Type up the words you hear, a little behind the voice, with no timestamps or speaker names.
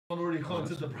already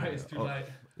commented the brightest too light.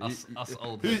 Us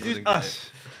old. Who's us?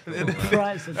 I feel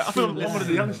like I'm one of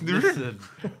the youngest in the room.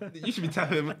 You should be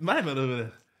tapping my man over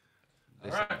there.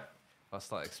 Alright. I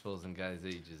start exposing guys'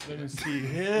 ages. Let me see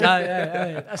here.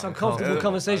 Hey, that's uncomfortable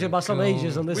conversation about some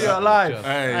ages on this. We are live.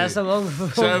 Hey. That's a long.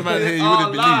 Certain man here you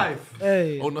wouldn't believe.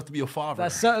 Hey. Oh, not to be your father.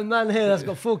 That certain man here that's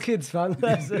got 4 kids, fam.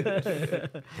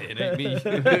 It ain't me.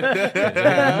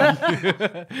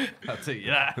 I'll tell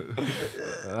you that.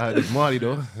 It's Marty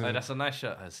though. Hey, that's a nice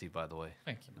shirt, I see, by the way.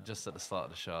 Thank you, man. Just at the start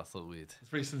of the show, I thought we'd. It's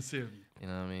very sincere. You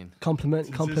know what I mean?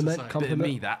 Compliment. Bit of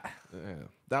me, that. Yeah.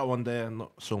 That one there,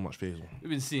 not so much facial. We've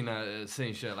been seeing that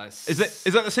same shirt like. Is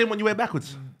that the same one you wear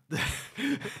backwards?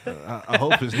 I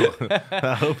hope it's not.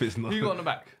 I hope it's not. Who you got on the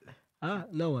back?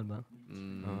 No one, man.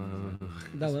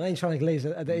 No one. I ain't trying to glaze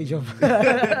at the age of.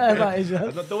 That age,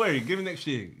 man. Don't worry, give me next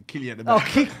year. Kili at the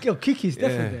back. Kiki's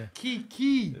definitely there.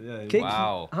 Kiki. Kiki,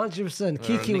 Wow. 100%.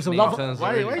 Kiki was some nickname love. turns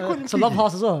Why already. you calling him Some Kiki? love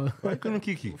hearts as well. Why you calling him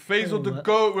Kiki? Faisal the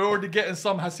GOAT. We're already getting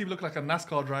some. Hasib look like a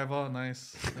NASCAR driver.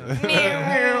 Nice. We're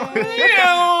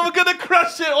gonna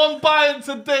crush it on Bayern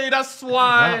today. That's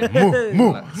why.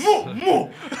 Moo.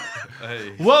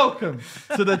 Hey. Welcome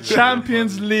to the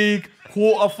Champions League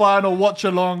quarterfinal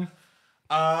watch-along.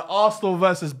 Arsenal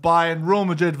versus Bayern, Real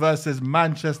Madrid versus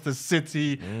Manchester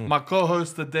City. My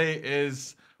co-host today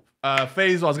is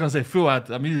Faisal. I was going to say Fuad.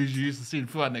 I'm usually used to seeing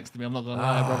Fuad next to me. I'm not going to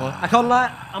lie, brother. I can't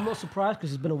lie. I'm not surprised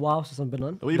because it's been a while since I've been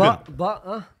on. Where you But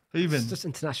Even it's just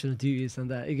international duties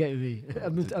and that. You get me?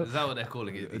 Is that what they're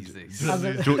calling it these days?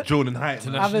 Jordan Heights.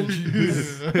 I haven't.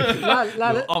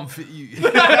 Unfit you.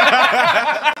 Get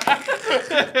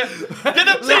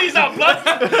them titties out, blood.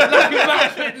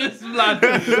 Fitness, blood.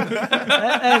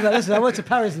 Hey, man, listen, I went to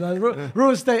Paris, man. Real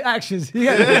estate actions. You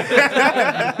get me?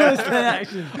 Real estate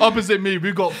actions. Opposite me,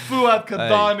 we got Fuad Hey,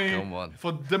 come on. Kadani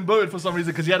for demoted for some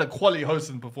reason because he had a quality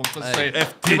hosting performance. Let's Hey. say,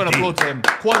 give an applause to him.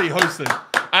 Quality hosting.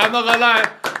 I'm not gonna lie,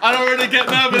 I don't really get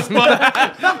nervous, but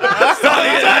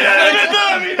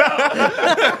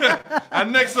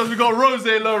and next up we got Rose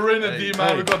Lorena D,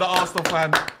 man. We got the Arsenal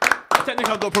fan.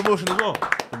 Technically, I got promotion as well.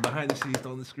 From behind the scenes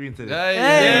on the screen today.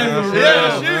 Shoot.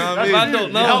 I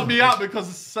don't know. You helped me out because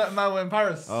a certain man were in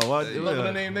Paris. Oh, what? I'm not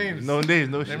gonna name names. No names,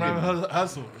 no shit. Name Ryan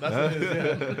Hassel. That's what it is,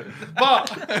 yeah.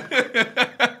 But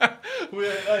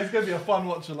it's gonna be a fun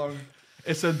watch along.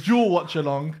 It's a dual watch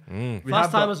along. We Last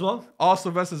have time the as well.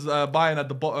 Arsenal versus Bayern at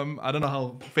the bottom. I don't know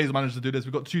how FaZe managed to do this.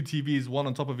 We've got 2 TVs, one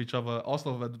on top of each other.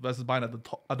 Arsenal versus Bayern at the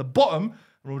top, at the bottom.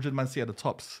 Real Madrid, Man City at the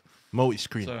tops.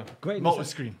 Multi-screen. So Greatness.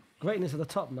 multi-screen. Greatness at the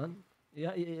top, man.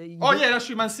 Yeah. Oh yeah, that's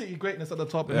true. Man City greatness at the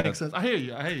top. It makes sense. I hear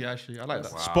you. Actually, I like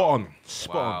that. Spot on.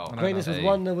 Greatness Hey,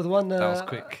 with one. that was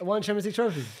quick. One Champions League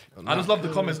trophy. I just love the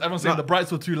comments. Everyone saying the brights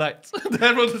were too light.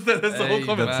 Everyone just said that's the whole Hey,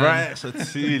 comment. The man. brights are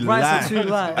too Brights light. are too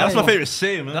light. That's Hey. my favourite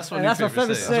saying, man. That's what That's my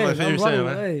favorite say. saying. That's my favourite saying,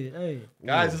 man. Hey.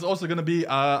 Guys, it's also going to be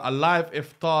a live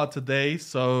iftar today.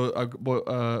 So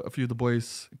a few of the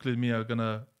boys, including me, are going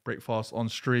to break fast on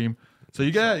stream. So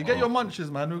you get your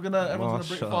munches, man. Everyone's going to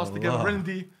break fast together. Mashallah.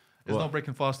 Randy is not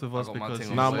breaking fast with us got my because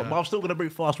thing Nah, on. but I'm still gonna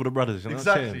break fast with the brothers. You know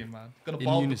exactly, what I'm saying? man. Gonna In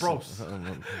bow the unison. bros.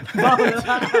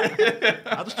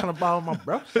 I'm just trying to bow my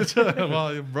bros.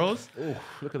 Well, your bros. Oh,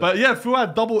 look at But yeah,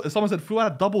 Fuad double. Someone said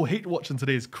Fuad double hate watching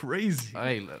today is crazy.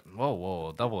 Hey,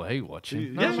 whoa, double hate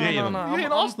watching. Yeah, you hate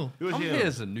Arsenal. that. I'm here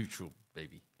as a neutral,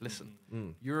 baby. Listen,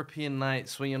 European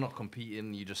nights when you're not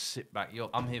competing, you just sit back.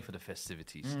 I'm here for the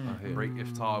festivities. Break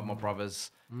iftar with my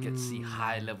brothers. Get to see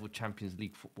high-level Champions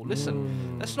League football.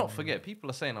 Listen, let's not forget. People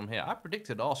are saying I'm here. I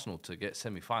predicted Arsenal to get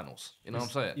semi-finals. You know what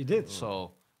I'm saying? You did.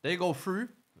 So they go through.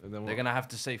 They're gonna have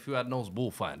to say Fuad knows ball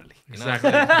finally. You know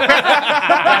Exactly. what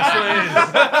I'm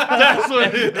saying? That's what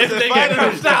it is. If they get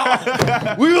pushed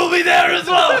out, we will be there as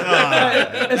well.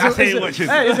 That's hate watching.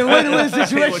 Hey, it's a win-win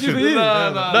situation for you.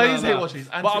 No, he's hate watching. He's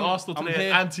I'm anti-Arsenal today,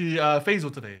 here.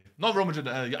 anti-Faisal today. Not Real Madrid,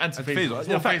 you're anti-Faisal. It's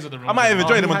not Faisal. I might even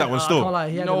join him on that one still.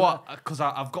 You know what? Because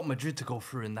I've got Madrid to go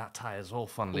through in that tie as well.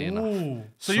 Funnily enough. Ooh.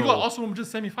 So you got Arsenal Madrid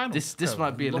semi-finals. This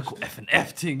might be a little F and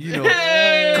F thing, you know. Call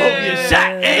me a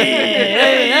shot.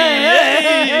 Hey.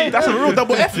 That's a real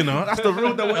double F, you know. That's the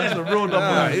real double F. That's the real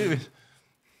double F. F.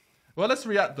 Well, let's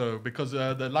react though, because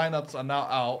the lineups are now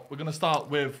out. We're gonna start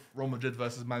with Real Madrid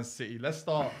versus Man City. Let's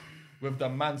start with the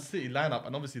Man City lineup,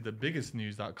 and obviously the biggest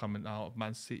news that coming out of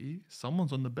Man City: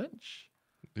 someone's on the bench.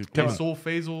 They saw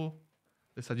Faisal.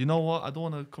 They said, "You know what? I don't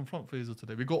want to confront Faisal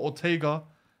today." We got Ortega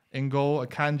in goal,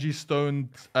 Akanji,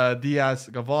 Stone, Diaz,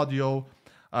 Gavadio,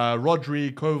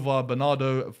 Rodri, Kova,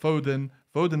 Bernardo, Foden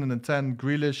in the 10,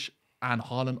 Grealish, and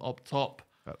Haaland up top.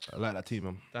 I like that team,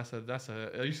 man. That's a.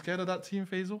 Are you scared of that team,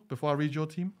 Faisal? Before I read your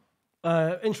team.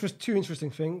 Two interesting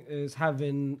thing is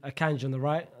having Akanji on the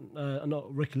right,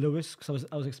 not Ricky Lewis, because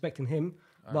I was expecting him,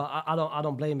 but I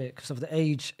don't blame it because of the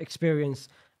age, experience,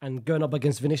 and going up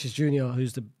against Vinicius Junior,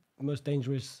 who's the most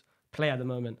dangerous player at the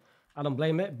moment. I don't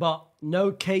blame it, but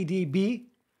no KDB,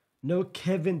 no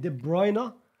Kevin De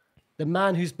Bruyne, the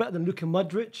man who's better than Luka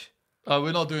Modric. Oh,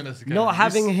 we're not doing this again. Not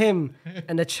having him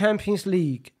in the Champions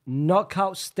League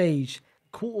knockout stage,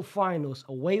 quarterfinals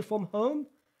away from home,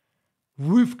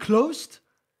 roof closed,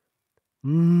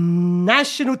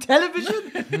 national television.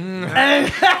 Hey.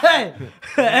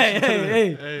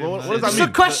 What does that It's mean?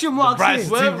 a question mark. Why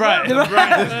is it too bright?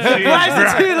 Why is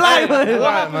it too light? What Right,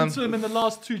 happened man. to him in the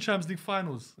last 2 Champions League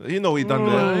finals? You know what he done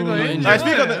there. He got injured. Hey,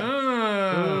 speak on Yeah. that.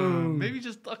 Maybe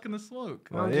just ducking the smoke.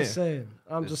 I'm just saying.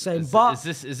 Is But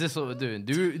this what we're doing?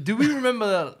 Do we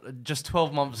remember just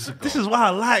 12 months ago? This is what I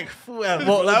like.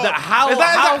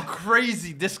 How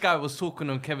crazy this guy was talking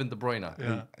on Kevin De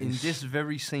Bruyne in this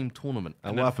very same tournament.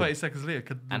 And And what then happened? 30 seconds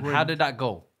later, And how did that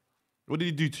go? What did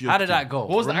he do to you? How did that go?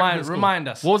 What was the aggregate score? Remind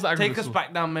us. What was the aggregate Take us score?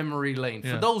 back down memory lane.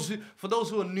 Yeah. For those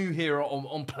who are new here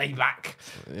on playback,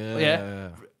 Yeah.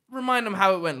 remind them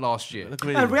how it went last year.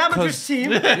 Real Madrid's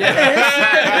team. It's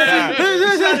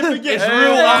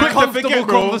real uncomfortable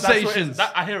conversations.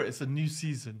 I hear it. It's a new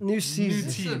season. New season.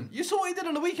 Listen, you saw what he did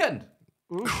on the weekend,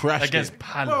 Crashed Against it.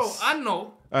 Palace. bro. I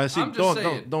know. See, I'm just don't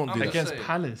saying. do I'm that. just Against saying.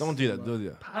 Palace. Don't do that. Don't do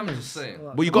that. I'm just saying.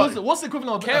 But you got. What's the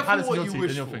equivalent of Careful Palace what in you your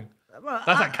wish team? for.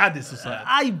 That's like Cadiz or something.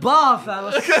 I bar,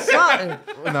 fam. Something.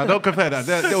 No, don't compare that.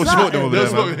 They'll smoke them over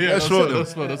there, man. They'll smoke them.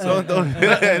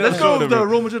 Let's go with the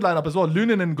Real Madrid lineup as well.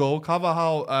 Lunin in goal.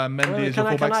 Carvajal, Mendy is your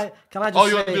fullbacks. Can I just Oh,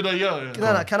 you say? want to do the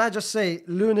yeah. Can I just say,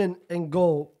 Lunin in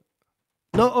goal?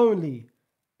 Not only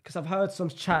because I've heard some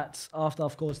chats after,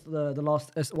 of course, one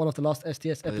of the last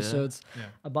STS episodes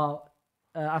about.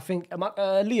 I think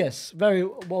Elias, very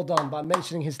well done by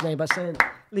mentioning his name, by saying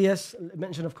Elias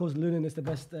mentioned, of course, Lunin is the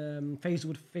best. FaZe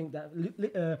would think that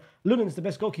Lunin is the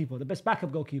best goalkeeper, the best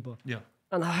backup goalkeeper. Yeah.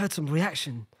 And I heard some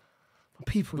reaction from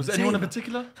people. Was on there the anyone in table.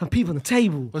 particular? Some people on the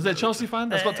table. Was there a Chelsea fan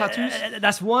that's got tattoos?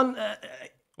 That's one.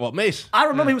 What, Mace? I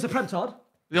remember he was a Prem-tard.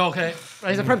 Yeah, okay.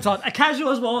 He's a Prem-tard. A casual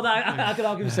as well, that I could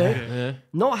argue to say.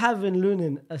 Not having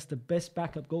Lunin as the best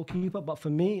backup goalkeeper, but for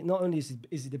me, not only is he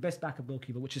the best backup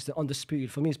goalkeeper, which is the undisputed,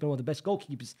 for me, he's been one of the best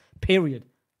goalkeepers, period,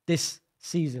 this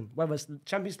season. Whether it's the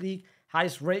Champions League,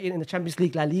 highest rating in the Champions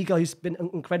League, La Liga, he's been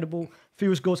incredible.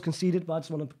 Fewest goals conceded, but I just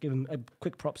want to give him a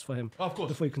quick props for him. Of course.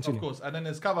 Before you continue. Of course. And then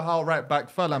there's Carvajal right back,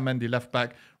 Ferland Mendy left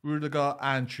back, Rudiger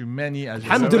and Tchouameni as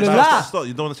you Alhamdulillah. Stop.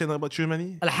 You don't want to say nothing about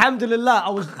Tchouameni? Alhamdulillah, I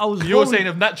was You were wrong. saying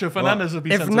if Nacho Fernandez would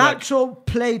be If sent back. Nacho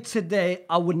played today,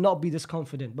 I would not be this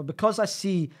confident. But because I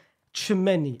see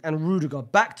Tchouameni and Rudiger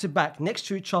back to back next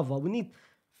to each other, we need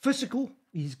physical.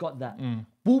 He's got that.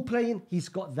 Ball playing, he's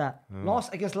got that.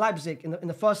 Last against Leipzig in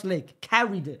the first leg,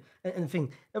 carried it and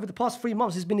thing. Over the past 3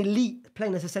 months, he's been elite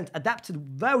playing as a centre, adapted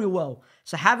very well.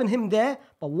 So having him there,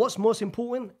 but what's most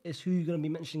important is who you're going to be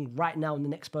mentioning right now in the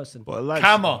next person. But like,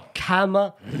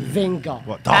 Camavinga.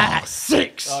 What? At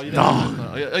 6. Oh,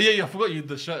 yeah, I forgot you.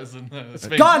 The shirt is in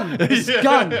Spain. Gun. It's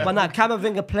gun. But now,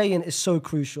 Camavinga playing is so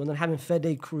crucial. And then having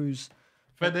Fede Cruz.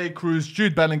 Fede Cruz,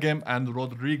 Jude Bellingham, and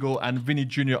Rodrigo and Vinny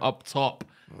Jr. up top.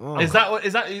 Is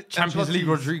that Champions League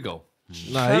Rodrigo.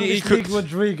 nah, he Champions League cooks.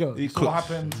 Rodrigo. He So what cooks.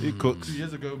 happened He cooks. 2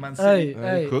 years ago, Man Hey, City?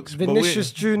 hey, cooks, but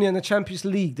Vinicius Jr. in the Champions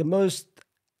League, the most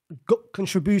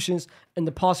contributions in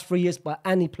the past 3 years by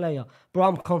any player. Bro,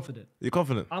 I'm confident. You're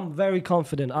confident? I'm very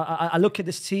confident. I look at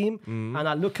this team and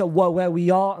I look at where we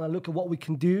are and I look at what we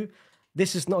can do.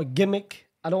 This is not a gimmick.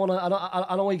 I don't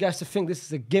want you guys to think this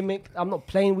is a gimmick. I'm not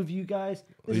playing with you guys.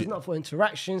 This is not for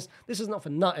interactions. This is not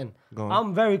for nothing.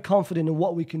 I'm very confident in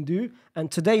what we can do. And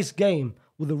today's game,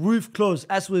 with the roof closed,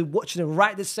 as we're watching it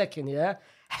right this second, yeah?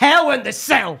 Hell in the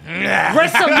cell.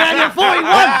 WrestleMania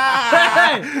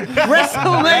 41.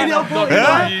 WrestleMania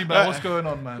 41. Man, what's going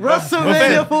on, man?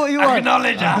 WrestleMania 41.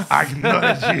 Acknowledge us.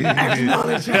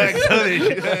 Acknowledge you.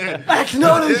 I'm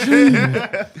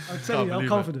telling you, I'm believe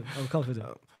confident. I'm confident.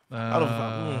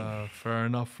 Fair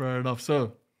enough.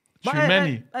 So, But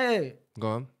Tchouameni. hey, Go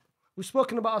on. we've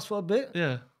spoken about us for a bit.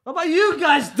 Yeah. What about you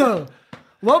guys, though?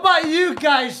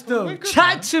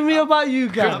 Chat to me about you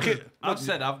guys. I've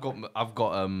said I've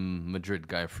got Madrid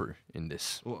going through in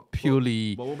this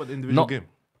purely. But what about the individual not- game?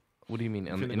 What do you mean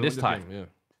Feeling in they this won the time? game, yeah.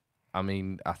 I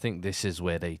mean, I think this is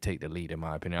where they take the lead, in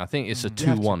my opinion. I think it's a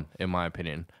 2-1, in my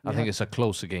opinion. I think it's a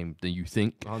closer game than you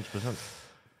think. 100%.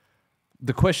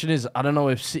 The question is, I don't know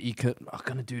if City are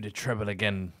going to do the treble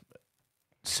again,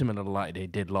 similar like they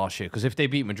did last year. Because if they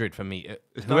beat Madrid, for me,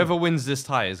 whoever wins this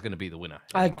tie is going to be the winner.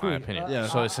 I in agree. my opinion. Yeah.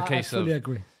 So it's a case I fully of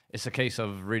agree. it's a case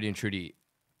of really and truly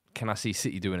can I see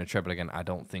City doing a treble again? I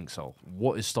don't think so.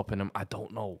 What is stopping them? I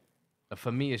don't know.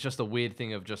 For me, it's just a weird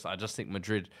thing of I just think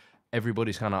Madrid,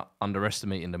 everybody's kind of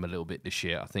underestimating them a little bit this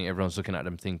year. I think everyone's looking at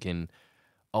them thinking,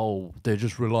 oh, they're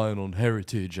just relying on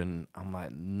heritage. And I'm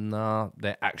like, nah,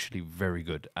 they're actually very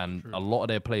good. And a lot of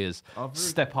their players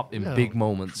step up in big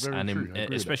moments. And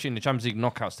especially in the Champions League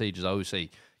knockout stages, I always say,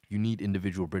 you need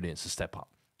individual brilliance to step up.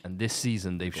 And this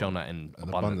season, they've shown that in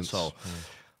abundance. So,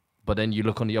 but then you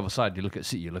look on the other side, you look at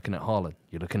City, you're looking at Haaland,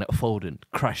 you're looking at Foden,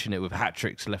 crashing it with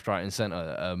hat-tricks left, right, and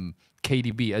centre.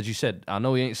 KDB, as you said, I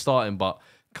know he ain't starting, but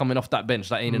coming off that bench,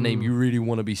 that ain't a name you really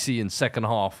want to be seeing second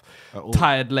half.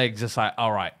 Tired legs, it's like,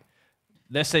 all right.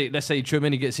 Let's say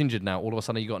Tchouaméni gets injured now. All of a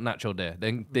sudden, you got Nacho there.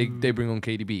 Then they bring on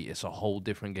KDB. It's a whole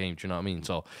different game. Do you know what I mean?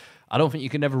 So I don't think you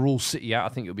can never rule City out.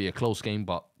 I think it'll be a close game,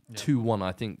 but 2-1,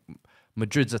 I think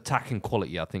Madrid's attacking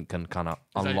quality, I think, can kind of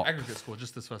unlock. Aggregate score,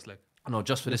 just this first leg? No,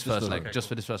 just for this first leg. Okay, just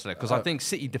for this first leg. Because I think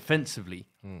City defensively,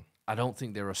 I don't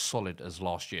think they're as solid as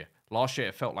last year. Last year,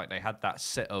 it felt like they had that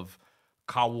set of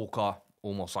Kyle Walker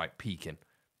almost like peaking.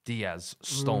 Diaz,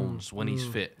 Stones, when he's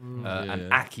fit.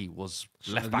 And Aki was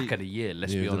left back of the year,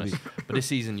 let's be honest. But this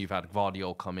season, you've had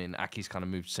Gvardiol come in. Aki's kind of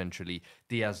moved centrally.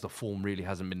 Diaz, the form really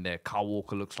hasn't been there. Kyle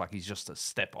Walker looks like he's just a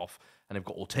step off. And they've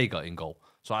got Ortega in goal.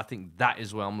 So I think that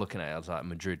is where I'm looking at it. As like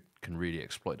Madrid can really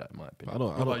exploit that, in my opinion.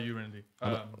 What about you, Randy?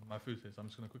 My food says I'm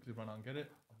just going to quickly run out and get it.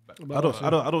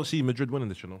 I don't see Madrid winning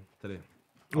this, today.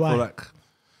 Why? I feel like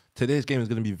today's game is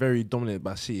going to be very dominated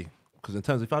by City. Because in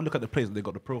terms, if I look at the players, they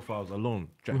got the profiles alone.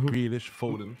 Jack Grealish,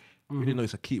 Foden. You didn't know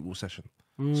it's a keepable session.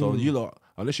 So you lot,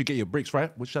 unless you get your breaks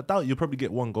right, which I doubt you'll probably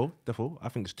get one goal. Therefore, I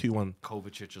think it's 2-1.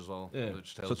 Kovacic as well. Yeah.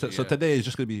 Which So, tells so today is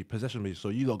just going to be possession based. So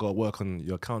you lot got to work on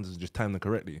your counters, just time them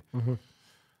correctly.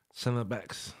 Centre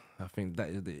backs, I think that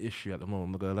is the issue at the moment.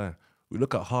 I'm not going to lie. We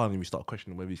look at Haaland, we start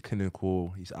questioning whether he's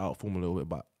clinical, he's out of form a little bit,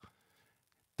 but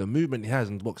the movement he has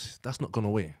in the box, that's not gone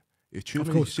away. If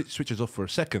Tchouaméni switches off for a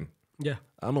second,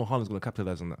 I know Haaland's going to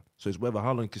capitalize on that. So it's whether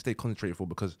Haaland can stay concentrated for,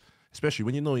 because especially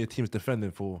when you know your team's defending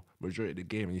for majority of the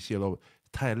game and you see a lot of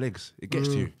tired legs, it gets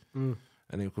to you.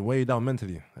 And it can weigh you down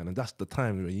mentally. And then that's the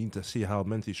time where you need to see how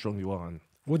mentally strong you are. And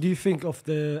What do you think of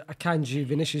the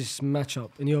Akanji-Vinicius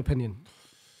matchup, in your opinion?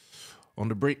 on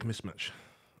the break, mismatch.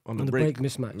 On the break,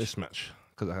 mismatch. Mismatch.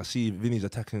 Because I see Vinny's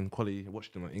attacking quality. I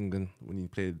watched him at England when he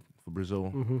played for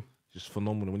Brazil. Just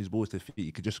phenomenal. When his ball's to the feet,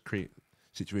 he could just create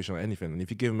situation like anything. And if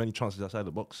you give him any chances outside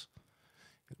the box,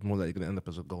 it's more likely going to end up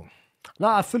as a goal. No,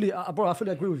 I fully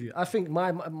agree with you. I think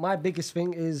my biggest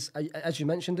thing is, as you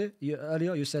mentioned it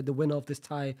earlier, you said the winner of this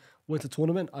tie wins the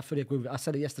tournament. I fully agree with you. I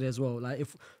said it yesterday as well. Like,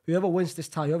 if whoever wins this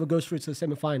tie, whoever goes through to the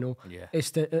semi-final,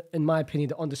 it's in my opinion,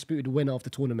 the undisputed winner of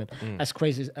the tournament. As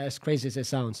crazy as it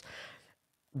sounds.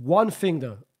 One thing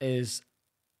though is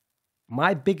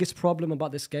my biggest problem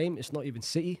about this game is not even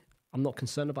City. I'm not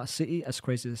concerned about City, as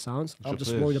crazy as it sounds. I'm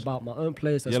just worried about my own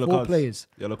players. There's four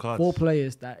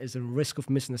players that is a risk of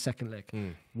missing the second leg.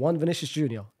 1, Vinicius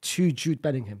Jr., 2, Jude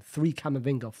Bellingham, 3,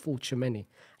 Camavinga, 4, Tchouaméni.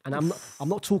 And I'm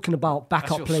not talking about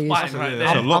backup players.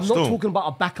 I'm not talking about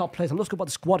our backup players. I'm not talking about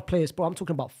the squad players, but I'm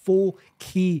talking about 4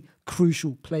 key,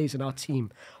 crucial players in our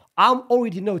team. I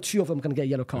already know 2 of them are going to get a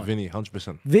yellow card. Vinny,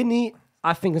 100%. Vinny,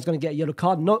 I think is going to get a yellow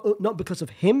card, not because of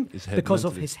him, because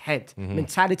of his head.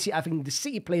 Mentality, I think the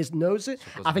City players knows it.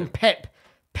 I think Pep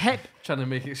trying to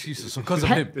make excuses because of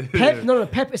him.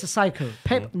 Pep is a psycho.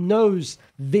 Pep knows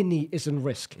Vinny is in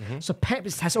risk. So Pep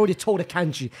has already told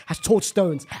Akanji, has told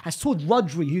Stones, has told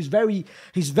Rodri, he's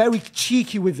very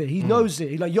cheeky with it. He knows it.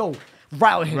 He's like, yo,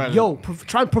 rattle him.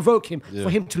 Try and provoke him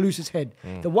for him to lose his head.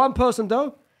 The one person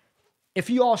though, if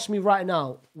you ask me right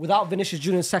now, without Vinicius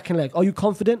Jr. in the second leg, are you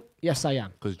confident? Yes, I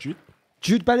am. Because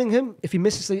Jude Bellingham, if he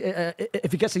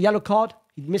gets a yellow card,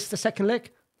 he misses the second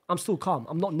leg, I'm still calm.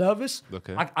 I'm not nervous.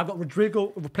 Okay. I've got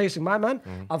Rodrigo replacing my man.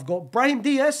 I've got Brahim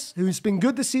Diaz, who's been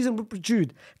good this season with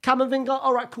Jude. Camavinga,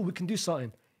 all right, cool, we can do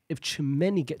something. If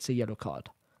Tchouaméni gets a yellow card,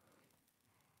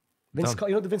 you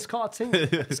know the Vince Carter thing?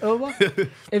 It's over.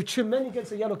 If Tchouaméni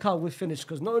gets a yellow card, we're finished.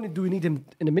 Because not only do we need him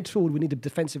in the midfield, we need him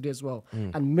defensively as well.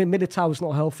 And Militao is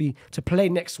not healthy to play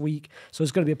next week, so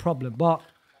it's going to be a problem. But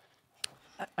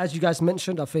as you guys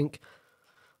mentioned, I think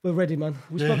we're ready, man.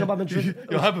 We spoke about Madrid.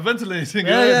 You're hyperventilating.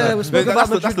 Yeah, we spoke about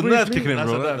Madrid. That's the nerve kicking in,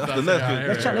 bro. That's the nerve kicking.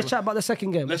 Let's chat about the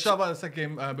second game. Let's chat about the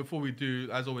second game. Before we do,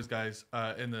 as always, guys,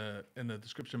 in the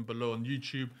description below on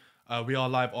YouTube, we are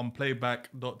live on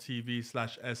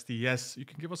playback.tv/SDS. You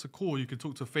can give us a call. You can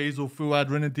talk to Faisal, Fuad,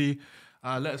 Renedy.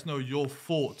 Let us know your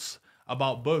thoughts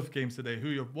about both games today.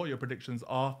 What your predictions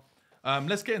are.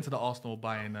 Let's get into the Arsenal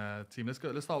Bayern team. Let's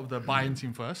start with the Bayern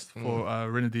team first for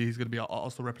Renedy. He's going to be our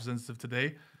Arsenal representative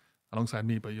today, alongside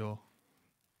me. But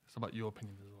it's about your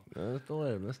opinion as well. Don't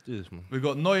worry, let's do this, man. We've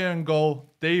got Neuer in goal,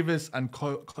 Davis and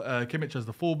Kimmich as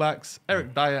the fullbacks,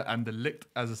 Eric Dyer and De Ligt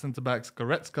as the centre-backs,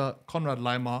 Goretzka, Konrad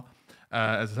Laimer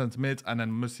as the centre-mid, and then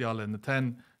Musiala in the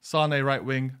 10, Sane right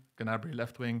wing, Gnabry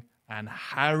left wing, and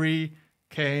Harry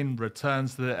Kane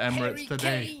returns to the Emirates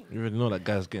today. You already know that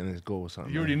guy's getting his goal or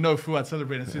something. You already know Fuad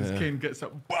celebrating as soon as Kane gets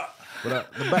up.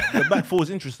 But the back four is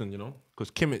interesting, you know,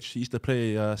 because Kimmich he used to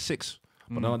play 6,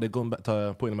 but now they're going back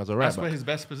to putting him as a right That's back. where his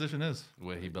best position is.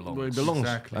 Where he belongs. Where he belongs.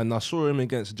 Exactly. And I saw him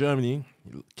against Germany.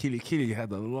 Kili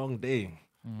had a long day.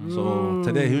 So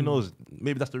today, who knows?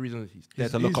 Maybe that's the reason he's there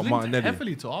to look up linked Martinelli.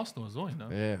 heavily to Arsenal as well, you know.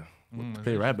 Yeah. To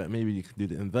play right back, maybe you could do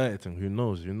the inverted thing. Who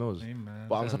knows? Who knows? Hey, man.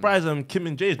 But I'm surprised Kim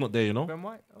and Jay's not there, you know? Ben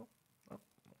White? Oh.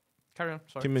 Carry on.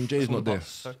 Sorry. Kim and Jay's not there.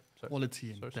 Sorry.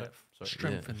 Quality and depth.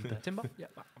 Strength and depth. Timber? Yeah.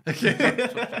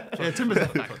 Yeah, Timber's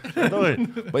not back. Don't worry.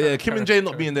 But yeah, Kim and Jay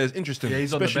not being there is interesting. Yeah,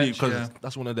 he's on the especially bench, because yeah.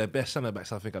 that's one of their best centre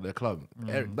backs, I think, at their club.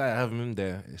 Eric Dyer, having him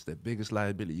there, it's the biggest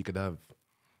liability you could have.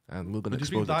 And we're going to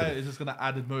Do you expose think it. Dyer is just going to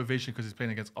add motivation because he's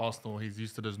playing against Arsenal? He's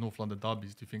used to those North London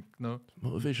derbies. Do you think no?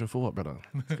 Motivation for what, brother?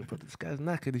 This guy's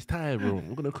knackered. He's tired, bro.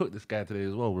 We're going to cook this guy today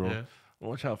as well, bro. Yeah.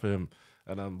 Watch out for him.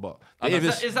 And but And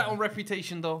Davis, is that on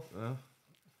reputation though?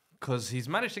 Because he's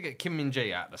managed to get Kim Min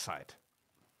Jae out the side,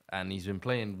 and he's been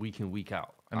playing week in week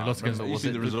out. And he lost against you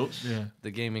see the results. Yeah. The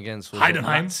game against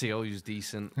Heidenheim. Lazio, he was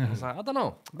decent. I was like, I don't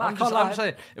know. But I I'm can't just lie.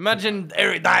 saying. Imagine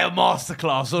Eric Dyer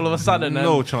masterclass all of a sudden.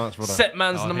 No and chance, brother. Set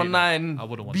man's I would number hate that. 9, I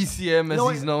wouldn't watch BCM as No,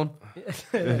 he's known. Yeah.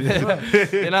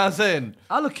 You know what I'm saying?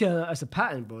 I look at it as a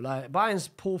pattern, bro. Like Bayern's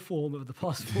poor form over the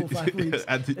past 4 or 5 weeks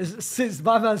And is since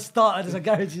my man started as a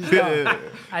guaranteed start.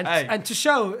 And Hey. and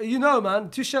Tuchel, you know, man,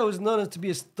 Tuchel is known to be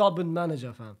a stubborn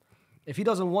manager, fam. If he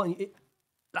doesn't want you,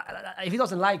 if he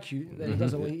doesn't like you, then he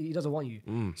doesn't want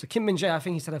you. So Kim Min Jae, I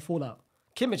think he's had a fallout.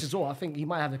 Kimmich as well. I think he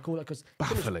might have a fallout because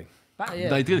Baffling. Yeah.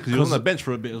 They did because he was on the bench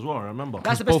for a bit as well. I remember.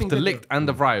 That's the best Both thing. the they Ligt and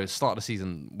the Vrij start the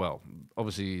season well.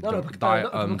 Obviously, Dyer,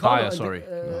 Dyer, sorry.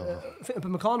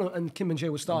 Meccano and Kim Min Jae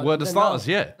were starting. Were the Then starters,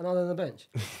 now- yeah. And now they're on the bench.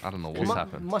 I don't know what's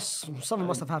happened. Something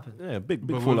must have happened. Yeah, big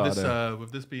But fallout with this, there.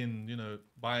 with this being, you know,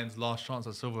 Bayern's last chance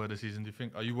at silver this season, do you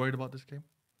think? Are you worried about this game?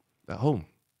 At home.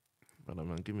 Brother,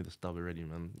 man, give me the stub already,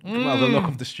 man. Come out the lock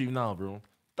off the stream now, bro.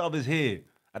 Stub is here.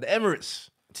 At the Emirates.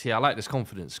 See, I like this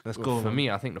confidence. Let's go, For man. me,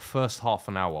 I think the first half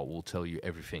an hour will tell you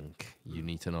everything you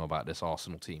need to know about this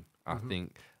Arsenal team. I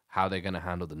think how they're going to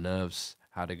handle the nerves,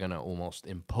 how they're going to almost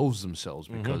impose themselves,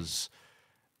 because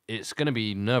it's going to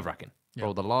be nerve-wracking.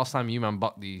 Bro, the last time you man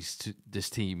bucked this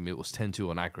team, it was 10-2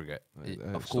 on aggregate.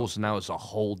 Of course, now it's a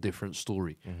whole different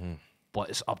story. But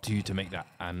it's up to you to make that.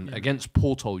 And against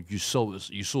Porto, you saw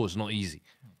it's not easy.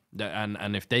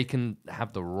 And if they can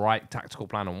have the right tactical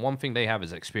plan, and one thing they have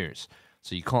is experience.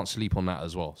 So you can't sleep on that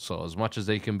as well. So as much as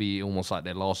they can be almost like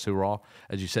their last hurrah,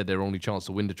 as you said, their only chance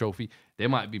to win the trophy, they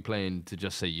might be playing to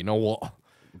just say, you know what?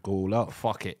 Go all out.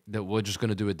 Fuck it. That we're just going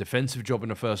to do a defensive job in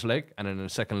the first leg, and then in the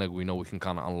second leg, we know we can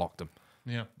kind of unlock them.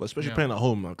 Yeah. But especially playing at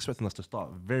home, I'm expecting us to start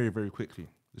very, very quickly.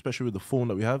 Especially with the form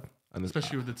that we have. And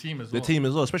Especially with the team as the well. team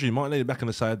as well, especially Martinelli back on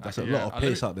the side. That's a lot of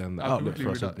pace out there and the I'll outlet quickly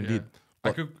for us, read out, indeed.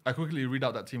 yeah. I quickly read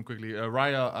out that team quickly.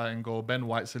 Raya in goal, Ben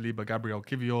White, Saliba, Gabriel,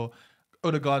 Kivior,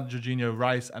 Odegaard, Jorginho,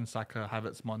 Rice, and Saka,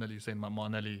 Havertz, Martinelli. Saying that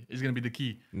Martinelli is going to be the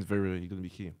key. It's very going to be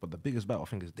key. But the biggest battle, I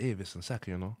think, is Davis and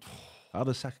Saka, you know. How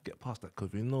does Saka get past that?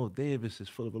 Because we know Davis is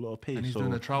full of a lot of pace. And he's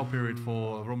doing a trial period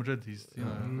for Real Madrid. He's, you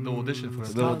know, the audition for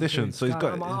him. The audition. So he's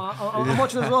got... I'm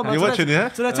watching as well, man. You're watching, yeah?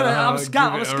 Today, I'm a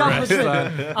scout. I'm a scout for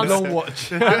today. I'm No watch.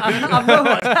 I'm low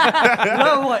watch.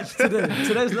 Low watch today.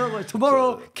 Today's low watch.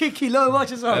 Tomorrow, Kiki low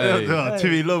watch as well. Hey.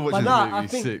 Timmy Lowe But watches nah, it. I be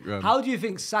think. sick, man. How do you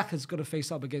think Saka's going to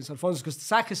face up against Alfonso? Because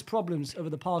Saka's problems over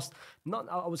the past, not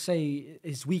I would say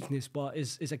his weakness, but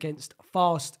is against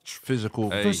fast, Physical.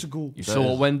 Hey, physical. You saw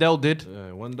what Wendell did.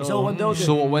 Yeah, one You saw what Wendell You did.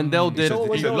 saw what Wendell You did. saw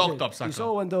what He Wendell locked did. up Saka. You saw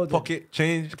what Wendell did. Pocket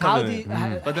change. How coming do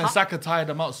in. you, But then Saka tired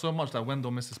them out so much that Wendell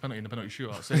missed his penalty in the penalty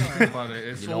shootout. So about it.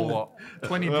 It's You know all what?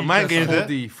 20 Well, deep mind chess.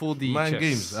 games, 4D Mind chess.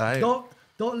 games. Aight.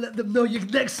 don't let them know your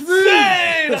next move.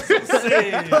 Don't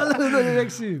let them know your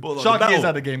next move. But the Sharky battle- is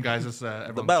at the game, guys. It's, The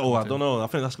everyone's battle, I supporting. don't know. I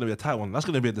think that's going to be a tight one. That's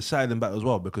going to be a deciding battle as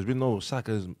well because we know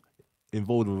Saka is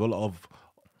involved with a lot of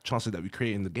chances that we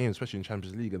create in the game, especially in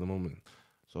Champions League at the moment.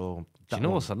 So Do you know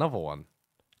what's another one?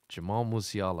 Jamal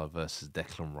Musiala versus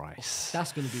Declan Rice.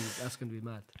 That's gonna be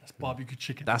mad. That's barbecue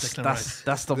chicken. That's Declan Rice.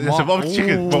 the It's a barbecue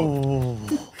chicken, Ooh.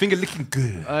 finger licking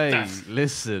good. Hey,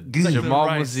 listen, Declan Jamal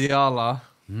Rice. Musiala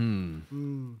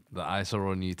The eyes are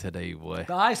on you today, boy.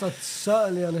 The eyes are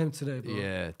certainly on him today, bro.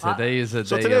 Yeah, today is a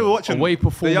So day today we're of watching away the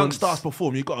performance. young stars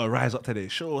perform. You got to rise up today.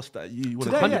 Show us that you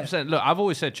want Today, to. 100%. Look, I've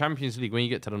always said Champions League, when you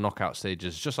get to the knockout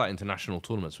stages, just like international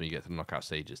tournaments, when you get to the knockout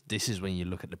stages, this is when you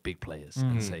look at the big players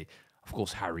and say, of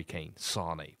course, Harry Kane,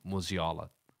 Sane, Musiala.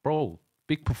 Bro,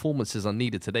 big performances are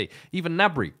needed today. Even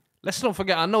Gnabry. Let's not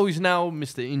forget, I know he's now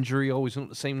Mr. Injury, always not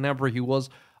the same Gnabry he was.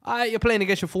 You're playing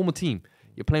against your former team.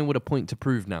 You're playing with a point to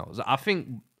prove now. So I think,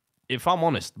 if I'm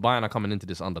honest, Bayern are coming into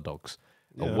this underdogs.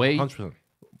 Away, 100%.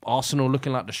 Arsenal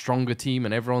looking like the stronger team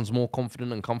and everyone's more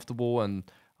confident and comfortable. And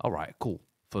all right, cool.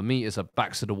 For me, it's a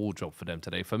backs to the wall job for them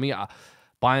today. For me,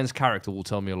 Bayern's character will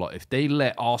tell me a lot. If they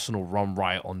let Arsenal run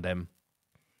riot on them,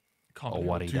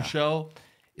 Tuchel.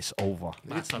 it's over.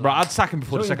 Bro, I'd sack him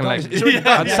before the second leg. already I'd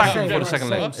done. sack Yeah, him before the same, second same,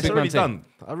 leg. same. It's Big already man done.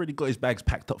 I already got his bags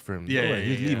packed up for him. Yeah,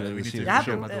 He's yeah, leaving yeah. it. We This need season.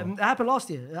 to- It happened last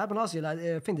year. It happened last year. Like,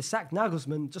 I think they sacked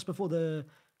Nagelsmann just before the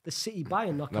City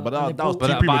Bayern knockout. No, but and that they was brought-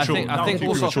 too I premature. think, That was too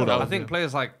also, premature, that I was, think yeah.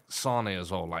 players like Sane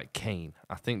as well, like Kane,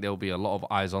 I think there'll be a lot of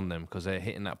eyes on them because they're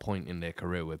hitting that point in their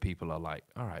career where people are like,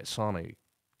 all right, Sane,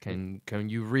 can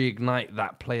you reignite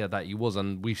that player that he was?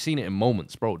 And we've seen it in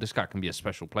moments, bro. This guy can be a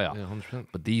special player. Yeah, 100%.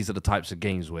 But these are the types of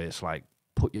games where it's like,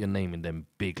 put your name in them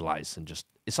big lights and just,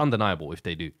 it's undeniable if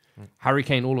they do. Harry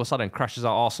Kane all of a sudden crashes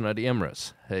out Arsenal at the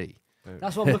Emirates. Hey.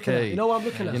 That's what I'm looking at. You know what I'm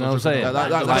looking at? You know what I'm saying?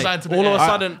 That- Like, that's all of a I-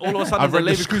 sudden, I've the read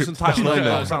the Leverkusen script. title That's not in don't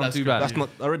there. sound too bad. That's not.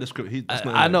 I read the script. That's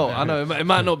not. I in know, there. I know. It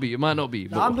might not be. It might not be.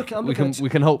 But I'm looking we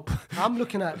can hope. I'm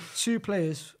looking at two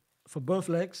players for both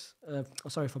legs.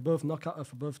 For both knockout,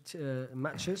 for both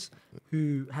matches,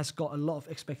 who has got a lot of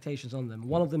expectations on them.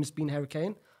 One of them has been Harry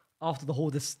Kane. After the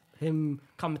whole him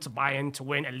coming to Bayern to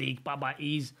win a league by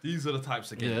ease. These are the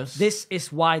types of games. This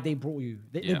is why they brought you.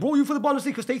 They brought you for the Bundesliga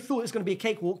because they thought it's going to be a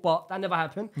cakewalk, but that never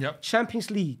happened. Yep. Champions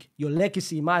League, your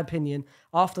legacy, in my opinion,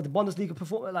 after the Bundesliga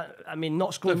performance,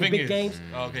 not scoring the big games.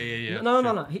 Okay, yeah.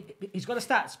 No. He's got the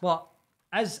stats, but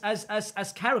as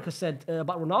Carragher said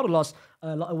about Ronaldo loss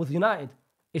with United,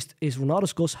 is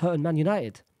Ronaldo's goals hurting Man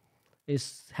United?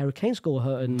 Is Harry Kane's goal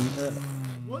hurting?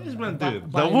 What is man doing?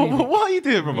 Bayern Munich? What are you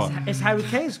doing, brother? Is Harry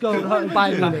Kane's goal hurting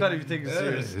Bayern Munich? even take it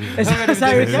serious. Is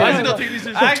Harry Kane? Why is he not taking this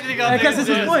seriously? I guess it's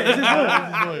his point. It's his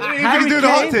point. Harry doing the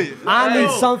hot Kane, take. I need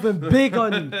something big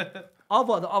on you. The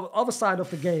other side of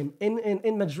the game,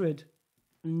 in Madrid,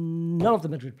 none of the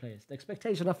Madrid players. The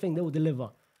expectation, I think, they will deliver.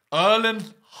 Erling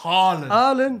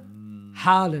Haaland.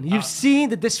 You've seen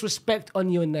the disrespect on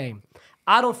your name.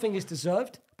 I don't think it's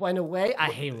deserved, but in a way,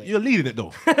 I hear it. You're leading it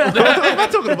though. What am I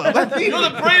talking about? You're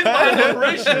the brains behind the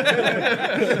operation.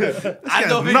 I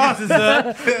don't think it's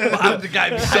deserved, but I'm the guy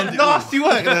behind it. Nasty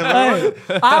work there, bro.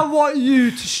 Hey, I want you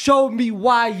to show me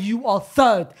why you are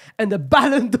third in the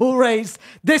Ballon d'Or race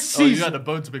this Oh, you season. had a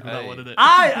bone to pick with that one, didn't it?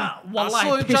 I Wallahi,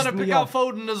 saw him trying to pick out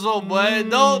Foden as well, boy.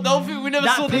 Don't think we never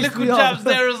That saw the pissed little me off. jabs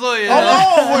there as well. Oh,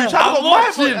 Yeah. you're trying to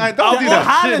watching. Hey, don't do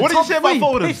that. What did you say about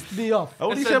Foden? Pissed me off. What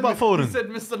did you say about Foden? He said,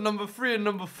 Mr. Number 3 and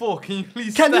number 4, can you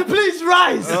please Can you stand?" please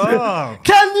rise? Oh.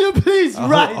 Can you please I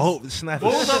rise? hope it's snappy.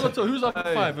 What was that one? Who's up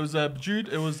at 5? It was Jude.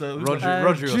 It was Rodri. Uh,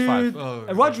 Rodri was 5. Oh,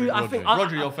 Rodri, I think.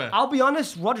 Rodri, you're fair. I'll be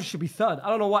honest, Rodri should be third. I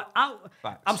don't know why.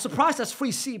 Facts. I'm surprised there's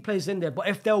 3 City players in there, but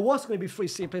if there was going to be 3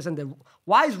 City players in there,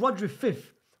 why is Rodri 5th?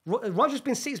 Rodri's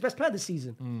been City's best player this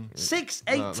season. 6,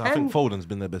 8, 10. I think Foden's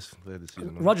been their best player this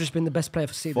season. man. Rodri's been the best player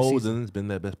for City this season. Foden's been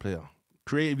their best player.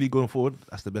 Creatively going forward,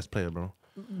 that's the best player, bro.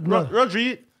 No.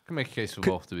 Rodri, Can make a case for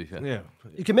both, to be fair. yeah.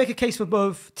 You can make a case for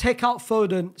both. Take out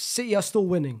Foden, City are still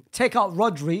winning. Take out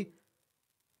Rodri.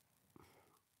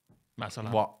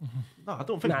 What? No, I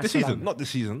don't think Nah, this Salah. season. Not this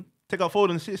season. Take out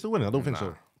Foden, City's still winning. I don't think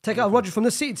so. Take out Rodri from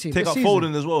the City team. Take this out season.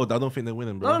 Foden as well. I don't think they're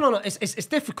winning, bro. No. It's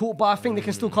difficult, but I think they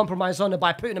can still compromise on it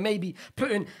by putting Nunes,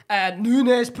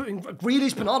 putting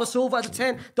Grealish, Bernardo Silva as a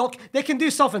 10. They can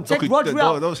do something. Take Rodri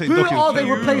out. don't say Who Doku. are they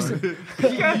replacing? Bring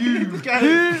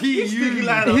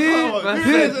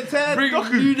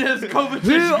Nunes, Kovacic.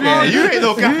 Who are You ain't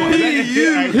no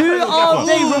gaffer. Who are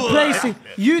they replacing?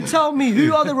 You tell me,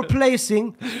 who are they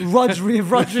replacing Rodri if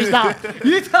Rodri's out?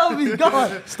 You tell me, go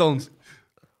on. Stones.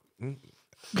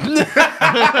 If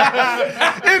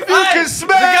you can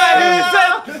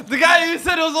smell The guy who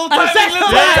said it was all time said- England.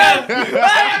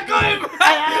 I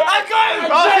got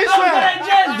him. Oh, he swear.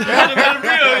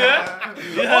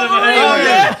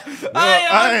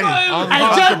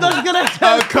 And Jordan's gonna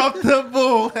tell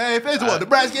Uncomfortable. Hey, first of all, the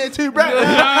brand's getting too bright. The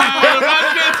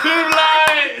brand's getting too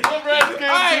light. The brand's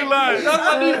getting too light. That's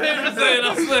my new favorite saying,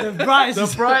 I swear. the Brights.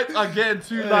 The bright are getting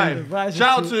too light. Brights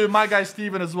Shout are out to my guy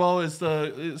Steven as well. It's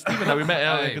Steven that we met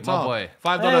Hey, in my Qatar. boy.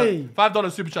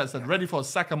 $5 super chat said, ready for a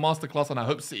Saka masterclass, and I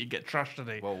hope City get trashed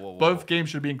today. Whoa. Both games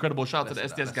should be incredible. Shout out to the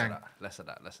SDS gang. Less of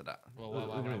that.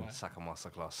 Saka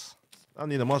masterclass. I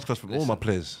need a masterclass from all my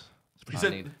players. He I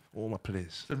said, need. All my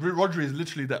players. Rodri is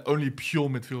literally the only pure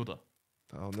midfielder.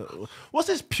 Oh, no. What's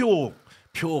this pure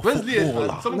Where's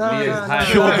Liam? footballer? No.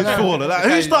 Pure midfielder. Like,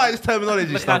 who started this terminology?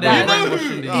 Look at Stuff? that. You know Brainwashing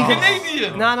who? the He's youth.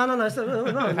 Canadian. No. It's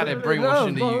no. How they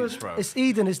brainwashing the bro, youths, bro. It's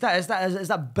Eden. It's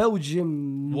that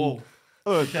Belgium. Whoa.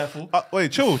 Oh, Be careful.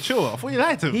 wait, chill. I thought you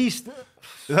lied to him. He's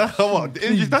What? The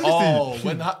injury's done this to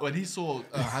you? When he saw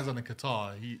Hazard in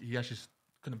Qatar, he actually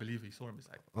couldn't believe he saw him. He's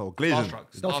like, Oh, glazing.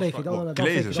 starstruck. Don't fake it. Don't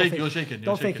Glazing. fake it. You're shaking.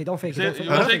 Don't fake it. Don't fake it.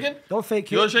 You're shaking? Don't fake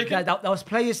it. You're shaking? There was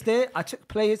players there. I took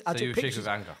players. I So you took shake pictures. with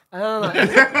anger.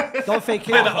 No. Don't fake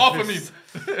it. Offer me.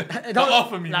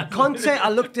 Offer me. Like Conte, I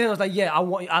looked at him. I was like, yeah,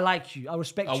 I like you. I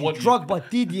respect you. want you. Drogba,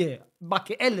 Didier,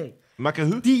 Makelele, Maka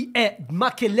who?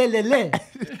 Makelele.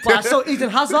 But I saw Eden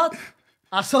Hazard.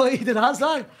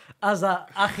 I was like,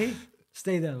 Achi,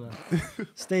 stay there, man.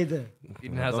 Stay there.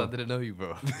 Eden Hazard didn't know you,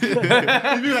 bro. You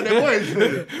like their voice.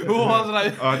 Who was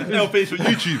like, This L face for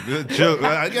YouTube. Joke.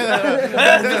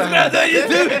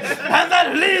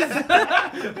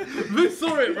 Who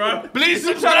saw it, bro? Please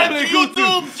subscribe to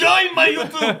YouTube. Join my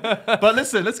YouTube. But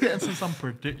listen, let's get into some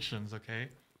predictions, okay?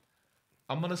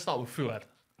 I'm gonna start with Fuad.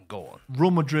 go on.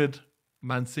 Real Madrid,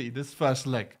 Man City. This first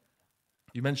leg,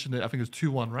 you mentioned it. I think it was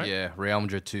 2-1, right? Yeah, Real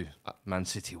Madrid 2, Man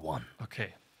City 1.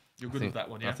 Okay, you're good with that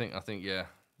one, yeah. I think, yeah,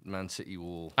 Man City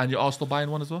will. And your Arsenal Bayern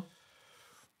one as well.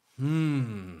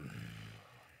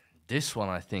 This one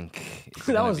I think is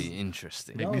That going was- to be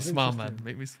interesting. Make me was smile, interesting. man.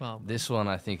 Make me smile. This one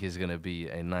I think is going to be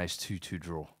a nice 2-2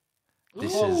 draw.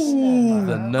 This is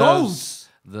the nerves. Goals.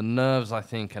 The nerves, I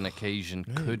think, an occasion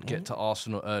could get to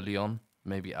Arsenal early on.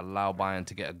 Maybe allow Bayern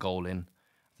to get a goal in.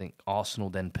 I think Arsenal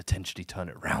then potentially turn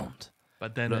it round.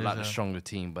 But then Look there's like the a- stronger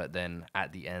team, but then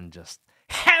at the end, just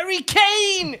Harry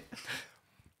Kane!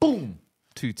 Boom!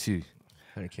 2-2.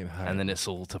 And then it's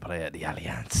all to play at the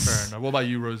Allianz. Fair enough. What about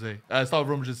you, Rose? Start with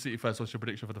Real Madrid City first. What's your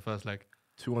prediction for the first leg?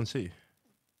 2-1 City.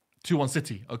 2-1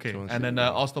 City. Okay. 2-1 And then City.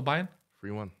 Arsenal Bayern?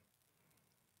 3-1.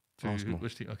 To Arsenal.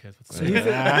 which team? Okay. That's So you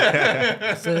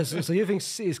think, so you think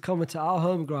City's coming to our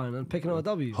home ground and picking up a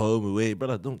W? Home away,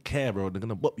 brother. Don't care, bro. They're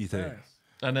gonna bop you today.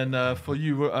 And then for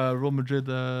you, Real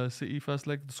Madrid City first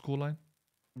leg, the scoreline?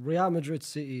 Real Madrid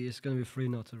City is going to be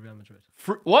 3-0 to Real Madrid.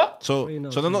 What? So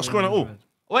 3-0 they're to not scoring at Real all. Madrid.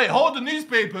 Wait, hold the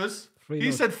newspapers. 3-0.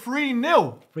 He said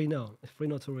 3-0. 3-0. It's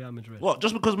 3-0 to Real Madrid. What?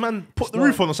 Just because man put the not-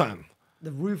 roof on or something?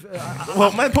 The roof.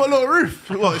 Well, man put a little roof.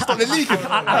 What? It's not the league.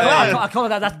 I can't.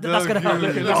 That's going to help.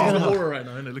 Look at That's going to help. aura right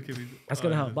now. Innit? Look at me. That's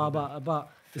going to help. But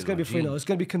it's going to be 3-0. It's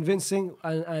going to be convincing.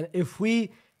 And if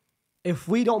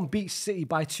we don't beat City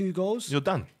by 2 goals, You're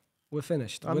done. we're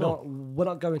finished. I We're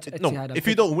not going to Etihad. No, and if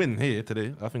you don't win here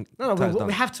today, I think No, ties we done.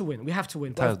 have to win. We have to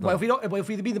win. Ties But if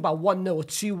we beat them by 1-0 or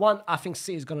 2-1, I think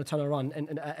City is going to turn around and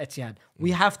Etihad.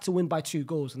 We have to win by 2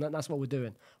 goals, and that's what we're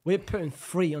doing. We're putting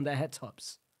 3 on their head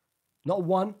tops, not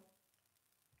 1,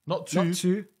 Not 2. not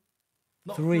 2,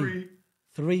 Not 3.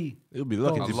 3. It'll be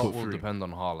lucky A to lot put will 3. depend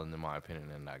on Haaland, in my opinion,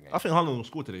 in that game. I think Haaland will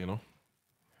score today, you know.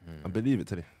 I believe it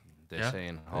today. They're Yeah?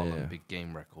 saying Haaland, Yeah. big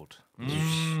game record.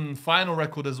 Final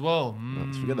record as well.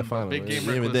 Forget the final. Big man. game We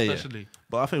ain't even record there yet. especially.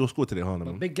 But I think he'll score today, Haaland.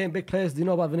 Man. Big game, big players. Do you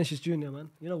know about Vinicius Junior, man?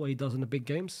 You know what he does in the big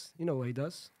games. You know what he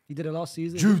does. He did it last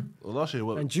season. Well, last year,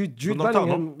 And Jude knocked out,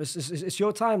 Bellingham, it's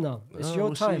your time now. It's your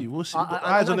we'll time. see, we'll see. I- Got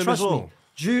I- eyes on him trust as me. well.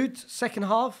 Jude, second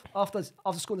half, after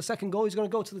scoring the second goal, he's going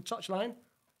to go to the touchline.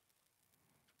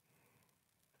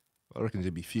 I reckon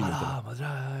he'll be fuming. today.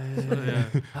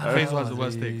 Faisal has the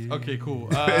worst takes. Okay, cool.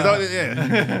 Is that what they, yeah?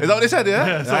 Is that what they said?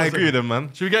 Yeah, I agree with them, man.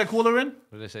 Should we get a caller in?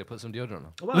 What did they say? Put some deodorant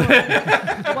on. What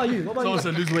about you? What about Someone you?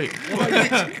 said lose weight.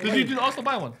 Did you do the Arsenal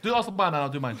Bayern one? Do the Arsenal Bayern and I'll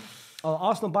do mine. Oh,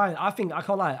 Arsenal Bayern. I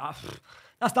can't lie.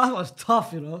 That was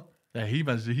tough, you know. Yeah, he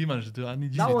managed to do it. I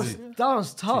need you That to was do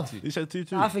it. tough. He said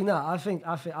 2-2. I think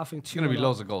 2. It's going to be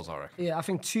loads of goals, I reckon. Yeah, I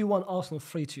think 2-1 Arsenal,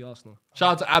 3-2 Arsenal.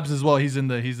 Shout out to Abs as well. He's in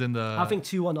the. I think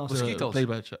 2-1 Arsenal. Mosquitoes. Play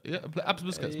by chat. Yeah, Abs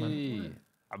Busquets, man. Hey,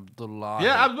 Abdullah.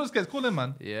 Yeah, Abs Busquets. Call him,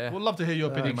 man. Yeah. We'd love to hear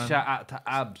your opinion, man. Shout out to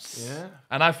Abs. Yeah.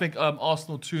 And I think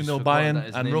Arsenal 2-0 Forgot that Bayern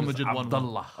his and name Real is Madrid 1-1.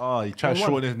 Abdullah. Oh, he tried to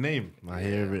shorten his name. I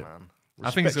hear it. Man.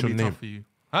 I think it's Respect gonna be your tough for you.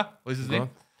 Huh? What is his Huh? name?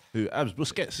 Who? Abs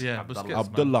Busquets. Yeah, Busquets. man.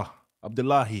 Abdullah.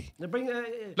 Abdullahi. They bring.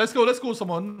 Let's call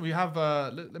someone. We have.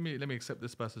 Let me accept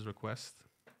this person's request.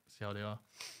 See how they are.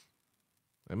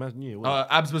 Imagine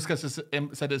Abs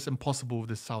Busquets said it's impossible with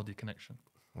this Saudi connection.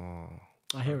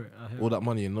 I hear it. all that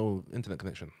money and no internet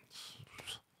connection.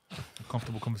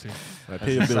 Comfortable conversation.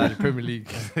 Pay your bills. Premier League.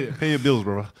 Pay your bills,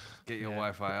 bro. Get your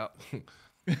Wi-Fi up.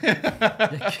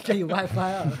 Get your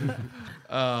Wi-Fi out.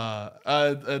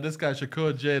 This guy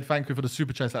Shakur Jade, thank you for the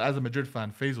super chat. As a Madrid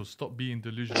fan, Faisal, stop being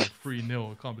delusional.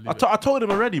 3-0. I can't believe it. I told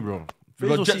him already, bro. We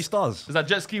got Faisal jet- see stars. Is that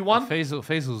jet ski one?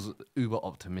 Faisal's uber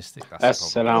optimistic. That's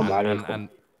the Assalamu problem. alaikum.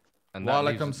 And Wa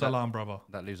that alaikum leaves, salam, brother.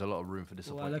 that leaves a lot of room for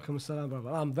disappointment. Walaikum salam, brother.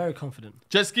 I'm very confident.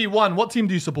 Jet ski one. What team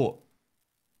do you support?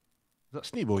 Is that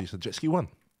Sneebo? You said jet ski one.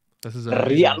 This is a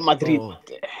Real Madrid.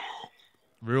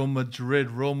 Real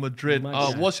Madrid.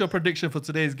 What's your prediction for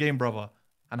today's game, brother?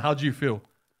 And how do you feel?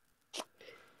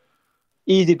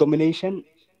 Easy domination.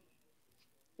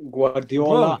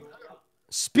 Guardiola. Bro,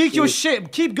 speak your shit.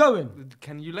 Keep going.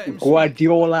 Can you let him?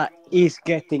 Guardiola is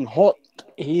getting hot.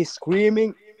 He's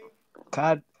screaming.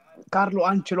 Carlo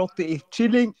Ancelotti is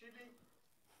chilling.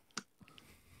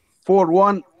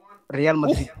 4-1 Real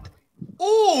Madrid.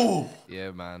 Oh,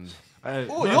 Yeah, man. you're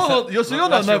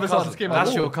not nervous after this game.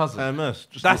 That's your cousin. Merce.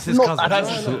 That's his No, cousin.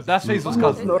 That's Faisal's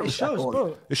cousin. No, It shows,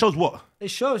 bro. It shows what? It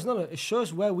shows. No. It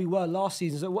shows where we were last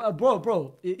season. So,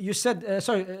 bro. You said.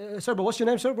 Sorry, bro. What's your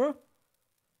name, sir, bro?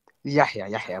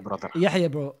 Yahya, brother. Yahya,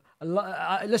 bro.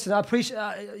 Listen, I appreciate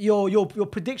your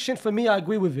prediction. For me, I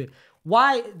agree with it.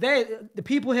 Why the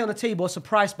people here on the table are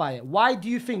surprised by it? Why do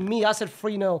you think me? I said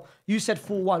 3-0. You said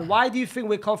 4-1. Why do you think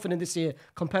we're confident this year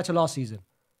compared to last season?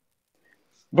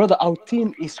 Brother, our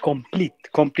team is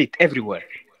complete everywhere.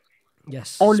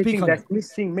 Yes. Only Speak thing on that's it.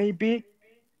 missing maybe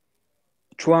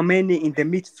Chouameni in the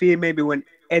midfield, maybe when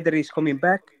Eder is coming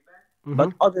back.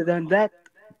 But other than that,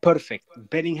 perfect.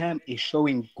 Bellingham is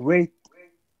showing great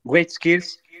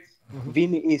skills.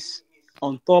 Vini is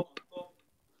on top.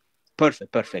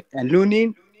 Perfect. And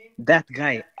Lunin, that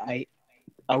guy, I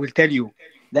will tell you,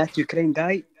 that Ukraine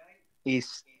guy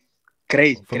is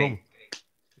great.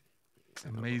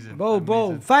 Amazing. Bro.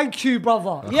 Amazing. Thank you,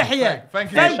 brother. Yahya.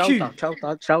 Thank you. Thank you.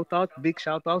 Shout out, big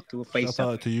shout out to Shout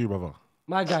Faisal. out to you, brother.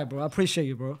 My guy, bro. I appreciate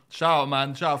you, bro. Shout out,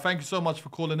 man. Shout out. Thank you so much for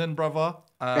calling in, brother.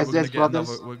 Yes, we're gonna yes, get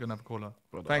brothers. we're gonna have a caller.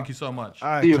 Thank you so much.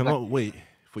 I See you cannot wait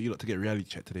for you lot to get reality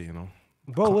check today, you know.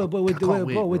 Bro, we're can't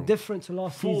wait, we're bro. different to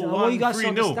last season. I 4-1, want you guys to 3-0.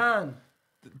 understand.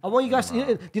 I want you guys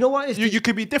to, you know what it is? You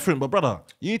could be different, but brother,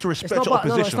 you need to respect It's not your about,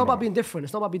 opposition. it's not about bro. being different.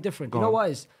 It's not about being different. Go You know on. what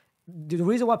is? The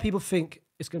reason why people think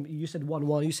it's going to be, you said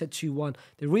 1-1, you said 2-1.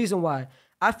 The reason why,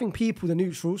 I think people, the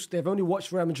neutrals, they've only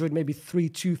watched Real Madrid maybe three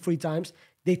times.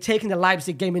 They've taken the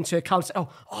Leipzig game into account. Say,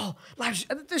 Leipzig,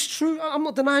 that's true. I'm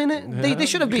not denying it. They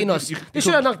should have beaten us. They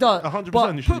should have knocked out. 100%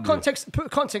 But you should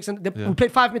put context, and we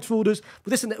played 5 midfielders.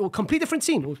 But listen, a complete different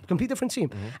team.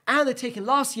 And they're taking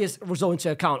last year's result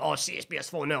into account. Oh, CSBS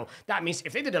 4-0. That means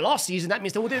if they did it last season, that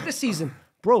means they will do it this season.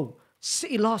 Bro,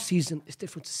 City last season is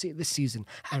different to City this season.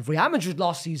 And Real Madrid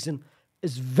last season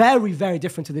is very, very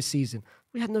different to this season.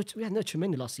 We had no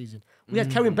Chouameni last season. We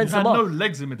had Karim Benzema. You had no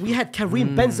legs in midfield. We had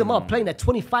Karim Benzema playing at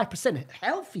 25%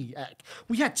 healthy.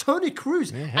 We had Tony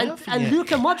Cruz and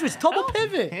Luka Modric double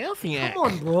pivot. Come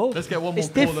on, bro. Let's get one more It's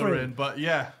caller different. in. But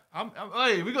yeah,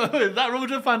 hey, we got that Real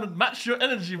Madrid fan match your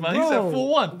energy, man. He said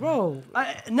 4-1. Bro,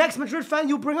 next Madrid fan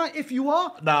you'll bring on if you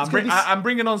are. Nah, it's gonna be I'm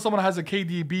bringing on someone who has a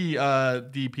KDB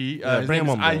DP. His bring name him is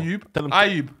on, bro. Ayub. Tell him-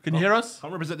 Ayub, can you hear us? I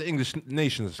represent the English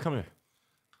nations. Come here.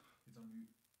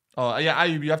 Oh, yeah,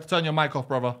 Ayub, you have to turn your mic off,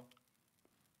 brother.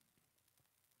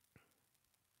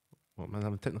 What, man,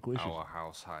 having technical issues? Our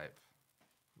house hype.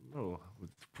 Oh,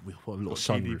 we got a little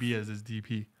KDB sunroof. as his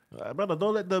DP. Brother,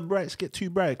 don't let the brights get too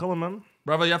bright. Come on, man.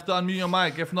 Brother, you have to unmute your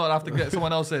mic. If not, I have to get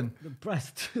someone else in. the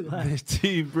breast too loud. It's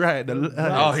too bright.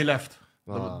 Oh, he left.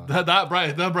 That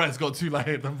bright's got too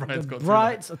light. That bright's got too light.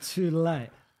 Brights are too light.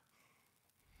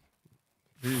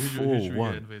 Who should we get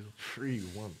 4-1. in, Faisal?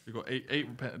 3-1. We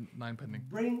got 9 pending.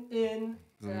 Bring in.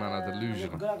 This man a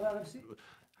delusion.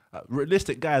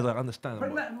 Realistic guys, I understand.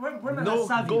 Bring but no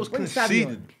goals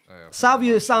conceded.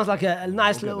 Savio sounds like a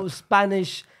nice little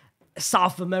Spanish,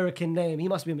 South American name. He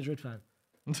must be a Madrid fan.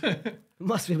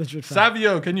 Must be a Madrid fan.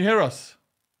 Savio, can you hear us?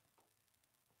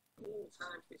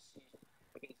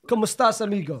 ¿Cómo estás,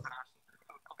 amigo?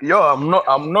 Yo,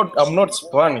 I'm not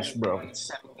Spanish, bro.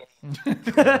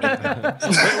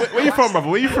 Where you from, brother?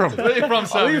 Where you from? Where you from,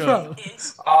 Where are you Savio?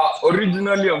 from?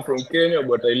 Originally, I'm from Kenya,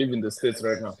 but I live in the States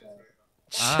right now.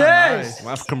 Cheers!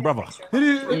 My African brother.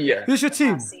 Yeah. Who's your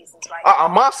team?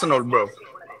 I'm Arsenal, bro.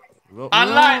 I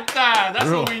like that. That's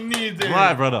Bro. what we needed.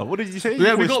 Right, brother. What did you say?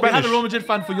 Yeah, You we were had a Spanish. Real Madrid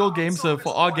fan for your game, so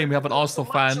for our game, we have an Arsenal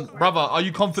fan. Brother, are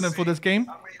you confident for this game?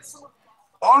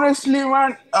 Honestly,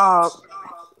 man,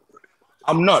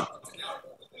 I'm not.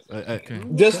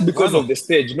 Just because of the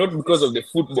stage, not because of the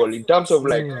football. In terms of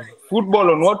like football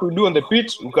and what we do on the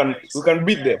pitch, we can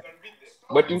beat them.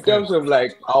 But in terms of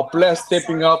like our players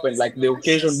stepping up and like the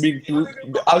occasion being too,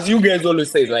 as you guys always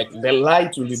say, like the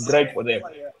light will be bright for them.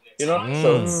 You know,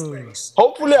 so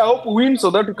hopefully I hope we win so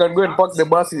that we can go and park the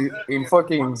bus in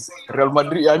fucking Real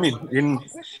Madrid. I mean,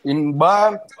 in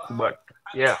Bayern. But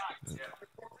yeah,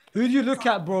 Who do you look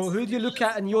at, bro? Who do you look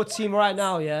at in your team right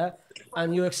now, yeah?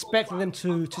 And you're expecting them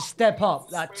to step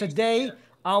up. Like today,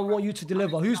 I want you to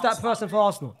deliver. Who's that person for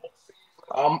Arsenal?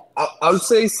 I'll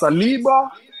say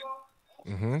Saliba,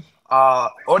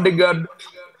 Odegaard,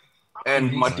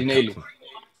 and Martinelli.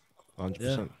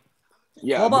 100%.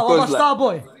 Yeah, What about because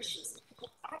Starboy?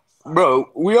 bro,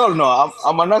 we all know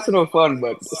I'm a national fan,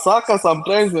 but Saka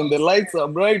sometimes when the lights are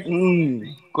bright,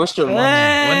 question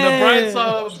mark. When the brights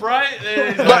are bright,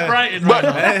 it's not bright right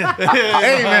now.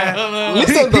 Hey, man.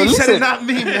 Listen, though, He said listen. it, not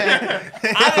me, man.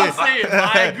 I didn't say it,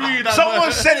 but I agree with that.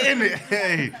 Someone said it in it.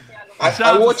 Hey.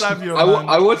 I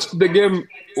watched the game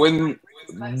when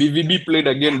BVB played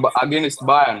against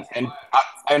Bayern,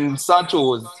 and Sancho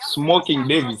was smoking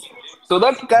Davis. So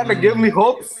that kind of gave me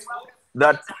hope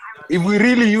that if we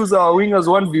really use our wingers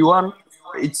 1v1,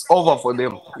 it's over for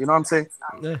them. You know what I'm saying?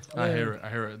 I hear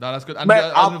it. No, that's good. And,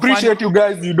 Man, I appreciate you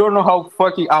guys. You don't know how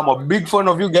fucking I'm a big fan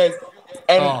of you guys.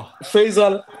 And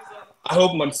Faisal, I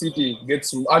hope Man City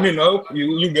gets. I hope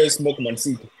you guys smoke Man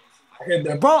City. I hate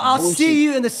that Bro, I'll bullshit. see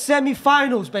you in the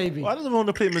semi-finals, baby. Why doesn't want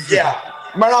to play Madrid? Yeah,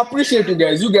 man, I appreciate you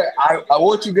guys. I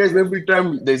watch you guys every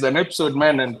time there's an episode,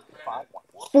 man. And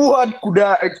Fuad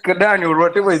Kadani or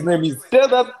whatever his name is, tell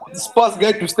that Spurs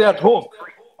guy to stay at home.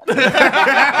 I'm going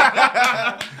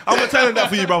to tell him that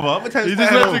for you, brother. I'm going to tell He him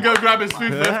just that. left to go grab his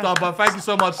food left, but thank you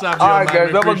so much, Sam. All right, man. guys,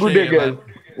 We have a good day, appreciate it, guys.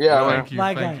 man. Yeah, man. Thank you.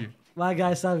 Thank you. My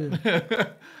guy, Samuel.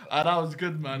 That was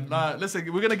good, man.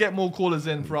 Listen, we're gonna get more callers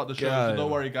in throughout the show, so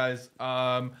don't worry, guys.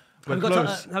 We're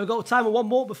close. Have we got time for one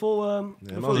more before?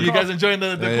 Before You guys enjoying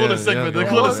the caller segment? The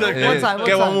caller segment. One time.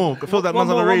 Get one more. I feel that man's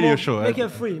on a radio show. Make it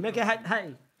free. Make it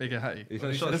hatty. Make it hatty.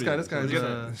 This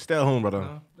guy's stay at home,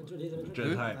 brother.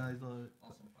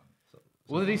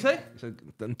 What did he say? He said,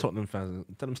 them Tottenham fans,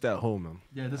 tell them stay at home, man.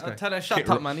 Yeah, this guy. Tell him shut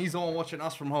up, man. He's the one watching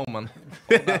us from home, man.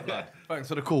 Thanks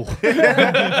for the call. You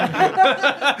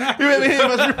remember him? I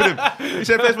was ripping him. He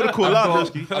said, thanks for the call.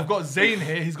 I've got Zayn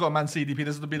here. He's got Man CDP.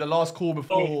 This will be the last call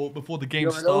before the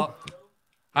game start.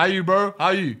 How you, bro? How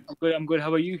you? I'm good. How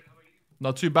about you?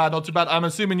 Not too bad. I'm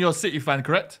assuming you're a City fan,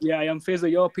 correct? Yeah, I am. Faisal,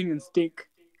 your opinions stink.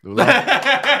 I like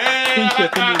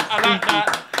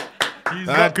that.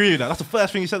 I agree with that. That's the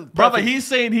first thing he said. Brother, he's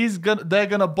saying they're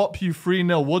gonna bop you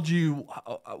 3-0.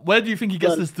 Where do you think he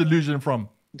gets this delusion from?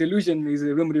 Delusion is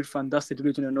a Real Madrid fan. That's the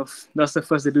delusion enough. That's the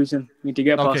first delusion we need to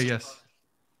get past. Okay, yes.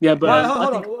 Yeah, but Right,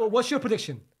 hold on. What's your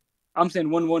prediction? I'm saying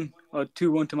 1-1 or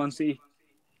 2-1 to Man City.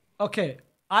 Okay,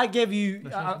 I gave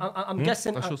you. I'm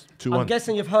guessing. That's yours. I'm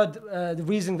guessing you've heard the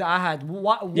reasoning that I had.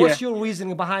 What's your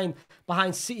reasoning behind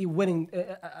City winning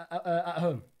at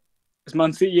home? It's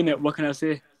Man City, innit? What can I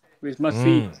say? It's Man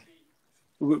City.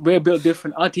 We're built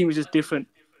different. Our team is just different.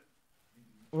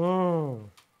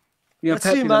 Let's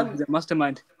see, man. He's a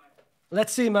mastermind.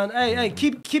 Let's see, man. Hey,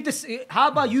 keep this. How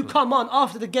about you come on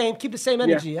after the game? Keep the same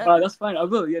energy, yeah? That's fine. I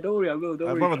will. Yeah, don't worry. I will. Don't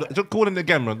worry. Brother, just call him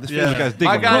again, bro. This guy's digging.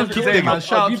 My guy, Keep today, digging. man.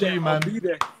 Shout I'll out to you, man. I'll be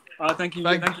there. Thank you.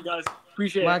 Thank you, guys.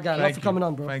 Appreciate My it. guy, love for coming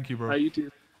on, bro. Thank you, bro. You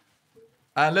too.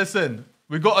 And listen,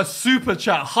 we got a super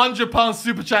chat, £100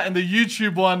 super chat in the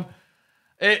YouTube one.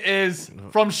 It is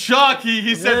from Sharky.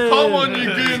 He said, "Come on, you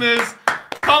gooners,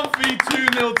 comfy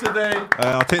 2-0 today."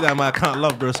 I'll take that in my account,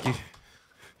 love, broski.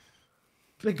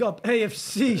 Big up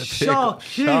AFC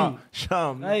Sharky.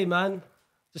 Shark. Hey, man,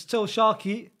 just tell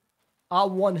Sharky I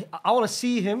want to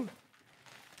see him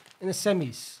in the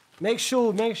semis. Make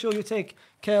sure you take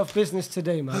care of business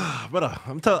today, man. Brother,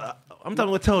 I'm going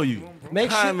to tell you.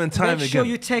 Make time sure again.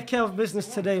 you take care of business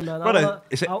today, man. Brother,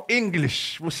 it's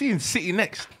English. We're seeing City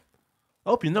next. I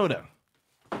hope you know that.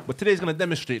 But today's going to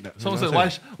demonstrate that. Someone said,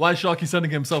 why is Sharky sending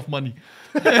himself money?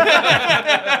 Hey,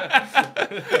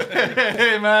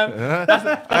 man. That's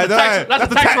the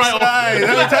tax write-off.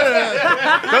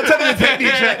 Don't tell them the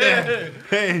techniques right there.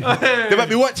 Hey, they might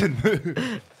be watching.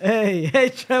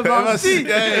 Hey, Trevor. Hey,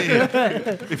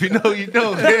 if you know, you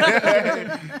know.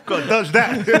 Got to dodge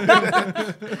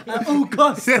that. Oh,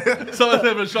 God. Someone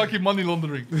said Sharky money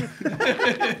laundering.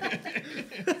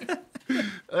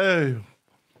 Hey.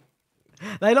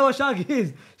 Like, you know what Sharky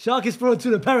is? Sharky's thrown to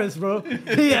the parents, bro.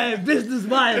 Yeah, business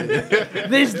mind.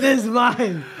 Business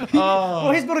mind.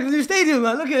 Oh, he's brought a new stadium,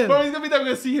 man. Look at him. Bro, he's gonna be there. We're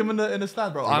gonna see him in the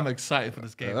stand, bro. I'm excited for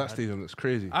this game. That man. stadium looks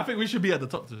crazy. I think we should be at the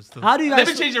top two still. How do you guys... Let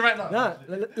me change it right now. Nah,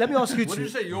 let me ask you What two. did you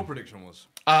say your prediction was?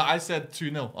 I said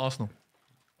 2-0 Arsenal.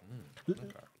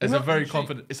 It's a very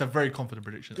confident. It's a very confident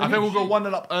prediction. I think we'll go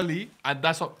 1-0 up early, and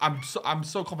that's what I'm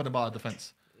so confident about our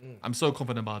defense. I'm so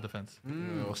confident about our defense.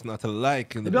 What's not to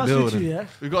like in the Let me ask you two, building? yeah?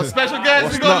 We got a special guest.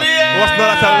 What's We got not, Leah. what's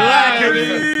not to like in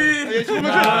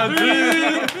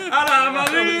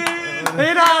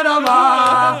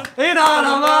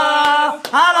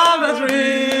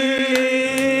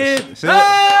Madrid. See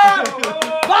that?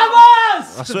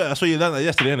 Vamos! I swear you learned that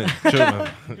yesterday, innit? Sure,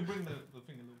 man.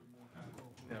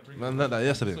 Man learned that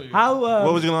yesterday. How?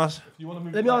 What was you gonna ask?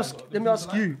 Let me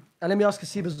ask you, and let me ask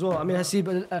Hasib as well. I mean, Hasib,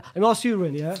 let me ask you,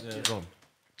 Rin, yeah? Go on.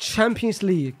 Champions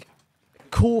League,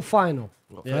 quarter final.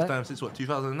 What, Yeah? first time since what,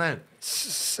 2009?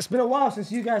 It's been a while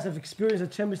since you guys have experienced the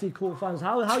Champions League quarter finals.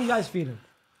 How are you guys feeling?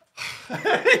 Do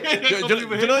you know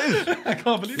what it is? I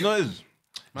can't believe You know what it is?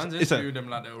 Man's It's a- interviewing them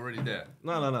like they're already there.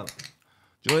 No. Do you know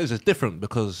what it is? It's different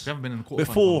because we haven't been in the quarterfinals for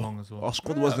before long as well. our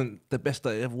squad wasn't the best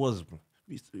that it ever was.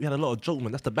 We had a lot of joke,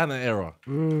 man. That's the banner era.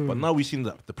 But now we've seen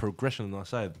the progression on our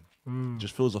side.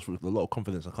 Just fills us with a lot of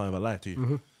confidence. I can't even lie to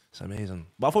you. It's amazing.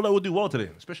 But I thought that we'll do well today,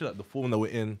 especially like the form that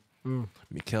we're in.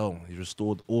 Mikel, he's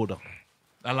restored order.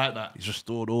 I like that. He's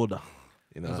restored order.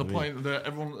 You know There's a what I mean? point that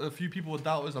a few people would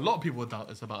doubt us. A lot of people would doubt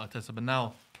us about Arteta, but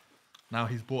now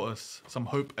he's brought us some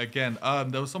hope again.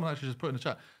 There was someone actually just put in the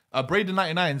chat.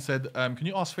 Braden99 said, "Can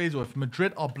you ask Faisal if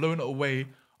Madrid are blown away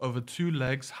over 2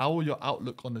 legs? How will your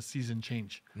outlook on the season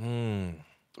change?"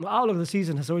 My outlook of the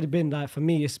season has already been like, for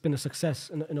me, it's been a success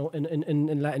in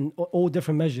all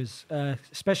different measures,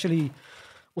 especially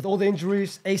with all the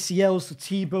injuries, ACLs to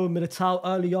Thibaut, Militao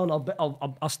early on.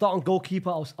 I'll start on goalkeeper.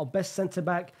 Our best centre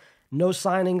back. No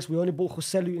signings. We only bought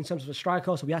Joselu in terms of a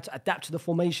striker, so we had to adapt to the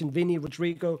formation. Vinny,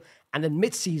 Rodrigo, and then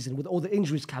mid-season with all the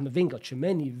injuries, Camavinga,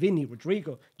 Chimeni, Vinny,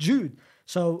 Rodrigo, Jude.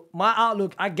 So my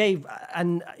outlook, I gave,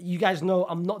 and you guys know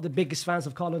I'm not the biggest fans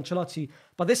of Carlo Ancelotti,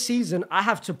 but this season I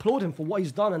have to applaud him for what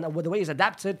he's done and the way he's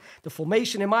adapted. The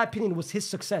formation, in my opinion, was his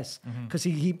success because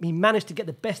he managed to get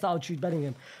the best out of Jude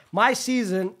Bellingham. My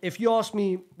season, if you asked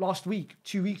me last week,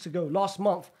 2 weeks ago, last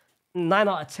month, 9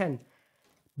 out of 10.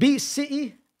 Beat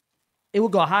City, it will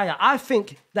go higher. I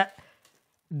think that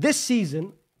this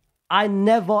season, I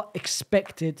never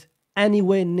expected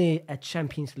anywhere near a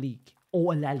Champions League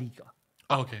or a La Liga.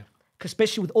 Okay.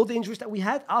 Especially with all the injuries that we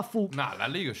had, I thought, Nah, La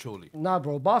Liga surely. nah,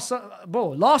 bro, Barca,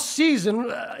 bro, last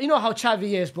season, you know how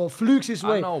Xavi is, bro, flukes his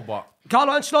way. I know, but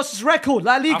Carlo Ancelotti's record,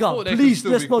 La Liga, thought they could please,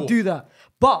 still let's be not cool. do that.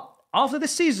 But after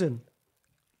this season,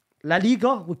 La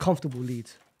Liga with comfortable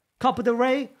leads. Copa del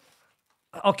Rey,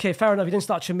 okay, fair enough, he didn't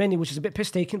start Chimeni, which is a bit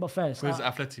piss-taking, but fair. It was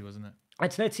Atleti, wasn't it?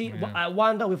 Atleti, at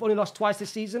Wanda, we've only lost twice this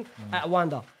season at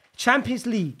Wanda. Champions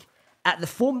League, at the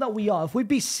form that we are, if we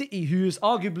beat City, who is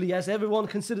arguably, as everyone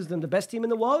considers them, the best team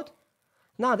in the world,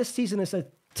 this season is a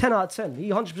 10 out of 10. He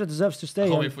 100% deserves to stay.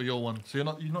 Can't wait for your one. So you're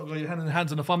not got your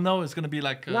hands on the thumbnail. It's gonna be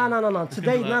like No.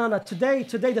 Today,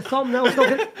 Today, the thumbnail is not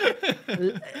gonna.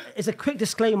 It's a quick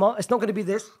disclaimer. It's not gonna be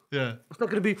this. Yeah. It's not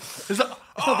gonna be. Is that?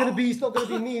 It's not gonna be. It's not gonna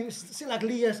be me. It's like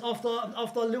Lias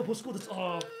after Liverpool scored.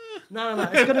 No.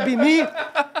 It's gonna be me.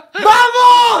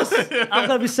 Vamos! I'm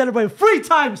gonna be celebrating 3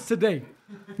 times today.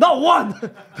 Not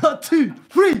 1, not 2,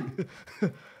 3.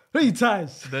 3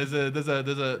 times. There's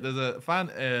a fan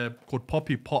called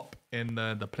Poppy Pop in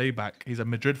the playback. He's a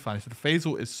Madrid fan. He said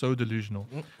Faisal is so delusional.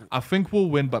 I think we'll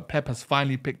win, but Pep has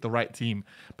finally picked the right team.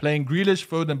 Playing Grealish,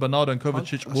 Foden, Bernardo, and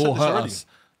Kovacic will hurt us.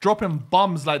 Dropping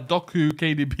bums like Doku,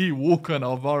 KDB, Walker, and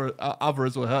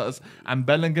Alvarez will hurt us. And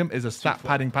Bellingham is a stat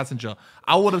padding passenger.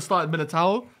 I would have started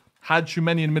Militao, had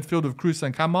Chumeni in midfield with Cruz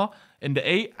and Kama in the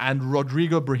 8, and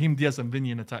Rodrigo, Brahim Diaz, and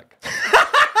Vinny in attack.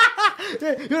 You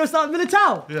want to start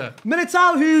Militao? Yeah.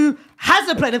 Militao, who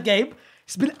hasn't played a game.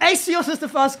 It's been ACL since the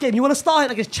first game. You want to start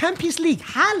it against Champions League,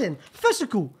 Haaland,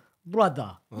 physical.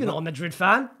 Brother, you're not a Madrid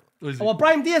fan. Is he? Or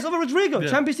Brahim Diaz over Rodrigo.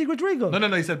 Yeah. Champions League Rodrigo.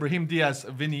 No. He said Brahim Diaz,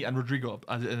 Vinny, and Rodrigo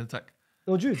in attack.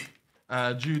 Or Jude.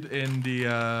 Jude in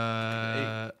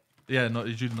the...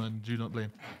 Jude not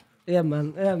playing. Yeah,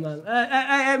 man.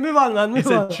 Hey, move on, man. He Move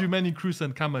said on. Chumeni, Cruz,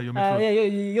 and Kama, your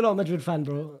midfield. You're not a Madrid fan,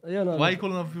 bro. You're not. Why are you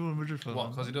calling other people a Madrid fan?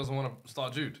 what? Because he doesn't want to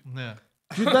start Jude. Yeah.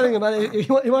 Jude Bellingham, man. He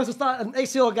wants to start an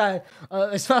ACL guy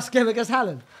his first game against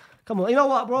Haaland. Come on, you know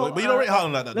what, bro? But you don't rate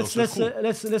Haaland like that,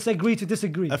 though. Let's agree to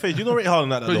disagree. Faith, you don't rate Haaland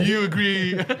like that, But though. you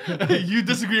agree, you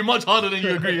disagree much harder than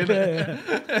you agree,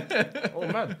 innit? Oh,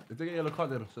 man. If they get a yellow card,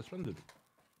 they're suspended.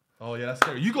 Oh yeah, that's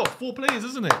scary. You got 4 players,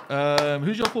 isn't it?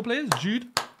 Who's your 4 players? Jude.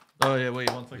 Oh yeah, wait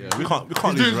 1 second. Yeah, we can't He's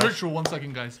lose. doing Right? ritual. 1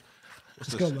 second, guys.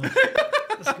 Let's go, man.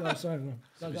 Let's go. Sorry, man.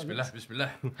 Bismillah,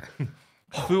 bismillah.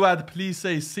 Fuad, please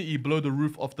say City blow the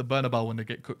roof off the Bernabeu when they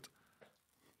get cooked.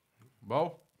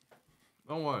 Bro,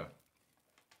 don't worry.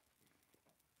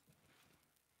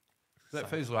 Let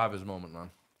Faisal have his moment, man.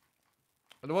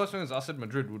 But the worst thing is, I said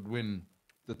Madrid would win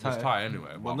this tie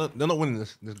anyway. But They're not winning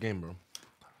this game, bro.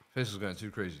 Faisal's going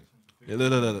too crazy. Yeah,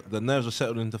 look, the nerves are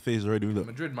settled into phase already. Look.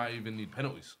 Madrid might even need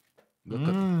penalties.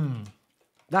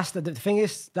 That's the thing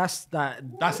is, that's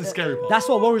the scary part. That's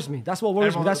what worries me. That's what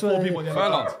worries me. That's what.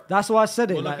 Furlong. That's why I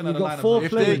said it. We're Like, looking you at got the 4 lineup.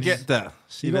 If players. they get that,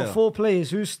 see You later. got 4 players.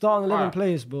 Who's starting 11 Alright.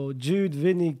 players, bro? Jude,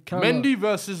 Vinny, Cameron. Mendy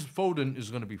versus Foden is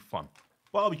going to be fun.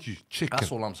 Barbecue chicken.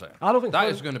 That's all I'm saying. I don't think that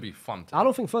Foden- is going to be fun. I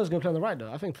don't think Foden's going to play on the right,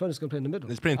 though. I think Foden's going to play in the middle.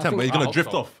 He's playing I 10, but think- he's going to hope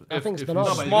drift so. off. I think it's If Bernardo.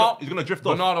 he's but smart, he's gonna drift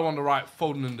off. Bernardo on the right,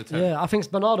 Foden in the 10. Yeah, I think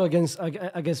it's Bernardo against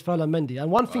Furlan Mendy. And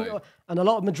one thing, Right. and a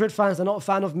lot of Madrid fans are not a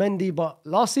fan of Mendy, but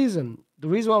last season, the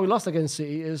reason why we lost against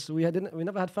City is we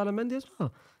never had Furlan Mendy as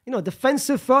well. You know,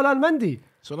 defensive Furlan Mendy.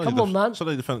 So Come on, man. So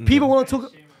they defend People want to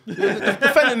talk.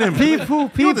 defending him.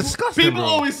 People disgusting. People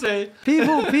always say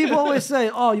People always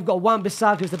say, "Oh, you've got Wan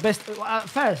Bissaka who's the best."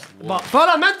 First, but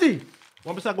Furlan Mendy,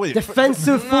 One beside, wait.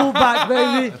 defensive fullback,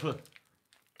 baby.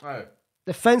 Right.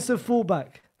 Defensive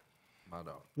fullback.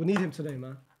 We need him today,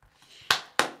 man.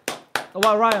 What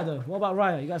about Raya though? What about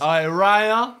Raya? You guys?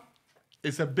 Raya,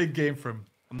 it's a big game for him.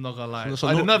 I'm not gonna lie. So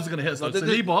the no- nerves are gonna hit. So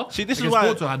Saliba, See, this is against why.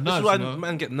 Porto had This is nerves, why you know?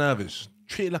 man get nervous.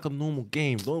 Treat it like a normal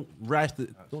game. Don't rise to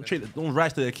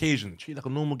the occasion. Treat it like a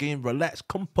normal game. Relax,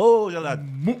 composure, lad.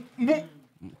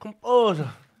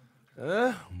 Composure.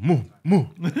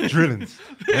 Drillings.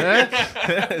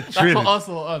 That's what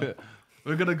Arsenal are on.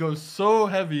 We're gonna go so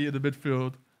heavy in the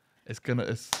midfield.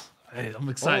 Hey, I'm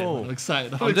excited. Oh. I'm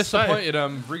excited. I'm disappointed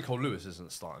Rico Lewis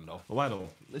isn't starting, though. Why though?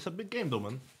 It's a big game though,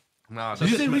 man. Nah, Did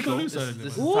you see this Rico Lewis? is the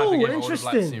type Ooh, of game I would have liked to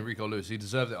interesting. see Rico Lewis. He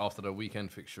deserved it after the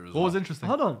weekend fixture as What well. was interesting?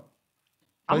 Hold on.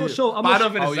 I'm not sure. I'm But I not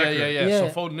don't sure. think Oh, it's yeah, accurate. yeah.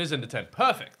 Yeah. So Foden is in the 10.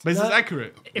 Perfect. But this is Yeah.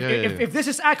 accurate. If this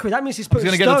is accurate, that means he's putting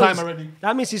gonna get the Stones. time already.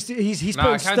 That means he's Nah, putting Akanji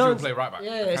will Stones. play right back.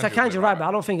 Yeah, it's Akanji will Akanji play right back.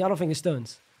 I don't think it's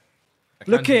Stones.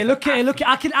 Look Akanji-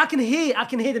 at it. I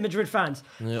can hear the Madrid fans.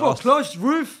 Bro, closed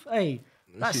roof. Hey,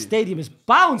 that stadium is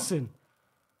bouncing.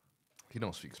 He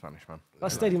don't speak Spanish, man.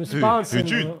 That stadium is bouncing. Who,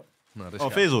 Jude? Bro. No, this Oh,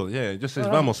 guy. Faisal, yeah, just says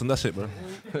vamos and that's it, bro.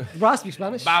 Bro, I speak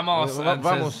Spanish. Vamos. and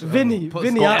Vamos. says, Vinny, puts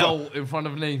Vinny, the I- L in front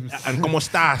of names. And como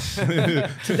estás?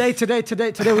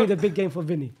 Today we need a big game for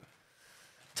Vinny.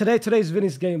 Today's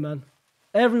Vinny's game, man.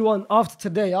 Everyone after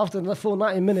the full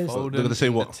 90 minutes Foden They're gonna say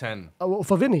in the what? 10.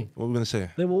 for Vinny, What are we gonna say?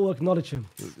 they will all acknowledge him.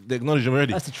 They acknowledge him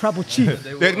already. That's the tribal chief.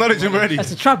 They acknowledge him already. That's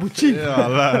the tribal chief. Yeah,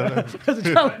 man. That's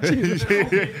the tribal chief.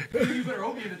 You better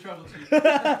hope you're in the travel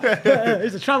team.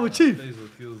 He's the tribal chief.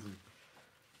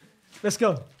 Let's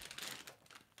go.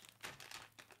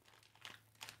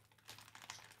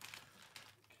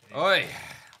 Oi.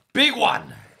 Big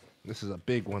one. This is a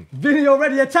big one. Vinny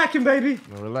already attacking, baby.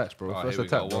 No, relax, bro. Oh, First here we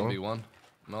go. attack, bro. 1v1.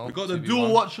 No, We got the 2v1.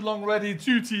 dual watch along ready.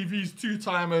 2 TVs, 2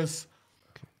 timers.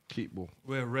 Keep ball.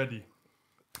 We're ready.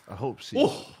 I hope so.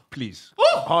 Oh. Please.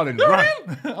 Oh, Haaland, they're run.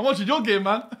 in. I'm watching your game,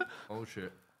 man. Oh,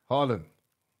 shit. Haaland.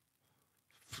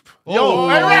 Oh,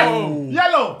 Hey, red.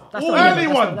 Yellow. That's Ooh, not yellow, early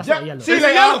that's one. not- that's not yellow. See you Is it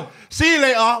later. yellow? See you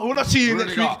later. We'll not see you next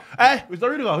Rudiger. week. Hey, was that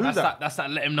Rudiger? Who's that? That's that.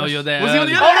 Let him know you're there. Was he on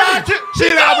the early. other All right. See you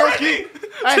later, broski.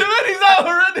 Hey, Timoney's out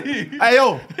already. hey,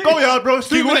 yo. Go yard, bro.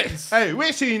 2 minutes. Hey,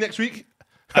 we'll see you next week.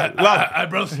 Love. Hey,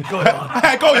 broski, go yard.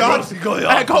 Hey, go yard. Go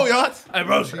yard. Hey, go yard. Hey,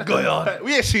 broski, go yard.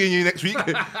 We ain't seeing you next week.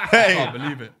 Hey, Can't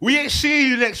believe it. we ain't seeing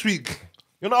you next week.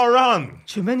 You're not around.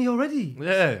 Too many already.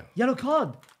 Yeah. Yellow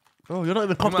card. Oh, you're not even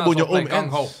might comfortable as in your well own play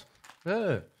gung-ho. ends.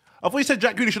 Yeah. I thought you said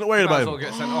Jack Grealish. You're not worried Might as about well him.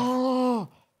 get sent off.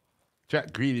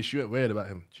 Jack Grealish, you ain't worried about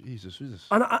him. Jesus, who's this?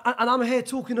 And I'm here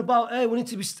talking about, hey, we need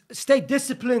to be stay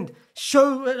disciplined,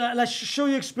 show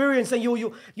your experience, and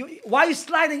you. Why are you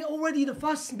sliding already the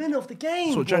first minute of the game?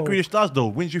 That's what Jack bro? Grealish does, though.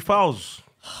 Wins you fouls.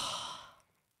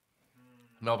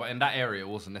 No, but in that area, it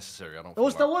wasn't necessary. I don't.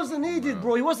 That wasn't needed,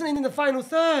 bro. He wasn't in the final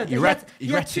third. He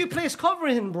had 2 players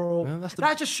covering him, bro. Yeah, that's the-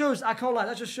 that just shows. I can't lie.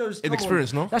 That just shows come on.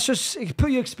 Inexperience, no? That's just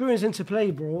put your experience into play,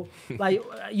 bro. Like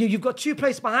you've got 2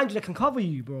 players behind you that can cover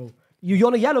you, bro. You're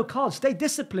on a yellow card. Stay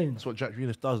disciplined. That's what Jack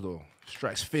Grealish does, though.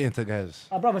 Strikes fear into guys.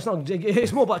 Brother, it's not.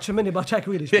 It's more about Tremendous about Jack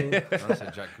Grealish, bro. I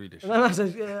said Jack Grealish. And I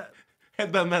said, yeah.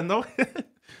 Head that man, though.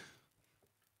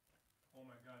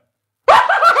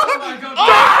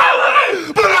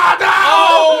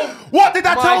 Oh! What did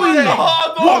I tell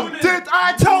you? What did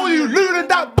I tell you? Lunin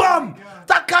that bum.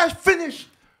 That guy's finished.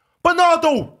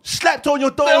 Bernardo slept on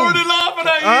your dome. They're already laughing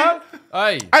at you. Huh?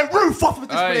 Hey, And roof off of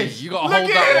this hey, place. you gotta Look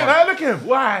hold at that him, one. man. Look at him.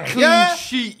 Why? Clean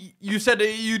sheet. You said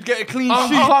that you'd get a clean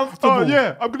sheet. Oh,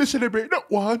 yeah. I'm going to celebrate not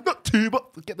 1, not 2,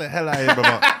 but get the hell out of here,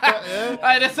 brother.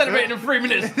 Hey, they're celebrating in 3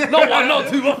 minutes. Not 1, not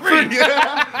 2, but 3.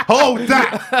 Hold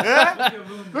that. Yeah?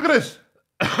 Look at this.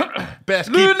 Best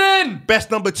Lunin!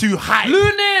 Best number 2 hype.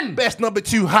 Lunin! Best number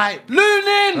 2 hype.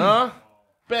 Lunin! Huh?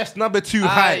 Best number 2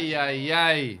 hype.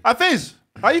 Ay. Afiz,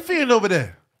 how you feeling over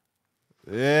there?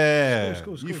 Yeah. It's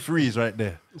cool, You freeze right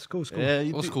there. It's cool. Yeah,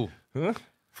 you What's do- cool? Huh?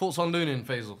 Thoughts on Lunin,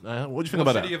 Faisal? What do you think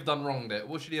What about should he that? have done wrong there?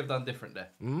 What should he have done different there?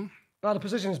 No, the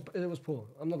position it was poor.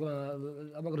 I'm not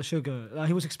gonna sugarcoat. Like,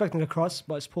 he was expecting a cross,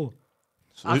 but it's poor.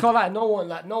 I can't lie. No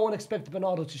one expected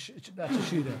Bernardo to shoot there.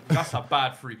 That's a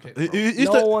bad free kick. bro.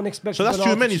 No one expected. So that's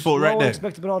Bernardo Tchouameni's to fault shoot- right No one there.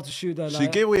 expected Bernardo to shoot there. So you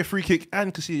gave away a free kick and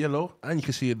you can see a yellow and you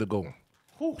can see the goal.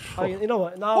 You know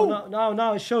what?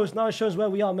 Now it shows. Now it shows where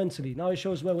we are mentally. Now it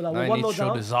shows where we're like. Now We're you 1-0 need to show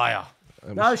down. desire.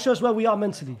 Now it shows where we are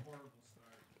mentally.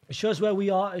 It shows where we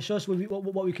are. It shows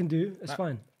what we can do. It's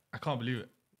fine. I can't believe it.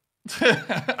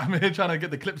 I'm here trying to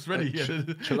get the clips ready.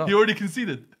 chill out. You already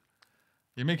conceded.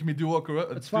 You're making me do work,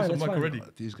 It's fine, some it's work fine. already.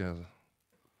 These guys.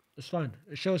 It's fine.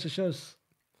 It shows.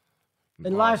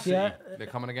 In life, yeah. They're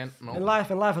coming again? No. In life,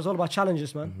 it's all about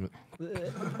challenges, man.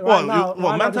 What? now,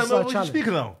 Man, this is what our you challenge.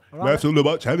 speaking now? Right. Life's all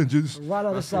about challenges. Right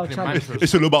now, this is our Fucking challenge. mantras.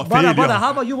 It's all about Brother, failure.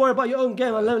 how about you worry about your own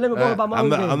game and let me worry about my I'm own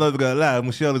not, game? I'm not gonna lie.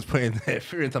 Musiala's putting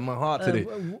fear into my heart today.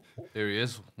 Here he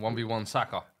is. 1v1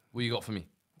 Saka. What you got for me?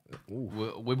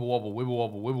 Wibble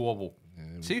wobble.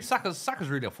 See, Saka's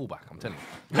really a fullback, I'm telling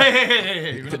you.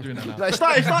 Hey, we're not doing that now. It's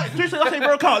not. Tuesday, that's a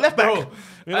broke out left back. You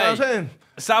know what I'm Hey. saying?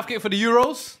 Southgate for the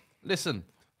Euros? Listen,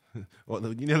 What?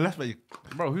 You need a left back.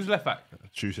 bro, who's left back?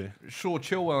 Tuesday. Sure,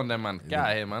 Chilwell on them, man. Get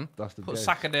out of here, man. That's the Put guy.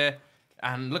 Saka there,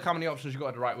 and look how many options you got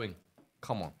at the right wing.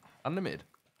 Come on, unlimited.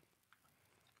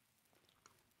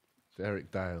 It's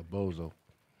Eric Dyer, Bozo.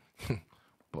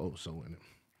 Bozo in it.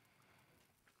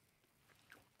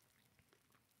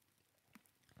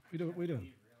 What are you doing?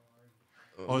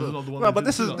 Oh, this is not the one No, we but did.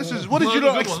 this is what did No, you it's a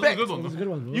lot good one, expect? it's a good one. It's a good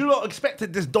one, bro. You lot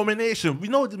expected this domination. We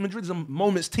know that Madrid's a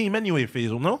moments team anyway,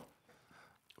 Faisal, no?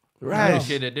 Right.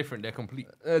 Okay, they're different. They're complete.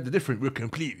 The different, we're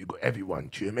complete. We got everyone.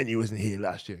 Tchouameni wasn't here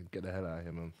last year. Get the hell out of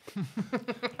here, man.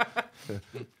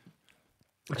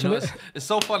 You know, it's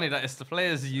so funny that it's the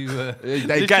players you they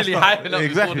literally gassed up. hyping up before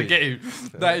Exactly. the game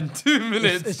that in 2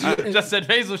 minutes just said,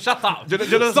 Hazel, shut up. Do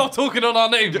you know- Stop talking on our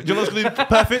name. Do you know what's going to be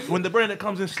perfect? When the brain that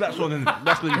comes in slaps on him,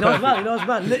 that's going to be perfect. You know what's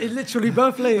bad? Literally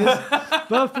both players.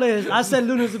 I said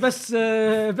Luna's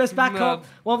the best backup,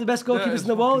 one of the best goalkeepers in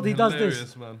the world. He does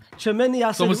this. Man. Tchouameni,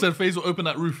 I Someone said, said, Faisal, open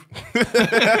that roof. Let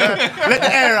the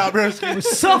air out, bro.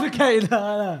 was suffocating.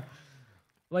 Well,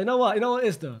 you know what? You know what it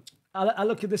is though. I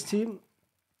look at this team.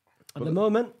 At the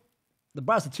moment, the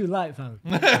brass are too light, fam.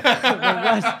 the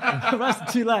brass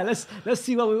are too light. Let's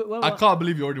see what we. I can't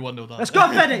believe you already 1-0 down. Let's go,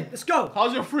 Fede. Let's go.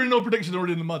 How's your 3-0 prediction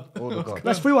already in the mud? Oh, God.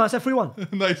 That's 3-1. I said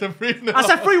 3-1. No, you said 3-0. I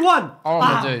said 3-1. Oh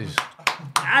my days.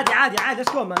 Adi. Let's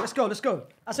go, man. Let's go.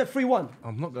 I said 3-1.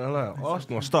 I'm not going to lie.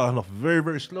 Arsenal are starting off very,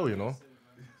 very slow, you know.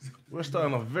 We're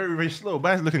starting off very, very slow.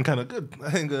 Man's looking kind of good.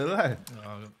 I ain't going to lie.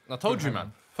 I told you,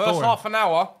 man. First half an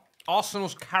hour,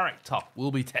 Arsenal's character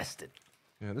will be tested.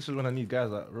 Yeah, this is when I need guys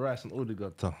like Rice and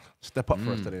Odegaard to step up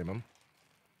for us today, man.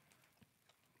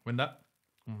 Win that?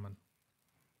 Oh, man.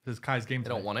 This is Kai's game They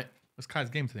today. don't want it. It's Kai's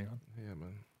game today, man. Yeah,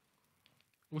 man.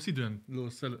 What's he doing?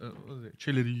 What is it?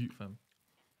 Chile the youth, fam.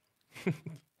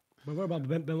 But what about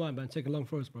Ben White, man? Take a long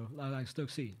throws, bro. Like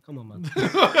Stoke City. Come on, man.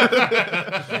 Put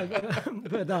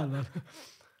it down, man.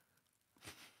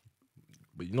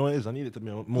 But you know what it is? I need it to be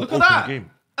a more Look open at that.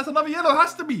 game. That's another yellow.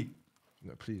 Has to be.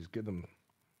 Yeah, please, get them.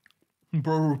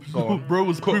 Bro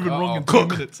was proven wrong in 2 Cook.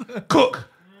 minutes. Cook!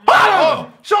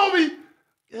 Oh, show me!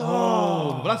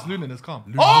 Oh, but that's Lunin. It's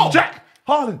calm. Oh! Jack!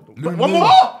 Haaland! One more!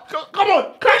 Oh, come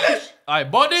on! Grealish! Aye,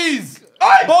 bodies!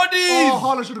 Aye! Bodies! Oh,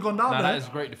 Haaland should have gone down Nah, there. that is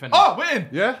great defending. Oh, we're in.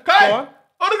 Yeah? Kai! Go on.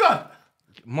 Odegaard!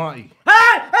 Marty.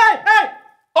 Hey!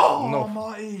 Oh, No.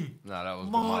 Marty. Nah, that was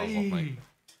miles off, mate. Marty.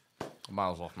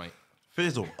 Miles off, mate.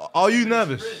 Faisal, are you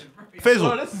nervous? Oh,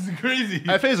 Faisal, this is crazy.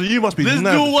 hey, Faisal, you must be This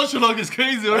dual nervous. Watchalong is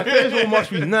crazy. Faisal must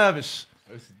be nervous.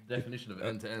 That's the definition of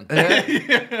end to end.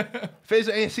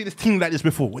 Faisal ain't seen this team like this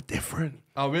before. We're different.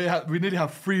 We nearly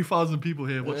have 3,000 people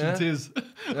here watching Yeah. Tiz.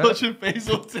 Watching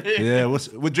Faisal Tiz. Yeah,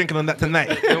 we're drinking on that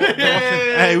tonight.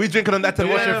 Hey, we're drinking on that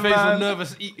tonight. Watching Faisal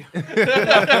nervous eat.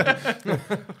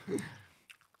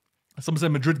 Someone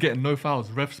said Madrid getting no fouls.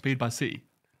 Refs paid by City.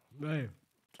 Hey,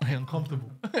 Hey,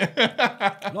 uncomfortable.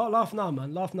 laugh now,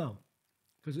 man. Laugh now.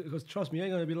 Because trust me, you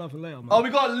ain't gonna be laughing later, man. Oh,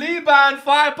 we got Liban,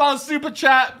 £5 super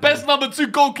chat. Best number 2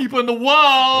 goalkeeper in the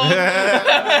world.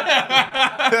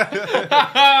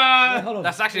 Hold on.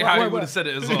 That's actually how he would have said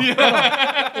it as well.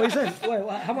 What you saying? Wait,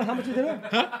 how much you did it?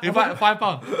 £5.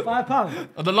 £5.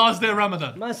 On the last day of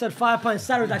Ramadan. Man said £5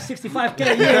 salary like 65k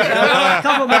a year. Man.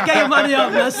 Come on, man, get your money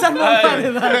up, man. Send more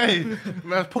money, man. Hey,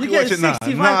 man, You pocket get watching now.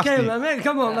 65k, man.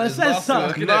 Come on, man. Send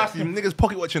something. Nasty. Niggas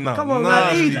pocket watching now. Come on,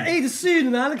 Nasty. man. Eid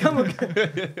soon, man. Come on.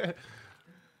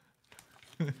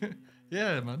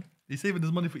 Yeah, man. He's saving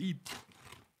his money for Eid.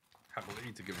 Have a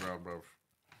eat to give around, bro.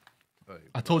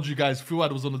 I told you guys,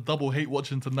 Fuad was on a double hate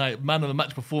watching tonight. Man of the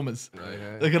match performance.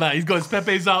 Look at that. He's got his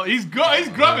Pepe's out. He's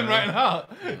grabbing right now.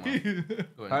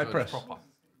 High press.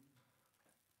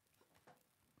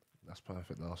 That's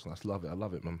perfect, Arsenal. I love it. I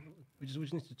love it, man. We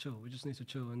just need to chill. We just need to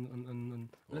chill and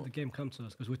let the game come to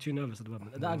us because we're too nervous at the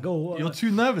moment. That goal. You're too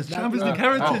nervous. Champions League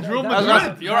heritage. Real that-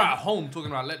 Madrid. You're at home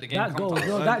talking about let the game That come goal, to us.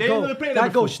 bro, They that ain't goal, gonna play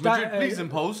that goal, Madrid, please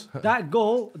impose. that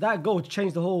goal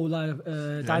changed the whole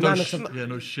dynamics of. Yeah,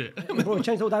 no shit. Bro, it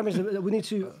changed the whole dynamics. We need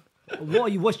to.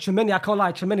 What's Tchouaméni? I can't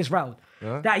lie. Tchouaméni's routed.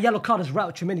 That yellow card has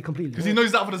routed Tchouaméni completely. Because he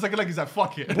knows that for the second leg. He's like,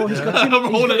 fuck it. Bro, he's got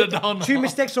I'm holding it down. two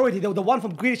mistakes already. The one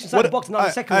from Grealish inside the box, now the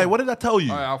second Hey, one. what did I tell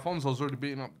you? Alfonso's already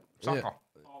beating up Saka.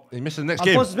 He missed the next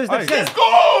game. Alphonso missed next game. Let's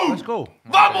go! Let's go.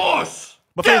 Vamos!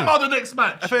 But Get Faisal- him out the next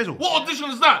match. Faisal. What audition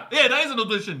is that? Yeah, that is an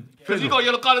audition. Because he got a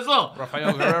yellow card as well.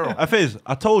 Rafael Guerrero. Faiz,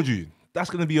 I told you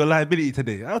that's gonna be your liability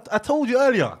today. I told you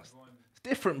earlier. It's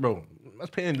different, bro.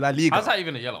 That's playing La Liga. How's that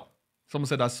even a yellow? Someone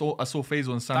said I saw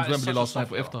Faisal and Sam's That is Wembley such a last night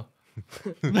for soft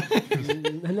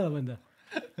iftar. Another one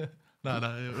there. No,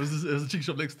 it was a cheek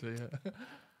shop next to it, yeah.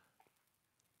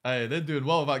 Hey, they're doing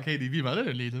well without KDB, man. They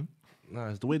don't need him. Nah,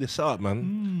 it's the way they set up,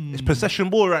 man. It's possession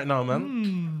ball right now,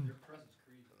 man.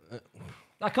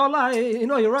 I can't lie. You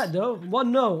know, you're right, though.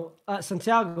 1-0 at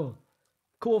Santiago.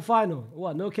 Quarter final.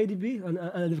 What? No KDB?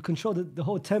 And they've controlled the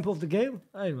whole tempo of the game?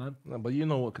 Hey, man. Nah, but you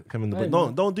know what came in the Hey,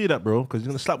 but don't do that, bro, because you're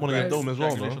gonna slap one of your Right. dome as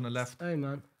well, Grealish on bro. the left. Hey,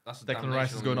 man. That's a Declan damnation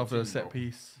Rice is on going your off the team, set bro.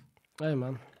 piece. Hey,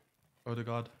 man.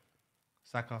 Odegaard.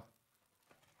 Saka.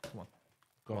 Come on.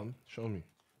 Go on, show me.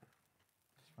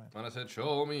 Man, I said,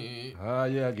 show me. Ah,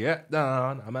 yeah, get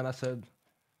down. Man, I said.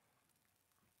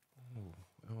 Oh,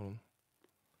 hold on.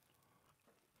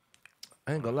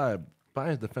 I ain't gonna lie,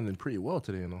 Bayern's defending pretty well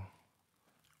today, you know.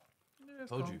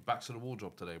 Told you, back to the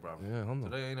wardrobe today, bro. Yeah, I know.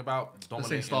 Today ain't about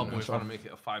dominating start, and boys. trying to make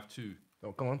it a 5-2.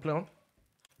 Oh, come on, play on.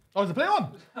 Oh, is the play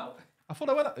on? I thought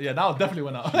I went out. Yeah, now it definitely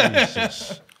went out.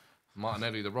 Jesus.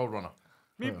 Martinelli, the roadrunner.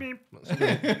 Beep, beep.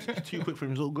 It's too quick for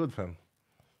him. It's all good, fam.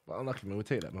 But unlucky, man. We'll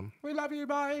take that, man. We love you,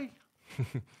 bye.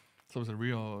 So it's a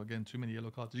Rio again. Too many yellow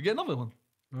cards. Did you get another one?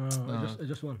 I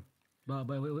just won. But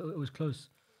it was close.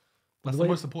 That's the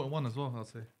most important one as well, I'd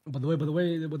say. But the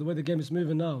way the game is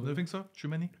moving now. Do you think so? Too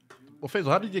many? Well,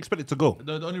 Faisal, how did you expect it to go?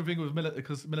 The only thing was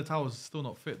because Militao was still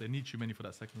not fit. They need too many for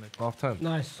that second leg. Half time.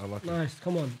 Nice. Unlucky. Nice.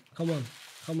 Come on.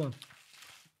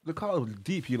 Look how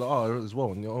deep you are as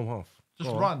well in your own half. Just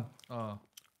Go on. run.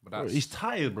 But Bro, that's, he's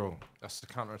tired, bro. that's the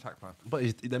counter-attack plan. But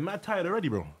they're mad tired already,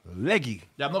 bro. Leggy.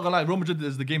 Yeah, I'm not gonna lie. Real Madrid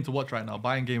is the game to watch right now.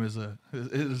 Bayern game is it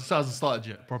hasn't started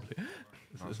yet properly.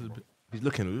 It's a bit- He's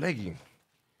looking leggy.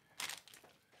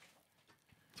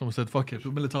 Someone said, "Fuck it,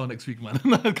 put Militao next week, man."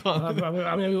 I can't.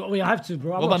 I mean, we have to,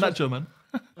 bro. What about Nacho, man?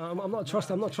 I'm not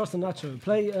trusting Nacho.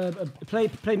 Play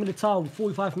Militao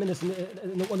 45 minutes on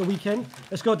the weekend.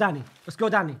 Let's go, Danny.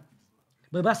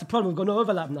 But that's the problem. We've got no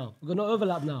overlap now.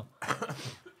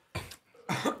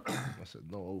 I said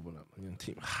no overlap. Young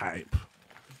team hype.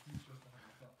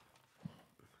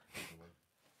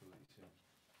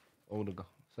 Odegaard.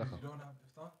 Saka.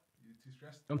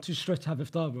 I'm too stressed to have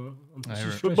iftar, bro. I'm too hear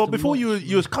it. stressed. But to before munch.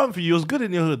 you was comfy, you was good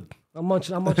in your hood. I'm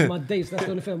munching my dates. That's the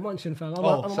only thing I'm munching, fam. I'm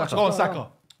Oh, munching Saka. Go on, iftar. Saka.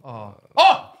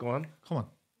 Oh, Go on. come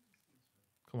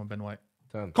on, Ben White.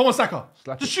 Turn. Come on, Saka.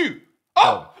 Slap Just it. shoot.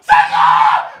 Oh,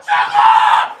 Saka!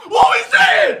 What are we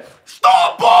saying?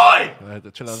 Stop, boy!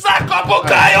 Chill out. Saka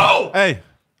Bukayo! Hey,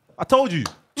 I told you.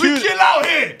 We chill out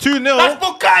here. 2-0. That's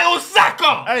Bukayo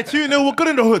Saka. Hey, 2-0. We're good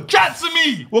in the hood. Chat to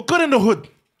me. We're good in the hood.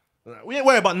 We ain't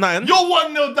worried about 9. You're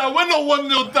 1-0 down. We're not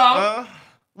 1-0 down.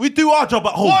 We do our job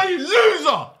at home. Why you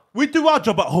loser? We do our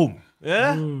job at home.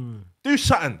 Yeah? Do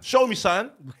something. Show me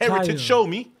something. Heritage, show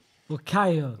me.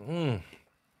 Bukayo.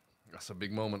 That's a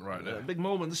big moment right there. Big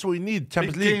moment. This is what we need. Big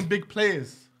Champions League. game, big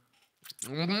players.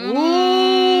 Nah,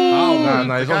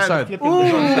 he's onside. He's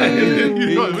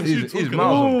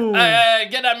miles on. Hey,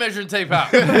 get that measuring tape out.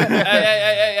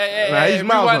 hey, Nah, he's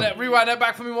miles on. rewind that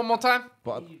back for me one more time.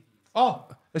 But Oh,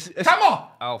 it's- come on.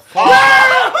 Oh, fuck.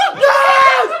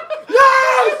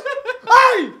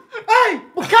 Hey,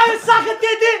 Bukayo Saka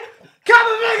did it. Come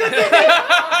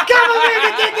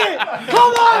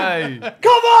on! Hey.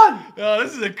 Come on! Oh,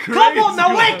 this is a crazy. Come on,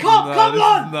 now wake up! Nah, Come this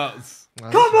on! is nuts.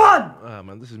 Come on! Ah,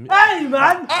 man, this is me. Hey,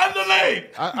 man! Andale!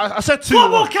 I said 2-1.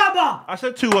 Come on, Kaba! I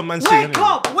said 2-1 Man City. Wake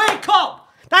up! Wake up!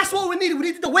 That's what we needed. We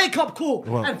needed the wake up call.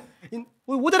 What? And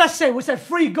what did I say? We said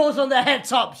 3 goals on their head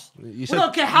tops. We said-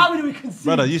 don't care how many we can see.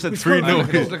 Brother, you said We scored 3-0. Look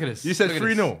at this, look at this. You said Look at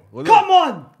this. 3-0. Well, Come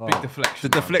on! Big The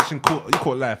deflection. deflection caught, you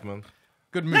caught life, man.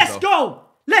 Good move, Let's though. go!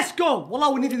 Let's go!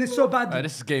 Wallah, we needed this so badly.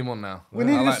 This is game on now. We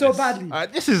needed I it like so this. badly.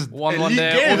 This is 1-1 elite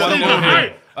there. game. 1-1 man. over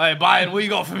here. Hey, Bayern, what you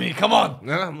got for me? Come on.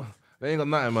 Nah, they ain't got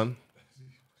nothing, man.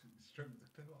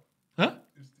 Huh?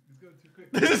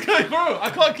 This is going, bro. I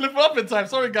can't clip up in time.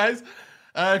 Sorry, guys.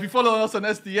 If you follow us on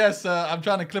SDS, I'm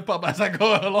trying to clip up as I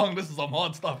go along. This is some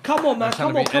hard stuff. Come on, man.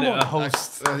 Come on, come Editor, on.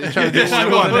 host. You're trying to do Yeah,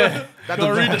 1-1. yeah. That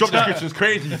Go read the job chat. description is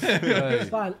crazy. It's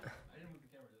fine.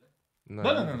 No.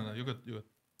 You're good. You're good.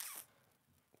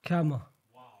 Camera.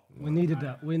 We needed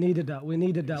that. We needed that. We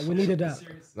needed that. We needed that.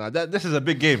 Nah, this is a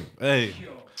big game. Hey,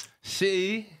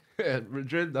 City,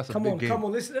 Madrid. That's a Come big on, game. come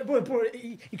on. Listen, bro,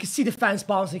 you can see the fans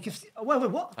bouncing. You can see, wait,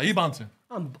 what? Are you bouncing?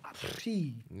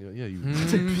 Pee. Yeah, you.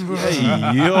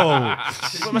 Hey, yo.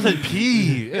 What am I saying?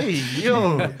 P. Hey,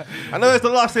 yo. I know it's the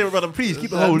last name, brother. Please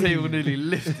keep it That holding. table nearly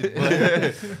lifted.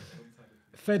 boy.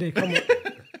 Fede, come on.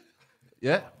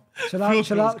 Yeah. Chill out,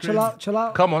 chill out, chill out, chill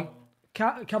out. Come on.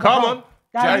 Come on.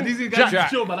 Jack, these guys Jack. are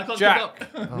chill, man. I can't Jack.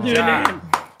 keep up.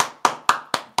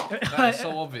 That's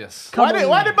so obvious.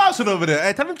 Why they bouncing over there?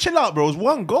 Hey, tell them chill out, bro. It's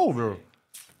 1 goal, bro.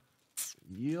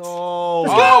 Yo.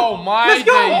 Oh my Let's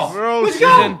go. days. Bro. Let's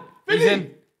go. He's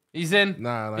in. He's in.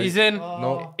 Nah, He's in.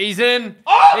 No. He's in.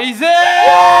 He's in.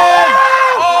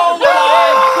 Oh my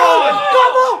God.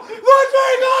 Come on!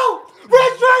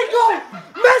 Rodrigo!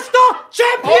 Mr.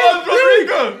 Champion!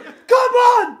 Rodrigo! Come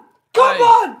on! Come Hey.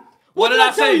 on! What did I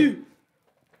tell say? you?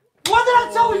 What did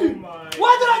I tell you?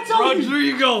 What did I tell you?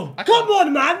 Rodrigo. Come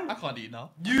on, man! I can't eat now.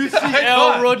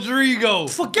 UCL Rodrigo.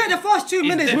 Forget the first 2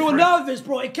 minutes. We were different. nervous,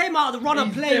 bro. It came out of the run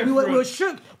and play. We were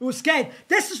shook. We were scared.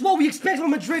 This is what we expect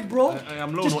from Madrid, bro.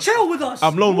 I'm lone Just wa- chill with us.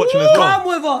 I'm lone watching as well. Come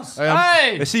with us.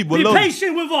 Hey. Let's see, we're Be lone.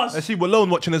 patient with us. Let's see, we're lone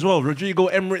watching as well. Rodrigo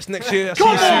Emirates next year.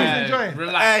 Come See you on. soon. Enjoy.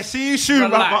 Relax. Hey, see you soon,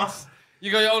 brother. Relax.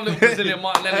 You got your own little Brazilian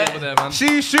Martinelli over there, man.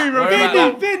 See you soon, Worry Rodrigo.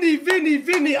 about Vinny,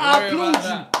 I Worry applaud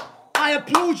about you. I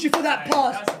applaud you for that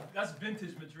pass. That's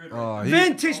vintage Madrid.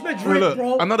 Vintage Madrid, Look,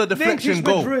 bro. another deflection Vintage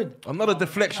goal. Madrid. Another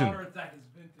deflection. Counter-attack is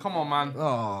vintage. Come on, man. Oh,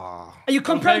 Are you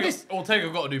comparing this? Ortega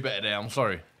got to do better there. I'm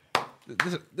sorry.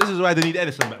 this is why they need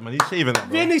Edison back, man. He's saving that,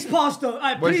 bro. Vinny's pass though.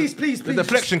 Alright, please. The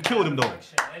deflection killed him, though.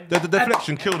 The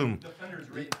deflection killed him.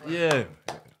 Yeah.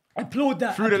 Applaud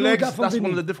that. Through the Applaud legs, that from that's Vinny.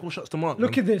 one of the difficult shots to mark.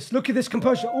 Look at this. Look at this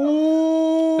composure.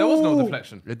 Ooh. There was no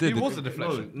deflection. It did. It was a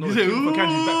deflection. No, for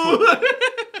Kanji's back foot.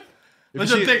 If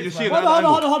Let's you just see it, take you it, see it man. at that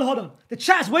Hold angle. on. The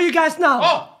chats, where you guys now?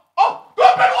 Go, Ben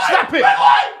White! Slap it. Ben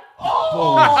White!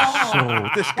 Oh! So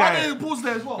this Why guy, didn't pause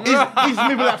there as well? he's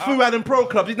moving like Fuad in pro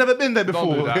clubs. He's never been there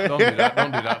before. Don't do that.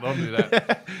 Don't do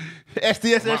that.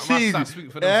 SDS My FC. stats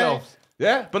speak for themselves.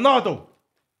 Yeah, Bernardo,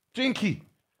 Jinky.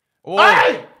 Oh.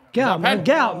 Hey! Get out, man. pen?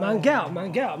 Get out, man. Get out,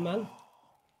 man. Get out, man.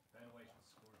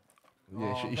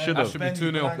 Yeah, he should That have. should be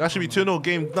 2-0. That should be 2-0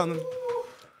 game done.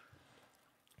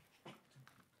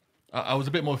 I was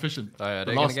a bit more efficient. Oh, yeah, the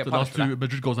they're gonna last, get the punished last for two that.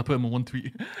 Madrid goals, I put them on one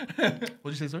tweet. What did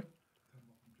you say, sorry?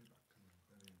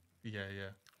 Yeah.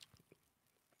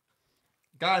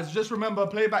 Guys, just remember,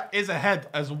 playback is ahead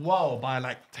as well by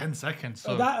like 10 seconds.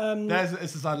 So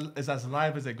it's as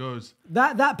live as it goes.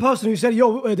 That person who said,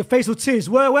 yo, the facial tears.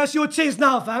 Where's your tears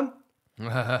now, fam?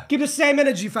 Give the same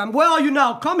energy, fam. Where are you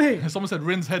now? Come here. Someone said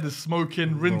Rin's head is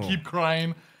smoking. Rin keep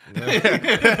crying.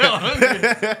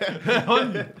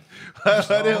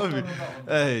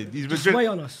 Hey, these Sway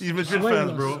on Madrid, us. these Madrid Sway on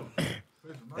fans, us. bro.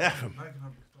 Yeah.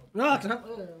 No, I can have-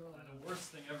 The worst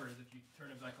thing ever is if you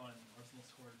turn it back on and Arsenal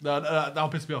scored. That'll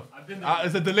piss me off. I've been there.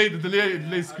 It's a delayed I've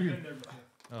been screen. there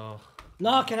before. no,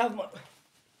 I can have my.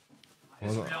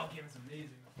 This Real game is amazing.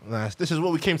 Nice. This is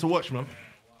what we came to watch, man.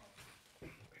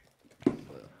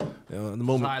 Yeah, at the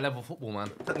moment, High level football, man.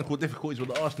 technical difficulties with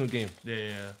the Arsenal game.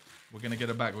 Yeah. We're gonna get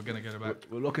it back. We're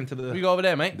looking to We the go over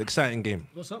there, mate. exciting game.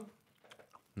 What's up?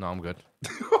 No, I'm good.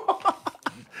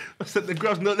 I said the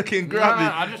grab's not looking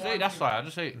grabby. I just ate. That's right. I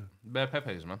just ate bare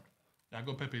peppers, man. Yeah, I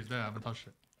got Pepe's there. I haven't touched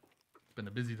it. It's been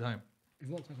a busy time. It's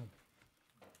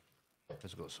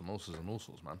got samosas and all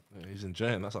sorts, man. Yeah, he's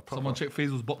enjoying. That's a problem. Someone check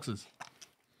Faisal's boxes.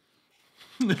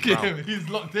 Look at him. He's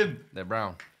locked in. They're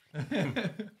brown.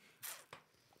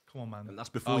 Come on, man. And that's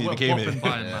before you we're became popping it.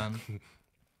 Bayern, man.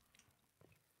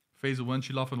 Faisal, weren't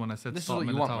you laughing when I said This is start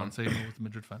what you want, Militao man. and say he was a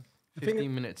Madrid fan?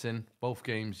 15 minutes in, both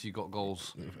games, you got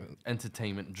goals,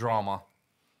 entertainment, drama.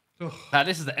 Now,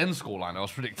 this is the end score line I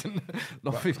was predicting.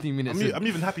 Not 15 minutes in. I'm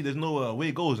even happy there's no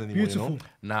away goals anymore. Beautiful. You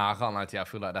know? Nah, I can't lie to you. I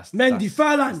feel like that's Mendy,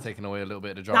 Furlan. that's taking away a little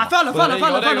bit of the drama. Nah,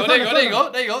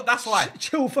 Furlan. There you go. That's why.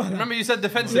 Chill, Furlan. Remember you said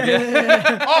defensive,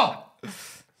 yeah? Oh,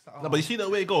 No, but you see the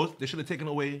away goals, they should have taken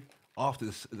away after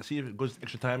this. See if it goes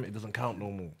extra time, it doesn't count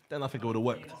no more. Then I think it would have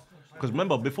worked. Because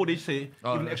remember, before they say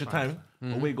even extra time,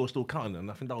 away goals still counting, and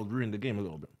I think that would ruin the game a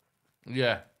little bit.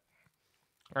 Yeah.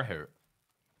 I hear it.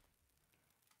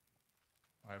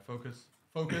 all right, focus.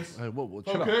 Hey,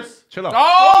 chill out. Focus. Chill out.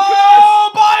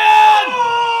 Oh, Bayern!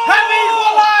 Have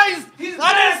equalised! He's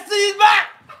back!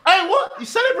 Hey, what? You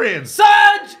celebrating?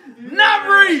 Serge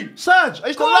Gnabry! Serge, I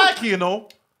used to like you, you know.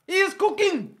 He is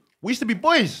cooking. We used to be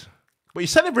boys, but you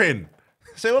celebrating.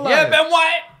 Say what? Yeah, Ben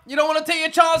White, you don't want to take your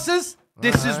chances?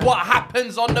 This is what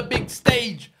happens on the big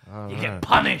stage. You get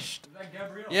punished.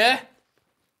 Yeah?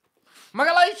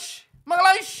 Magalhaes.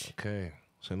 Okay,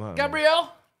 say nothing. Gabriel.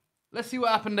 Let's see what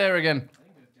happened there again.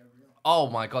 Oh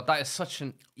my God, that is such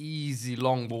an easy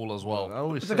long ball as well. I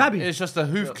always It's a say- Gabby. It's just a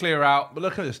hoof clear out. But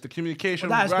look at this, the communication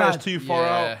Well, that is rise bad. too far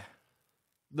out.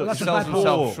 Look, that's it's a bad just ball. poor.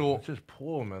 Self short. It's just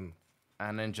poor, man.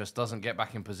 And then just doesn't get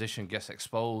back in position, gets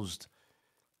exposed.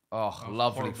 Oh,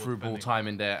 lovely horrible through ball defending. time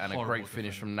in there and a Horrible great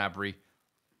finish from Gnabry.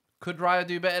 Could Raya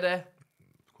do better there?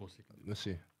 Of course he can. Let's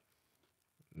see.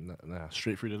 Nah,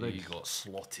 straight through the He legs. got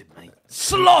slotted, mate.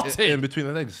 Slotted! In between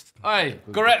the legs. Hey,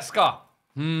 Goretzka.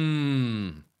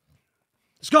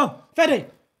 Let's go. Fede.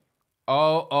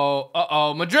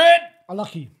 Madrid!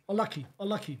 Unlucky. I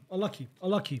like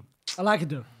it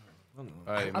though.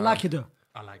 Hey, I like it though.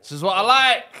 This is what I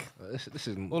like. This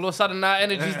is. All of a sudden now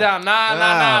energy's down. Nah.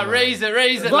 man. Raise it,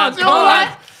 Go lads. on, Come on,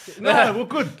 lads. Nah, we're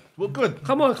good. We're good.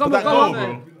 Come on, That goal, on.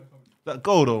 bro. That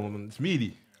goal, though, man, it's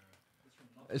meaty.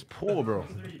 It's poor, bro.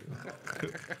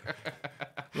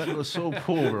 That was so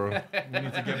poor, bro. We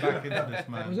need to get back into this,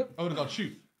 man. Oh, they got to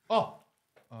shoot. Oh.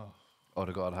 Oh,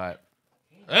 they got hype.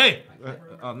 Hey.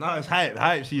 Oh, now it's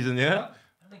hype season, yeah?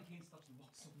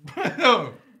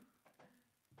 No.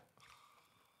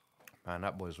 Man,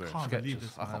 that boy's wearing Can't believe sketches.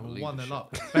 this, I can't man. believe 1-0 this shit.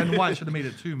 up. Ben White should have made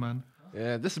it 2, man.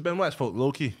 Yeah, this is Ben White's fault,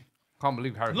 low key. Can't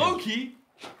believe Harry Kane. Low-key.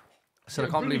 So I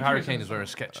can't believe Harry Kane is wearing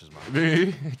sketches,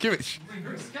 man. Give it.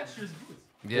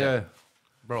 Yeah.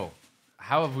 Bro,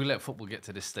 how have we let football get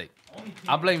to this state?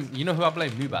 I blame, you know who I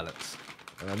blame? New Balance.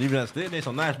 Even that there's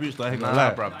some nice boots, though. I ain't gonna Nah,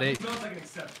 lie. bro. They, Smells like an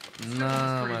exception.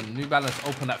 nah, man. New Balance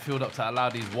opened that field up to allow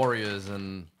these Warriors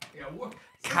and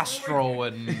Castro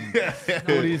and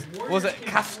all these. Was it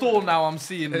Castor now? I'm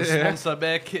seeing sponsor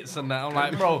bare kits and that. I'm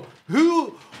like, bro,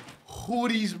 who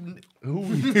these?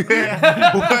 Whose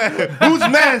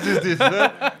man's is this?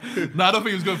 Huh? Nah, I don't think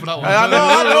he was going for that one. I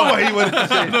know what he wanted to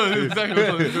say. I know exactly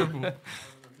what he was going for.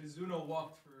 Mizuno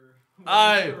walked for.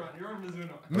 Aye. You're on Mizuno.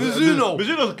 Mizuno.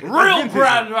 Mizuno's Real vintage.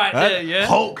 brand right Huh? there, yeah?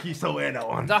 Hulk, he's still wearing that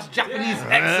one. That's Japanese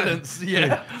excellence,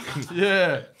 yeah.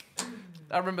 Yeah.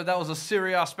 I remember that was a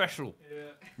Serie A special.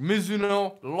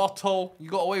 Mizuno, Lotto, you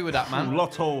got away with that, man.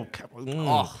 Lotto.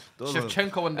 Oh,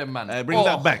 Shevchenko and them, man. Bring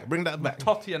that back. Bring that back.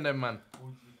 Totti and them, man.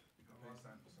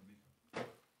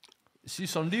 See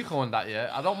Sondiko and that, yeah?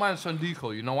 I don't mind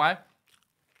Sondiko, you know why?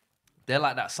 They're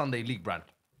like that Sunday League brand.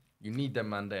 You need them,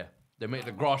 man, there. They make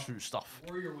the grassroots stuff.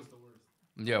 Warrior was the worst.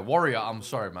 Yeah, Warrior, I'm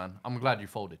sorry, man. I'm glad you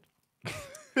folded. I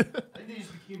think they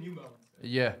just became New Balance.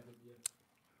 Yeah.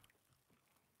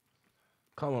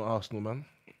 Come on, Arsenal, man.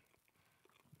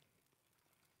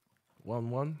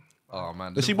 1-1. Oh,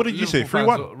 man. Let's see, what did you say? Liverpool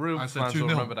 3-1? fans- Real I said fans will 2-0.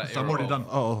 remember that So I'm era. already done.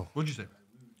 Oh, What'd you say?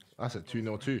 I said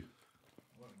 2-0-2.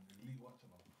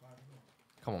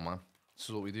 Come on, man. This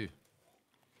is what we do.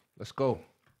 Let's go.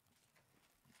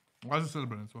 Why is he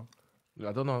celebrating as well?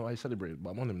 I don't know why he celebrated, but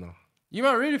I'm on him now. You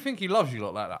man really think he loves you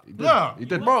lot like that? Yeah. He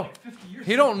did, Bro,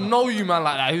 he don't know you, man,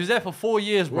 like that. He was there for 4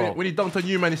 years, bro. When he dunked on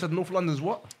you, man, he said North London's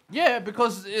what? Yeah,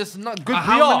 because it's not good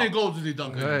How many PR. goals did he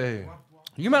dunk? Hey.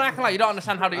 You man acting like you don't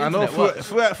understand how the I know internet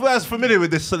works. Fuad's familiar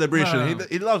with this celebration. Yeah.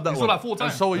 He loves that He saw one. like 4 And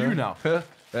times. so are you now.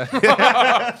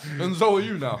 And so are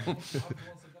you now.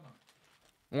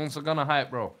 Once a gonna hype,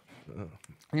 bro.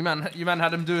 You man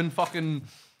had him doing fucking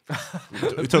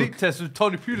leak tests with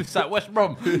Tony Pulis at West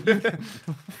Brom.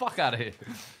 Fuck out of here.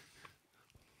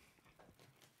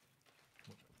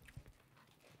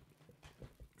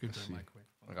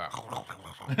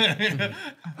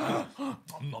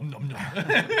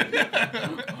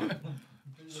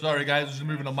 Sorry, guys, just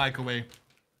moving the mic away.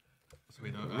 So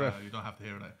we don't, you don't have to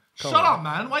hear it. Shut up,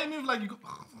 man. Why you move like you got...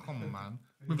 Come on, man.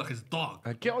 Move like his dog.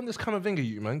 Get on this Camavinga,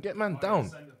 you man. Get man down.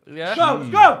 Yeah. Go,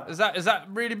 go. Is that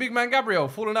really big man Gabriel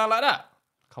falling out like that?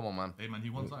 Come on, man. Hey, man, he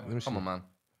wants that. Let me see. Come on, man.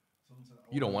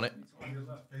 You don't want it.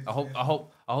 I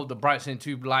hope the brights ain't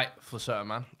too light for certain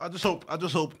man. I just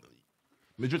hope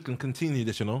Madrid can continue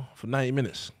this, for 90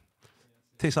 minutes.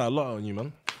 Takes out a lot on you,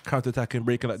 man. Counter-attacking,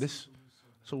 breaking like this.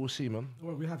 So we'll see, man.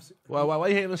 Well, we have. Why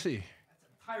you hating on City?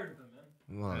 Tired of them,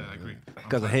 man. No, Yeah, I agree.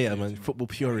 Guy's a hater, man. Football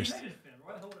purist. United fan.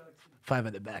 Why the hell would I like to see 5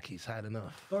 at the back, he's hard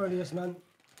enough. Thoroughly, yes, man.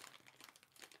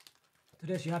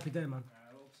 Today's your happy day, man.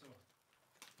 I hope so.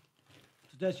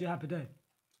 Today's your happy day.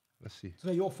 Let's see.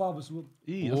 Today your father's will.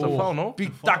 That's a foul, no?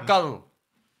 Big tackle.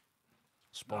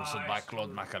 Sponsored by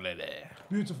Claude Makalele.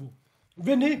 Beautiful.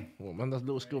 Vinny, Well, man, that's a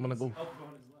little skill, man. I go. Help go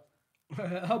on his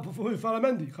left. help for who?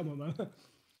 Mendy. Come on, man. Does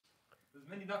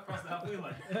Mendy not cross the halfway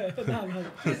line? Nah, man.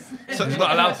 So he's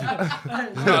not allowed to.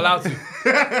 He's not allowed to.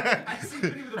 I see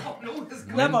Vinny with the ball. No one's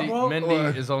going. Never, bro.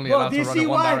 Mendy is only Bro, allowed to run in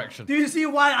one direction. Do you see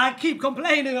why I keep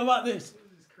complaining about this?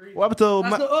 What happened to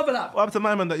That's not overlap. what happened to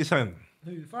my man that you signed?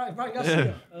 Who? Frank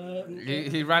Garcia.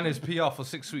 He ran his PR for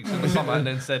 6 weeks in the summer and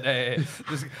then said, "Hey,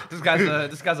 this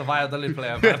guy's a Valladolid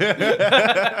player, man."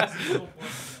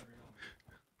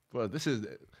 Bro, this is So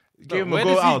give him where a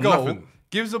goal does he out, go? nothing.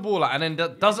 Gives the ball out and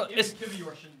then doesn't. Give you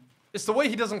Russian. It's the way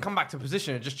he doesn't come back to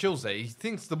position and just chills there. He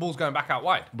thinks the ball's going back out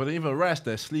wide. But even Rice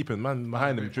there sleeping, man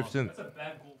behind him drifts in. That's a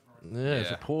bad goal for us. Yeah, it's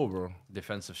Yeah. a poor, bro.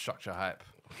 Defensive structure hype.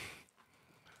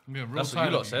 Yeah, real That's what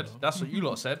you lot tired, said. That's what you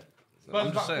lot said. Spurs I'm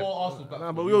back just saying. 4, Arsenal back Nah,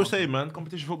 4. but we always say, man,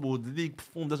 competition football, the league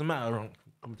form doesn't matter on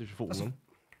competition football, man.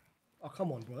 Oh,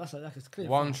 come on, bro. That's clear.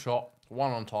 One shot,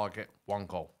 one on target, one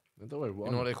goal. Don't worry,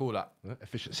 You know what they call that?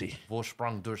 efficiency.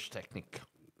 Vorsprung durch Technik.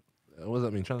 What does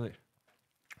that mean? Translate.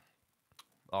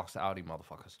 Ask the Audi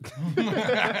motherfuckers.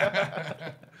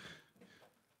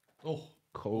 Oh,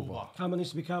 Kova. Cameron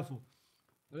needs to be careful.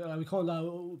 We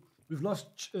can't. We've lost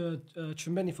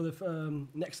Tremeni for the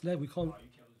next leg. We can't.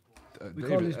 We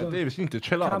can't lose both. Davis, you need to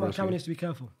chill out, bro. Cameron needs to be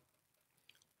careful.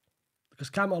 Because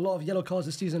Cam, a lot of yellow cards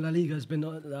this season in La Liga has been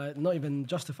not even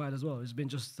justified as well. It's been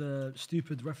just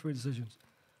stupid referee decisions.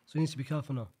 So he needs to be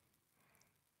careful now.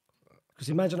 Because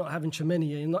imagine not having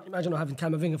Tremeni, imagine not having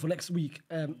Camavinga for next week.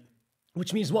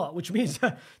 Which means what? Which means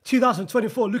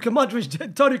 2024, Luka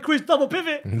Modric, Toni Kroos double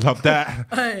pivot. Love that.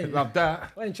 Hey, Love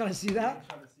that. I ain't trying to see that.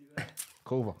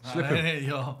 Kova. Slipping. hey,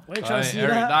 yo. I ain't trying to see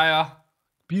Eric that. Dyer.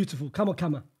 Beautiful. Come on,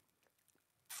 Kama.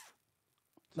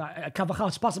 Like Cavachal,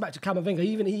 just pass it back to Camavinga.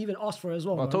 He even asked for it as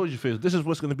well. I man. told you, Fizz, this is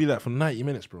what's going to be like for 90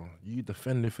 minutes, bro. You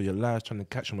defending for your lives, trying to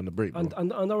catch him on the break, bro. And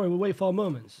don't worry, we'll wait for our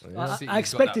moments. City's I got that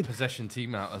expected possession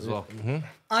team out as well.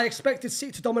 I expected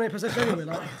City to dominate possession anyway.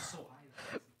 Like,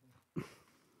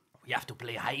 We have to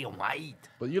play high and wide.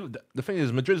 But the thing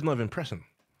is, Madrid's not even pressing.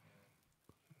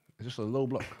 It's just a low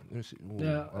block. Let me see. Ooh,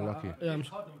 yeah, unlucky. yeah, I'm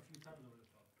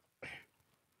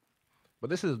But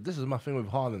this is my thing with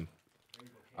Haaland.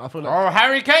 I feel like Oh,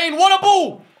 Harry Kane, what a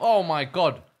ball! Oh my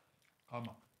God. Come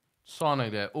on.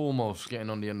 Sane there, almost getting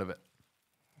on the end of it.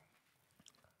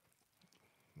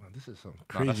 man, this is some Nah,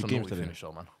 crazy that's a games naughty today. finish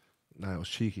though, man. Nah, it was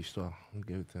cheeky style. I'll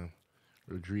give it to him.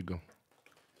 Rodrigo.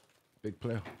 Big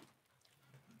player.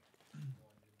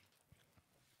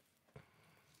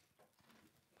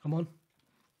 come on.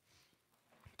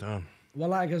 Damn. One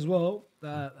like as well.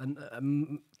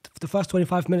 The first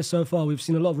 25 minutes so far, we've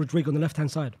seen a lot of Rodrigo on the left hand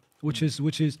side, which is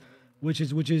what Carlo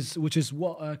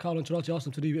Ancelotti asked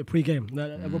him to do pre-game.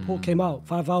 A report came out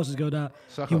 5 hours ago that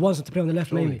Saka. he wants him to play on the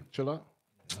left mainly. Chill out.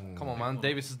 Come on, man.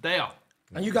 Davis is there.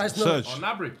 And you guys know. Surge. On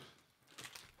Nabry.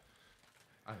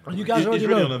 And you guys He's already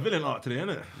really know. on a villain arc today, isn't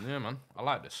it? Yeah, man. I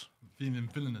like this. Feeling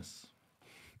villainous.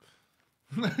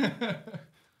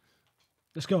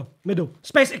 Let's go. Middle.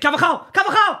 Space. Cavachal!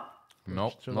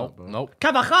 Nope, Chill nope, out, bro. nope.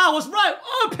 Cavachal was right.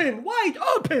 Open. Wide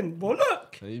open. Well,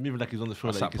 look. He's moving like he's on the show.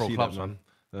 That's Like that you can pro see clubs,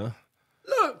 that, man.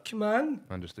 Look, man.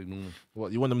 Man, just ignore me.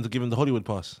 What, you want them to give him the Hollywood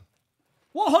pass?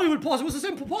 What Hollywood pass? It was a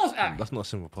simple pass. That's not a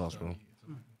simple pass, bro.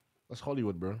 That's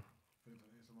Hollywood, bro.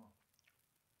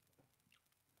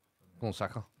 Go on,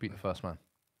 Saka. Beat the first man.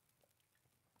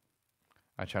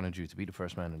 I challenge you to be the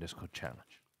first man in this good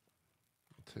challenge.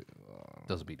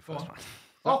 Doesn't beat the first man.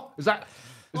 Oh, is that?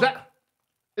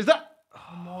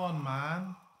 Come on,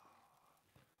 man.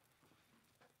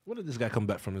 Where did this guy come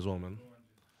back from as well, man?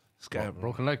 This guy, bro.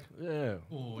 Broken leg. Yeah.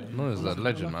 No, he's a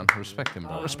legend, man. Respect him,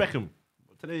 bro. Respect him.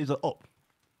 Today he's up.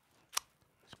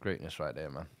 It's greatness right there,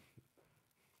 man.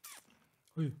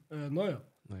 Who? Neuer.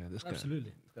 No, yeah, this guy.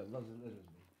 Absolutely.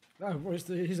 No, bro,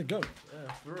 he's a goat.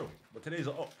 Yeah, for real. But today's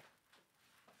up.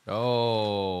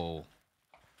 Oh.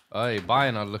 Hey,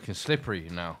 Bayern are looking slippery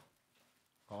now.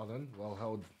 Harden, well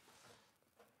held.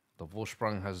 The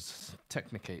Vorsprung has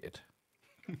technicated.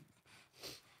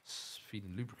 It's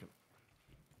feeding lubricant.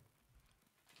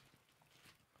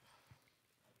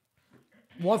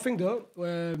 One thing though,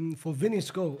 for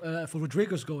Vinny's goal, for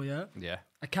Rodrigo's goal, yeah, Yeah.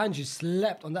 Akanji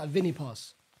slept on that Vinny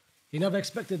pass. He never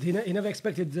expected. He never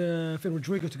expected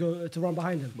Rodrigo to run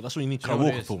behind him. But that's what you need to You know what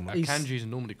walk it is? for, man. Akanji's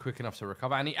normally quick enough to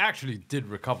recover, and he actually did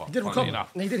recover. He did funnily recover.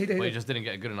 Enough. He did. But he just didn't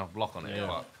get a good enough block on it.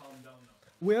 But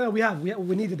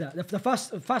We needed that. The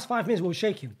first 5 minutes we were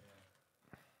shaking.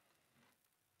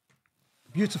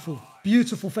 Beautiful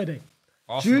Fede.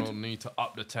 Arsenal need to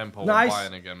up the tempo Nice.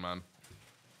 on Bayern again, man.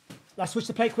 Let's switch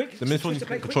the play quick. The midfield needs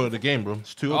to control the game, bro.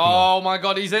 It's too open. Oh my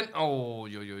God, he's in. Oh,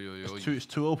 yo. It's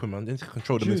too open, man. They need to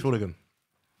control the midfield again.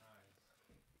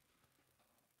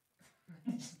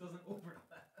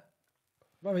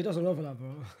 Bro, he doesn't overlap,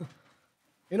 bro.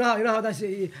 You know how that's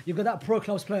it. You've got that pro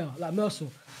clubs player like Mercer.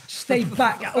 Stay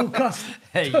back at all costs.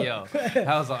 Hey yo, that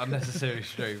was an unnecessary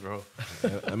stray, bro.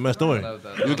 And Merce, don't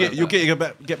worry. You'll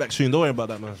get back soon. Don't worry about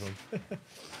that, man.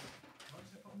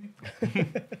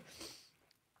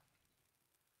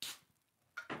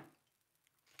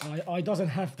 I doesn't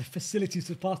have the facilities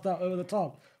to pass that over the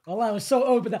top. Allah was so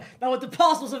open that the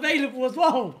pass was available as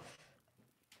well.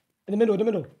 In the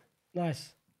middle.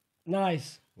 Nice.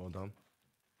 Well done.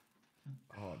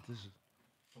 Oh, this is.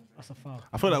 That's a foul.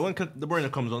 I feel like when De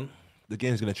Bruyne comes on, the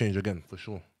game's gonna change again for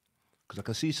sure. Because I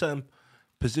can see certain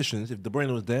positions. If De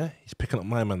Bruyne was there, he's picking up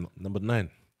my man, number 9.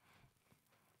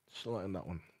 Still like in that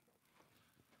one.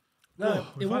 No,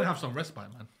 we finally have some respite,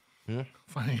 man. Yeah.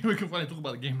 We can finally talk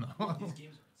about the game now.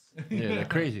 Yeah, they're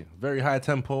crazy. Very high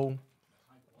tempo.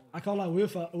 I can't lie.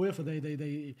 UEFA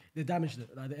they damaged it.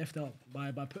 Like they effed up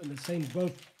by putting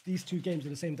both these 2 games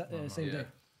in the same day.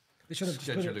 They should have just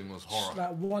put it, Scheduling was horrible.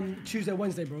 like one Tuesday,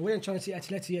 Wednesday, bro. We ain't trying to see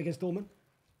Atleti against Dortmund.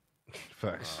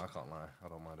 Facts. I can't lie. I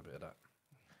don't mind a bit of that.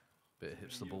 Bit of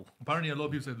hipster ball. Apparently, a lot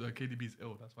of people said that KDB's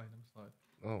ill. That's why he never started.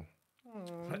 Oh.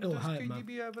 Ill hype, man.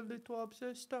 have a little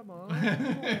upset stomach?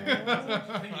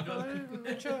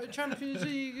 Champions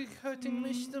League hurting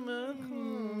my stomach.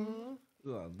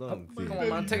 Oh, done. Come on,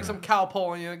 man. Take some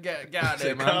cowpole and you get out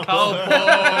there, man.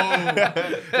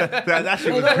 that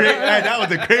shit was crazy. That was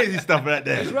the crazy stuff right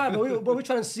there. That's right, but we're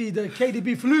trying to see the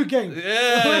KDB flu game.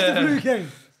 Yeah. Where's the flu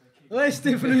game? Where's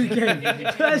the flu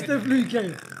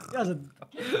game? That's a...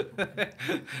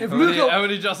 If Luka...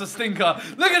 Only just a stinker.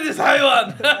 Look at this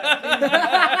Haywan.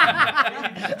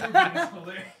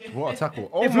 What a tackle.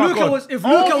 Oh If my Luka God. was... If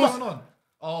Luka was...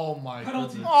 Oh my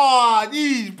god. Oh,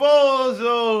 these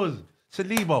bozos.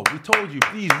 Saliba, we told you,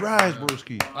 please rise,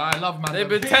 broski. I love man. They've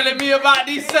been telling me about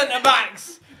these centre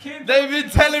backs.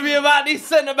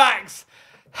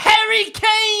 Harry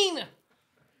Kane.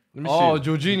 Let me Oh, see.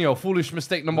 Jorginho, foolish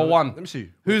mistake number 1. Let me see.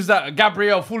 Who's that?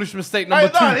 Gabriel, foolish mistake number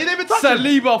 2. He didn't even touch him.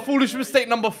 Saliba, foolish mistake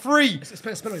number 3. It's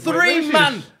penalty, bro. 3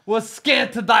 man was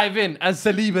scared to dive in, and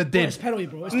Saliba did. It's penalty,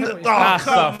 bro. It's penalty. That's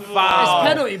a foul. It's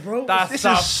penalty, bro. That's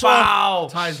a foul.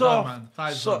 Ties done, man.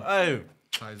 Ties done. Hey,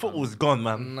 football's gone,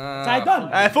 man. Tie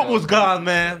done. Hey, football's gone,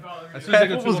 man. As soon as they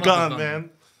go Football's 2-1 up, gone, it's done. man.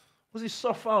 What's these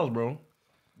soft fouls, bro?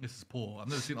 This is poor. I've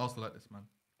never seen Arsenal like this, man.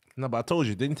 No, but I told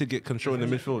you, they need to get control in the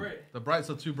midfield. The brights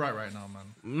are too bright right now, man.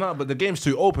 No, but the game's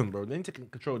too open, bro. They need to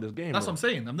control this game. That's bro. what I'm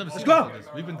saying. I've never seen go. like this.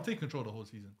 We've been taking control the whole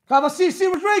season. Have a see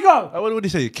Rodrigo. What did he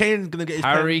say? Kane's gonna get his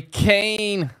Harry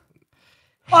Kane.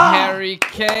 Ah! Harry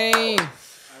Kane.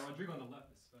 Rodrigo on the left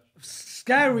is special.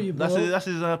 Scary, bro. That's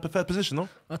his preferred position, no?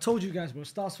 I told you guys, bro.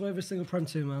 Starts for every single Prem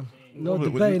team, man. No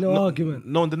Wait, debate, no no argument.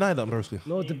 No one denied that, broski.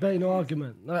 No debate, no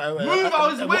argument. Move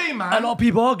out his way, A man. lot of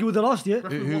people argue with the last year.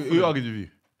 Who argued with you?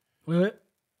 Wait.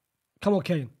 Come on,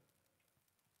 Kane.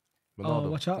 Ronaldo. Oh,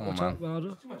 watch out, Come watch on, out,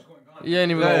 Ronaldo. You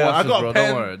ain't even Yeah, gonna I watch got this,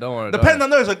 a bro. pen. Don't worry. The pen I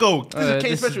know is a goal. This is Kane's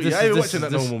this is- specialty. this I ain't is- watching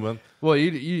that this- no more, man. Well,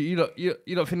 you don't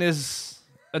think there's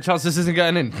a chance this isn't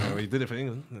getting in? He did it for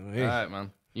England. Hey. Alright,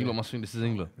 man. You lot must think this is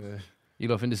England. You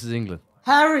lot think this is England.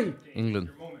 Harry, England.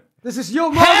 this is your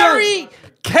moment. Harry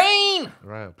Kane.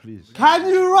 Raya, please. Can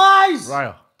you rise?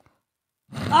 Raya.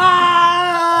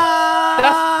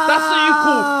 That's what you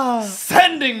call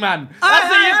sending, man. That's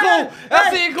what you call.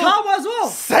 That's what you call Calm as well.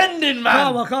 sending,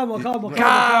 man. Calma.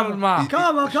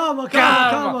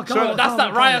 That's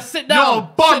that Raya. Sit down. Yo,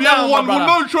 bum, Sit you down, haven't won my with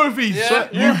brother. no trophies. Yeah.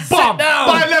 You Sit bum. down.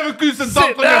 Bayer Leverkusen Sit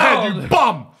dunked on your head, down. you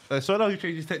bum. So now you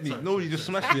changed his technique. No, you just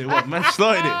smashed it. What, man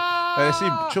started it. See,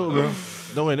 chill, bro.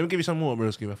 Don't worry, let me give you some more,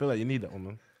 broski. I feel like you need that one,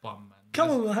 man. Bum, man. Come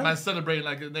on, man. Man celebrating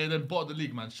like they bought the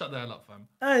league, man. Shut the hell up, fam.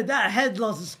 Hey, that head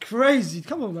loss is crazy.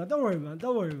 Come on, man. Don't worry, man.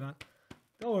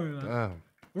 Damn.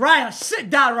 Raya, sit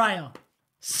down, Raya.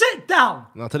 Sit down.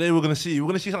 Now today we're gonna see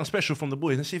something special from the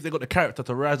boys. Let's see if they got the character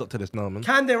to rise up to this now, man.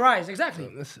 Can they rise? Exactly.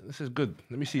 This is good.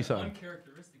 Let me see something.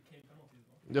 Uncharacteristic Kane penalties,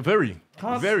 bro.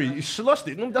 Yeah, very. He's lost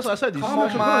it. No, that's what I said. He's Come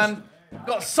on, man.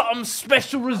 Got something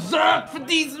special reserved for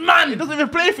these man. He doesn't even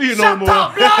play for you no Shut more.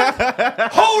 up,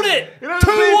 blood! Hold it! doesn't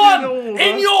play for you no 2-1 more, in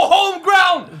man. your home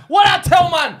ground. What I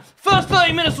tell, man? First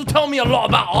 30 minutes will tell me a lot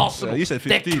about Arsenal. Yeah, you said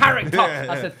Their 15. character. Yeah,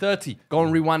 I yeah. said 30. Go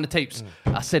and rewind the tapes.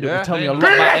 I said it Yeah. will tell me a lot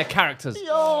about their characters.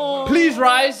 Please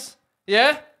rise.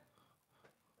 Yeah?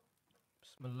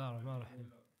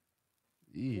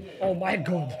 Oh my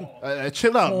God.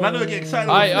 Chill out. Man, don't get excited.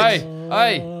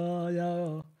 Aye.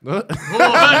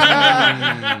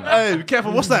 Hey, be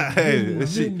careful. What's that? Hey,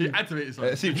 let's see. He activated something.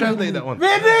 Let's see. Translate that one.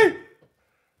 Vinny!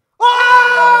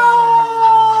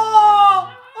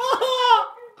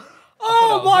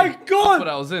 Oh my I thought God.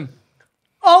 that was in.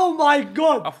 Oh my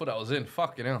God. I thought that was in.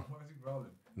 Fucking hell.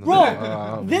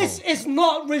 Bro, this is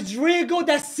not Rodrigo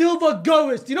da Silva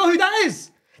Goes. Do you know who that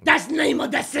is? That's Neymar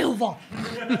da Silva.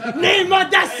 Neymar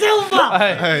da Silva.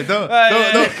 Hey, don't.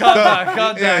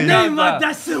 Calm down. Neymar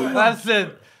da Silva. That's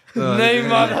it.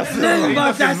 Neymar da Silva.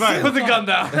 Neymar da Silva. Put the gun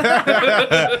down.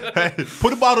 Hey, put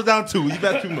the bottle down too. You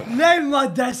got too much.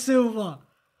 Neymar da Silva.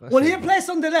 When he plays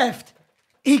on the left,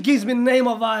 he gives me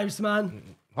Neymar vibes, man.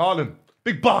 Haaland,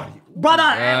 big body. Brother,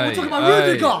 we're talking about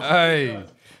Rudiger. Hey.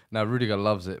 Nah, Rudiger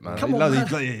loves it, man. Come on,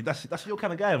 man. That's your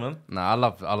kind of guy, man. Nah, I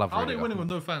love How are they Rudiger. winning with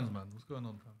no fans, man? What's going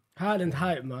on, fam? Haaland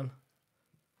hype, man.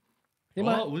 He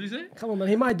What did you say? come on, man.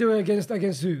 He might do it against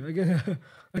who?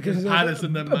 Against Palace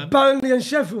and them, man. Burnley and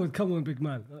Sheffield. Come on, big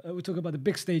man. We're talking about the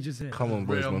big stages here. Come on,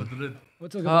 boys, Real man. Madrid. We're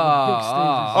talking about the big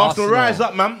stages. Arsenal, rise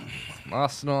up, man.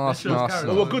 Arsenal. shows Oh,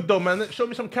 character. we're good though, man. Show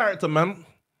me some character, man.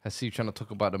 I see you trying to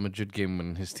talk about the Madrid game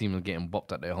when his team was getting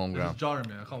bopped at their home It's ground. jarring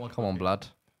me. I can't watch Come that on, game. blood.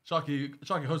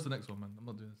 Sharky, host the next one, man. I'm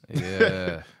not doing this.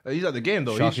 Yeah. He's at the game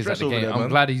though. He's Sharky's at stressed the over game. there, I'm man.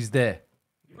 glad he's there.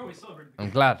 You probably celebrated. I'm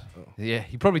glad. Yeah,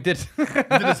 he probably did. We did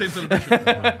the same celebration.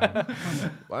 But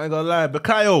I ain't gonna lie,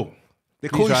 Bakayo, they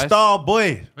call you rise. star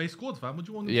boy. But he scored, fam. What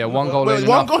do you want? Yeah, one goal Wait, ain't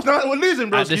one enough. goal now, we're losing,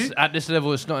 bro. At this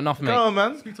level, it's not enough, mate. Come on,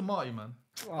 man. Speak to Marty, man.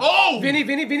 Vinny.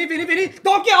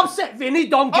 Don't get upset, Vinny.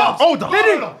 Don't get upset. hold on,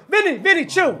 hold on. Vinny,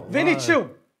 chill. Vinny, chill.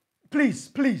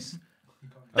 Please.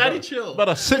 Daddy, chill.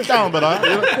 Better sit down, brother.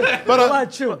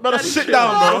 Alright, chill. Better sit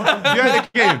down, bro. You're in the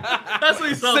game. That's what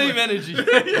he sounds Same like. energy.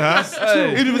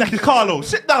 Huh? Even like Carlo,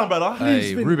 sit down, brother.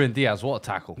 Hey, Ruben Diaz, what a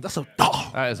tackle. That's a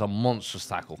dog. That is a monstrous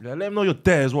tackle. Yeah, let him know you're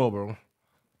there as well, bro.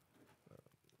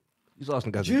 He's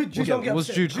asking guys. Jude, don't get What's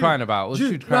upset. Jude crying about? What's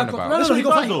Jude crying about? No, That's he what he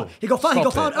got does, though. fouled. He got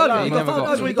fouled Stop it. earlier. He never got-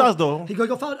 That's what he does, though. He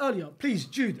got fouled earlier. Please,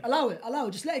 Jude, allow it.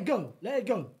 Just let it go. Let it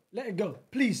go.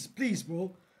 Please,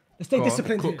 bro. Let's stay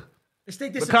disciplined here. Let's stay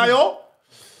disciplined. Bakayo?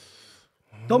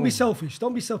 Don't be selfish.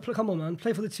 Come on, man.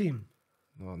 Play for the team.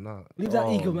 No. Leave that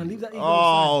ego, man. Leave that ego.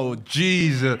 Oh,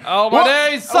 Jesus. Oh, my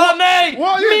days, Sunday!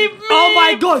 What are you- Leave me! Oh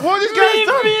my God. What are these guys Leave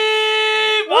doing? me!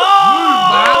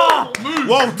 Oh!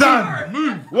 Well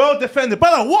done. Well defended.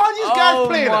 Brother, what are these guys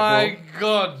playing Oh, my at, bro?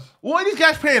 God. What are these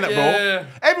guys playing at, Yeah. bro?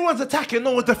 Everyone's attacking,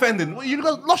 no one's defending. What, you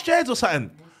guys lost your heads or something?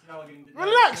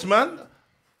 Relax, man.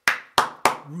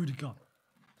 Rudiger. What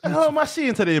the hell am I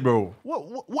seeing today, bro?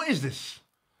 What is this?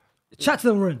 Chat to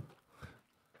them, Ren.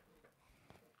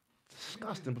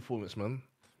 Disgusting performance, man.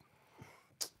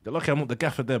 You're lucky I'm not the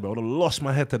gaffer there, bro. I would have lost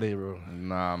my head today, bro.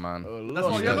 Nah, man. That's You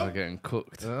not guys yellow. are getting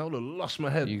cooked. I would have lost my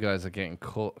head. You guys are getting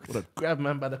cooked. Would have grabbed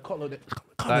man by the collar.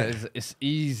 It's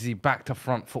easy back to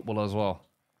front football as well.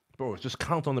 Bro, just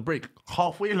count on the break.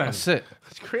 Halfway line. That's it.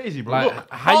 It's crazy, bro. Like, Look,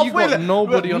 how you halfway got line.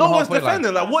 nobody Look, on the no one's halfway line?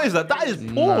 defending. Like, what is that? That is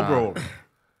poor, Nah. bro.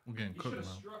 We're getting cooked, man.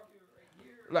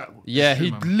 Like, Yeah,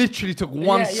 he literally took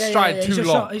one stride too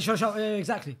long. He shot, yeah,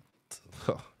 exactly.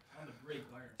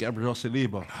 Gabriel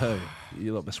Saliba. Hey,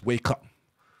 you lot, let's wake up.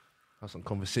 Have some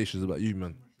conversations about you,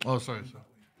 man. Oh, sorry.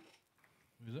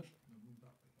 Is it?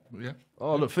 Yeah.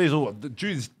 Oh, look, Faisal, the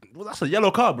Jude's. Well, that's a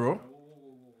yellow card, bro.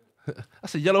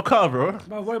 That's a yellow card, bro.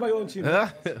 Man, worry about your own team.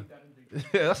 Yeah, yeah,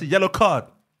 that's a yellow card.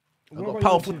 I've got a about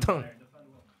powerful your tongue.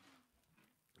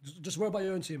 Just worry about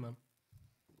your own team, man.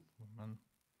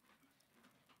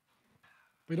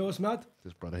 You know what's mad?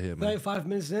 This brother here, man. 35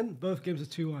 minutes in, both games are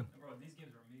 2-1.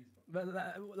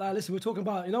 Like, listen, we're talking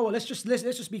about, you know what? Let's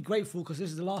just be grateful because this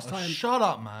is the last time. Shut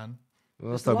up, man.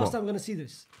 It's the last time we're gonna see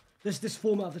this. This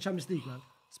format of the Champions League, man.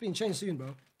 It's being changed soon,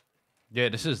 bro. Yeah,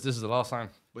 this is the last time.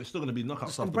 But it's still going to be knockout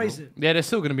Just stuff. embrace it. Yeah, there's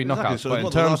still going to be Exactly, knockouts, so but it's in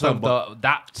not the terms last of time,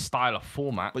 that style of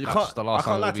format, But you that's can't, the I last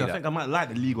can't time lie it'll to be you. I that. think I might like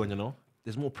the league one, you know?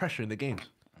 There's more pressure in the games.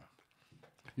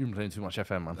 You've been playing too much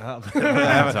FM, man. I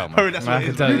man. heard that's I what it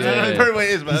can is. tell you, man. yeah, I yeah. heard what it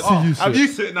is, man. Oh, I'm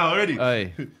used to it now already.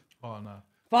 Hey, Oh, no.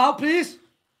 Foul, please.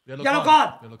 Yellow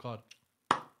card. Yellow card.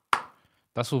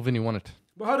 that's all Vinny wanted.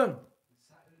 But hold on.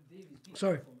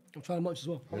 Sorry, I'm trying to munch as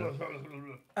well.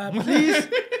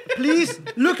 Please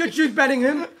look at Jude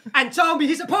Bellingham and tell me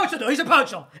he's a poacher, though. He's a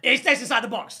poacher. He stays inside the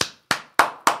box.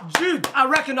 Jude, I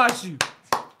recognize you.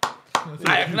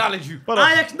 I acknowledge you.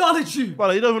 I acknowledge you.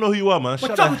 Brother, you don't even know who you are, man. Shut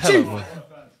What's the up with hell you? up,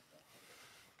 man.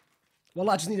 Well,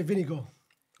 I just need a vinegar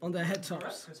on their head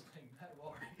tops.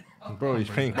 Bro, he's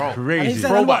playing And he crazy.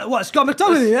 said, what, Scott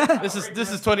McTominay, yeah? This is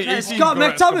 2018. Scott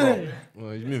McTominay.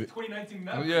 Well, he's moving. 2019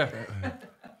 now. Yeah.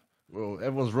 Bro,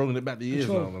 everyone's rolling it back the years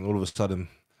Control. now, man. All of a sudden.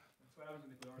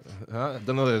 I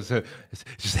don't know. It's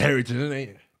just heritage, isn't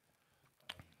it?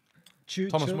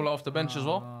 Thomas Muller off the bench as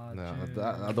well. No,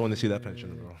 I don't want to see that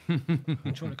pension, bro.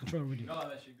 Control, Rudy.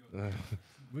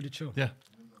 Rudy, chill. Yeah.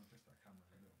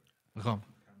 Calm.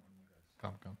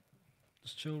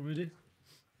 Just chill, Rudy.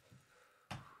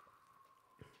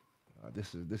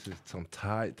 This is some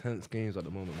tight, tense games at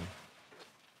the moment, man.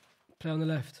 Play on the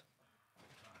left.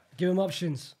 Give him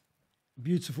options.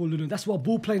 Beautiful, Luna. That's what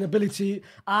ball playing ability.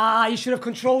 You should have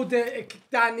controlled it,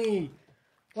 Danny.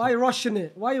 Why are you rushing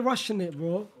it?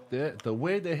 Bro? The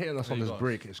way they're hitting us on this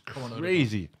break is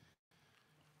crazy.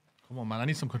 Come on, man. I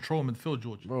need some control in midfield,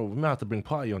 George. Bro, we might have to bring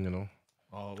Party on, you know.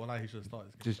 Oh, well, he should have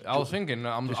started. Just, I was thinking.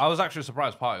 I was actually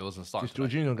surprised Partey wasn't starting.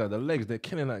 This Jorginho guy, the legs, they're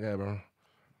killing that guy, bro.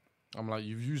 I'm like,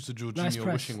 you've used the Jorginho Nice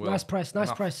press. wishing well. Nice press. Nice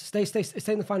Enough. press.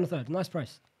 Stay in the final third. Nice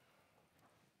press.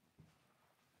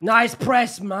 Nice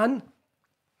press, man.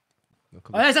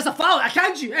 Oh, yes, that's a foul. I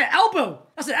can't you. Hey, elbow.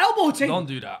 That's an elbow team. Don't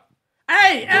do that.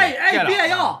 Hey, Get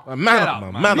VAR. up, Man Get up, up,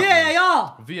 man. man. Man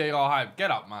up. VAR. VAR hype. Get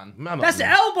up, man. Man up. That's an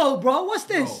man. elbow, bro. What's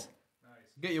this?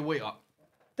 Get your weight up.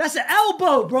 That's an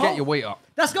elbow, bro. Get your weight up.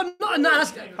 That's got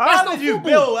that's How not did you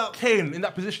football. bail out Kane in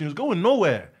that position? He was going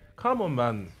nowhere. Come on,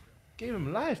 man. Give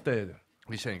him life there. What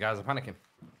are you saying? Guys are panicking.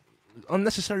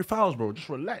 Unnecessary fouls, bro. Just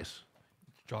relax.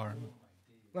 Jarring.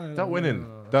 That winning.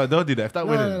 They'll do that. If that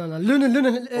winning. No. Luna, head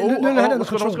on the what's going on,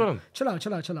 control. what's going on? Chill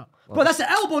out. Bro, that's an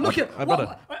elbow. Look at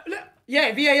brother.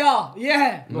 Yeah, VAR.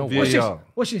 Yeah. No Watch VAR. this.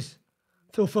 Watch this.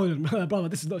 Phil Foden, brother.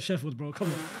 This is not Sheffield, bro.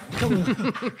 Come on.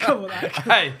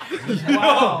 Hey.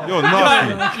 You're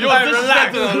nasty.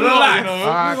 Relax.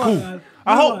 Alright, cool. Man.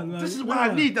 I Come hope on, man. this is what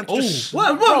I need them to just.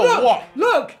 Look,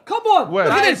 come on. Where?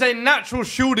 Look at That this. is a natural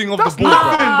shielding of That's the ball.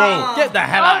 nothing, bro. Get the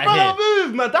hell out of here.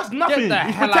 Move, man. That's nothing. Get the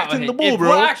He's hell out of protecting here. the ball, If bro.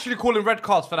 we're actually calling red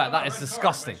cards for that is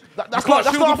disgusting. That's You can't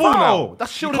not shield a the ball foul. now.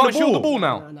 That's You shielding can't the shield the ball.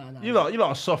 ball now. You lot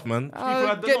are soft, man.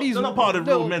 get these They're not part of the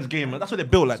real little- men's game, man. That's why they're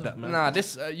built like that, man. Nah,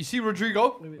 this you see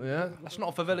Rodrigo? Yeah, That's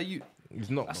not a favela youth.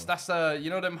 he's not. That's you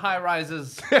know them high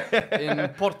rises in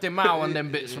Portimao and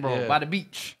them bits, bro, Yeah. by the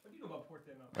beach.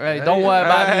 Hey, don't worry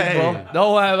about me, bro.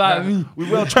 Don't worry about me.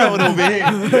 We well travelled over here.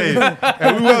 Hey,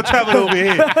 we well travelled over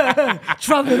here.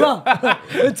 Traveling up.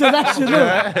 International.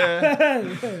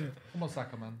 Come on,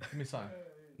 Saka, man. Give me something.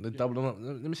 They doubled them up.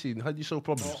 Let me see. How do you solve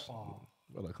problems?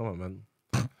 Brother, come on, man.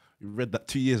 You read that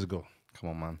 2 years ago.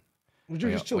 Come on, man.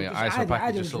 Just chill. When your Just ISO ID, package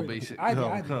ID is so was basic. ID.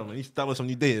 Come on, man. You download some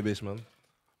new database, man.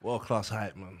 World class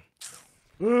hype, man.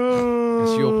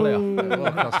 It's your player.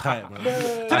 World class hype, man.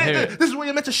 I hear it. This is what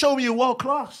you're meant to show me. You're world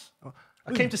class.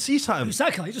 I came to see something.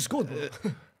 Saka, he just scored, bro.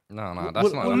 No,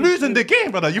 that's We're not. losing the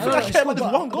game, brother. You think I care about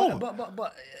this one goal?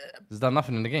 But There's done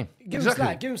nothing in the game. give him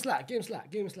slack. Give him slack.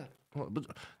 But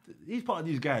he's part of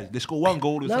these guys. They score one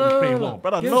goal, they're No. playing well.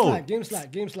 Brother, Give no.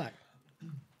 him slack.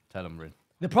 Tell him, Rin.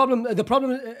 The problem,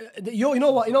 you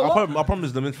know what? I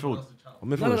promise the midfield.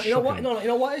 No, you know what? No, you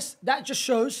know what is? That just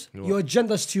shows your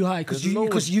agenda's too high because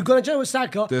you got an agenda with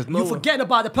Saka. There's no You're forgetting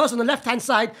about the person on the left hand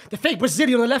side, the fake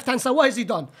Brazilian on the left hand side. What has he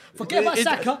done? Forget about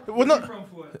Saka. We're not. From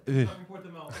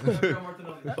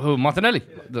Portimao. Who, Martinelli?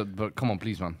 But come on,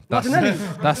 please, man. Martinelli?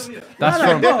 That's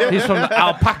from. He's from the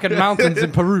Alpacan Mountains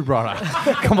in Peru, brother.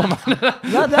 Come on, man.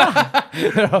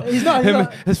 No. He's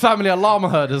not. His family are llama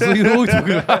herders. What are you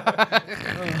talking about?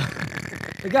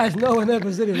 The guy's nowhere near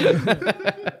Brazilian.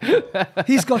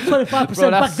 He's got 25%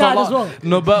 Bro, Baghdad as well.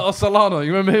 Noberto Solano,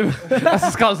 you remember him? That's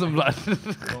his cousin, blood.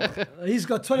 He's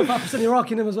got 25%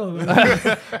 Iraq in him as well,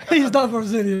 man. He's not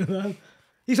Brazilian, man.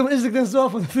 He's from Instagram as well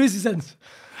from the Fusi sense.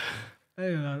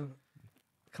 Hey, man.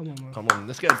 Come on, man. Come on,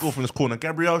 let's get a goal from this corner.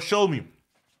 Gabriel, show me.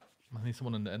 I need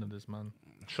someone on the end of this, man.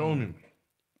 Show me.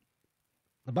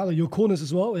 About your corners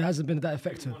as well, it hasn't been that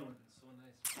effective.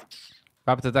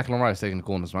 What happened to Declan Rice taking the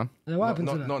corners, man? Yeah, what happened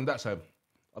to that? Not on that side.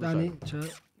 Other Danny, side. chill.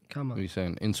 What Come are on. you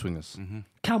saying? In swingers.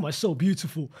 Camera is so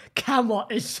beautiful. Camera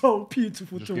is so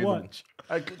beautiful to give watch.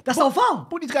 him- That's not foul.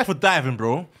 Put these guys for diving,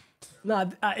 bro. Nah,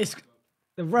 it's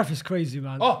the ref is crazy,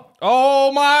 man.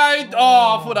 Oh my!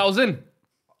 Oh, I thought that was in.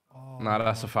 Nah,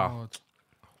 that's a foul.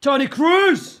 Johnny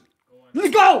Cruz, let's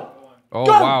go. Oh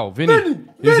Go! wow, Vinny,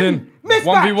 he's Vinny! in.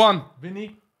 Mismatch! 1v1.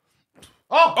 Vinny.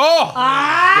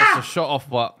 Gets a shot off,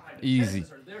 but easy.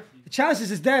 The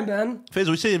chances is there, man. Faisal,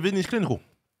 we say Vinny's clinical.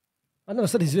 I never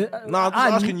said he's. No, I'm just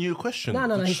asking you a question. No,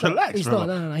 Just he's relax, not. He's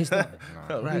brother. not. No, he's not.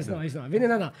 Right He's then. not. He's not. Vinny,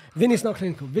 no. Vinny's not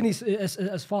clinical. Vinny's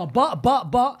as far. But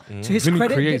to his Vinny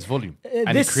credit, creates volume. And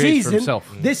he this creates for season,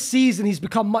 himself. this season he's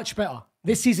become much better.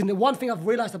 This season, the one thing I've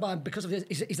realized about him because of this,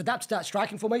 he's adapted to that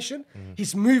striking formation.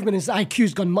 His movement, his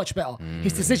IQ's gone much better.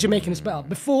 His decision making is better.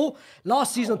 Before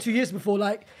last season, or 2 years before,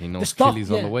 like He the knows stuff,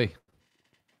 Killy's on the way.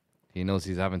 He knows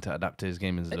he's having to adapt to his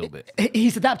game a little bit.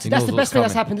 He's adapted. He That's knows the what's best thing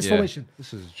that's coming. happened this Yeah. formation.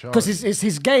 This is Because Charlie.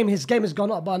 his game has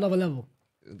gone up by another level.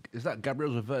 Is that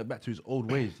Gabriel's reverted back to his old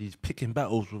ways? He's picking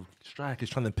battles with strikers,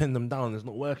 trying to pin them down. It's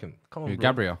not working. Come on, Who, bro.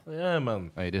 Gabriel? Yeah,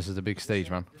 man. Hey, this is the big stage,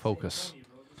 man. Focus.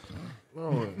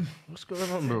 Bro, what's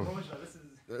going on, bro?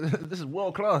 This is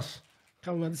world class.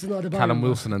 Come on, man, this is not the Callum Bayern,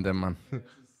 Wilson and them, man.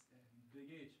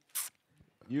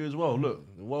 You as well. Look,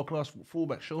 world class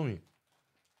fullback. Show me.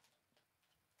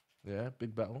 Yeah,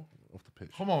 big battle off the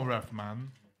pitch. Come on, ref,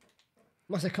 man.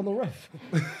 Must say, come on, ref.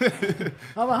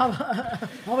 how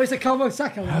about you say, come on,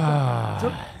 Saka?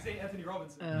 Say Anthony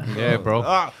Robinson. Yeah, bro.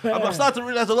 I'm starting to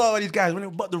realize a lot of these guys,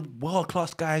 but the world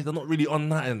class guys, they're not really on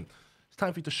that. And it's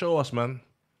time for you to show us, man.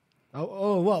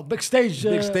 Oh, well, big stage.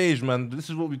 Big stage, man. This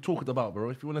is what we talked about, bro.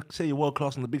 If you want to say you're world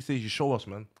class on the big stage, you show us,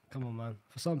 man. Come on, man.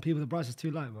 For some people, the price is too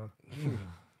light, man.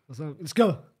 Let's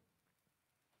go.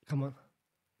 Come on.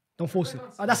 Don't force it.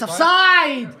 Oh, that's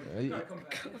offside.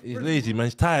 He's lazy, man.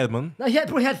 He's tired, man. No, he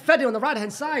had Fede on the right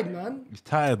hand side, man. He's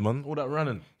tired, man. All that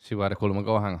running. See why they call him a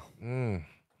goal hanger.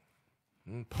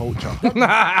 Poacher.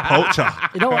 Poacher.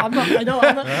 You know what? I'm not.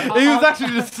 He was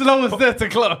actually the slowest there to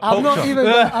clock. I'm not even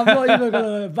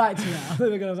gonna bite to that. I'm not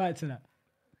even gonna bite to that.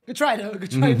 Good try, though. Good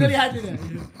try. You nearly had me there.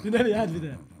 You nearly had me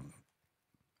there.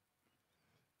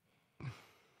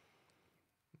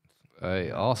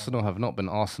 Hey, Arsenal have not been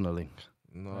Arsenaling.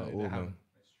 No, at all, man.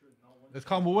 It's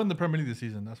calm. We'll win the Premier League this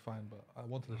season. That's fine. But I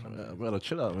wanted the Champions League. Brother,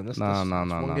 chill out, man. That's No,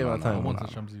 one game at a I time. wanted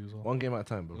the Champions League as well. One game at a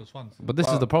time, It bro. was fun. But this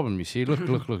is the problem, you see. Look.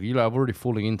 You lot are already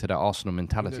falling into that Arsenal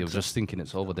mentality of just thinking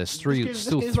it's over. There's still game's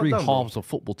not three done, bro. halves of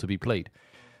football to be played.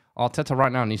 Arteta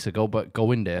right now needs to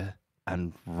go in there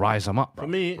and rise them up, bro. For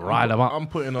me, rile them up. I'm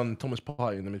putting on Thomas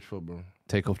Partey in the midfield, bro.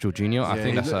 Take off Jorginho. I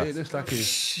think that's it looks like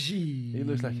he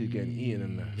looks like he's getting eaten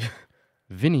in there.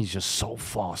 Vinny's just so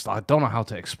fast. I don't know how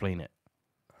to explain it.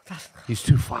 He's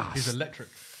too fast. He's electric.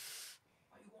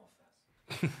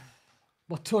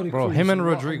 But Tony Bro, Kroos, him and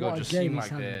what Rodrigo a just game seem he's like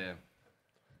having. they're...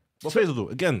 What Faisal do?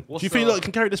 Again, do What's you think the- you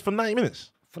can carry this for 90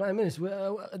 minutes? For 9 minutes,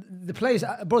 the players,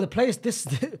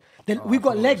 we've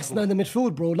got legs now in the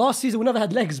midfield, bro. Last season we never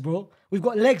had legs, bro. We've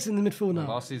got legs in the midfield now.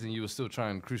 Last season you were still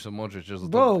trying Kroos and Modric as a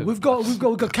Bro, top we've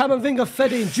pivot. got Camavinga,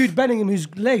 Fede, and Jude Bellingham,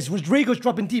 whose legs. Rodrigo's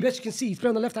dropping deep. As you can see, he's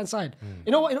playing on the left hand side.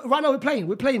 You know what? Right now we're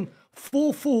playing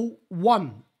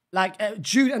 4-4-1. Like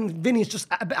Jude and Vinny is just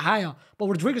a bit higher, but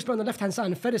Rodrigo's playing on the left hand side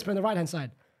and Fede's playing on the right hand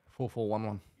side. 4-4-1-1. You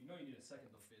know you need a second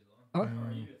though, Faisal. Huh?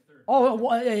 Or you need a third.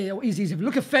 Oh, yeah, easy.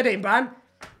 Look at Fede, man.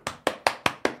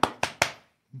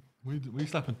 We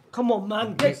slapping. Come on,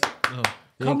 man.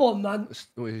 Come on, man.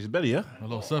 Wait, his belly, yeah? A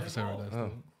little surface area there.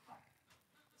 still.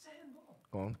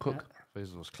 Go on, cook.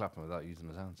 Faisal was clapping without using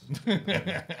his hands.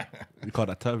 We call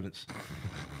that turbulence.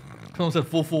 Someone said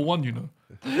 4-4-1. You know.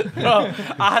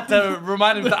 I had to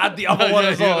remind him to add the other one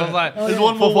as well. I was like, There's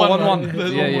one more 4-4-1-1.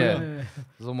 There's Yeah, one more, yeah.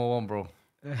 There's one more one, bro.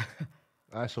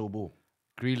 ISO ball.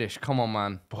 Grealish, come on,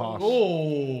 man. Pass.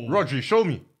 Oh. Rodri, show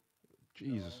me.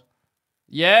 Jesus.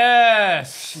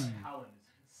 Yes!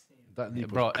 That leap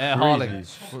Bro, was Air crazy.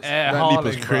 Haaland. Air That leap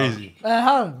was Haaland, bro. crazy.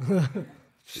 How?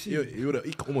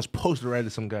 He almost poster-raided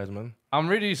some guys, man. I'm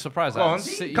really surprised Go on,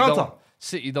 that counter.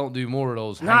 City don't do more of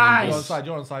those. Nice. You're on side.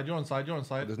 You're on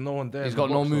side. There's no one there. He's in got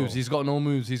the no box, moves. though. He's got no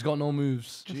moves. He's got no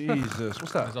moves. Jesus,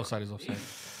 what's that? He's offside.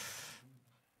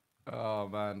 Oh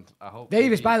man, I hope.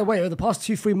 Davis, by the way, over the past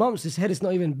 2-3 months, his head has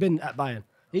not even been at Bayern.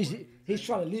 He's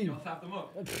trying to leave. Tap them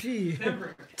up.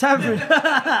 Tampering.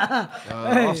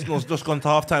 Arsenal's just gone to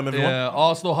half-time, everyone. Yeah,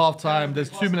 Arsenal half time. There's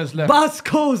 2 minutes left. Bus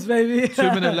calls, baby. 2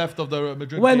 minutes left of the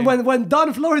Madrid game. when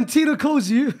Don Florentino calls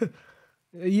you,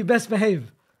 you best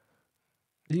behave.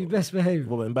 You best behave.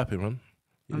 What about Mbappe, man?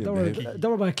 He didn't Don't worry, behave.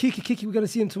 don't worry about Kiki. We're gonna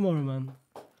see him tomorrow, man.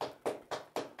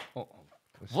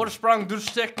 Voorsprang durch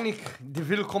Technik. Die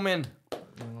willkommen.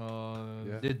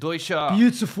 De Deutsche.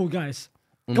 Beautiful guys.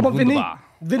 Come on, Vinny. Wunderbar.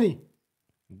 Vinny.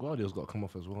 Guardiola's got to come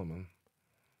off as well, man.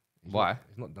 Why?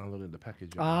 He's not downloaded the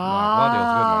package yet.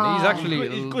 Guardiola's good, man. He's actually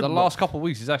he's good, the but- last couple of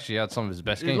weeks. He's actually had some of his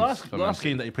best His games. last for Man City.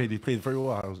 game that he played very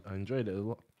well. I enjoyed it a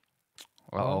lot.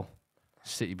 Uh-oh.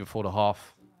 City before the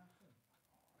half.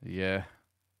 Yeah.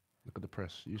 Look at the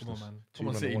press. Come Useless. on, man. Two Come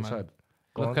on, men City, one man. side.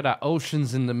 Go Look on. at that.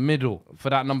 Oceans in the middle for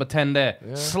that number 10 there.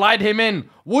 Slide him in.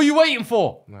 What are you waiting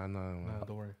for? Nah. Nah,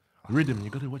 don't worry. Rhythm, you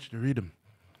gotta watch the rhythm.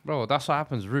 Bro, that's what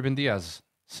happens. Ruben Diaz,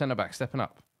 centre back, stepping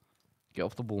up. Get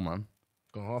off the ball, man.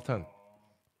 Go on, half time.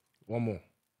 One more.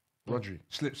 Rodri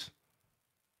slips.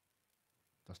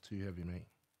 That's too heavy, mate.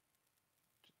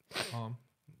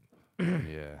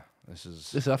 Yeah, this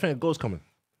is. Listen, I think a goal's coming.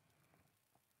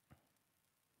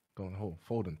 Go on, hold.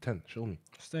 Foden, 10. Show me.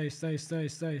 Stay.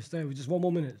 We just one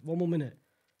more minute.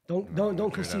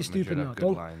 Don't concede stupid now.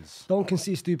 Don't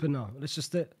concede stupid now. Let's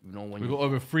just We've got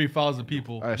over 3,000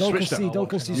 people. Right, don't switch that.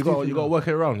 concede You stupid. got to work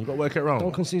it around.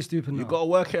 Don't concede stupid now. You got to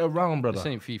work it around, brother. This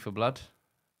ain't FIFA blood.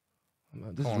 This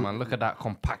Come is on, man. Look at that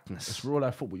compactness. It's real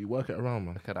life football. You work it around,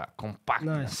 man. Look at that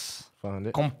compactness. Found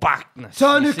it. Compactness.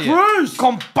 Tony You see it? Cruz!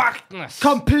 Compactness.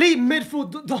 Complete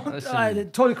midfield.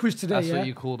 Listen, Tony Cruz today, That's yeah? what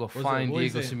you call the fine what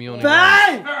is Diego it? Simeone.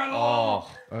 Bang! Oh.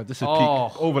 This is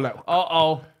peak. Overlap.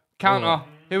 Counter.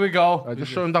 Here we go.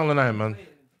 Just show him down the line, man.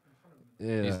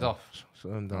 Yeah. He's off. Show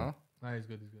him down. Nah, he's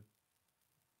good.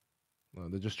 No,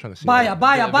 they're just trying to see. Buyer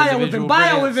with him.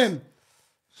 Buyer with him.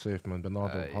 Safe, man.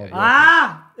 Bernardo.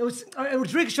 It was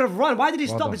Rodriguez should have run. Why did he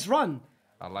stop his run?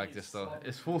 I like this though.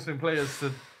 It's forcing players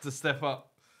to step up.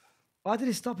 Why did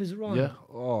he stop his run? Yeah.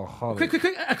 Oh, hard. Quick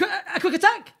attack.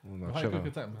 Oh, no, Quick chill out.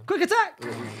 attack, man. Quick attack.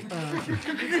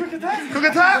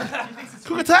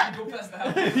 Quick attack.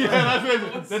 Yeah,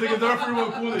 that's it. Then the referee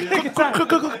won't call it.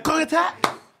 Yeah? Quick attack.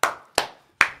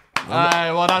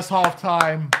 Alright, well, that's half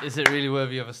time. Is it really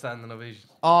worthy of a standing ovation?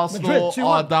 Arsenal Madrid, 2-1.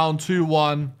 are down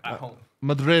 2-1. At home.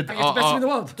 Madrid It's the best team in the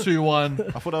are world.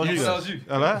 2-1. I thought that was you. That was you.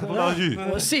 Hello? I thought that was you.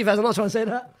 Well, Steve, I'm not trying to say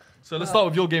that. So let's start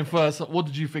with your game first. What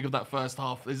did you think of that first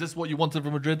half? Is this what you wanted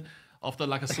from Madrid after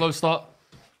like a slow start?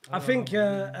 I think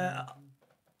the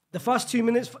first 2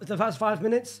 minutes, the first 5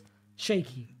 minutes,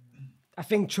 shaky. I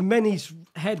think Tremeni's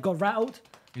head got rattled.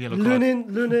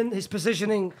 Lunin, his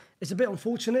positioning is a bit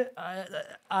unfortunate.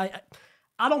 I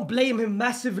don't blame him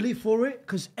massively for it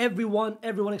because everyone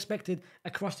expected a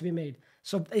cross to be made.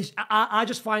 So I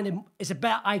just find it's a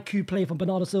better IQ play from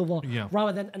Bernardo Silva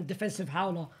rather than a defensive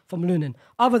howler from Lunin.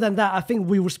 Other than that, I think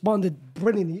we responded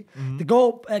brilliantly. The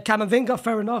goal, Camavinga,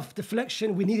 fair enough,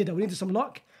 deflection, we needed it. We needed some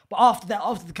luck. But after the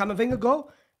Camavinga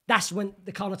goal, that's when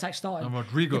the counter-attack started. And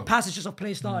Rodrigo. The passages of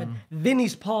play started.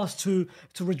 Vinny's pass to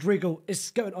Rodrigo is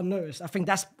going unnoticed. I think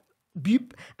that's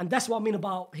and that's what I mean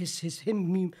about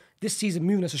him this season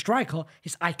moving as a striker,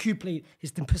 his IQ play,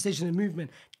 his precision and movement.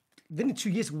 Vinny 2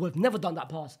 years ago would have never done that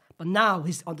pass. But now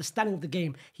his understanding of the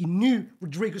game, he knew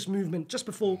Rodrigo's movement just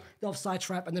before the offside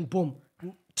trap and then boom,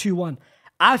 2-1.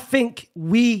 I think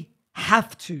we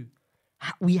have to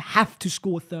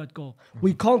score a third goal.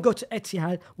 We can't go to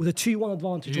Etihad with a 2-1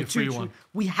 advantage or 2-2.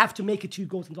 We have to make it 2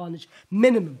 goals advantage.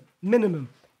 Minimum.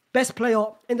 Best player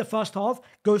in the first half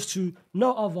goes to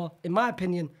no other, in my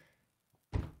opinion,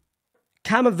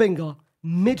 Camavinga,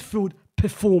 midfield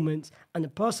performance, and the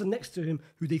person next to him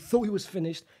who they thought he was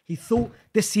finished. He thought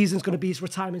this season's going to be his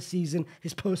retirement season,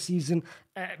 his postseason.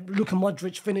 Luka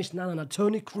Modric finished. No.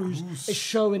 Tony Cruz is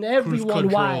showing everyone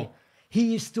why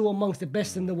he is still amongst the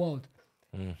best in the world.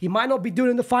 He might not be doing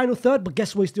it in the final third, but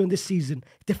guess what he's doing this season?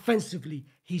 Defensively,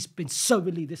 he's been so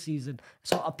elite this season.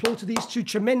 So applaud to these two.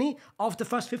 Tremeni, after the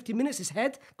first 50 minutes, his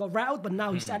head got rattled, but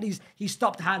now at least he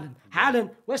stopped Haaland.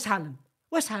 Where's Haaland?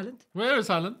 Where is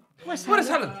Haaland? This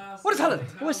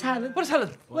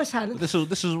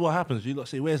is what happens. You lot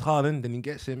say, where's Haaland? Then he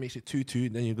gets it, makes it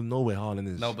 2-2, then you know where Haaland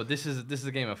is. No, but this is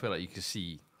a game I feel like you can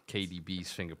see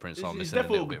KDB's fingerprints are It's missing a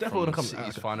little bit definitely from gonna come-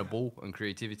 City's final ball and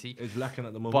creativity. It's lacking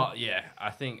at the moment. But yeah, I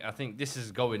think this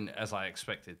is going as I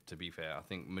expected, to be fair. I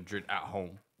think Madrid at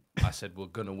home, I said we're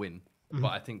going to win.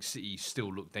 But I think City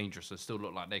still look dangerous and still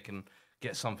look like they can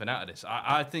get something out of this.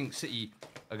 I think City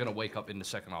are going to wake up in the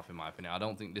second half, in my opinion. I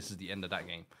don't think this is the end of that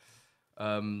game.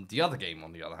 The other game,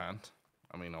 on the other hand,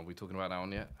 I mean, are we talking about that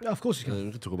one yet? Yeah, of course you can.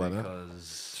 we can talk about that.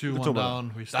 Because 2-1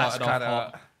 down. We that's started kind off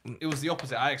hot. of... It was the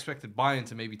opposite. I expected Bayern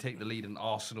to maybe take the lead and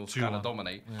Arsenal to kind of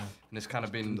dominate. Yeah. And it's kind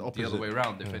of been the other way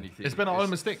around, if anything. It's been our own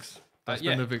mistakes.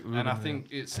 And I think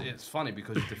it's funny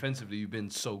because defensively you've been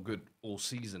so good all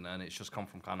season and it's just come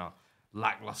from kind of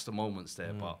lackluster moments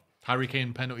there. But Harry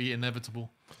Kane penalty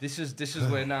inevitable. This is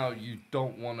where now you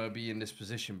don't want to be in this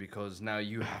position because now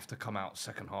you have to come out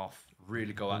second half,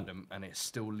 really go at them, and it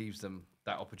still leaves them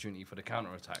that opportunity for the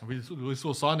counter attack. We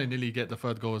saw Sane nearly get the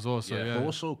third goal as well. So yeah. But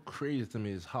what's so crazy to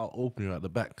me is how open you're at the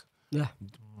back. Yeah.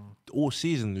 All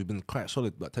season we've been quite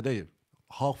solid, but today,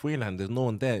 halfway line, there's no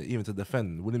one there even to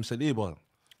defend. William Saliba,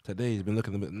 today he's been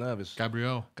looking a bit nervous.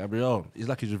 Gabriel, he's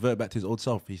like he's reverted back to his old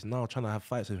self. He's now trying to have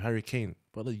fights with Harry Kane.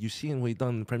 Brother, you've seen what he done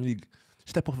in the Premier League.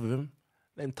 Step off of him,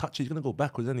 let him touch it. He's going to go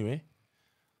backwards anyway.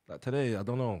 Like today, I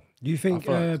don't know. Do you think I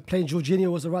feel like- playing Jorginho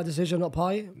was the right decision, not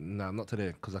Partey? Nah, not today.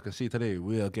 Because I can see today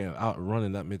we are getting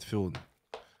outrunning that midfield.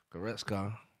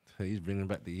 Goretzka, he's bringing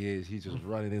back the years. He's just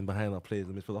running in behind our players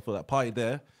in the midfield. I feel like Partey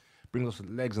there brings us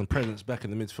legs and presence back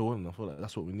in the midfield, and I feel like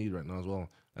that's what we need right now as well.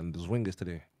 And there's wingers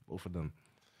today, both of them.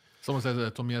 Someone says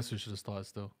Tomiyasu should have started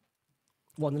still.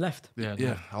 What, on the left?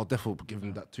 Yeah, I'll definitely give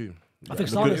him that too. I think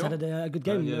The Salas good- had a good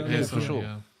game. Yeah, for sure.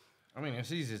 Yeah. I mean,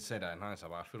 it's easy to say that in hindsight,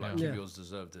 but I feel like Yeah. Kibio's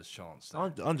deserved this chance.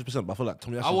 100%, but I feel like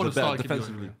Tomiyasu I would have is better started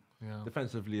defensively. Yeah.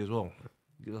 Defensively as well.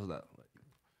 Give us that.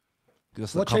 Give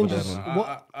us What that cover there, changes- man.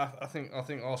 What- I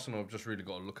think Arsenal have just really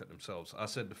got to look at themselves. I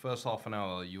said the first half an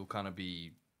hour you'll kind of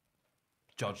be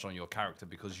judged on your character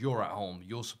because you're at home.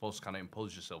 You're supposed to kind of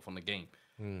impose yourself on the game.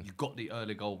 You got the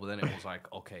early goal, but then it was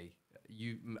like, okay,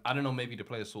 I don't know, maybe the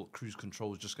players thought cruise control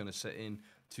was just going to set in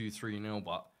 2-3-0,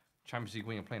 but Champions League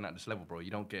when you're playing at this level, bro, you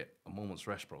don't get a moment's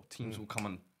rest, bro. Teams will come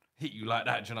and hit you like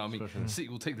that. Do you know what I mean? City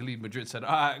will take the lead. Madrid said,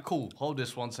 all right, cool, hold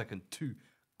this 1 second, 2,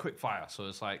 quick fire. So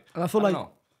it's like, And I feel don't like-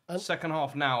 know. Second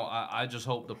half now, I just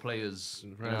hope the players,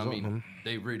 you know what I Rise up, mean? man.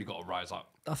 They really got to rise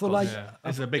up. I feel like Yeah.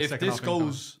 It's a big If second this half income.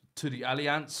 goes to the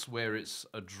Allianz where it's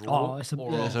a draw Oh, it's a-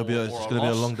 or yeah, a, It's gonna be a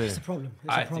loss, long day. it's a problem. It's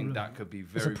I a problem. think that could be a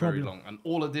very, very problem. long. And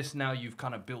all of this now you've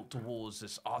kind of built towards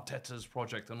this Arteta's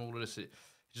project and all of this. It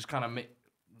just kind of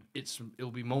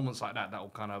it'll be moments like that will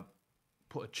kind of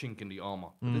put a chink in the armor.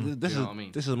 This You know is what I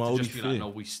mean? this is my To only just be like, fear. no,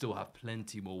 we still have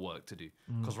plenty more work to do.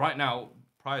 Because right now,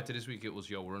 prior to this week, it was,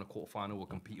 we're in a quarterfinal, we're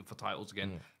competing for titles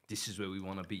again. This is where we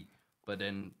want to be. But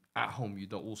then at home, you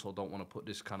also don't want to put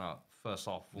this kind of first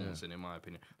half performance in my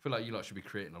opinion. I feel like you lot should be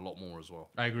creating a lot more as well.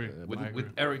 I agree.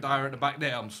 With Eric Dyer at the back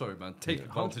there, I'm sorry, man. Take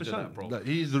advantage of that, bro. Like,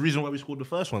 he's the reason why we scored the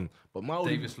first one. But my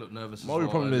only, Davis looked nervous. my only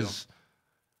problem is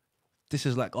this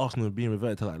is like Arsenal being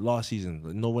reverted to like last season.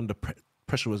 Like, when the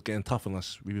pressure was getting tough on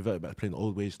us, we reverted back to playing the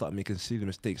old ways, started making silly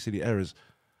mistakes, silly errors.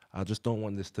 I just don't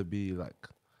want this to be like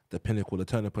the pinnacle, the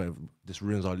turning point. This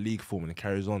ruins our league form and it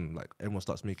carries on. Like everyone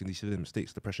starts making these silly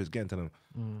mistakes, the pressure is getting to them.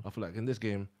 I feel like in this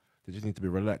game, they just need to be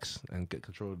relaxed and get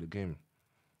control of the game.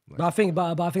 But I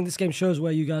think this game shows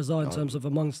where you guys are in terms of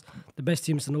amongst the best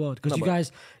teams in the world. Because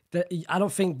I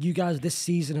don't think you guys this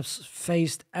season have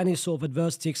faced any sort of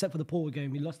adversity except for the Porto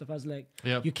game. You lost the first leg.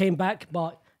 Yep. You came back,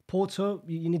 but Porto,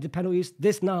 you need the penalties.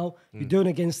 This now, you're doing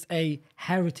against a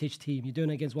heritage team. You're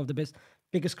doing against one of the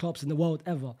biggest clubs in the world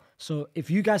ever. So if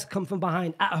you guys come from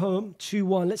behind at home,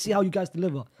 2-1, let's see how you guys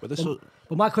deliver.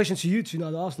 But my question to you two now,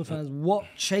 the Arsenal fans, what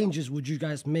changes would you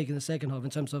guys make in the second half in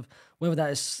terms of whether that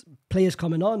is players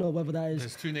coming on or whether that is...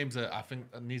 There's two names that I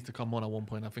think that needs to come on at one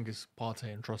point. I think it's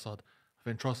Partey and Trossard. I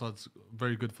think Trossard's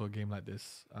very good for a game like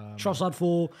this. Trossard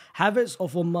for Havertz or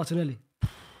for Martinelli?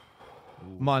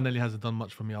 Martinelli hasn't done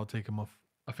much for me. I'll take him off.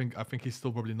 I think he's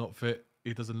still probably not fit.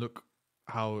 He doesn't look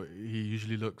how he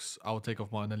usually looks. I'll take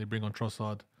off Martinelli, bring on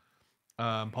Trossard.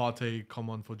 Partey, come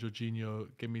on for Jorginho.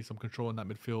 Give me some control in that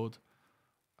midfield.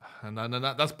 And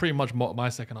that's pretty much what my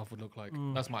second half would look like.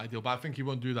 That's my ideal. But I think he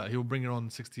won't do that. He'll bring it on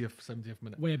 60th, 70th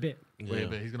minute. Wait a bit. Wait a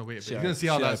bit. He's going to wait a bit. See He's how- going to see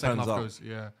how see how that it second half pans out. goes.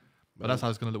 Yeah. But that's how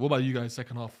it's going to look. What about you guys,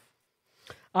 second half?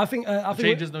 I think...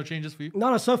 No changes for you?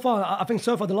 No, so far, I think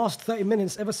so far, the last 30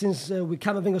 minutes, ever since we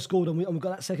Camavinga scored and we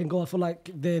got that second goal, I feel like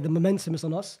the momentum is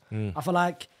on us. I feel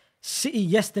like City,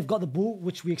 yes, they've got the ball,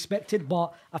 which we expected,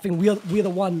 but I think we're the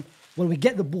one, when we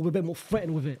get the ball, we're a bit more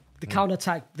threatened with it. The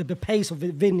counter-attack, the pace of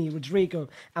Vinny, Rodrigo,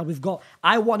 and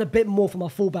I want a bit more from our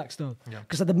fullbacks, though.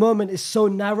 Because at the moment, it's so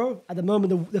narrow. At the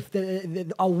moment,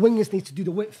 our wingers need to do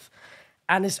the width.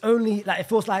 And it's only, like, it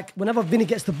feels like whenever Vinny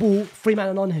gets the ball, 3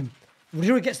 man on him.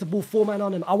 Rodrigo gets the ball, 4 man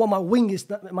on him. I want my wingers,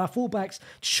 my fullbacks, to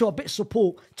show a bit of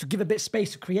support, to give a bit of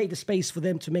space, to create the space for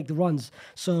them to make the runs.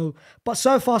 But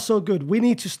so far, so good. We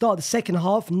need to start the second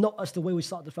half, not as the way we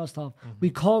started the first half. We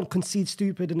can't concede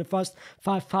stupid in the first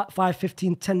 5,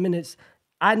 15, 10 minutes.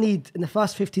 In the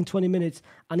first 15, 20 minutes,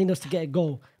 I need us to get a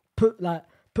goal. Put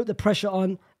the pressure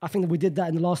on. I think that we did that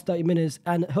in the last 30 minutes.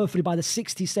 And hopefully by the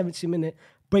 60, 70 minute,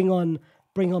 bring on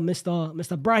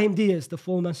Mr. Brahim Diaz, the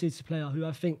former City player, who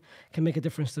I think can make a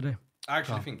difference today. I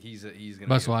actually think he's going to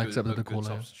That's be why I a accepted the good call, yeah.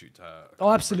 substitute.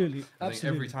 Absolutely. I think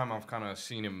every time I've kind of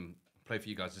seen him play for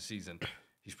you guys this season,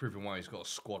 he's proven why he's got a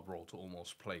squad role to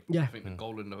almost play. Yeah. I think the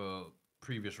goal in the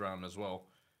previous round as well,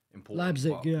 important.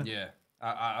 Leipzig, but yeah.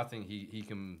 I think he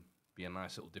can be a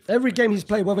nice little difference. Every game he's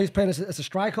played, whether he's playing as a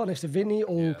striker next to Vinny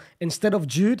or instead of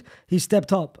Jude, he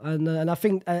stepped up. And I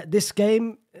think this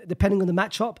game, depending on the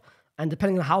matchup, and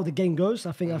depending on how the game goes,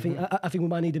 I think we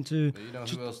might need him to. You know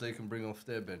who else they can bring off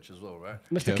their bench as well, right?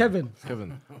 Mr. Kevin.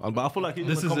 But I feel like he's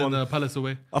This is come in on. Palace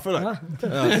away. I feel like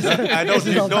This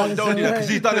is not don't Palace because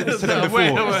he's done it to them before.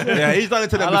 Wait. Yeah, he's done it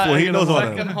to them like before. He it in knows the what.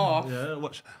 Second half. Yeah,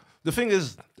 watch. The thing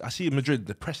is, I see Madrid,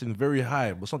 they're pressing very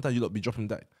high, but sometimes you lot be dropping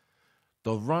back.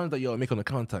 The runs that you make on the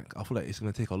counter, I feel like it's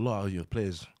going to take a lot out of your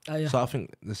players. Yeah. So I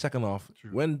think the second half,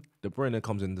 when De Bruyne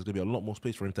comes in, there's going to be a lot more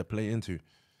space for him to play into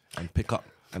and pick up.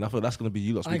 And I feel that's going to be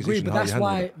you lot's I biggest agree, issue. but how you that's handle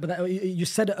why. it. But you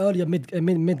said it earlier,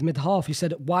 mid half. You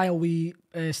said, why are we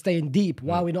staying deep?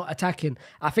 Why are we not attacking?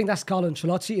 I think that's Carlo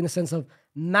Ancelotti in the sense of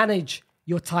manage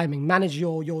your timing, manage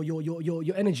your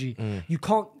energy. You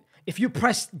can't. If you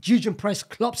press Gigian press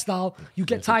Klopp style, you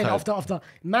get tired after.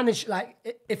 Manage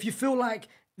if you feel like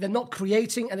they're not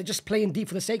creating and they're just playing deep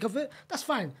for the sake of it, that's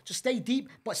fine. Just stay deep,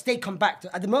 but stay compact.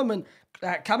 At the moment,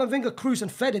 Camavinga, Cruz,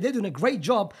 and Fede, they're doing a great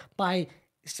job by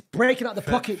breaking out the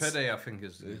pockets. Fede, I think,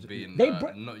 is being.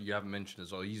 You haven't mentioned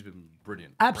as well. He's been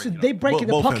brilliant. Absolutely, they're breaking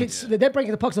the Both pockets. They're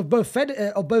breaking the pockets of both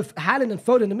both Haaland and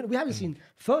Foden. We haven't seen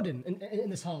Foden in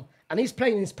this half, and he's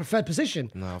playing in his preferred position.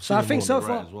 No, I've so seen I him think more so on the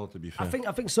right far, as well, to be fair.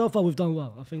 I think so far we've done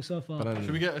well. I think so far. Should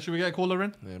we get a caller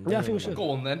in? Yeah, I think we should. Go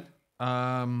on then.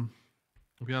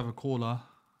 We have a caller.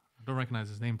 I don't recognize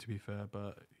his name to be fair,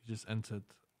 but he just entered.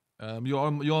 You're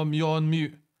on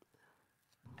mute.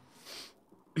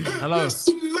 Hello.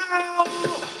 Smell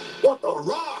what the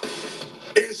rock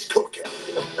is cooking.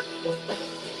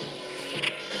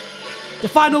 The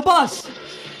final boss.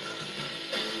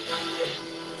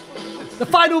 The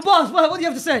final boss. What do you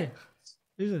have to say?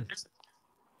 Who's this?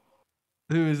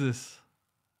 Who is this?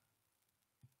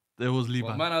 It was What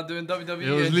Liban. man are doing WWE?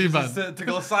 It was and Liban. just to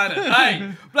go sign it.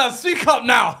 Hey, blood, speak up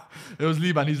now. It was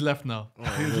Liban. He's left now.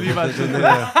 He's Liban. Is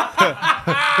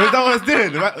that what it's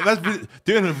doing? That's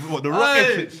doing what the rock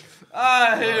Hey, is.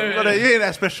 I hear it. Brother, you ain't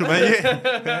that special,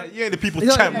 man. You ain't the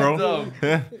people's champ, bro. No.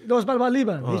 You know what's bad about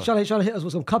Liban? He's trying to hit us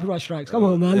with some copyright strikes. Come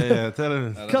on, man. Yeah, tell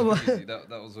him. That's Come on. crazy. That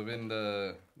was within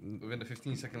the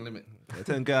 15-second limit.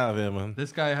 Tell him get out of here, man.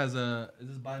 This guy has a. Is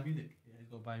this Bayern Munich? Yeah, he's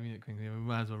got Bayern Munich. We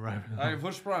might as well write it. Hey,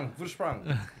 Vorsprang.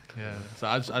 Yeah. So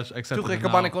I accept Terug it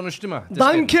kan ik now. ondersteunen.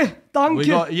 Danke, We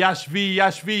got danke.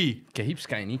 Yashvi.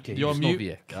 Kehipskajni, You're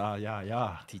mute.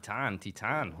 Ja.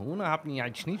 Titan. Huna hab ni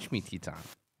eigentlich nicht mit Titan.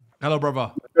 Hello,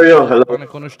 brother. Yo, hello. Kan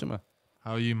ik ondersteunen.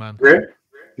 How are you, man? Okay.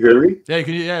 You hear me? Yeah,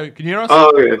 can you hear us?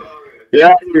 Oh, okay.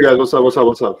 Yeah, you guys, what's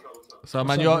up? So,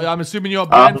 man, I'm assuming you're a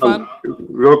Bayern fan.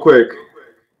 Real quick.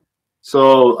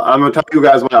 So, I'm going to tell you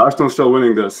guys why Arsenal's still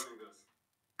winning this.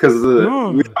 Because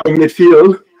we have a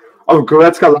midfield of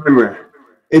Goretzka Leimer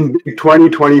in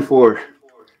 2024.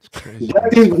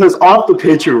 Get these players off the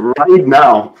pitch right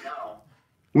now.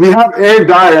 We have Eric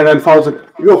Dyer and then follows it.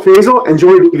 Yo, Faisal,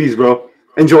 enjoy Davies, bro.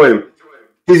 Enjoy him.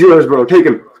 He's yours, bro. Take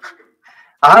him.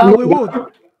 I have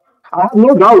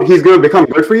no doubt he's going to become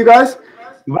good for you guys.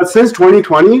 But since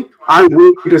 2020, I'm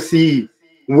waiting to see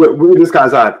where this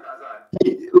guy's at.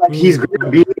 He's going to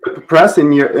be the press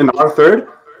in our third,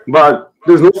 but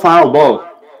there's no final ball.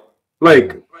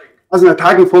 As an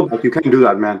attacking fullback, you can't do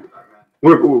that, man.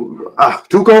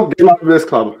 Tuchel, get him out of this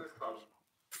club.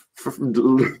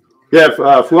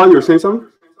 Fuad, you were saying something?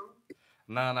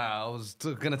 Nah, I was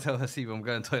gonna tell Hasib I'm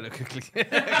going to toilet quickly.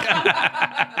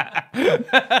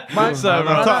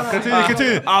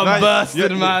 Continue. I'm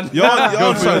bursting, man. You're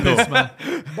on something, Piss, man.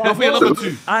 Go for your number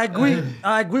 2. I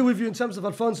agree with you in terms of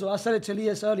Alfonso. I said it to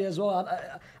Elias earlier as well.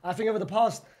 I think over the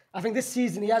past, I think this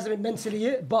season he hasn't been mentally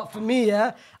it. But for me,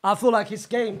 I feel like his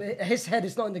head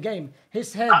is not in the game.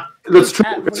 His head is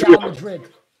at Real Madrid.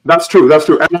 That's true.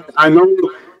 And I know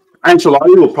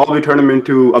Ancelotti will probably turn him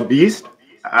into a beast,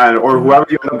 or whoever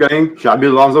you end up getting, Xabi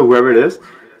Alonso, whoever it is.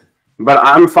 But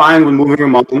I'm fine with moving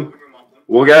him on.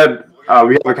 We'll get,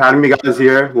 we have academy guys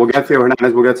here. We'll get Theo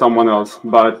Hernandez. We'll get someone else.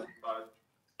 But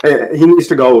he needs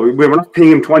to go. We're not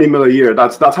paying him 20 mil a year.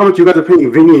 That's how much you guys are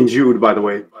paying Vinny and Jude, by the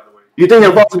way. You think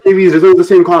Alfonso Davies deserves the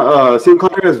same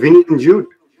contract as Vinny and Jude?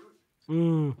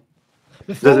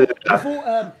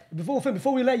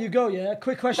 Before we let you go,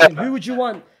 quick question: who would you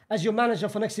want as your manager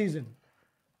for next season?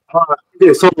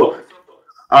 Alonso's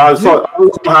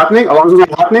not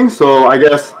happening. So I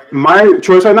guess my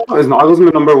choice right now is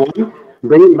Nagelsmann number 1.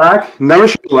 Bring him back. Never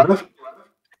should have left.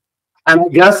 And I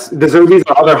guess De Zerbi's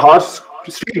the other hot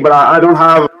streak, but I don't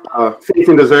have faith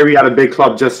in De Zerbi at a big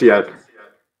club just yet.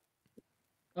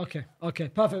 Okay,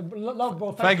 perfect. Love,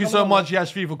 bro. Thank you so much,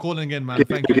 Yashvi, for calling in, man.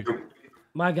 Thank you.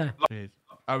 My guy.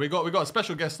 We got a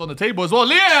special guest on the table as well,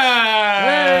 Liam.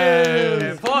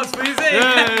 Hey, pause, please.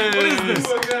 Hey. What is this?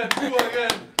 Do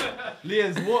again.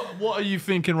 Liaz, what are you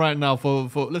thinking right now for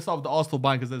let's start with the Arsenal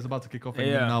buying because it's about to kick off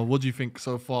again now. What do you think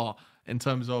so far? in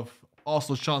terms of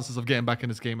Arsenal's chances of getting back in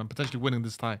this game and potentially winning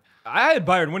this tie? I had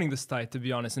Bayern winning this tie, to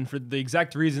be honest, and for the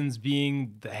exact reasons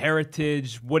being the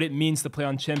heritage, what it means to play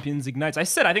on Champions League nights. I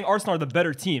said I think Arsenal are the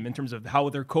better team in terms of how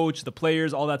they're coached, the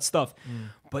players, all that stuff.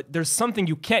 But there's something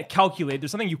you can't calculate.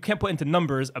 There's something you can't put into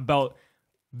numbers about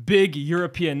big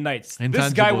European nights.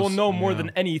 This guy will know more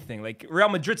than anything. Like Real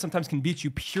Madrid sometimes can beat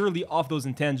you purely off those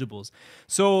intangibles.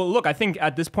 So look, I think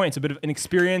at this point it's a bit of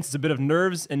inexperience, it's a bit of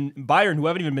nerves, and Bayern, who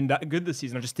haven't even been that good this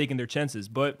season, are just taking their chances.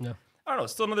 But I don't know,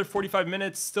 still another 45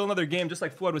 minutes, still another game, just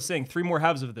like Fuad was saying, 3 more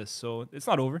halves of this. So it's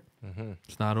not over.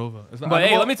 It's not over. But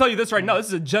hey, let me tell you this right now. This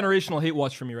is a generational hate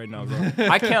watch for me right now, bro.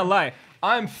 I can't lie.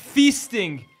 I'm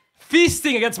feasting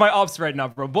against my ops right now,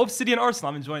 bro. Both City and Arsenal,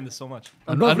 I'm enjoying this so much.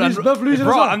 Both losing bro, as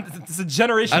well. it's a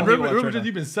generation. And remember,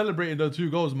 you've been celebrating those 2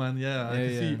 goals, man. Yeah, I can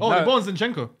see. Oh, it was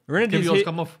Zinchenko.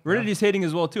 Renedy's hating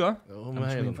as well too, huh? Oh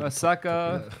man,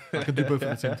 Saka, I can do both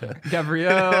at the same time.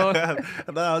 Gabriel.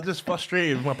 no, I'm just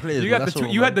frustrated with my players.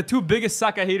 You had the 2 biggest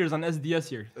Saka haters on SDS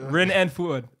here, Ren and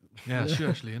Fuad. Yeah, sure,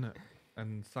 actually, innit?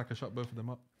 And Saka shot both of them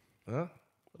up. Huh?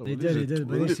 He did.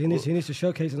 But he needs to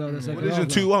showcase now in the second half. We're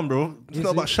 2-1, bro. It's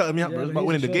not about shutting me up, bro. It's about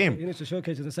winning the game. He needs to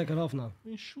showcase in the second half now.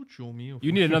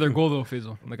 You need another goal though,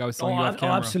 Faisal. Like I was telling you off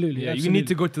camera. Absolutely. Yeah, you need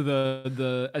to go to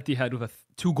the Etihad with a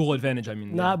 2-goal advantage. I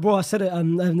mean, nah, bro. I said it.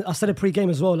 I said it pre-game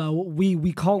as well. Like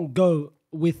we can't go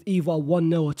with either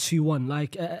 1-0 or 2-1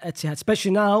 like Etihad,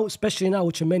 especially now with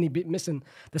Tchouameni missing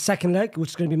the second leg,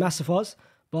 which is going to be massive for us.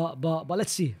 But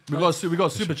let's see. We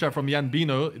got super chat from Jan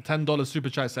Bino. $10 super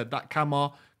chat said that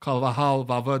Camar, Carvajal,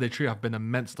 Valverde trio have been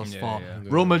immense thus far.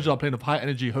 Real Madrid are playing with high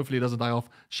energy. Hopefully it doesn't die off.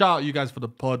 Shout out you guys for the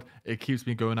pod. It keeps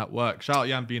me going at work. Shout out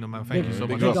Jan Bino, man. Thank you so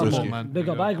much for the support, man. Big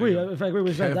up. I agree. If I agree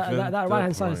with that, that right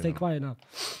hand side, stay quiet now.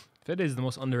 Fede is the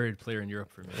most underrated player in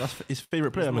Europe for me. That's his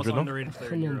favorite player. The most underrated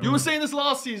player in Europe. You were saying this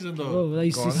last season, though. Oh,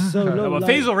 he's so low. Well,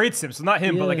 Faisal rates him, so not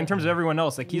him, but like in terms of everyone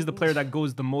else, like he's the player that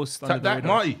goes the most under the radar.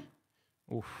 Marty.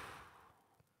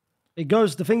 It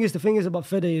goes. The thing is about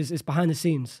Fede is behind the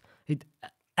scenes.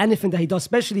 Anything that he does,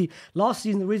 especially last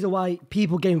season, the reason why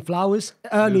people gave him flowers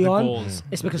early on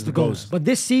is because of the goals. But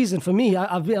this season, for me,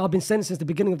 I've been saying since the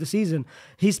beginning of the season,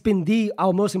 he's been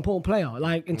our most important player.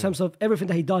 Like in terms of everything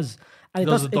that he does. And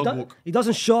he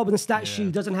doesn't show up in the stat sheet.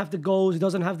 He doesn't have the goals. He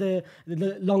doesn't have the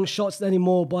long shots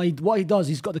anymore. But what he does,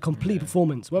 he's got the complete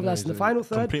performance. Whether that's in the final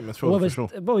third, or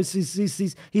whether bro,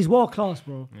 he's world class,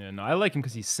 bro. Yeah, no, I like him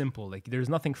because he's simple. Like there's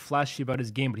nothing flashy about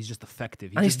his game, but he's just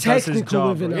effective. He's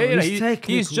technical with it.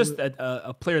 He's just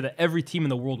a player that every team in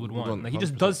the world would want. Like he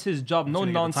just does his job, no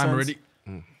nonsense.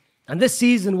 And this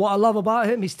season, what I love about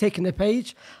him, he's taken the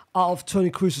page out of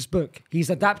Toni Kroos's book. He's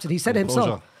adapted. He said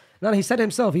himself. No, he said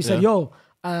himself. He said, "Yo,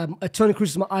 Toni Kroos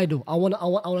is my idol. I want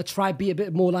to try be a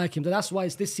bit more like him." So that's why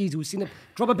it's this season we've seen him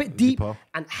drop a bit deep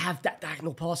and have that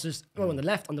diagonal passes on the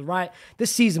left, on the right. This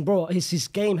season, bro, his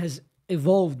game has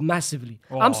evolved massively.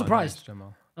 I'm surprised. Nice,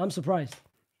 I'm surprised.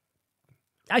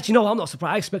 Actually, no, I'm not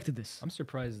surprised. I expected this. I'm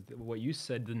surprised that what you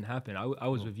said didn't happen. I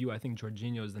was with you. I think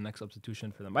Jorginho is the next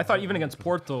substitution for them. I thought even against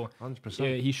Porto,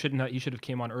 100%. He should have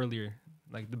came on earlier.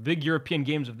 Like the big European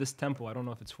games of this tempo, I don't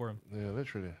know if it's for him. Yeah,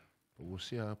 literally. But we'll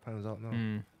see how it pans out now.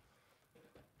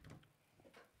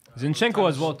 Zinchenko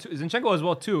as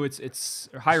well too. It's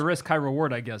high risk, high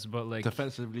reward, I guess. But like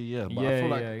defensively, yeah. But I feel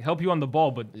like help you on the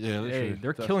ball, but hey,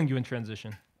 they're killing you in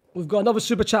transition. We've got another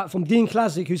super chat from Dean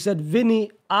Classic who said, "Vinny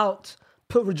out,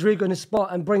 put Rodrigo in his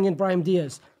spot, and bring in Brahim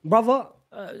Diaz." Brother,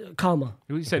 calmer.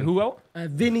 He said who out?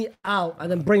 Vinny out, and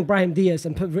then bring Brahim Diaz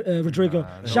and put Rodrigo.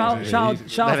 Shout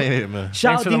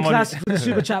Dean Classic for the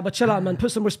super chat, but chill out, man.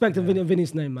 Put some respect on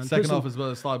Vinny's name, man. Second half as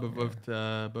well. Started with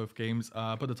both games.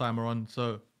 Put the timer on,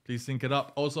 so please sync it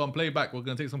up. Also on playback, we're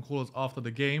gonna take some calls after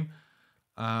the game,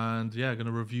 and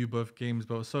gonna review both games.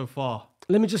 But so far,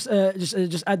 let me just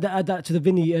add that to the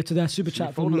Vinny to that super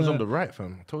chat. Foden's on the right,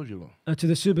 fam. I told you. To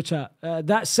the super chat,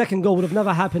 that second goal would have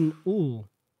never happened. Ooh.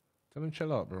 Tell him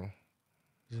chill out, bro.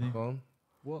 Isn't he?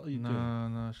 What are you doing?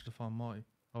 No, I should have found Marty.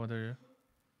 Oh, there you are.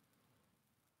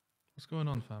 What's going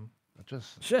on, fam?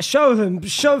 Show him.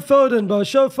 Show Foden, bro.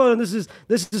 Show Foden.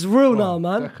 This is real now,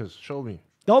 man. Deckers, show me.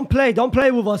 Don't play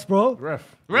with us, bro.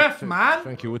 Ref, man.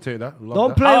 Thank you. We'll take that.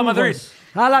 Don't play with us.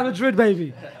 Hala Madrid,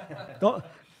 baby.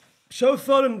 Show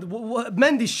Foden.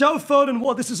 Mendy, show Foden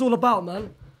what this is all about,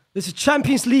 man. This is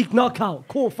Champions League knockout,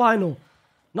 quarter final.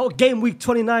 Not game week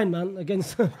 29, man,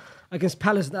 against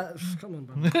Palace. Come on,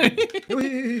 bro.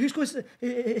 Who's going?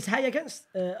 It's Hay against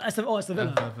Aston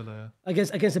Villa.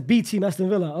 Against a B team, Aston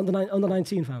Villa, under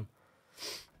 19, fam.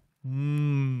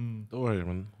 Don't worry,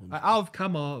 man. Out of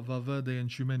Camar, Valverde, and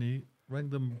Tchouameni,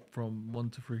 rank them from 1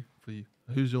 to 3 for you.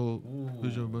 Who's your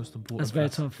most important? That's very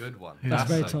tough. Good one. That's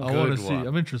very tough. I want to Good see. one.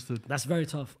 I'm interested. That's very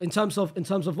tough. In terms of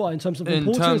what? In terms of In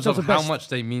importance. terms of how best? much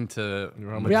they mean to Real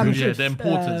Real Madrid. Madrid, Yeah, the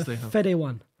importance they have. Fede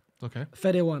won. Okay.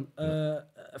 Fede won.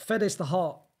 Fede is the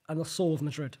heart and the soul of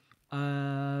Madrid.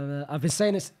 I've been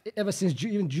saying this ever since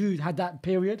even Jude had that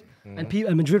period, and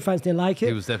Madrid fans didn't like He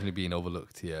it. was definitely being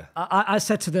overlooked, yeah. I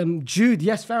said to them, Jude,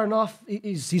 yes, fair enough.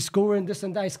 He's scoring this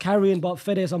and that, he's carrying, but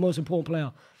Fede is our most important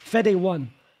player. Fede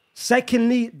won.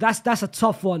 Secondly, that's a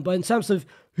tough one, but in terms of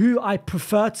who I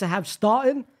prefer to have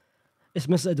starting, it's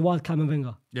Mr. Eduard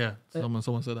Camavinga. Yeah, someone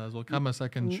said that as well. Kama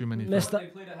second, Tchouameni first.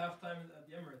 Mr. played at halftime at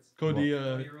the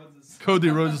Emirates. Cody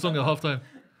Rhodes' song at halftime.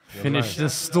 Finish the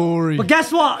story. But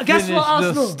guess what?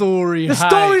 Arsenal? The story. The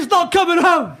story's not coming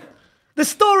home. The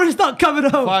story's not coming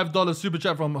home. $5 super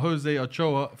chat from Jose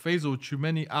Ochoa. Faisal,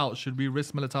 Tchouameni out. Should we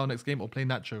risk Militao next game or play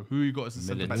Nacho? Who you got as a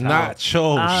centre back?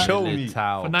 Nacho, show me.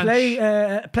 Play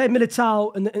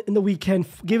Militao in the weekend.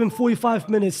 Give him 45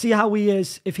 minutes. See how he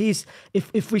is. If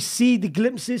we see the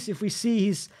glimpses, if we see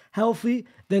he's healthy,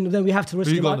 then we have to risk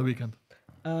Who you him got out. on the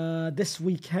weekend? This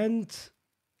weekend,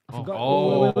 I forgot.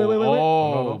 Oh,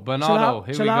 wait. Bernardo.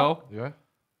 Here Chill we out. go. Yeah.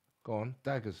 Go on.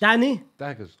 Daggers. Danny,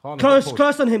 Daggers.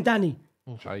 close on him, Danny.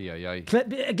 Aye.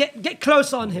 Get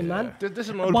close on him, man. This is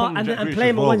an old But, problem with Jack and Grealish play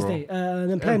him as on well, Wednesday. bro. And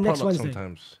then play him next Product Wednesday.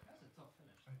 Sometimes.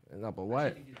 No, but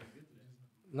why?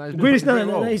 No, Grealish, very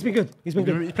no, well. he's been good. He's been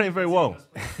good. He's playing very well.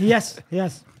 Yes.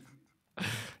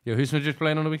 Yo, who's Madrid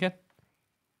playing on the weekend?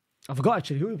 I forgot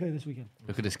actually. Who are we playing this weekend?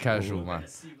 Look at this casual, man.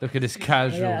 Look at this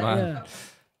casual, man. Yeah.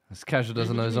 This casual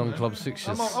doesn't know his own club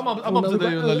fixtures. I'm up to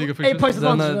date on La Liga 8 fixtures. points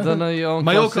Don't advance. know your own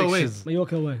Mallorca club away. fixtures.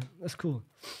 Mallorca away. That's cool.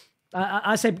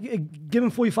 I say give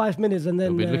him 45 minutes and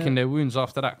then. They'll be licking their wounds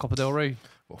after that Copa del Rey.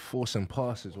 Well, forcing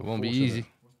passes. It won't be easy.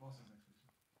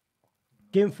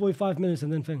 Give him 45 minutes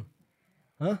and then thing.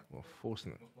 Huh? Well,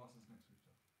 forcing it.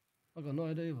 I got no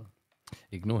idea either.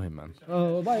 Ignore him, man.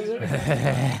 Oh,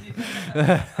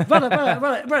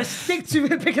 brother, stick to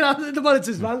picking out the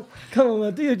monitors, man. Come on,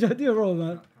 man. Do your role,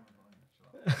 man.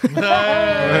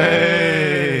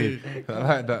 Hey! I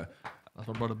like that. That's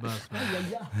my brother Bass,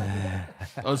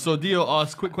 man. So Dio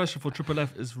asks, quick question for Triple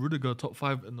F. Is Rudiger top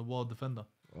 5 in the world defender?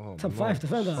 Oh, Top no. 5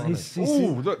 defender.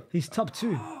 Look. He's top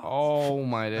 2. Oh,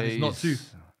 my days. He's not 2.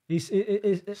 He's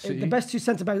the best 2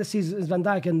 centre back this season is Van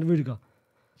Dijk and Rudiger.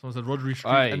 Someone said Rodri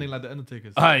Street Aye. ending like the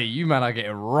Undertaker's. Hey, you man are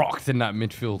getting rocked in that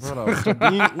midfield.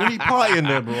 we need partying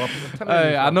there, bro.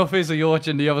 Hey, I know Faisal, you're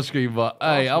watching the other screen, but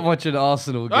hey, I'm watching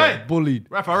Arsenal get Hey! bullied.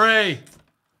 Referee!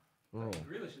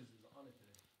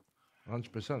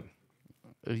 100%.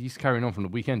 He's carrying on from the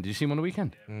weekend. Did you see him on the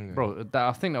weekend? Bro,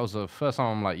 I think that was the first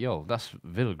time I'm like, yo, that's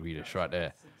Villa Grealish right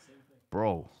there.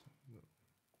 Bro.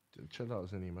 Chill out,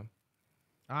 Zinni, man.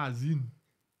 Zin.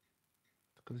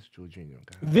 Look at this Jorginho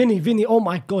guy. Vinny, oh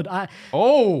my God.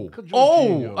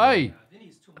 Jorginho, Hey.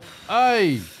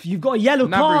 Hey. You've got a yellow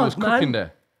Nabry card, was cooking man.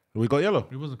 there. We got yellow.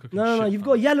 He wasn't cooking No, shit, you've man.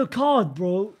 got a yellow card,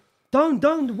 bro. Don't.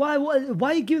 Why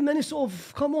are you giving them any sort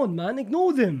of? Come on, man.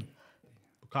 Ignore them.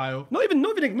 Kyle. Not even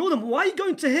ignore them. Why are you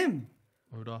going to him?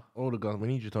 Odegaard, we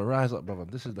need you to rise up, brother.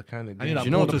 This is the kind of I need game. that Do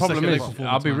you know what the Porto's problem second is? leg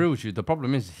performance, I'll be man. real with you. The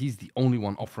problem is he's the only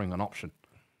one offering an option.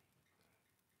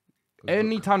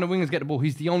 Anytime the wingers get the ball,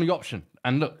 he's the only option.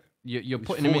 And look, you're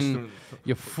putting him in.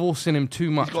 You're forcing him too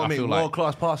much. He's got I to feel make like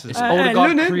world-class passes. it's Hey,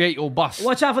 Odegaard Lunin, create or bust.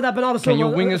 Watch out for that Bernardo Can your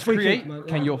Silva, wingers free create? kick, man.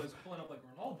 Can your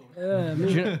Yeah, do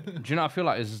you know what I feel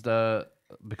like is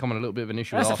becoming a little bit of an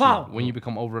issue with That's a Arsenal? foul. When you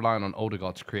become over-reliant on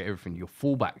Odegaard to create everything, your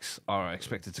fullbacks are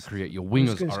expected to create, your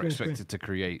wingers Screen, are screen, expected to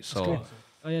create. So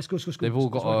Oh yeah, score. they've all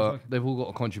got Score.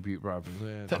 to contribute, bro.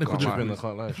 Technical dribbling, I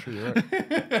can't lie. True, you're right.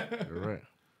 You're right.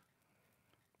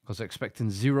 Because they're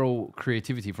expecting zero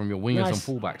creativity from your wingers Nice.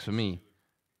 and fullbacks for me.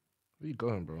 Where you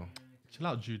going, bro? Chill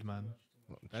out, Jude, man.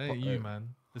 That ain't you, man.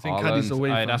 This ain't Haaland, Cadiz away.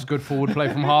 hey, fam. that's good forward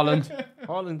play from Haaland.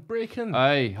 Haaland breaking.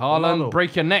 Hey, Haaland, Ronaldo.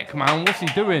 break your neck, man. What's he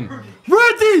doing?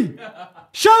 Ready?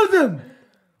 Show them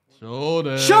Show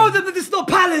them. that it's not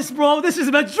Palace, bro. This is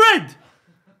Madrid.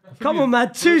 Come on,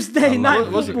 man. Tuesday night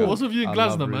football. What's with you and I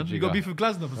love Glasner, man? You got Rudiger. beef with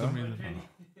Glasner for some reason.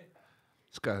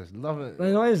 This guy's loving it.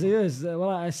 Man, it is. Well,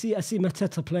 I see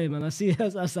Mateta play, man. I see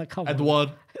that's that cover.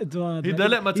 Edward. Eduard. He- man. they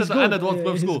let Mateta He's good. and Eduard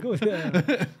both he's score. good,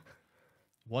 yeah.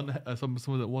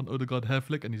 Someone that one Odegaard hair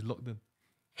flick and he's locked in.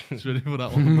 He's ready for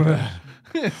that one.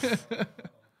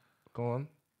 Go on.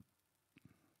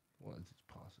 What is this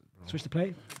passes, bro? Switch the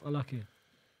play. Unlucky.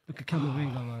 Look at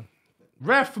Camavinga, man.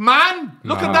 Ref, man!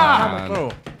 Look at that!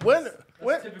 Bro, when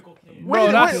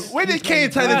that's- where did Kane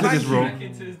turn into this, bro?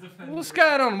 What's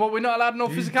going on? What, we're not allowed no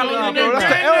physicality? bro,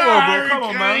 that's the elbow, bro. Come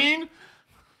on, man.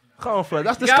 Come on, Fred.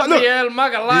 That's the Gabriel look.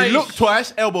 Magalhaes. He looked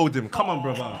twice, elbowed him. Come on,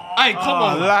 brother. Hey, come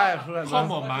on. Come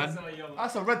Come on, man.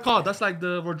 That's a red card. That's like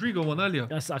the Rodrigo one earlier.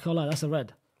 I can't lie. That's a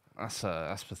red.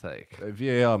 That's pathetic.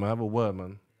 VAR, man. Have a word,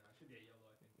 man.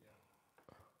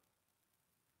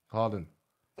 Harden.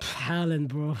 Haaland,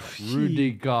 bro.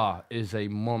 Rudiger is a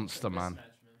monster, man.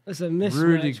 It's a mismatch,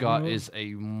 Rudiger bro. is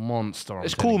a monster. I'm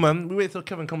It's telling cool, you. man. We wait till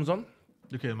Kevin comes on.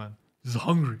 Look at him, man. He's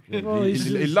hungry. Bro, He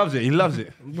he's loves it. He loves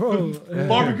it. bro.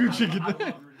 Barbecue chicken.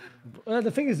 The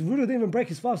thing is, Rudiger didn't even break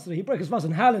his fast today. He broke his fast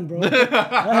on Haaland, bro.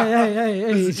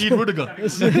 hey. Eat Rudiger.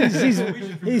 He's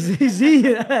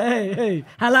eating. Hey.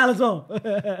 Halal as well.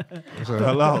 So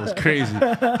halal was crazy.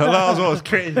 Halal as well was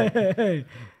crazy. Hey.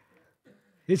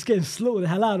 He's getting slaughtered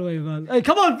halal way, man. Hey,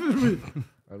 come on,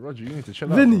 Roger, you need to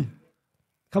chill out. Vinny.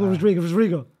 Come on,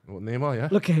 Rodrigo. What, Neymar, yeah?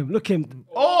 Look at him.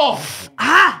 Oh!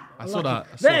 Ah! I saw that.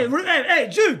 Hey,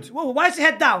 Jude. Why is his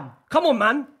head down? Come on,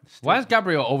 man. Why is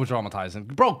Gabriel over dramatizing?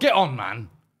 Bro, get on, man.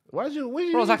 Why is you?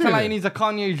 Bro's acting like he needs a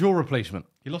Kanye jaw replacement.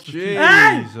 He lost his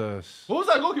Hey! Jesus. What was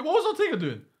that goalkeeper? What was Ortega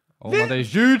doing? Oh my days,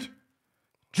 Jude.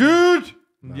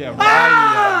 Yeah,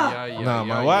 right. Nah,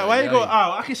 man. Why you go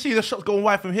out? I can see the shots going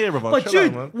wide from here, brother. But Chill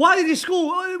Jude, out, man. why did you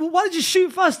score? Why did you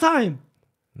shoot first time?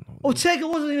 Ortega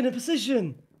wasn't even in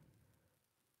position.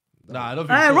 Nah, I don't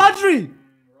think Hey, so. Rodri.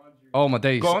 Oh my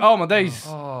days. Go on. Oh my days.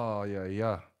 Oh,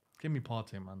 yeah. Give me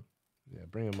Partey, man. Yeah,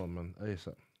 bring him on, man.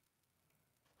 ASAP.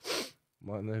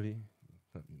 Martinelli.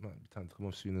 Might be time to come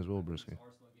off soon as well, broski.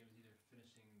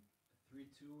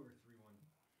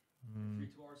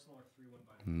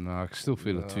 No, I can still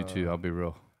feel a 2-2. I'll be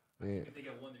real. Yeah.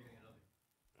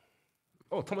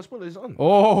 Oh, Thomas Muller is on.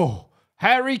 Oh,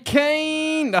 Harry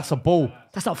Kane. That's a ball.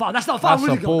 That's not foul. That's not That's foul,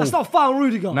 a Rudiger. ball. That's not foul,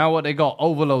 Rudiger. Now what they got?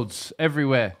 Overloads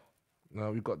everywhere.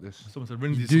 No, we got this. Someone said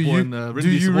Rindy Do you- supporting, do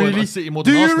Rindy you supporting really? Man City more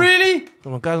Do than you Arsenal. really?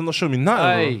 Come on, guys, are not showing me nothing,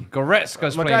 Hey,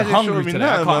 Goretzka's My playing guys ain't hungry showing me today. I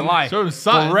nothing, can't man. lie. Show him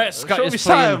something. Goretzka Show me is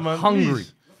something, playing man, hungry.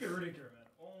 please.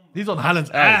 He's on Haaland's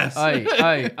ass.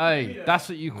 Hey, that's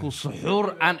what you call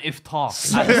suhoor and iftar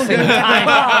at the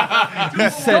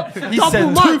same time. He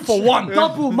said 2 for 1.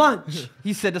 Double munch.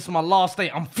 He said, this is my last day.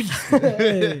 I'm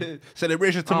feasting.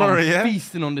 Celebration tomorrow, I'm yeah?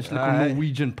 feasting on this little Aye.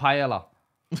 Norwegian paella.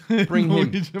 Bring him.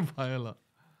 Norwegian paella.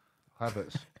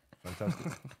 Havertz.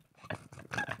 Fantastic.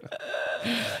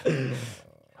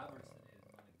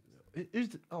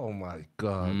 Oh my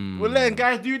God. We're letting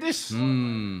guys do this.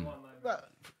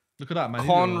 Look at that, man.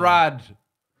 Conrad.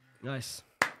 Nice.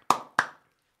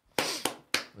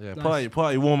 Yeah,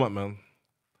 party warm up, man.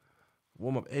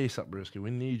 Warm up ASAP, broski. We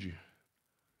need you.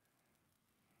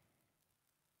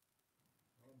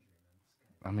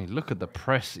 I mean, look at the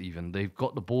press even. They've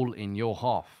got the ball in your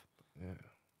half. Yeah.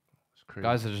 It's crazy.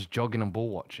 Guys are just jogging and ball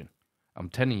watching. I'm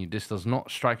telling you, this does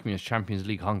not strike me as Champions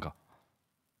League hunger.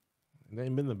 They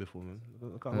ain't been there before, man.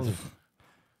 Look how long.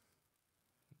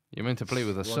 You're meant to play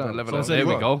with a certain done. level So of... say There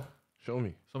we what? go. Show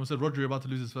me. Someone said Rodri about to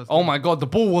lose his first. Oh game. my God, the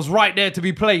ball was right there to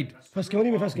be played. First game. What do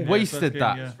you mean first game? Wasted first game,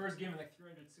 that. yeah. First game in like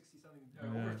 360 something.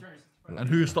 Over 360. And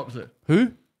who stops it?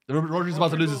 Who? Rodri's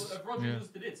about to lose his. If Rodri Yeah. loses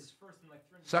today, it's his first in like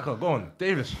 360. Saka, go on.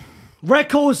 Davis.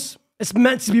 Records. It's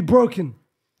meant to be broken.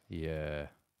 Yeah.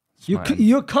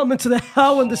 You're coming to the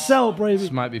hell in the cell, baby. This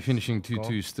might be finishing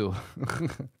 2-2 still. Come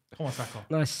on, Saka.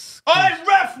 Nice. Hey,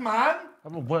 ref, man!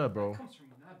 Have a word, bro.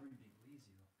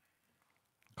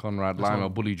 Conrad Lima,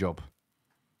 bully job.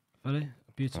 Ready? I'm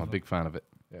Beautiful. a big fan of it.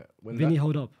 Yeah. Win Vinny, that.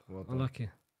 hold up. Well I done. like it.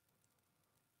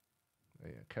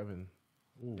 Yeah, Kevin.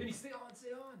 Ooh. Vinny, stay on, stay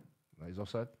on. No, he's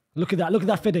offside. Look at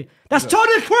that, Fede. That's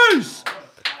Tony Cruz!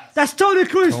 That's Tony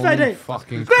Cruz, Tony Fede!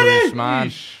 fucking Vinny! Cruz,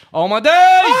 man. Oh my days!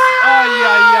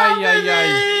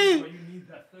 Ay.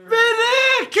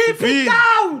 Vinny! Keep it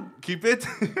down! Keep it.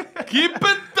 Keep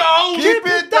it down! Keep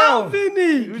it down,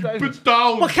 Vinny! Keep it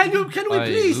down! But can we Ay,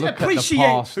 please look at the appreciate?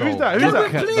 pass, Who's though. that? Who's Can that? we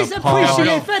Look at please the pass.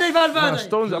 appreciate Fede Valverde?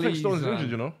 Stones, I think Please, Stones is man.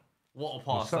 injured, you know. What a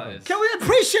pass that is. Can we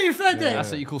appreciate Fede?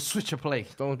 That's what you call switcher play.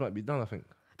 Stones might be done, I think.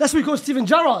 That's what we call Steven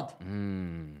Gerrard.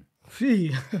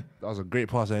 Fee. That was a great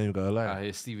pass, I ain't gonna lie. I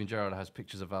hear Steven Gerrard has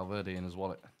pictures of Valverde in his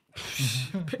wallet.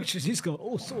 Pictures, he's got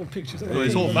all sort of pictures.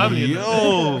 His whole family.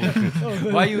 Yo!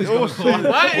 Why you always gonna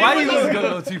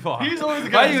go too far? He's always the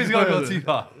Why guy. you always gonna go too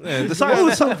far? Yeah, there's All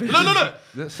something, sort of pictures. Look.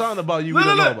 there's something about you we Look,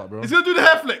 don't know look. about, bro. He's gonna do the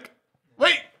hair flick.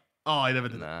 Wait. Oh, I never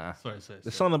did Nah. that. Sorry.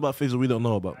 There's something about things that we don't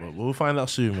know about, bro. We'll find out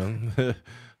soon, man.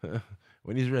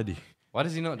 When he's ready. Why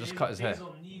does he not just cut his hair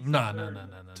No.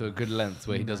 to a good length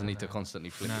where he doesn't need to constantly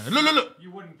flip? Look.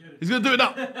 He's gonna do it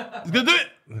now. He's gonna do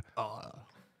it. Oh,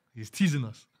 he's teasing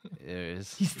us. There it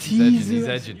is. He's edging, teasing He's us.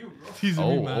 edging. Teasing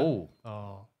me, man. Oh.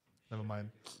 Oh, never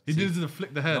mind. He did it to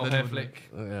flick the hair. No then hair he would- flick.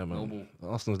 Yeah, man.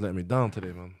 Arsenal's letting me down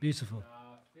today, man. Beautiful.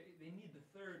 They need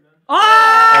the third, man.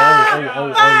 Ah! No,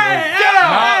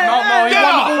 he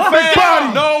won the ball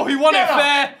fair. No, he won it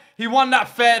fair. He won that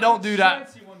fair. Don't do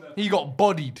that. He got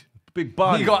bodied. Big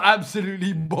body. He got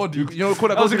absolutely bodied. You know,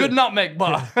 That was a good nutmeg,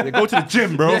 but Go to the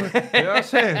gym, bro. You know what I'm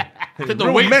saying? Take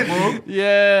the weight, bro.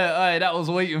 yeah, aye, that was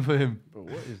waiting for him. Bro,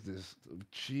 what is this?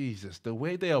 Jesus, the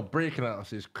way they are breaking at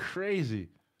us is crazy.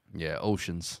 Yeah,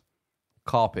 oceans,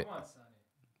 carpet.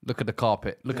 Look at the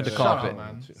carpet. Look at the Shut carpet. up,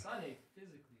 man.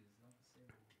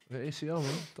 The ACL,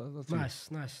 man. That's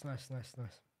it. Nice.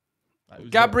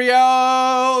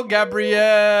 Gabriel.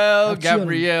 That's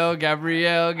Gabriel.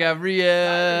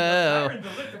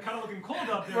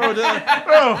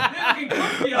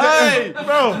 Hey,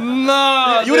 bro.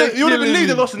 No, You would have believed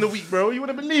they lost in the week, bro. You would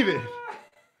have believed it.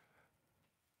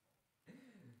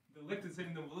 The lift is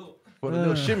hitting them a little. For the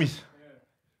little shimmies.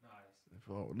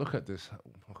 Bro, look at this.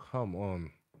 Oh, come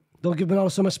on. Don't give Bernardo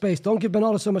so much space. Don't give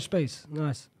Bernardo so much space.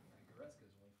 Nice.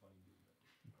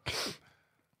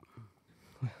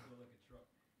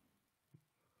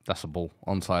 that's a ball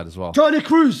onside as well. Tony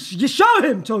Cruz, you show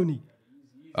him, Tony.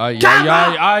 Ay. Shut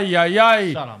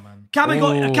up, man.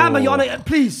 Camera, you're on it,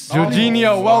 please.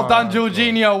 Jorginho, well done,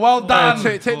 Jorginho. Well done.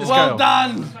 Take this well guy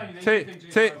done.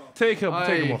 Take him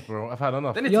off, bro. I've had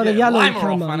enough. They need You're to the get yellow Limer off,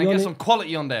 camera, man, and you're get the- some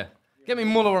quality on there. Get me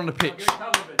Muller on the pitch.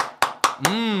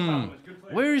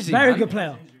 Where is he? Very man? good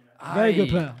player. Very good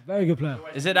player. Very good player.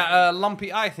 Is it that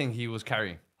lumpy eye thing he was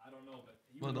carrying?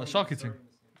 Well, the Sharky thing.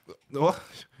 What?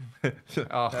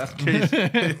 Oh. That's crazy.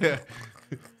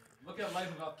 Look at life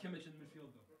without Kimmich in the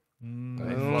midfield,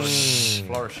 though.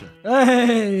 Flourishing.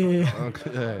 Hey,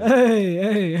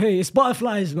 Okay. hey, it's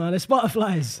butterflies, man. It's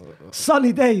butterflies.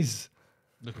 Sunny days.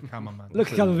 Look at camera, man. Look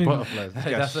at Calvin. Butterflies. This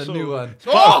Hey, guy's that's a so- new one.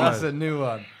 Oh! That's a new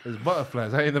one. There's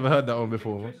butterflies. I ain't never heard that one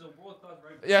before. Man.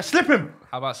 Yeah, slip him.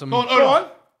 How about some? Go on.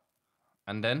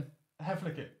 And then Hair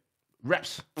flick it.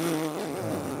 Reps.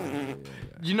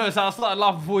 you notice how I started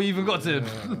laughing before you even got to him.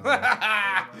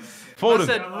 I Fold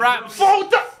said him. raps.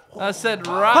 I said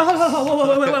raps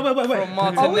Wait. from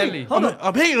Martinelli. Hold on.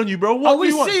 I'm hating on you, bro. What Are do we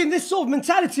you want? seeing this sort of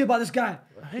mentality about this guy?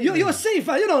 You're a City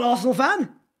fan. You're not an Arsenal fan.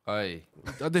 Hey,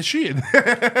 They're shooting.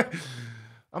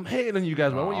 I'm hating on you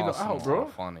guys, man. I want you to Arsenal out, bro. are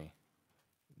funny.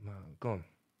 No, go on.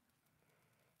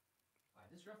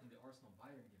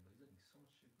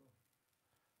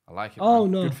 I like it. Oh,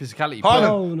 man. no. Good physicality. Haaland.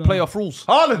 Oh, no. Playoff rules.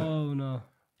 Haaland. Oh no.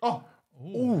 Oh.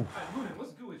 Ooh.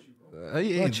 What's good with you,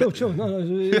 bro? Oh, chill. No,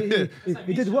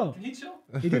 he did well. Can he chill?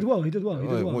 He did well.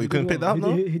 What, you couldn't pick that up,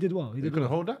 no? He did well. You couldn't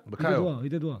hold that? He did Bakayo. well. He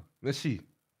did well. Let's see.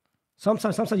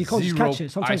 Sometimes you can't just Zero catch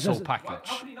it. Sometimes ISO just, package.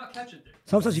 How can he not catch it there?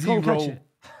 sometimes you can't catch Zero it.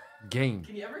 game.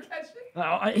 Can he ever catch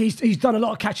it? He's done a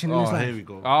lot of catching in his Oh, life. here we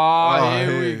go. Oh,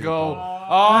 here we go.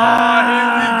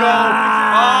 Here we go.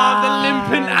 The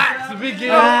limping act begins.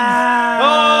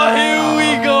 Here we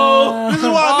go. This is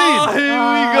what I need. Here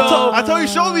we go. I told you,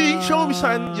 show me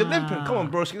something. You're limping. Come on,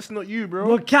 bro. This is not you, bro.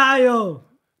 Bukayo.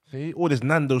 See, all this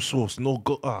Nando sauce, no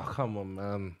go. Oh, come on,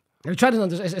 man. Have you tried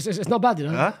it? It's not bad, you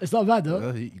know. Huh? It's not bad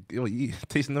though. You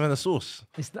tasting the sauce.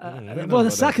 It's I don't know well, the about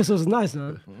that. Saka sauce is nice,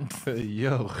 man.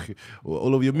 Yo,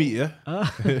 all over your meat, yeah?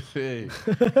 Hey.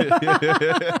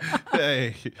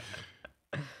 Hey.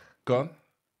 Go on.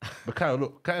 But Kyle,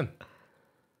 look, Kyle.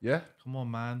 Yeah? Come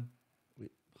on, man.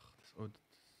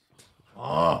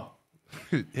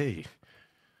 Hey.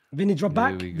 Vinny drop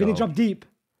back. There we Vinny go. drop deep.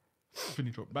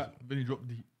 Vinny drop back. Vinny drop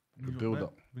deep. Vinny drop build back,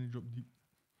 up. Vinny drop deep.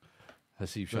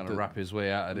 Let's see if he's trying to wrap his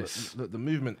way out of this. Look, the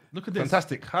movement. Look at this.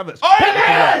 Fantastic. Havertz.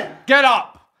 Get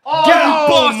up.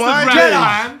 Oh, my Get days.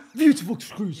 up. Beautiful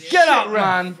screws. Get up,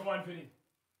 man. Go on, Vinny.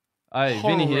 Hey,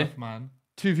 Horror Vinny here. ref, man.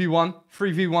 2v1,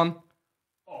 3v1.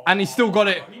 And he still got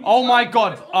it. Oh my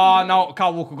god. No,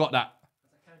 Kyle Walker got that.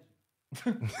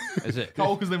 Is it? Kyle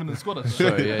Walker's living in the squad. I think.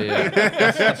 Sorry, yeah.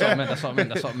 That's what I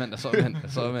meant.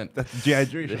 That's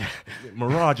dehydration.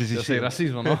 Mirage is his Just say shit. that's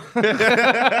his one, no?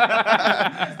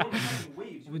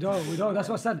 We don't. That's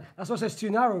what I said. That's what I said it's too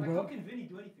narrow, bro. How can Vinny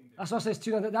do anything there? That's what I said it's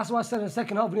too narrow. That's why I said in the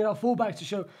second half we need our fullback to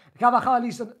show. Carvajal at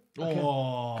least. Okay.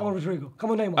 Oh. Come on, Rodrigo.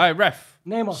 Come on, Neymar. Hey, ref.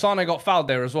 Neymar. Sane got fouled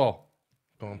there as well.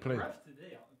 Go on, play.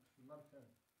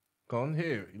 Go on,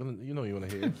 hear it. You know you want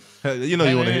to hear it. You know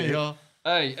you want to hear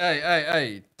it.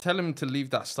 Hey. Tell him to leave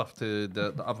that stuff to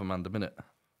the other man the minute.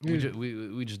 We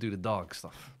just do the dog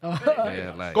stuff.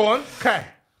 Yeah, like. Go on, Kai.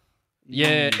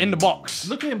 Yeah, in the box.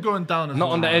 Look at him going down. As Not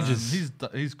well, on the man. edges.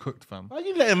 He's cooked, fam. How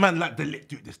you letting man like the lick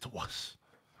do this to us?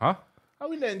 Huh? How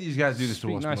we letting these guys do this to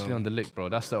Speak us, nicely man? on the lick, bro.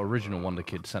 That's the original Wonder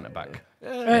Kid centre back.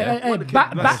 Hey,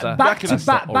 back That's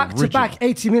to back,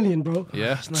 80 million, bro.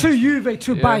 Yeah. To Juve,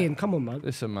 to Bayern. Come on, man.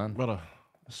 Listen, man. Brother,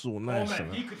 It's all nice. man,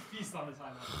 man. he could feast on his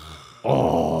highlights.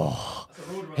 Oh,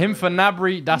 him for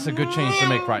Nabry. That's a good change to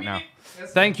make right now.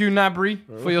 Thank you, Nabry,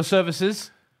 for your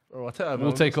services. Bro, I tell you, man,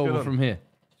 We'll take what's over going from on? here.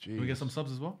 Can we get some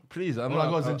subs as well? Please, I'm All I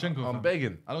not. got is Zinchenko. I'm fam.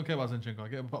 begging. I don't care about Zinchenko. I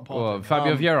get part Well, of it.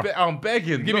 Fabio Vieira. I'm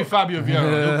begging. Give me Fabio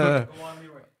Vieira.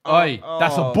 Oi,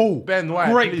 that's a ball. Ben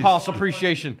White, Great please. pass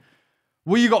appreciation.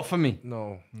 What you got for me?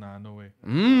 No. Nah, no way.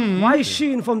 Why are you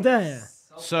shooting from there?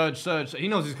 Surge. He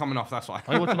knows he's coming off. That's why.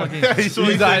 Are you watching my game? He's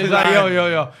like,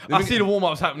 yo. I see the warm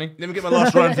ups happening. Let me get my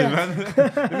last run, too, man.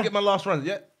 Let me get my last run.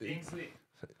 Yeah.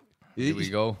 Here we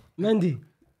go. Mendy,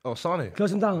 Oh, Sane.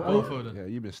 close him down. Oh, Foden. Yeah,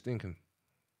 you've been stinking.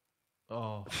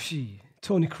 Oh, Gee,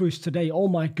 Tony Cruz today. Oh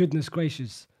my goodness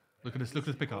gracious. look at this. Look at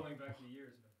this pickup.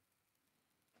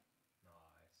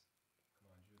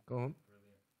 Go on.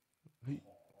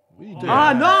 What are you doing?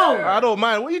 Ah, no! I don't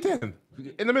mind. What are you doing?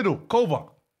 In the middle. Kovac.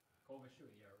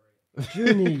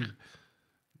 Juni,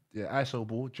 Yeah, ISO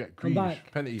ball. Jack come Grealish.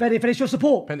 back. Penalty. Finish your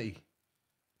support. Penalty.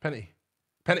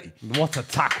 What a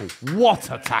tackle.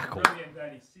 What a tackle. Brilliant,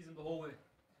 Danny. Sees him the whole way.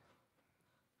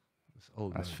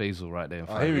 Oh, That's Faisal right there.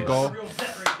 here we go. Real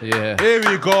vet right there. Yeah. Here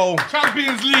we go.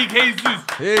 Champions League, Jesus.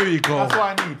 Here we go. That's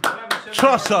what I need.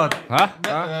 Trossard. Huh?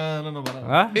 No, about that.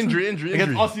 Huh? Injury.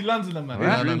 Against Aussie London,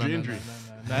 man. Injury.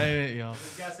 Yo.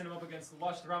 Gassing him up against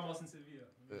Watch Ramos and Sevilla.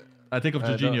 I take off I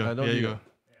don't Jorginho. need There you it. go.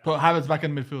 Put Havertz back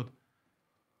in midfield.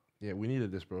 Yeah, we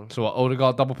needed this, bro. So what,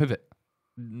 Odegaard double pivot?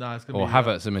 Nah, it's gonna Or be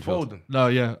Havertz in midfield? Foden. No,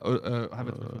 yeah, Havertz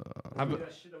midfield. Havertz.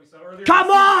 That shit that we saw earlier. Come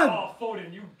on! Oh,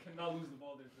 Foden, you cannot lose the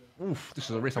ball there. Too. Oof, this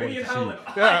is a race I wanted Radiant to see. Haaland.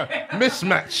 Yeah,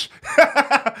 mismatch.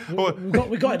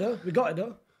 We got it though. We got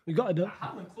it though.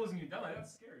 Haaland closing you down, like,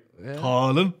 that's scary.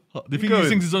 Haaland. Do you think he going?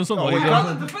 sings his own song? Oh, Or he wait, goes-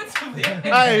 Haaland defensively.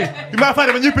 Hey, you might find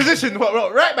him a new position.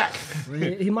 What, right back.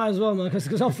 He might as well, man,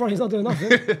 because up front he's not doing nothing.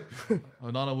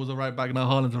 Onana was a right back. Now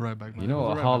Haaland's a right back. Man. You know He what?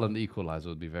 was a right back. Haaland equalizer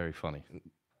would be very funny.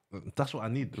 That's what I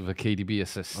need. With a KDB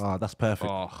assist. Ah, that's perfect.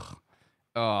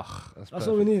 That's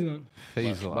all we need, man.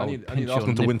 Faisal, But I I need- would I pinch need your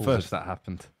Arsenal to win nipples first. if that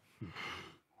happened.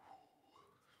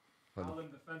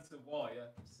 Haaland defensive wall, yeah.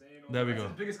 Saying all There we that's go.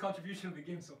 his biggest contribution of the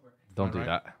game so far. Don't do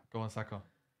Alright. that. Go on, Saka.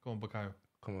 Go on, Bukayo.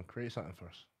 Come on, create something for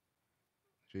us.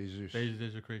 Jesus.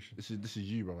 There's your creation. This is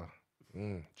you, brother.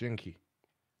 Jinky.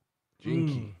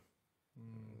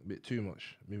 Bit too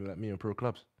much. Maybe like me and pro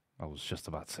clubs. I was just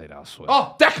about to say that, I swear.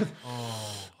 Oh, Declan!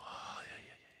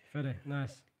 Fede,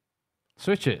 nice.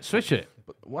 Switch it.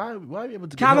 But why are we able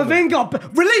to get hold of-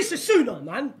 Camavinga, release it sooner,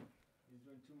 man.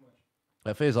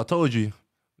 Like Faiz, I told you,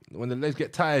 when the legs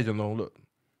get tired, you know, look,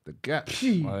 the gaps.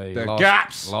 Gee, Hey, The last,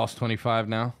 gaps. Last 25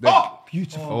 now.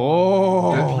 beautiful.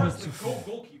 Oh.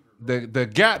 The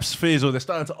gaps, Faisal, they're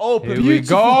starting to open. Here we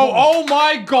go. Oh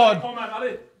my God. Oh man, not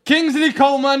it. Kingsley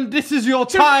Coleman, this is your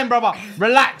time, brother.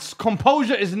 Relax.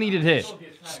 Composure is needed here.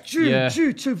 Yeah.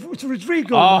 Due to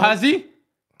Rodrigo. Oh, man. has he?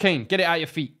 Kane, get it out your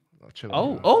feet. Chill out,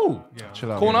 man. Oh.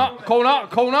 Chill out, Corner. Chill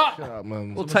out,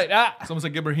 man. We'll take that. Someone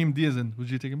said get Brahim Diaz in.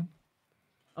 Would you take him in?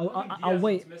 I'll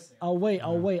wait. I'll wait.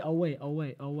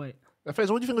 Like,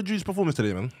 Faisal, what do you think of Jude's performance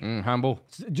today, man? Handball.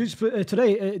 Just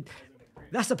today,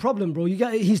 that's the problem, bro.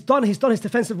 He's done his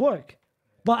defensive work.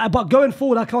 But going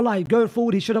forward, I can't lie. Going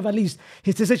forward, he should have at least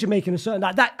his decision making is certain.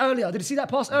 Like that earlier, did you see that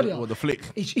pass earlier? What, the flick?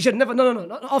 He should never.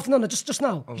 No. Just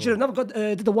now. He should have never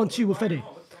did the 1-2 with Fede.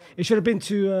 It should have been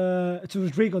to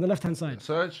Rodrigo on the left hand side.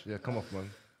 Serge? Yeah, come off,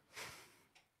 man.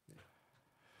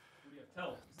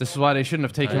 This is why they shouldn't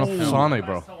have taken off Sane,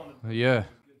 bro. Yeah.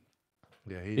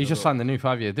 Yeah, He just signed the new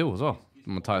 5-year deal as well.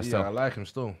 Matthias Yeah, I Tel. like him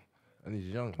still. And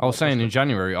he's young. I was saying in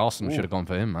January, Arsenal should have gone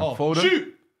for him, man. Foden.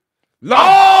 Shoot!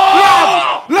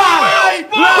 Love!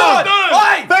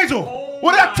 Faisal,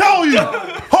 what did I tell you?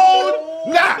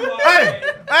 Hold that!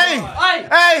 Hey!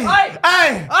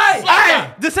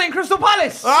 This ain't Crystal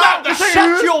Palace.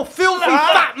 Shut your filthy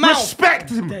fat mouth. Respect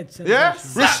him! Dead set. Yeah?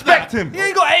 Respect him! He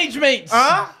ain't got age mates.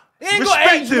 Huh? He ain't got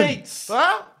Respect age him! mates.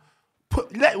 Huh?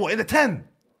 What, in the 10?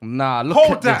 Nah, look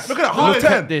Hold at that. this. Look at that. Hold Look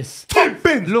that. at this. Top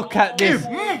bin! Look at this.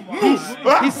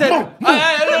 He said, Move.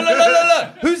 look.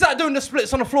 Who's that doing the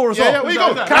splits on the floor as well? Yeah, where you go?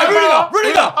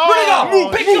 Rudiger,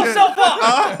 pick yourself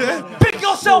up. Pick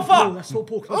yourself up. That's so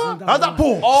poor closing down. How's that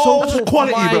ball? Oh, That's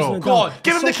quality, my bro. God.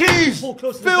 Give him the keys! Poor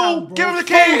closing Phil, down, bro. give him the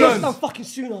Close keys! down fucking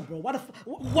sooner, bro. Why is the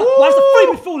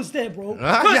three midfielders there, bro?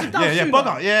 Close it down Yeah, sooner.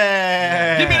 bugger.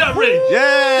 Yeah. Give me that rage.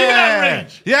 Yeah. Give me that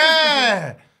rage.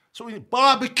 Yeah. So we need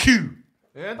barbecue.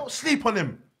 Yeah, don't sleep on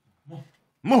him.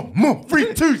 Move.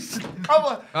 3-2. Come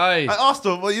on. Hey. Like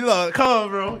Arsenal, well, you know, come on,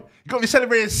 bro. You got to be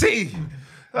celebrating City.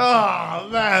 Oh,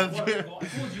 man. I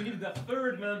told you needed that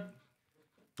third, man.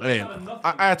 Hey,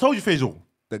 I told you, Faisal,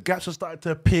 the gaps are starting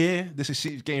to appear. This is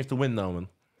City's games to win now, man.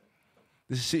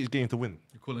 This is City's game to win.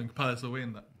 You're calling Palace away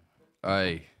in that.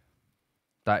 Hey,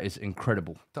 that is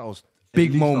incredible. That was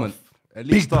Big moment.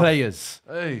 Big players.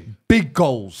 Hey. Big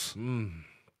goals.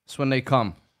 That's when they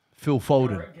come. Phil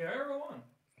Foden.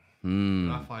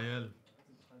 Raphael.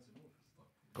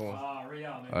 Go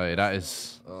on. Hey, that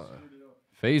is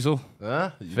Faisal.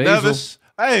 Huh? Faisal. Nervous?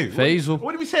 Hey, Faisal.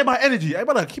 What do we say about energy? Hey,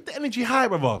 brother, keep the energy high,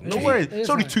 brother. No worries. It's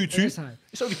only 2-2.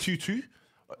 It's only 2-2.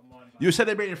 You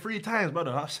celebrated 3 times,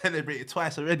 brother. I've celebrated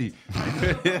twice already.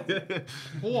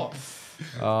 What?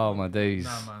 Oh, my days.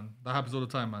 Nah, man. That happens all the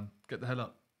time, man. Get the hell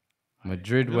up.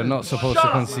 Madrid were not supposed to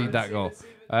concede that goal.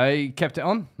 He kept it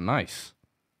on. Nice.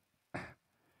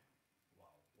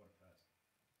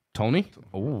 Tony?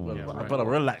 Oh, Brother,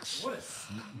 relax.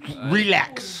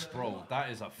 Relax. Bro, that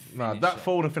is a Nah, that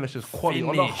Foden finish is quality. On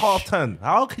a Finish. half turn.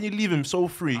 How can you leave him so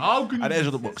free How can at the you- edge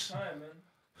of the box?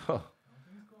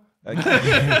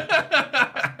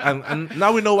 and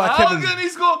now we know why How Kevin's. can he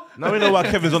score? Now we know why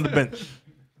Kevin's on the bench.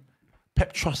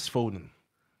 Pep trusts Foden.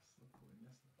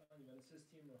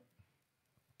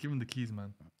 Give him the keys,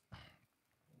 man.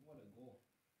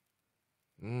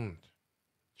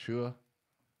 Sure.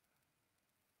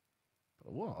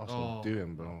 What Arsenal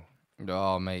doing, bro?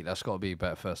 Oh, mate, that's got to be a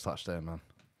better first touch there, man.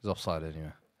 He's offside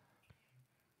anyway.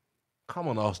 Come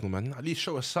on, Arsenal, man. At least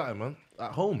show us something, man.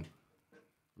 At home.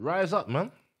 Rise up,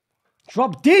 man.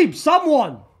 Drop deep,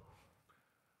 someone.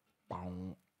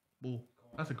 Ball.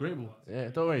 That's a great ball. Yeah,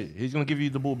 don't worry. He's going to give you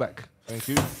the ball back. Thank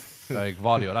you. Like,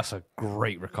 Vardio, that's a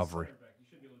great recovery.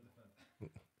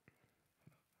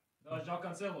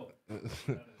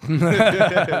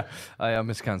 I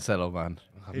miss Cancelo, man.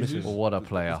 What a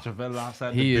player.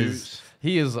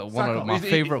 He is one of my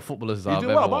favourite footballers I've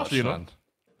ever watched, man.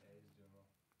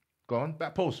 Go on,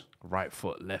 back post. Right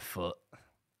foot, left foot.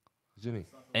 Zinni.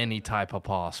 Any type of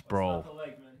pass, bro.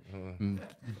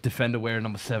 Defender wearing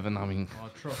number 7. I mean,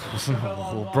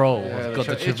 bro, got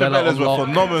the Chivella were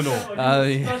phenomenal.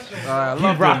 He I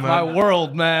love rocked them, my man.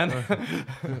 world, man.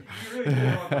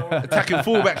 Attacking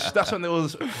fullbacks. That's when it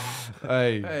was.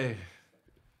 Hey.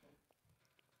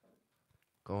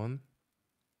 Go on.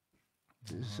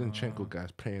 This Zinchenko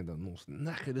guy's playing the most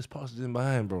knackered passes in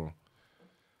behind, bro.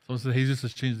 So Jesus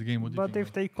has changed the game. What do you think?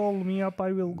 if they call me up,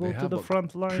 I will go to the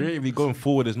front line. Creatively going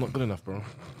forward is not good enough, bro.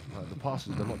 Like, the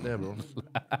passes, they're not there, bro.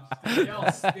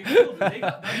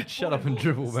 Shut up and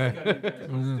dribble, man.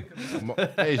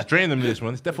 Hey, it's drained them, this,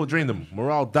 man. It's definitely drained them.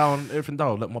 Morale down, everything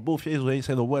down. Like, my boy Faisal ain't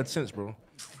said a word since, bro.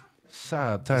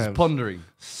 Sad times. He's pondering.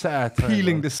 Sad times.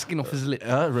 Peeling the skin off his lip.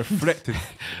 Reflecting.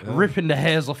 Ripping the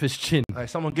hairs off his chin. Hey,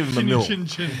 someone give him a meal. Chin.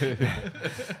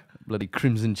 Bloody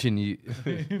crimson chin.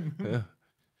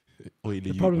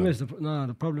 The problem is,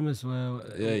 the problem is where.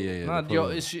 Yeah. Nah,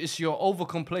 it's your over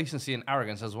complacency and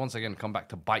arrogance has once again come back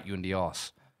to bite you in the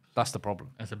arse. That's the problem.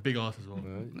 That's a big ass as well.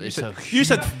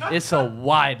 It's a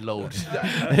wide load.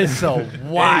 It's a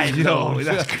wide load.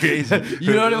 That's crazy.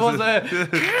 You know what it was there?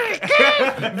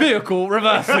 Vehicle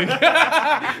reversing.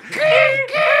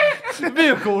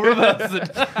 Vehicle reversing.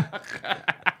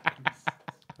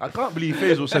 I can't believe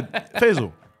Faisal said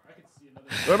Faisal.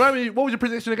 Remind me, what was your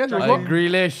prediction again?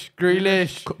 Grealish.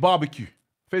 Barbecue.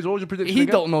 Faisal, what was your prediction He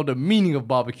again? don't know the meaning of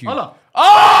barbecue. Hola.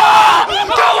 What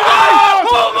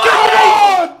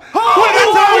did I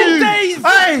tell you?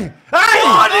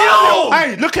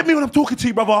 Hey, look at me when I'm talking to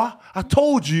you, brother. I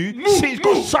told you, City's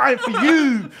got something for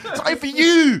you. Something for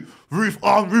you. Roof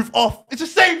on, roof off. It's the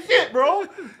same shit, bro.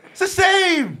 It's the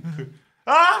same.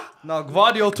 Huh? No,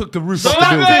 Gvardio took the roof off the Not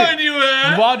building. going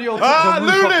anywhere. Gvardio took the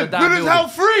roof off the damn Luna's building.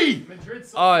 held free.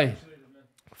 Aye.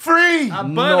 Free.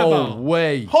 No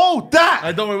way. Hold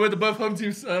that. Don't worry, we're the both home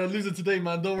teams losing today,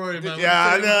 man. Don't worry, man.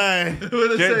 Yeah, I know. We're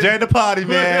the same. Join the party,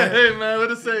 man. Hey, man, we're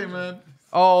the same, man.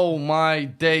 Oh my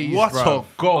days, What bruv. a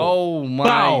goal. Oh my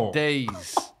Bow.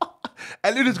 days.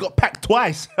 And Luna's got packed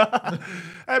twice.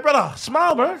 Hey, brother,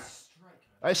 smile, bro.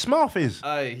 Hey, smile, Fizz.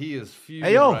 Aye, he is fuming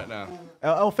Hey, yo. right now.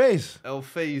 El Fizz. El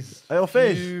Faze. El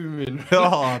Fizz. Fuming.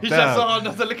 Oh, He's damn. just so hard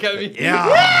not to look at me. Yeah.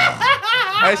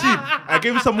 Hey, see, I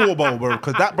gave him some more bottle, bro,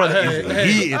 because that brother is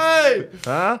heated. Hey!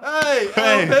 Huh? Hey!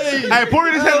 Hey, El Faze! hey, pour it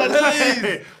in his head like El that. Faze!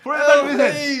 Hey, pour it in his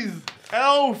head. Faze!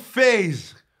 El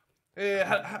Fizz.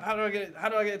 How do I get it? How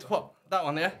do I get it to pop? That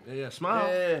one, yeah? Yeah, smile.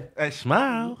 Yeah. Hey,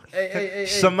 smile. Hey.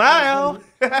 Smile.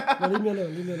 No, leave me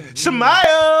alone.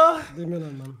 Smile. Leave me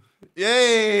alone, man.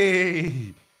 Yay.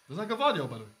 It's like a video,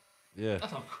 by the way. Yeah.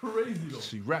 That's a crazy goal.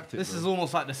 She wrapped it. This bro. is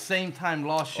almost like the same time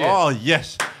last year. Oh,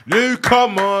 yes. Luka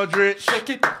Modric. Shake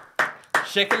it.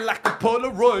 Shake it like a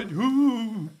Polaroid.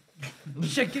 Ooh.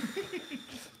 Shake it.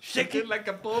 Shake it like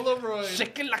a Polaroid.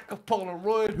 Shake it like a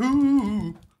Polaroid.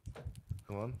 Ooh.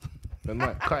 Come on. Then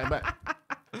right, cut it back.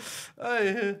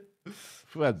 Hey,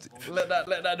 Fuad, let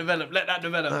that develop. Let that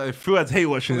develop. Fuad's hate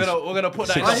watching We're this. gonna put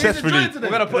that. Successfully. We're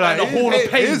gonna put that in the Hall of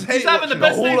Pain. He's having the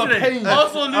best day today.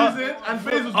 Arsenal losing and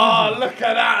Faisal's losing. Oh, look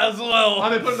at that as well. Are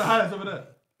they putting the highlights over there?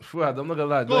 Fuad, I'm not gonna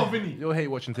lie. Go on, Vinny. Your hate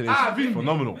watching today Vinny. is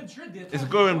phenomenal. It's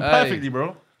going perfectly,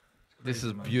 bro. This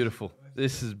is beautiful.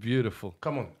 This is beautiful.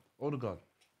 Come on, Odegaard.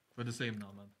 We're the same now,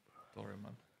 man. Don't worry,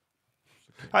 man.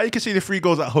 How you can see the 3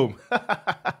 goals at home?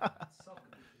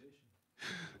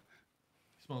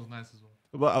 Smells nice as well.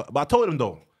 But I told him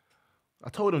though. I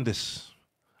told him this.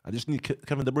 I just need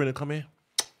Kevin De Bruyne to come here.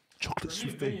 Chocolate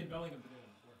souffle.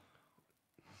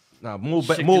 Nah, more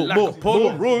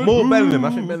Bellingham. I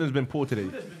think Bellingham's been poor today.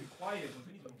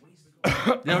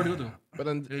 Yeah, already do. But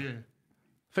then, Yeah.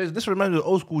 Faze, this reminds me of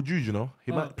old school Jude, you know?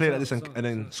 He might play like this and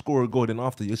then score a goal. Then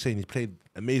after, you're saying he played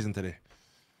amazing today.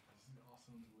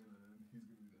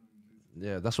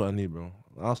 Yeah, that's what I need, bro.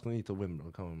 Arsenal need to win,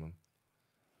 bro. Come on, man.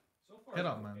 Get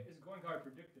up, man. It's going how I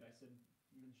predicted. I said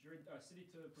City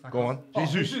to. Go on.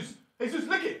 Jesus. Jesus,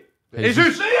 lick it.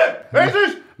 Jesus. See it.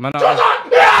 Jesus. Man,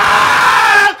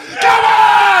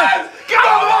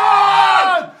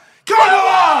 Come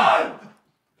on!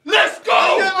 Let's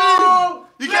go.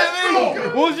 You get me?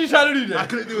 what was he trying to do there? I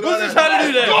couldn't do it. What was he trying to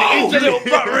do there? Go! Each a little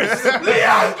butt wrist.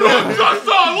 Leandro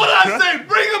Trossard. What did I say?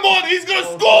 Bring him on. He's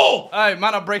gonna score. Hey,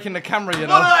 man, I'm breaking the camera, you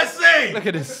know. What did I say? Look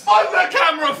at this. On the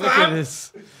camera, Look at fam.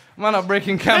 this. Man, I'm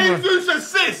breaking camera. Jesus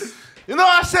assist. You know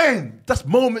what I'm saying? That's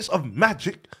moments of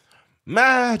magic.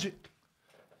 Magic.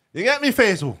 You get me,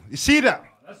 Faisal? You see that?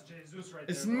 That's Jesus right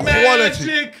It's there.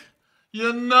 magic.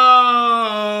 You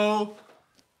know.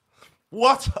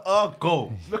 What a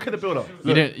goal. Look at the build-up.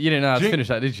 You didn't know how to Jink. finish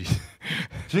that, did you?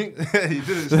 He didn't. He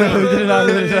was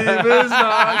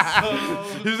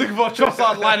looking for a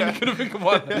Trossard line and he couldn't think of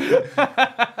one.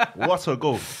 What a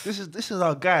goal. This is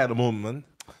our guy at the moment, man.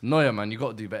 Neuer, man, you got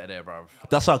to do better there, bro.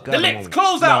 That's our guy. The at lips, moment.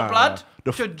 close out, blood.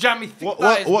 The Your jammy thick What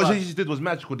thighs, blood. Jesus did was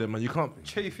magical there, man. You can't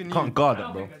Chafing can't you. guard I that,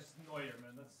 don't bro. think that's Neuer,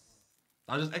 man.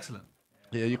 That was just excellent.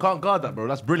 Yeah, you can't guard that, bro.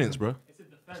 That's brilliance, bro. It's a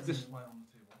defense.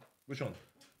 Which one?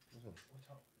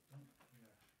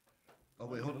 Oh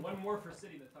wait, hold on. One more for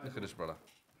City. Look at this, brother.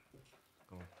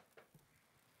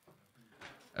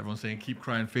 Everyone's saying keep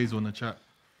crying Faisal in the chat.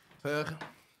 We're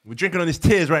drinking on his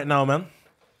tears right now, man.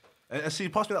 See,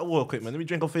 pass me that water quick, man. Let me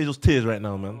drink on Faisal's tears right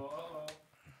now, man.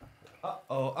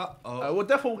 We're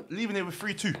definitely leaving it with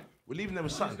 3-2. We're leaving it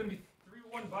with It's something. gonna be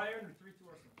 3-1 Bayern or 3-2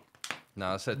 Arsenal.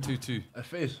 Nah, I said 2-2.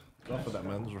 Faze, go for that,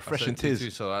 man. Those I refreshing said 2-2,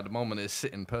 tears. so at the moment it's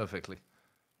sitting perfectly.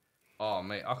 Oh,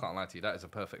 mate, I can't lie to you. That is a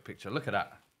perfect picture. Look at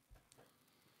that.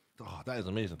 Oh, that is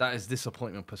amazing. That is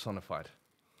disappointment personified.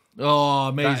 Oh, That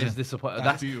amazing. is disappointment.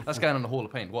 That's That's beautiful. going on the Hall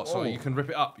of Pain. What? So you can rip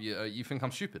it up? You think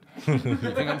I'm stupid? You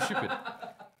think I'm stupid?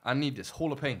 I need this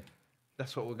Hall of Pain.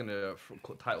 That's what we're gonna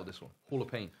title this one. Hall of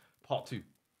Pain, Part 2.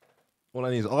 All I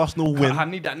need is Arsenal win. I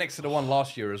need that next to the one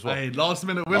last year as well. Hey, last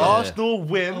minute winner. Arsenal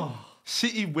win.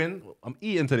 City win. I'm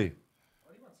eating today.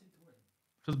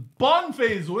 Just bun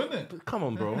Faisal, isn't it? Come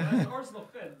on, bro. Arsenal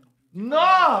fed.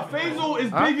 Nah, Faisal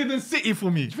is bigger than City for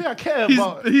me. I think I care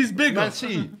about He's bigger. Man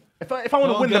City. If I want to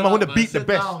Don't win get them, I want up, to man. beat the Sit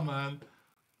best. down, man.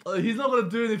 He's not gonna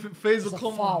do anything. Faisal,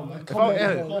 come on, man.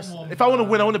 If I want to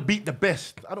win, I want to beat the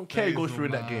best. I don't care who goes through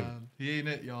in that game. He ain't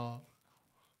it, y'all.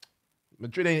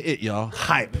 Madrid ain't it, y'all.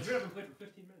 Hype. Madrid haven't played for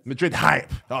 15 minutes. Madrid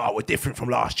hype. Oh, we're different from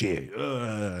last year.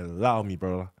 Allow me,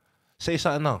 bro. Say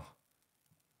something now.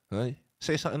 Right?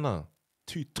 Say something now.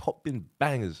 2 top bin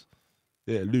bangers.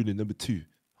 Yeah, Luna number 2.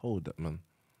 Hold up, man.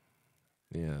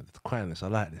 Yeah, the quietness. I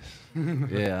like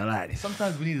this. Yeah, I like this.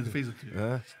 Sometimes we need a Faisal to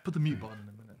Yeah. put the mute button in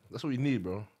a minute. That's what we need,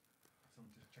 bro.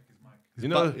 You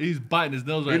know, he's biting his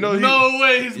nails right know now. he- No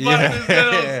way he's biting his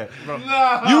nails.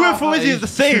 Nah. You and Fizzy is the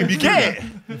same. You get it.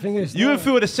 The thing is, You and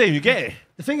Phil are the same. You get it.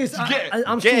 the thing is,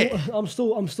 I'm get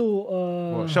still.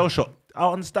 What, shell shock.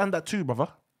 I understand that too, brother.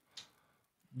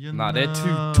 Nah, they're 2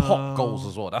 top goals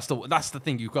as well. That's the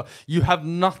thing. You have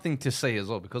nothing to say as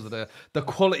well because of the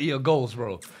quality of goals,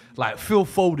 bro. Like Phil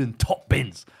Foden, top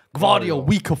bins. Gvardiol,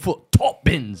 weaker foot, top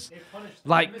bins.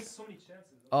 Like, Missed so many chances.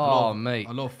 oh mate.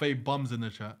 A lot of fake bums in the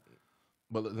chat.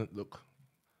 But look.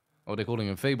 Oh, they're calling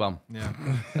him Fabum. Yeah.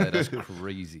 Yeah, that's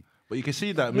crazy. But you can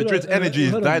see that Madrid's energy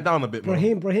has died down a bit,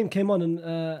 man. Brahim came on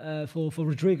and for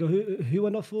Rodrigo. Who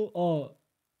went off for? Oh,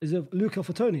 is it Luca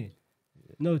for Tony?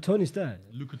 No, Tony's there.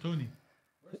 Luca Toni.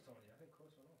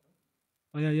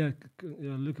 Oh yeah,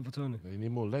 Luca for Tony. You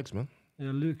need more legs, man.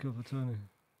 Yeah, Luca for Tony.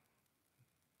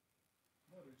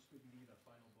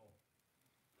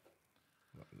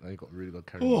 Now you got really good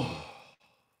carry.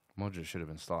 Modric should have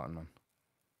been starting, man.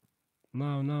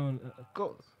 No.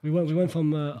 Go. We went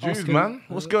from Jude, asking, man.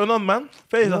 What's going on, man?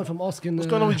 We Fazer. went from asking. What's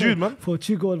going on with Jude, man? For a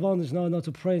 2-goal advantage now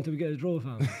to pray until we get a draw,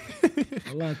 fam.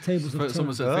 A lot of tables of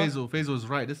Someone turn. said Faisal was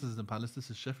right. This isn't Palace. This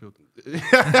is Sheffield. Let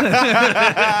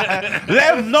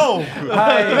him know.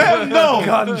 Let him know.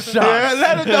 Gunshot. Yeah,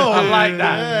 let him know. I like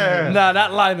that. Yeah. Nah,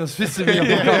 that line was pissing me off.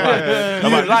 I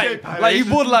can't lie. Like you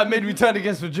borderline made me turn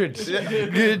against Madrid.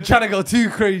 You're trying to go too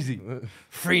crazy.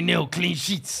 3-0 clean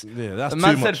sheets. Yeah, that's The too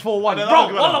man said much. 4-1.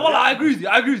 Bro, wallah, I agree with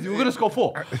you. We're going to score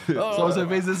 4. Someone said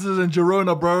Faisal, this isn't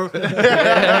Girona, bro.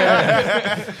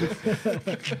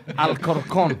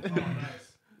 Alcorcon.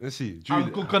 Let's see.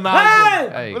 Jude.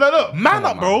 Hey! Look, man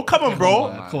up, bro. Come on, bro.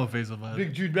 Come on, Faisal, man.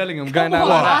 Big Jude Bellingham going out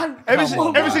like that.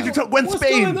 Ever since you took What's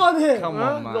Spain. going on here? Come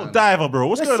on, man. Little diver, bro.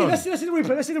 What's going on? Let's see the replay.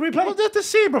 Let's see the replay. What's there to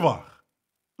see, brother?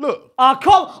 Look.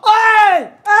 Come.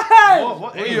 Hey! Hey!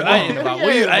 What are you hating about? What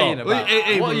are you hating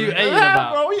about? What are you hating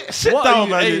about? Bro, sit What down, are you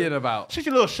man. hating about? Shut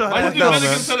your little shut Why down, did you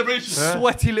man. celebration?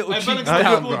 Sweaty little cheeks Bellingham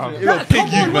down, scored bro. it. You little pig, Come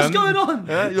you, on, what's man. going on?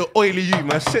 You little oily you,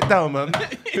 man. Sit down, man.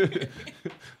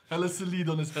 Hella lead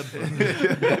on his head, bro.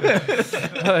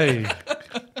 Hey,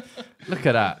 look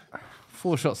at that.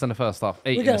 4 shots in the first half,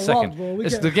 8 in the getting second. robbed, bro.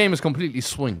 The game is completely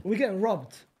swing. We're getting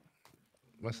robbed.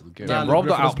 Rest of the game. Yeah, robbed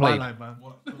or outplayed.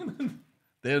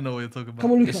 They don't know what you're talking about.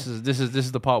 Come on, Luca. This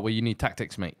is the part where you need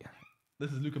tactics, mate.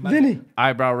 This is Luca Vinny.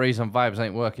 Eyebrow raising vibes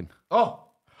ain't working. Oh!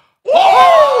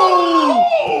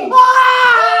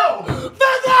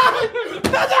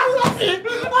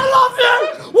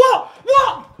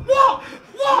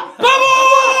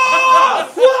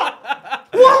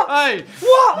 Hey,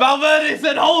 Valverde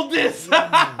said, "Hold this." Yes!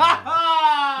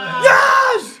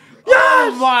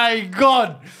 Oh my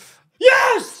God!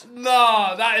 Yes!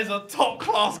 No, that is a top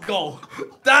class goal.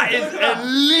 That is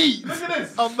elite.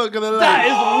 I'm not gonna lie. That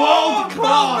is world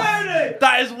class.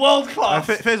 That is world class.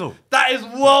 Faisal. That is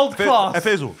world class.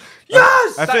 Faisal.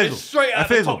 Yes! That is straight out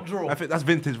the top draw. That's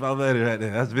vintage Valverde right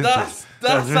there. That's vintage.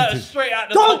 That's straight out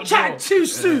the top Don't draw. chat too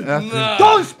soon. Nah.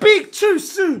 Don't speak too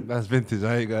soon. That's vintage.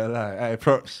 I ain't gonna lie. Hey,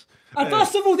 props. And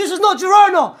first of all, this is not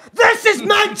Girona. This is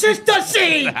Manchester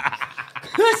City.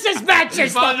 This is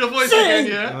Manchester Found your voice again,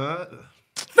 City. yeah?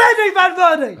 Fede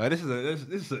Valverde.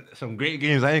 This is some great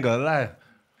games. I ain't gonna lie.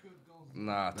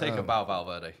 Nah, take a bow,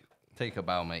 Valverde. Take a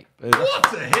bow, mate.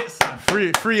 What a hit, son.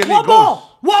 Three elite One goals.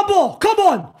 more. One more. Come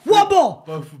on. One more.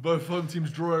 Both home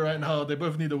teams drawing right now. They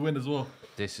both need a win as well.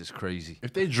 This is crazy.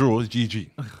 If they draw, it's GG.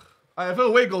 If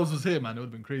away goals was here, man, it would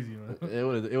have been crazy, man. It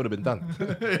would have been done.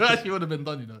 It actually would have been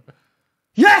done, you know.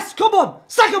 Yes. Come on.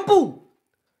 Second ball.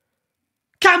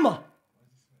 Camera.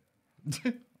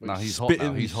 Nah, he's hot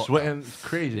Spitting, now. He's hot. sweating. It's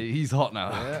crazy. He's hot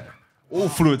now. All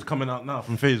fluids coming out now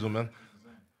from Faisal, man.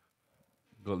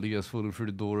 Got Leo's falling through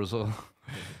the door as well.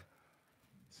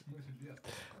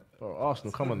 Bro,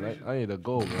 Arsenal, come on, mate. I need a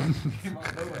goal, man.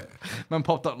 Man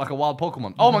popped up like a wild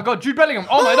Pokemon. Oh my God, Jude Bellingham.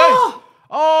 Oh my days.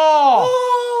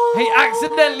 Oh, he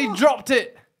accidentally dropped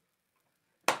it.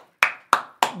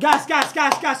 Gas.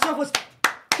 Surfers.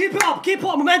 Keep it up. Keep it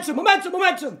up.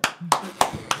 Momentum.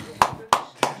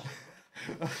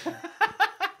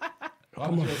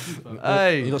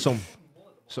 Hey, You got some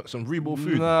Reebok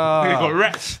food. Nah. You got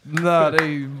rats. nah,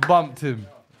 they bumped him.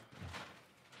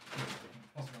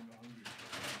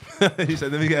 He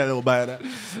said, let me get a little bite of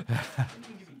that.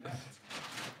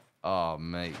 Oh,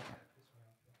 mate.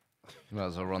 You might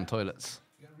as well run toilets.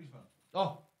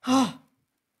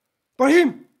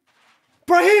 Brahim.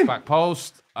 Back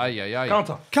post. Ay.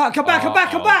 Counter. Come back.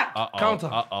 Uh-oh. Counter.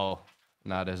 Uh-oh.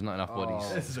 Nah, there's not enough bodies.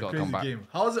 This is It's a got to come crazy back. game.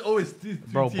 How is it always these two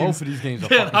Bro, teams both of these games are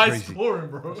getting fucking high crazy. scoring,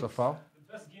 bro? It's a foul.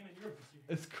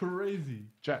 It's crazy.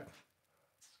 Jack.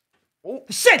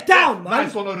 Sit down, man.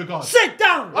 Nice one, Odegaard. Sit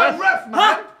down. Hey, ref, man.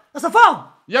 Huh? That's a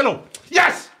foul. Yellow.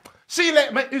 Yes. See you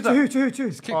later, mate. Who's that? Two.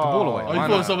 Kick the ball away. Oh, you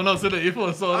thought someone else, didn't it? You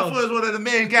thought someone I thought else. it was one of the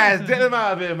main guys. Get them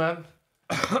out of here, man.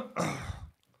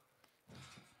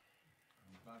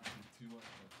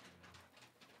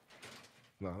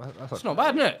 No, that's It's not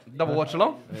bad, isn't it? Double watch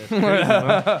along.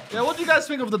 Yeah, what do you guys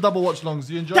think of the double watch longs?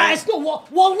 Do you enjoy That it? is not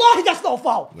what. Wallahi, that's not a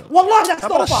foul. Wallahi, that's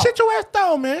not a foul. Sit your ass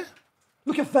down, man.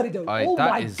 Look at Ferry though. Aye, Oh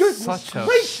that my is goodness such a-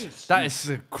 gracious. That is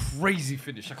a crazy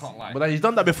finish. I can't lie. But he's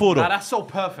done that before, though. Nah, that's so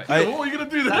perfect. What are you going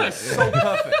to do That there? is so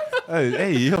perfect.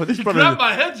 Hey, yo, this You brother. grabbed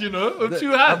my head, you know, with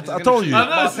two hands. I told you. I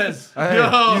know. Barthez. Hey,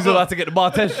 Yo. He's allowed to get the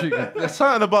Barthez treatment. There's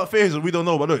something about Faisal we don't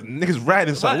know, but look, niggas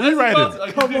riding something. What are you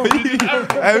riding? Come on.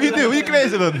 Hey, what you do? What you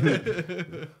crazy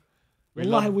on?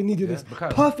 Wallahi, we needed this.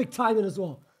 Bukayo. Perfect timing as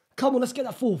well. Come on, let's get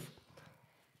that fourth.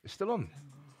 It's still on.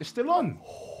 It's still on.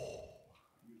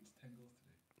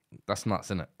 That's nuts,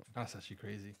 isn't it? That's actually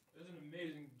crazy.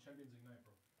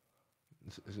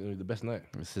 It's gonna be the best night.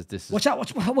 This is Watch out,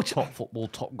 watch out. top football,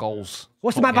 top goals.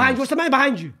 What's the top man behind you? games. What's the man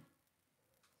behind you?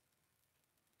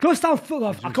 Close down foot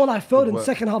off. I can't lie, Foden work.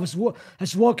 second half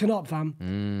has woken up,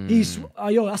 fam. He's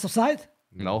yo, that's offside.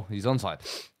 No, he's onside.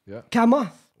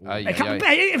 Camera. Aye, Hey, aye.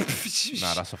 hey,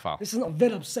 Nah, that's a foul. This is not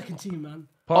Villap's second team, man.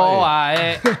 Oh,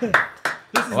 aye.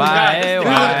 Why?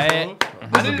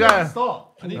 This is the guy Start.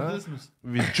 I need this.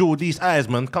 with his Geordie's eyes,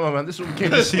 man. Come on, man. This is what we came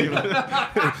to see, man.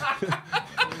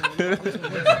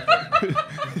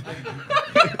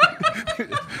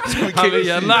 I mean,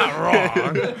 you're not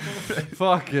wrong.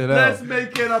 Fucking hell. Let's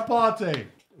make it a party.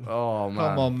 Oh, man.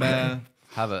 Come on, man.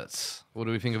 Havertz. What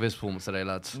do we think of his performance today,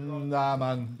 lads? Nah,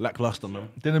 man. Lackluster, man.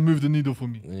 Didn't move the needle for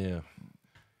me. Yeah.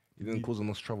 He didn't cause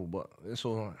us trouble, but it's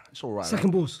all right. It's all right.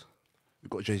 Second balls. We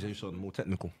got Jesus on, more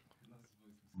technical.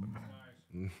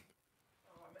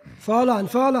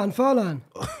 Farlan.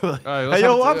 Hey,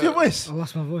 yo, up your voice. I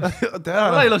lost my voice.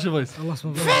 Damn. Why you lost your voice? I lost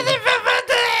my voice.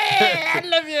 I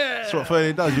love you. That's what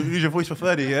 30 does. You use your voice for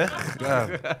 30, yeah?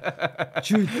 Damn.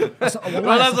 Jude.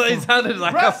 Well, that's what he sounded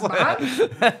like. I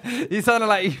swear. He sounded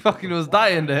like he fucking was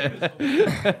dying there.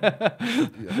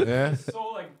 Yeah. So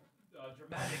like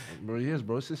dramatic. Bro, he is,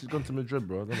 bro. Since he's gone to Madrid,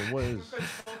 bro. I don't know what it is.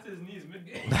 Felt his knees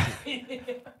mid-game.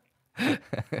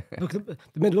 Look at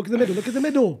the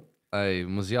middle. Hey,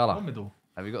 Musiala. Middle.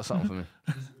 Have you got something for me?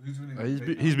 Who's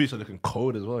winning? His beats are looking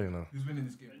cold as well, you know. Who's winning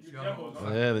this game?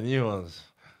 Yeah, the new ones.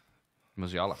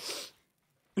 Musiala.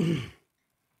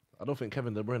 I don't think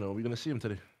Kevin De Bruyne, are we going to see him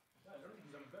today?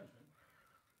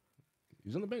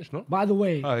 He's on the bench, no? By the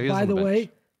way, Oh, he is on the bench.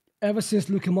 ever since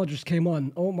Luka Modric came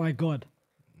on, oh my God.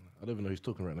 I don't even know who's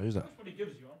talking right now. Who's that? What he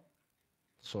gives you, huh?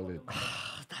 Solid.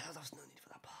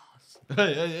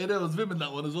 Hey, there was Vim in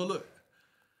that one as well. Look.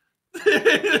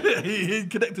 he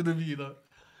connected with you, though.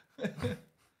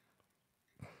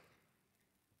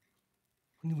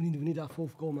 We need that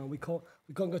fourth goal, man. We can't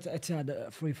go to Etihad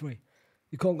 3-3.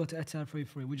 We can't go to Etihad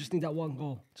 3-3. We just need that one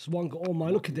goal. Just one goal. Oh my,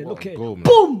 look at it. Look at it. goal, man.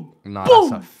 Boom! Nah, Boom!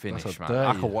 that's a finish, That's a man. dirty.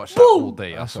 I could watch that all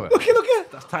day, I swear. Look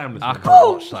at That's timeless. I man.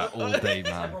 could watch that all day,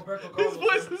 man. His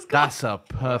voice is gone. That's a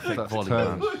perfect volley,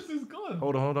 man. His voice is gone.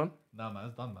 Hold on. Nah, man,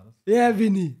 it's done, man. Yeah,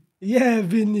 Vinny.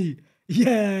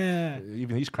 Yeah.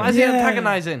 Even he's Why is crazy. he Yeah.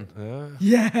 antagonizing?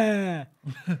 Yeah.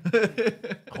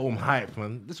 Home hype,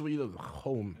 man. This is what you look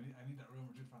home. I need that Real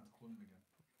Madrid fan to call him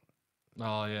again.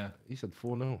 Oh, yeah. He said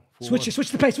 4-0.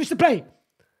 Switch the play.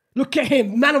 Look at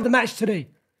him. Man of the match today.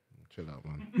 Chill out,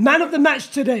 man. Man of the match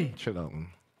today. Chill out, man.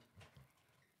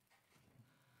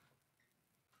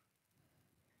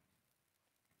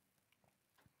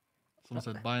 Someone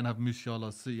said Bayern have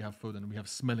Musiala, City have Foden, and we have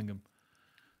Smellingham.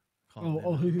 Can't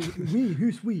Oh, name it.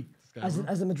 who's we? As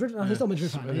a Madrid? No, he's not a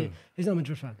Madrid fan. He's not a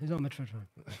Madrid fan.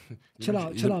 Chill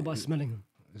out about smelling him.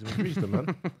 He's a Madridista, man.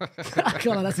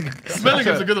 Come on, that's a good.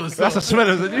 Smellingham's a good one. That's a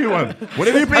smeller, the new one.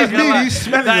 Whenever he plays me, he's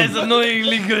smelling That him. is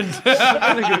annoyingly good.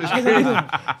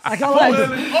 I can't lie.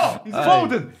 Oh, he's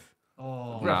folded.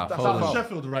 Oh, Nah, that's Foden. out of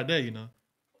Sheffield right there, you know.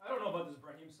 I don't know about this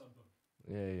Brahim sub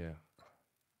though. Yeah.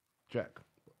 Jack,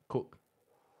 Cook,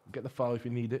 get the foul if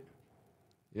you need it.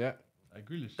 Yeah, I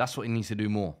agree. That's what he needs to do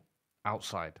more.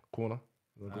 Outside. corner.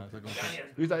 Nah,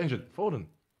 Who's that injured? Foden.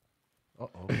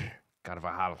 Uh-oh.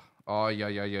 Carvajal. Oh, yeah.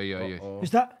 Who's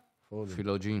that? Foden.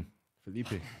 Philogene.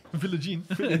 Felipe. Villagine.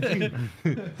 Okay,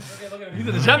 look at him. He's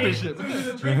in the championship. He was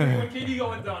a drinker when KD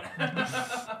going down.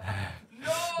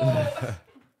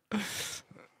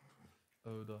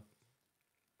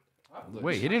 No.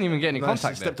 Wait, he didn't even get any Nah,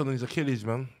 contact there. stepped on his Achilles,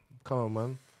 man. Come on,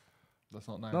 man. That's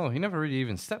not nice. No, he never really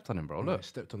even stepped on him, bro. Look.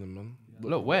 Stepped on him, man.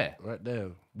 Look, where? Right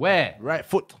there. Where? Right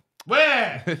foot.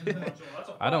 Where?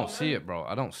 I don't see it, bro.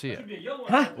 I don't see it. Be a yellow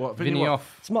one. Huh? What? Vinny what?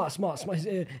 off. Smart.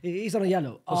 He's on a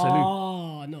yellow.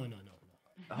 Oh, no.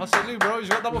 Hasselu, bro. He's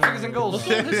got double figures in goals.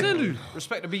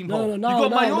 Respect the beanpole. No. You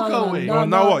got Mallorca away. Oh,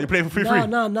 now what? You playing for 3-3?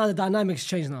 No, the dynamics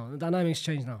change now.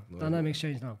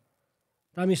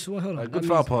 That means, well, hold on. Good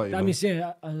foul party, That man. means,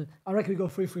 yeah, I reckon we go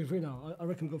 3-3-3 now. I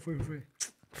reckon we go 3-3.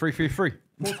 3-3-3.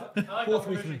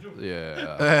 4-3-3.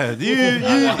 Yeah.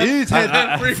 You said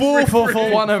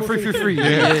 4-4-4-1 and 3-3-3.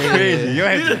 Yeah. crazy. Your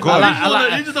head's You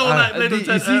just don't like play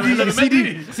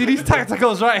the See these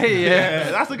tacticals right here,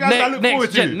 yeah? That's the guys I look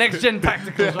forward to. Next gen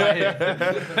tacticals right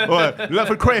here. What? You look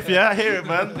for Cruyff, yeah? I hear it,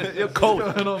 man. You're cold.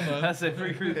 That's it,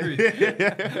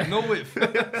 3-3-3. No width.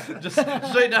 Just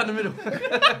straight down the middle.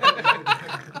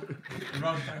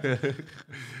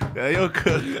 Yeah, you're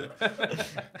good.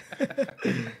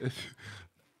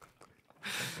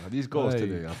 These goals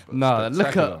today. No,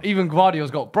 look at even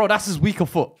Guardiola's got. Bro, that's his weaker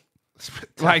foot.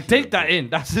 Like, take that in.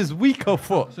 That's his weaker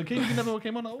foot. So KD never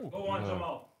came on at all. Go on,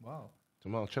 Jamal. Wow.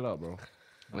 Jamal, chill out, bro.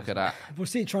 Look at that. We'll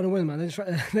see trying to win, man. They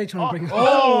trying to bring it.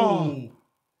 Oh!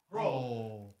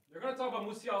 Bro. They're going to talk about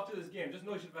Musiala after this game. Just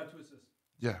know he should have had 2 assists.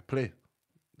 Yeah, play.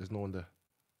 There's no one there.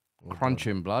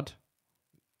 Crunching blood.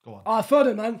 Go on. Oh, I felt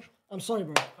it, man. I'm sorry,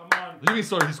 bro. Come on. What do you mean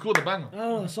sorry? He scored a banger.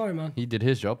 Oh, sorry, man. He did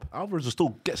his job. Alvarez will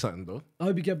still get something, though. I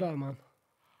hope you get better, man.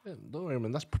 Yeah, don't worry,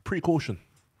 man. That's precaution.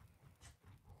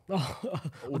 Oh,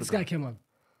 this guy came on.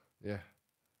 Yeah.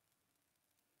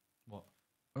 What?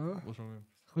 Huh? What's wrong with him?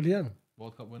 Julian.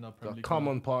 World Cup winner, Premier League. Come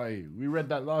on, party. We read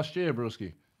that last year,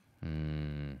 broski.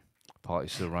 Party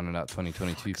still running that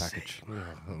 2022 package.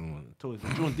 Told you,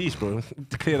 doing these, bro.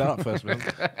 To clear that up first, man.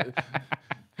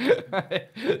 Do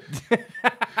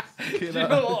you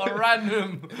know what a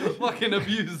random fucking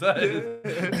abuse that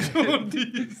is?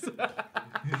 Jaundice.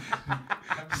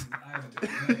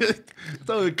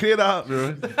 Told you, clear that up,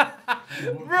 bro.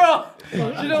 Bro, do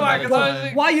you know what I can tell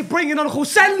you? Why are you bringing on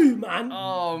Joselu, man?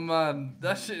 Oh man,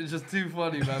 that shit is just too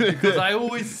funny, man. Because I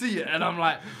always see it and I'm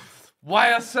like,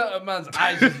 why are certain man's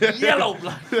eyes just yellow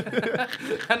blood?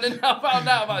 And then I found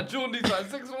out about jaundice like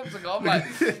 6 months ago. I'm like,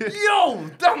 yo,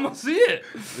 that must be it.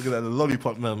 Look at that, the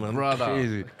lollipop man. Brother,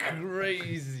 Crazy.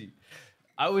 crazy.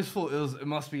 I always thought it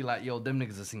must be like, yo, them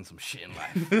niggas are seeing some shit in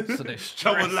life. So they're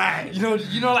stressed.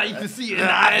 You know, like you can see it in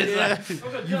the eyes. Like,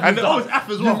 And they always F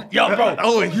as well. yo,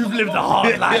 bro, you've lived a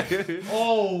hard life.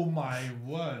 Oh my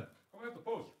word. Come at the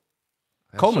post.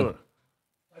 Coleman.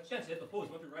 A chance to hit the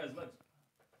post. Went to right his legs.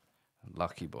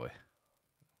 Lucky boy.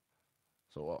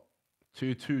 So what?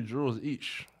 2-2 draws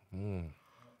each. Oh,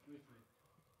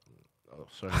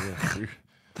 sorry. Yeah.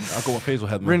 I got what Faisal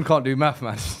had, man. Rin can't do math,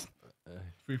 man.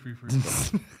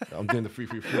 3-3-3. I'm doing the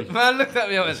 3-3-3. Man looked at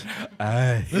me and went,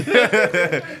 Aye.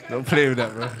 Don't play with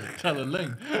that, bro. Trying to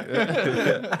link.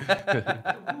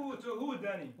 Who,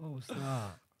 Danny? Oh, what's that?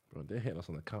 Bro, they're hitting us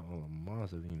on the count on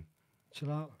Marceline.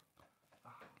 Chill out.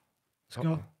 Let's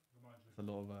go. It's a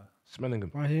lot of...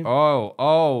 Smellingham. Right here.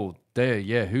 oh, there,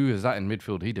 yeah. Who is that in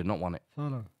midfield? He did not want it.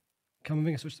 Hold on.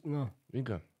 Camavinga switched. No.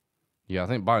 Winker. Yeah, I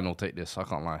think Bayern will take this. I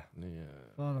can't lie. Yeah.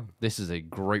 Hold on. This is a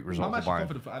great I'm result for actually Bayern.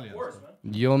 confident for Allianz.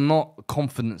 You're not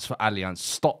confidence for Allianz.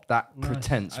 Stop that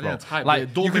pretense, bro. Allianz hype, Like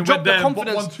yeah. you can Dortmund drop went the there and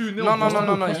confidence.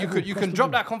 1-2-0. No. You can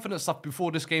drop that confidence stuff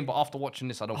before this game, but after watching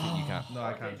this, I don't think you can. No,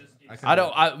 I can. I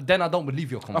don't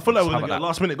believe your I confidence. feel like we're How going to about get a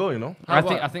last minute goal, you know? I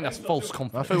think that's false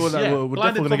confidence. I feel like we're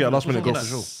definitely going to get a last minute goal for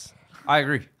sure. I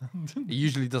agree. It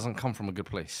usually doesn't come from a good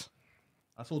place.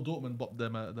 I saw Dortmund bop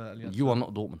them at the Allianz. You are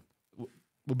not Dortmund.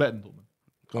 We're betting Dortmund.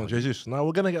 Go on, Jesus. Now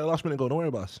we're going to get a last minute goal. Don't worry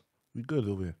about us. We good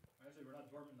over here.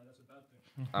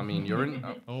 I mean, you're in.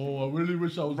 Oh, I really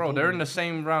wish I was. Bro, they're in the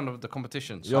same round of the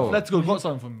competition. So Let's go. Got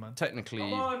something for me, man. technically.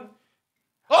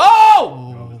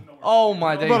 Oh! Oh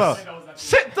my days. Brother,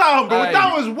 sit down, bro. Aye.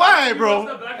 That was why, bro.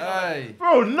 Hey.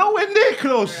 Bro, nowhere near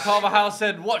close. Carvajal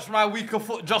said, "Watch my weaker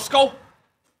foot, Josco."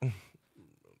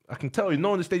 I can tell you,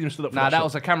 no one in the stadium stood up for Nah, that shot.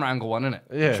 was a camera angle one, innit?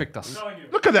 Yeah. Tricked us.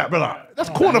 Look at that, brother. That's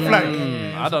corner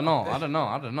flank. I don't know.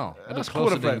 It looks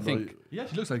closer than you think. He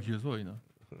actually looks like you as well, you know.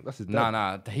 That's his dad.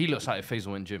 Nah. He looks like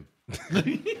Faisal in gym.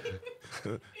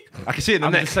 I can see it in the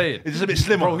I'm neck. just saying. It's just a bit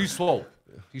slimmer. Bro, he's swole.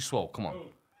 He's swole. Come on.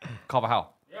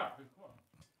 Carvajal.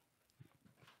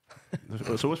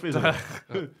 So what's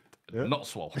Faisal? Not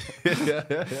swole.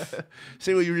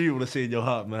 Say what you really want to say in your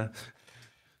heart, man.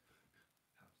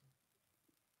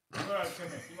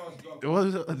 What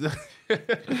is it?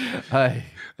 Hey.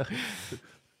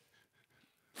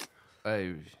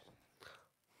 Hey.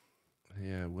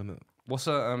 Yeah, wouldn't it? What's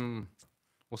the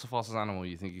fastest animal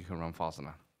you think you can run faster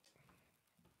than?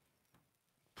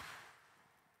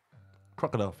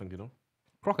 Crocodile, I think, you know?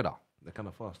 Crocodile. They're kind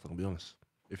of fast, I'll be honest.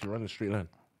 If you run in a straight line.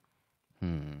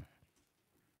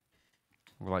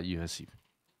 What about you, Hasib?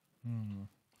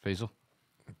 Faisal?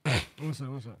 What's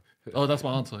that? Oh, that's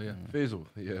my answer, yeah. Faisal,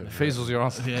 yeah. Faisal's your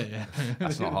answer? Yeah.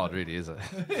 That's not hard, really, is it?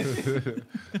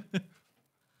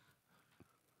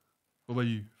 What about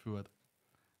you, Fuad?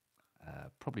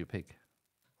 Probably a pig.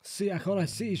 See, I can't. I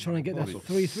see he's trying to get that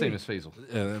Probably 3-3. Same as Faisal.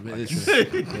 Yeah, literally.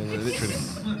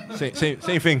 Same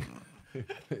thing.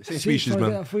 Same species,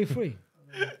 man. That 3-3.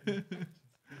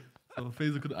 So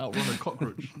Faisal could outrun a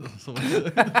cockroach. So-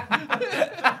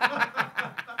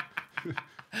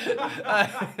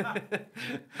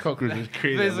 Cockroach is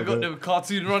crazy. Faisal got them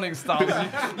cartoon running styles.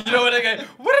 You know when they go,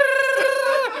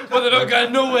 but they're not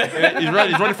going nowhere. Yeah, he's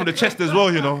running from the chest as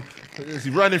well, you know. He's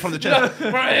running from the chest.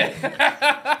 Right.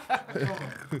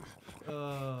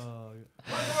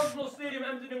 Arsenal Stadium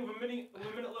emptying with a minute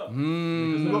left.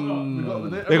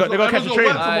 They got to catch the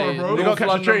train. They got to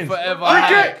catch the train. Free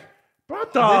kick!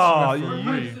 Brother!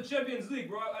 It's the Champions League,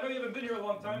 bro. I know you haven't been here a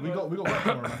long time. we got work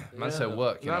tomorrow, man. Man said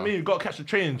work, you You know what I know. mean? You've got to catch the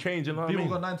train, change, you know what I People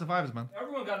mean? got 9 to 5s, man.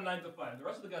 Everyone's Everyone got a 9 to 5. The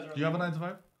rest of the guys are. Do you have a 9 to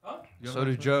 5? Huh? So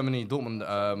do Germany, Dortmund,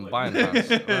 Bayern fans.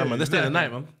 Yeah, man, let's stay in the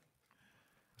night, man.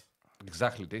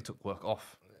 Exactly. They took work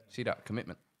off. See that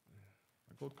commitment.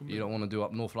 You don't want to do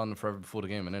up North London forever before the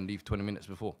game and then leave 20 minutes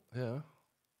before. Yeah.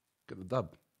 Get the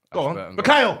dub. Go on. Go.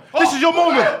 Mikhail, this is your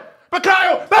moment.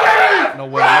 Mikhail, No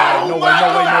way, no way.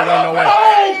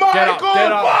 Oh my Get up,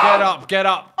 God. get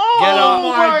up.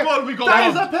 Oh my God, we got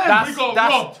That robbed. is a pen. We got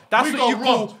robbed. That's We what got you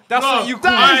call. robbed. That's what Robbed. you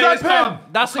call. That is a It's pen. calm.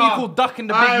 That's what you call duck in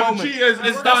the big moment. Cheaters, it's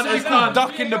That's done. what It's you call done.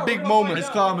 duck in the big moment. It's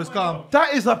calm. It's calm.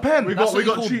 That is a pen. We That's got what you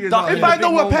we call got cheaters. duck out in If here. I big know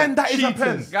a moment. pen, that is a pen.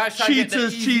 Cheaters. Guys try to get the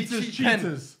easy Cheaters. cheat pen.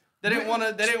 Cheaters. They didn't want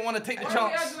to take the Why are we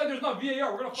chance. acting like there's not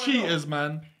VAR? We're gonna find Cheaters,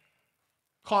 man.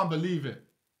 Can't believe it.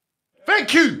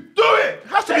 Thank you. Do it.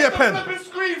 Has to be a pen. Flipping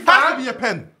screen, Has fam. to be a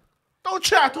pen. Don't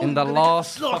chat. In the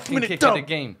last fucking kick of the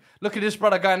game. Look at this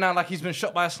brother going out like he's been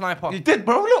shot by a sniper. He did,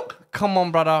 bro. Look. Come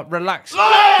on, brother. Relax.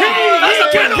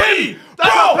 That's a penalty. That's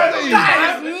a penalty.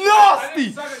 That is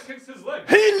nasty. Saka kicks his leg.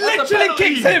 He literally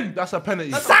kicks him. That's a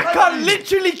penalty. Saka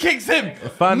literally kicks him.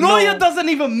 I Neuer know- doesn't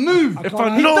even move. If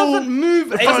I He know- doesn't move.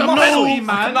 if It's I a know- penalty,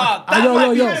 man. Nah, that Yo, might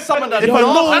yo, be yo. some of the If I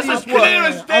know- That's nastiest as work. clear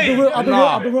as I'll be day. real. I'll be real.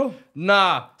 I'll be real.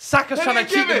 Nah, Saka's trying to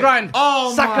cheat give the it? grind.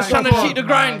 Oh Saka's my trying to God, cheat the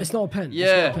grind. It's not a pen. It's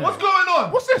Yeah. not a pen. What's going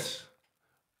on? What's this?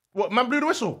 What, man blew the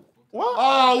whistle? What?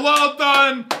 Oh, well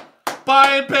done.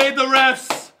 Bayern paid the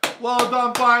refs. Well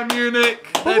done, Bayern Munich.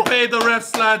 They paid the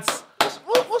refs, lads.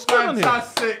 What's going on here?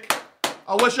 Fantastic.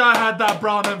 I wish I had that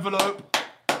brown envelope.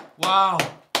 Wow.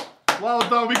 Well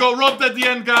done. We got robbed at the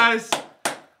end, guys.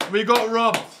 We got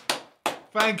robbed.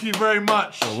 Thank you very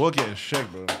much. Bro, we're getting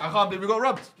shagged, bro. I can't believe we got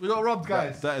robbed. We got robbed,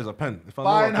 guys. That is a pen. If I know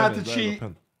what a Bayern pen had is, to that is a cheat.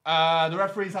 pen. The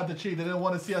referees had to cheat. They didn't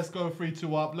want to see us go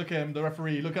 3-2 up. Look at him, the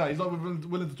referee. Look at him. He's not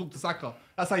willing to talk to Saka.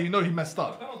 That's how you know he messed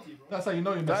up. That's how you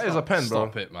know he messed up. That is a pen, bro.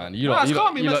 Stop it, man. No, it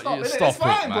can't be messed up. Stop It's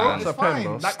fine, it, bro. man. It's It's a pen, fine.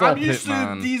 bro. Like, Stop I'm used it, to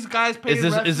man. these guys paying Is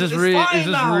this refs. is this It's really fine is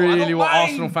this now. I really don't what mind.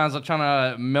 Arsenal fans are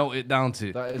trying to melt it down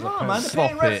to? That is a No, pen. man. Stop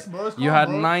paying it. refs, bro. It's You calm, had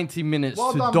bro. 90 minutes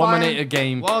Well to done, dominate Bayern. a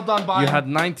game. Well done, Bayern. You had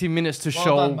 90 minutes to Well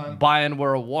show done, man. Bayern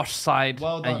were a wash side,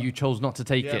 Well done. and you chose not to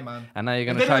take Yeah, it. man. And now you're If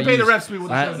gonna they try didn't to pay the use. refs, we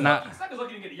would've chosen Saka's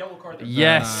lucky to get a yellow card.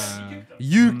 Yes, He kicked him.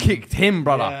 you kicked him,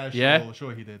 brother. Yeah,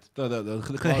 sure he did.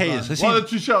 The haters. I see- Well,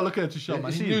 Tuchel, look at Tuchel,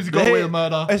 man. He see, knew he the got away hate- with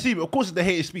murder. I see, but of course the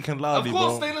haters speaking Of loudly,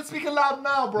 course, bro. they're speaking loud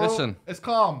now, bro. Listen. It's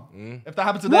calm. If that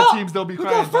happens to their What? teams, they'll be We've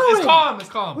crying. got But throw it's in. calm. It's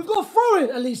calm. We've got to throw it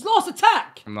at least. Last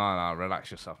attack. No, relax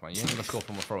yourself, man. You ain't gonna score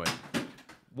from a throw in.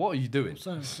 What are you doing?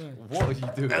 Sorry. What are you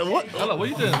doing? What? Hello, what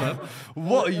are you doing, man?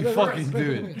 What are you fucking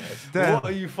doing? Damn. What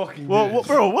are you fucking Well, doing? what,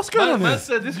 bro, what's going on Man here?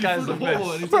 said this guy's a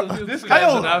mess. This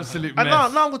guy's an absolute And mess. now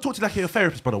I'm gonna talk to you like you're a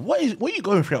therapist, brother. What are you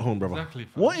going through at home, brother? Exactly,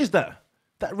 fam. What is that?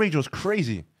 That rage was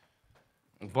crazy.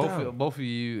 Both of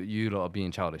you lot are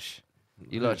being childish.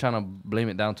 You lot are trying to blame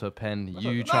it down to a pen. You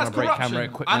No, trying it's to break corruption. camera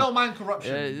equipment. I don't mind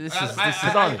corruption. This I is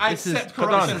accept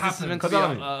corruption this is happening. meant to be a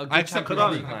Kadani. good I accept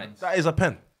Champions League Kadani. night. That is a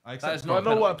pen. I That accept is I not a know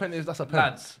penalty. what a pen is. That's a pen.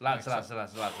 Lads.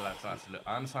 Look,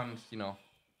 I understand. You know.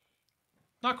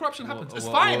 No, corruption happens. It's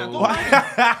Wha- fine. wha- I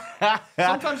don't mind.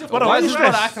 Sometimes you have to Brother, Why why is you this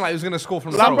brother stressed? acting like he was gonna score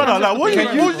from the Like, throw? brother, like, what Can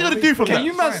are you gonna do from Can that?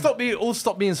 you man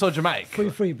stop being so dramatic?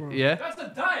 Free, bro. Yeah, That's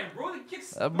a dive, bro. He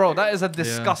kicks. bro, that is a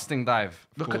disgusting dive.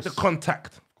 Look at the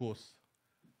contact. Of course.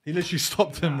 He literally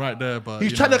stopped him right there, but He's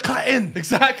you trying know. to cut in.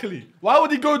 Exactly. Why would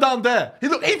he go down there? He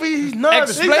look, he's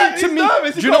nervous. Explain to He's me.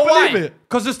 nervous, he Do you know can't why? believe it.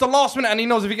 Because it's the last minute, and he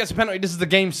knows if he gets a penalty, this is the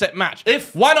game set match.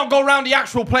 Why not go around the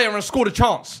actual player and score the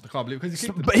chance? I can't believe because he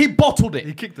kicked him. But he bottled it.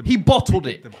 He kicked him. He bottled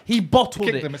it. him. He bottled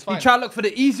He kicked it. him, it's He fine. tried to look for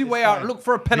the easy way out, fine. look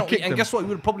for a penalty, kicked and him. guess what? He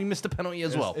would have probably missed the penalty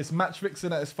as well. It's match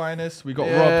fixing at its finest. We got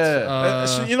Yeah. robbed.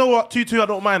 So you know what? 2-2, I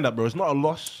don't mind that, bro. It's not a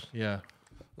loss. Yeah.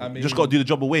 I mean, You just got to do the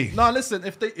job away. No, listen.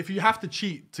 If you have to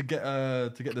cheat to get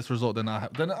this result, then I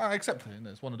accept it.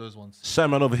 It's one of those ones.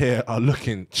 Sam over here are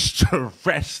looking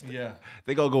stressed. Yeah.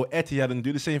 They gotta go Etihad and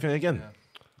do the same thing again.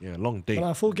 Yeah, long day.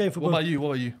 But full game for What both. about you? What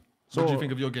about you? What do you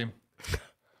think of your game?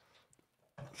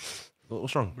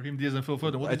 What's wrong? Raheem Diaz and Phil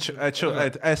Foden. What did you-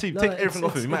 I see. Take everything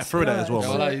off him. You might throw that as well. yeah,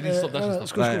 man. well, you need to stop that no, stuff.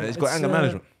 it's cool, Like, it's it's got anger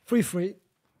management. 3-3.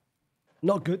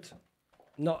 Not good.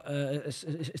 Not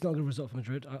it's not a good result for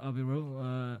Madrid. I'll be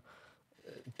real.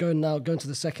 Going to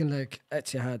the second leg,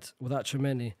 Etihad without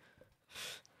Tremeni.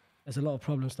 There's a lot of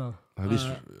problems now. At least,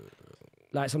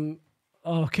 Like some.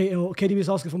 Oh, KDB is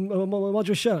asking for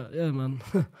Madrid's shirt. Yeah, man.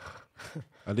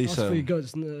 at least That's pretty good.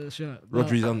 Shirt.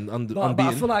 Rodri's But I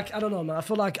unbeaten. feel like I don't know, man. I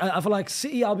feel like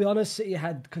City. I'll be honest. City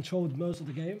had controlled most of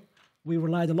the game. We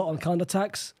relied a lot on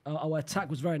counterattacks. Our attack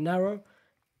was very narrow.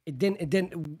 It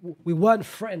didn't. We weren't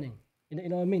threatening. You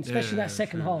know what I mean? Especially that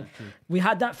second half. We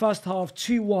had that first half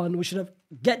 2-1. We should have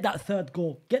get that third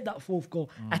goal, get that fourth goal,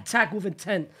 attack with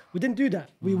intent. We didn't do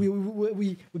that.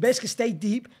 We basically stayed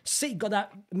deep. City got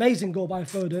that amazing goal by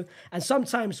Foden. And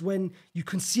sometimes when you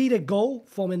concede a goal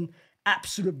from an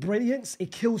absolute brilliance,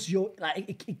 it kills your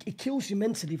it kills you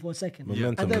mentally for a second.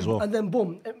 Momentum as well. And then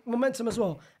boom, momentum as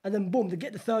well. And then boom, they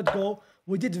get the third goal.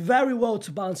 We did very well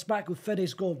to bounce back with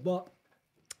Fede's goal, but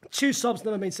 2 subs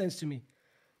never made sense to me.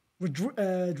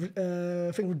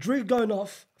 I think Rodrigo going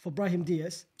off for Brahim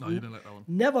Diaz. No, you didn't like that one.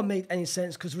 Never made any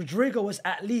sense because Rodrigo was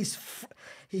at least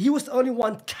he was the only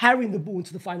one carrying the ball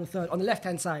into the final third on the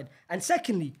left-hand side. And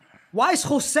secondly, why is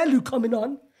Joselu coming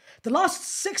on? The last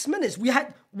 6 minutes we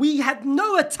had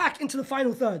no attack into the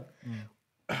final third.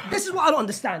 This is what I don't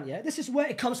understand. Yeah, this is where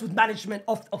it comes with management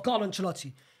of Carlo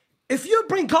Ancelotti. If you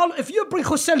bring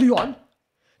Joselu on,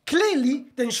 clearly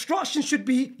the instruction should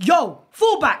be, yo,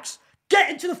 fullbacks, get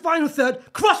into the final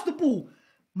third, cross the ball.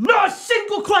 Not a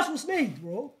single cross was made,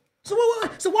 bro. So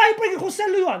why are you bringing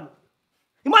Joselu on?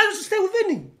 You might as well just stay with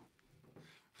Vinny.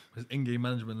 His in-game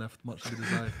management left much to be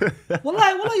desired.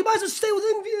 Wallahi, you might as well stay with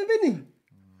Vinny.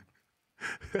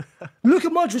 Look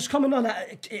at Modric coming on.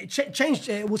 It changed.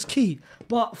 It was key,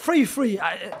 but 3-3.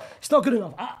 It's not good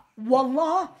enough.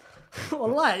 Wallah,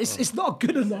 it's not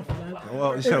good enough, man.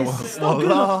 Well, It's not good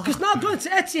enough because now going to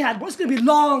Etihad, bro, it's gonna be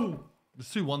long. There's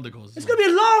 2 wonder goals. It's gonna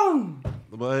be long.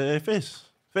 But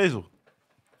Faisal,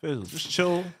 just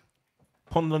chill,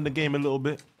 ponder on the game a little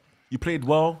bit. You played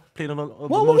well, played on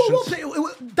emotions.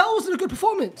 That wasn't a good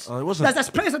performance. It wasn't. That's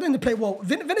players that didn't play well.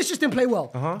 Vinicius didn't play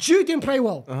well. Jude didn't play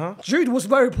well. Jude was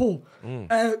very poor.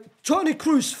 Toni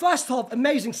Kroos, first half,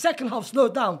 amazing. Second half,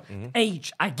 slowed down.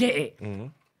 Age, I get it.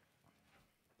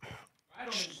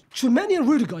 Tchouameni and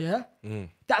Rudiger, yeah?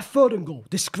 That Foden goal,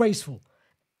 disgraceful.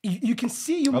 You can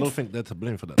see you... I don't think they're to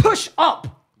blame for that. Push up!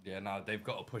 Yeah, no, they've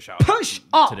got to push out Push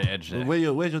up! to the edge there. Where's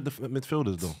your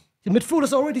midfielders though? The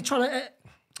midfielders are already trying to...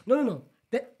 No.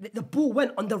 The ball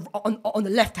went on the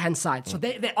left-hand side. So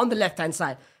they're on the left-hand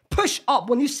side. Push up.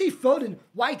 When you see Foden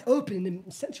wide open in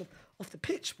the center of the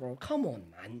pitch, bro. Come on,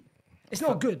 man. It's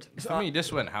not good. For me,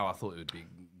 this went how I thought it would be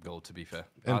goal, to be fair.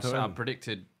 I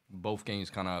predicted both games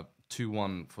kind of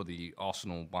 2-1 for the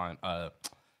Arsenal Bayern,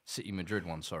 City Madrid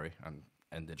one, sorry, and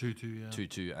ended 2-2, yeah.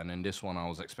 2-2. And in this one, I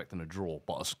was expecting a draw,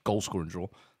 but a goal-scoring draw,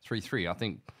 3-3. I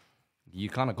think you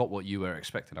kind of got what you were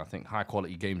expecting. I think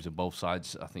high-quality games on both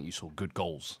sides. I think you saw good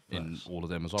goals in all of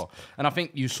them as well. And I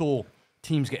think you saw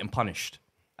teams getting punished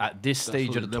at this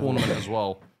stage of the tournament as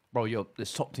well. Bro,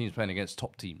 there's top teams playing against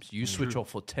top teams. You switch off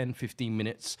for 10, 15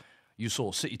 minutes. You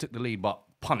saw City took the lead, but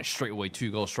punished straight away,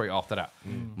 2 goals straight after that.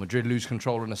 Madrid lose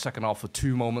control in the second half for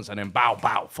 2 moments, and then bow,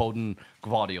 Foden,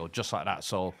 Gvardiol, just like that.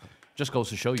 So just goes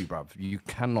to show you, bruv, you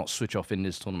cannot switch off in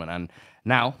this tournament. And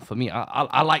now, for me,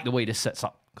 I like the way this sets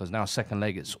up, because now second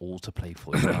leg, it's all to play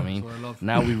for. You know what I mean?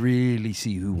 Now we really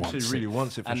see who wants it. Really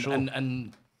wants it for sure.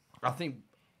 And I think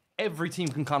every team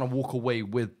can kind of walk away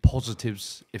with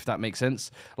positives, if that makes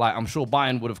sense. Like, I'm sure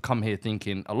Bayern would have come here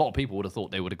thinking, a lot of people would have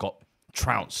thought they would have got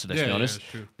trounced, let's be honest.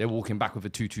 They're walking back with a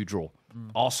 2-2 draw.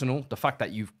 Arsenal, the fact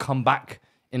that you've come back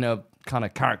in a kind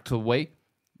of character way,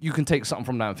 you can take something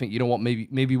from that and think, you know what,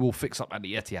 maybe we'll fix up at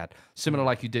the Etihad. Similar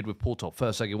like you did with Porto.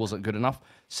 First leg, it wasn't good enough.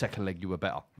 Second leg, you were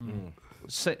better.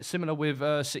 Similar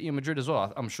with City and Madrid as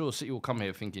well. I'm sure City will come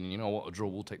here thinking, you know what, a draw,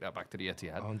 we'll take that back to the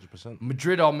Etihad. 100%.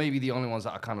 Madrid are maybe the only ones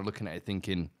that are kind of looking at it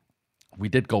thinking, we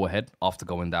did go ahead after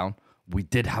going down. We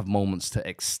did have moments to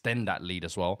extend that lead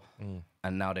as well.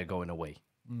 And now they're going away.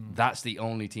 That's the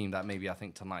only team that maybe I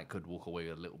think tonight could walk away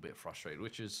a little bit frustrated,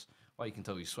 which is why you can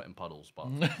tell he's sweating puddles, but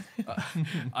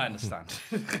I understand.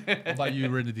 What about you,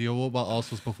 Renedy? What about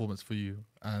Arsenal's performance for you?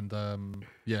 And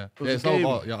it's not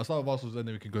about Arsenal's, and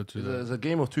then we can go to It's a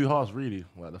game of 2 halves, really.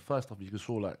 Like the first half, you could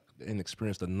saw like the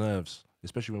inexperience, the nerves,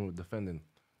 especially when we were defending.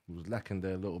 It was lacking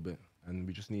there a little bit, and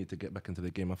we just needed to get back into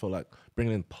the game. I felt like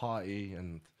bringing in Partey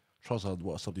and Trossard,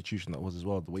 what a substitution that was as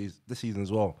well. The way this season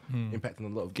as well, impacting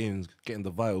a lot of games, getting the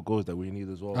vital goals that we need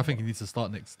as well. I think he needs to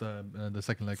start next the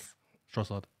second leg,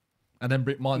 Trossard, and then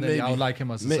Martinelli. I would like him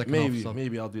as the second half sub.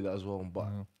 Maybe I'll do that as well. But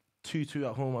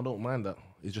 2-2 at home, I don't mind that.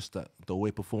 It's just that the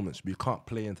away performance, we can't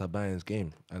play into Bayern's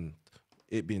game, and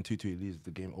it being 2-2, it leaves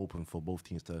the game open for both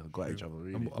teams to go at each other.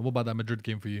 Really. And what about that Madrid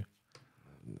game for you?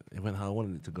 It went how I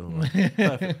wanted it to go.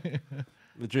 Perfect.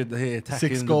 Madrid here attacking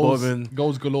 6 the goals, bottom.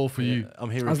 goals galore for you. I'm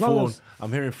hearing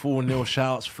 4-0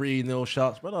 shouts, 3-0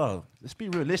 shouts. But let's be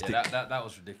realistic. Yeah, that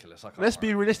was ridiculous. Let's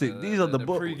be realistic. These are the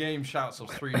pre-game shouts of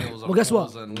 3-0. Well, guess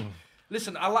what?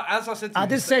 Listen, as I said to I you,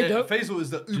 did say though. Faisal is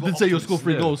the You uber did say you'll optimist. score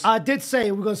 3 goals. I did say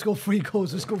we're gonna score 3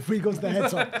 goals. We scored 3 goals to the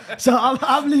heads up. So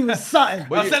I'm leaving something.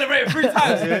 I celebrated 3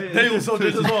 times. They also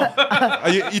did as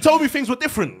well. You told me things were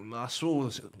different. I saw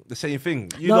the same thing.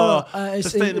 You No, know,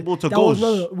 it's- sustainable to that goals.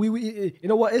 was- no, we you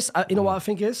know what is? You know what I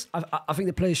think is? I think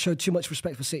the players showed too much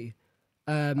respect for City.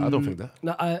 I don't think that.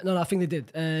 No, I think they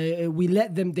did. We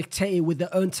let them dictate it with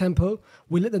their own tempo.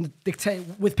 We let them dictate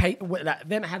with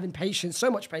them having patience,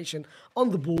 so much patience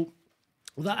on the ball,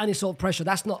 without any sort of pressure.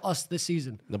 That's not us this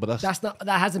season. No, but that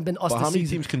hasn't been us But this how many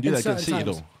season. teams can do in that against City certain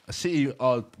though? times. A City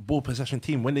ball possession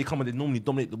team, when they come and they normally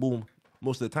dominate the ball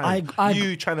most of the time.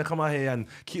 You trying to come out here and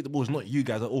keep the ball is not you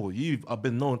guys at all. You have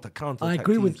been known to counter. I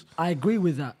agree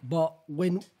with that. But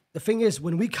when the thing is,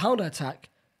 when we counter attack,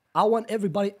 I want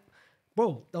everybody.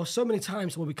 Bro, there were so many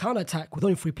times when we counter attack with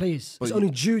only 3 players. It's only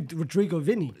Jude, Rodrigo,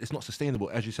 Vinny. It's not sustainable,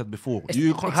 as you said before.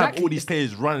 You can't have all these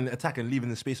players running, attacking, leaving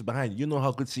the space behind. You know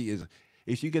how good City is.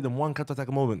 If you get them one counter attack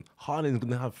a moment, Haaland's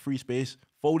gonna have free space.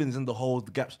 Foden's in the hole,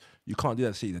 the gaps. You can't do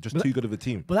that. City. They're just too good of a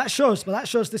team. But that shows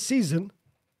this season,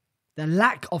 the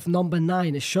lack of number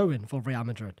 9 is showing for Real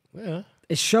Madrid. Yeah,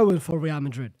 it's showing for Real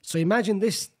Madrid. So imagine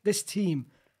this team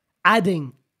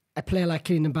adding a player like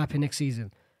Kylian Mbappe next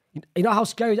season. You know how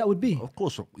scary that would be. Of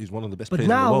course, he's one of the best But players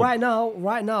in the world.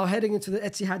 right now, heading into the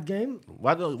Etihad game.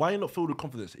 Why you not filled with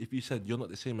confidence? If you said you're not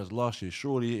the same as last year,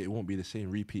 surely it won't be the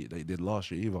same repeat that you did last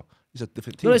year either. It's a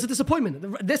different team. No, it's a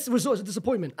disappointment. This result is a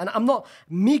disappointment, and I'm not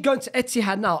going to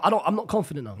Etihad now. I'm not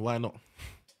confident now. Why not?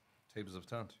 Tables have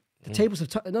turned. The tables have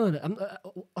turned. No.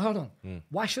 Hold on.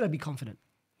 Why should I be confident?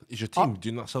 It's your team. Do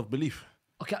you not self-belief?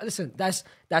 Okay, listen.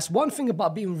 That's one thing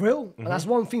about being real, and that's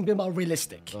one thing being about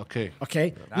realistic. Okay.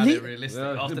 Now they're realistic.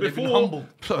 After they've been humble.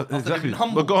 Exactly.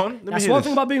 But go on. That's one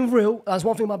thing about being real. That's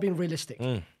one thing about being realistic.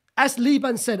 As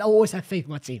Liban said, I always have faith in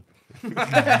my team.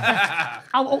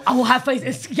 I will have faith.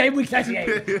 It's game week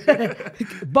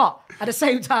 38. But at the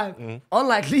same time,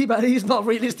 unlike Liban, he's not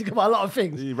realistic about a lot of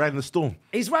things. He's riding the storm.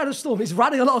 He's riding the storm. He's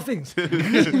riding a lot of things.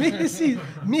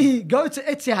 me go to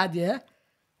Etihad, yeah,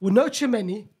 with no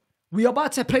Chimeni. We are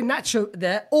about to play Nacho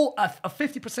there, or a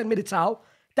 50% Militao.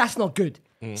 That's not good.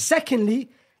 Secondly,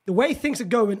 the way things are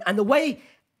going and the way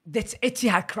that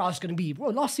Etihad crowd is going to be.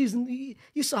 Bro, last season,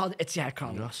 you saw how the Etihad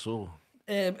crowd was. I saw.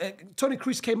 Tony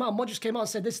Cruz came out, Modric came out and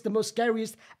said this is the most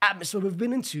scariest atmosphere we've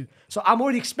been into. So I'm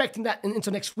already expecting that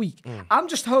into next week. I'm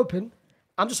just hoping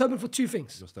for 2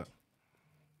 things. What's that?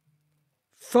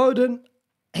 Foden,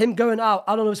 him going out,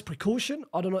 I don't know if it's precaution.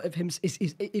 I don't know if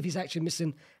he's actually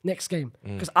missing next game.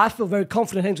 Because I feel very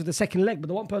confident into the second leg, but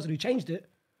the one person who changed it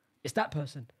is that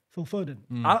person, Phil Foden.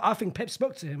 I think Pep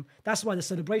spoke to him. That's why the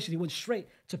celebration, he went straight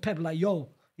to Pep like, yo,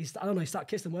 he started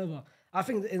kissing, whatever. I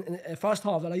think in the first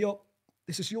half, they're like, yo,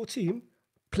 this is your team,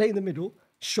 play in the middle,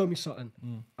 show me something.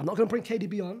 I'm not going to bring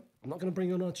KDB on. I'm not going to bring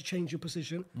you on to change your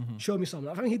position. Show me something.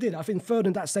 I think he did. I think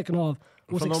Foden that second half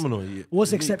was phenomenal.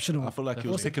 Was exceptional. I feel like he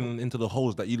was taking into the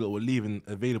holes that you lot were leaving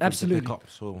available Absolutely. to pick up.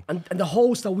 So and the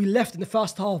holes that we left in the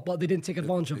first half, but they didn't take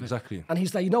advantage of it. Exactly. And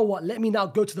he's like, you know what? Let me now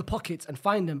go to the pockets and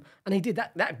find them. And he did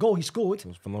that. That goal he scored. it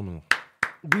was phenomenal.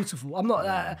 Beautiful. I'm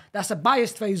not. That's a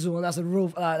biased Faisal, and that's a real.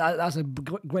 That's a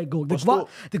great goal.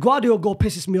 The Guardiola goal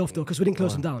pisses me off though because we didn't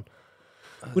close him down.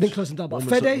 We didn't close him down. But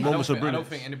Fede, I don't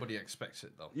think anybody expects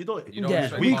it though. You don't. Yeah,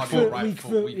 expect weak Guardiola foot, right weak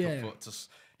foot, foot, weaker yeah. foot to hit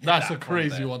That's that a from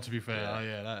crazy there. one, to be fair.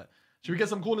 That. Should we get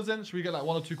some callers in? Should we get like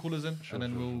 1 or 2 callers in, and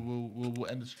then we'll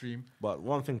end the stream. But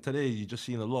one thing today, you just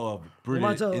seen a lot of might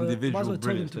brilliant as well individual tell him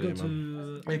brilliance to go today,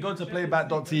 man. Hey, go to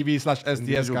playback.tv/SDS,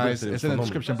 Individual guys. brilliance, It's in the phenomenal.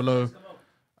 description below.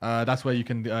 That's where you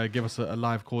can give us a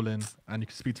live call in, and you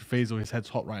can speak to Faisal. His head's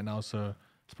hot right now, so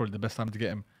it's probably the best time to get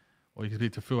him. Or you can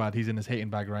speak to Fuad. He's in his hating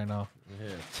bag right now. Yeah,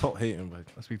 top hating, bag.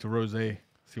 I'll speak to Rose,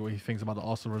 see what he thinks about the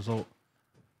Arsenal result.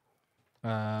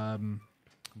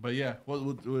 But yeah, what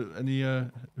any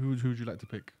who would you like to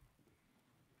pick?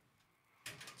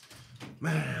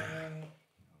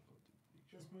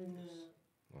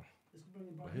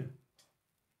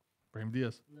 Brahim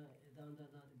Diaz.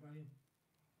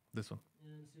 This one.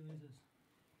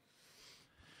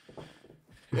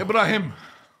 Ibrahim.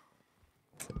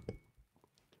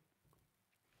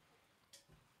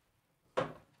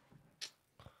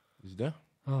 Is he there?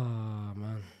 Oh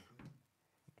man.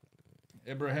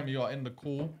 Ibrahim, you are in the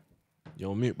call.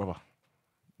 You're on mute, brother.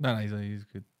 No, he's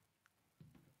good.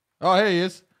 Oh, here he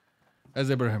is. There's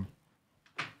Ibrahim.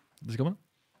 Is he coming?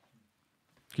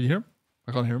 Can you hear him?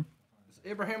 I can't hear him. Is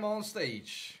Ibrahim on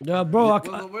stage? Yeah, bro.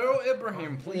 Will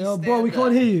Ibrahim please Yeah, stand bro, we up?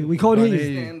 can't hear you. We can't hear Please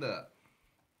you. stand up.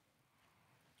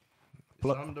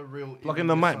 Plug- It's under real plug Ibby, in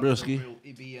the it's mic, under broski. real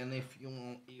Ibby, and if you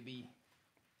want Ibby,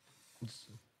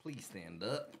 please stand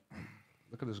up.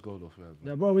 Look at this goal off.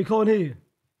 Yeah, bro, we can't hear you.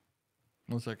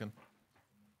 1 second.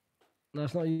 No,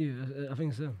 it's not you. I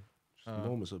think it's him.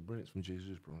 Moments of brilliance from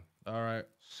Jesus, bro. All right.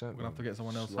 We're going to have to get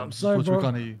someone else. I'm sorry, Unfortunately, bro. we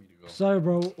can't hear you. Sorry,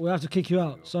 bro. We have to kick you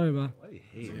out. Sorry, man.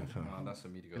 Nah, that's a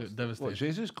media goal. Devastating. What,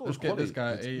 Jesus? Let's get this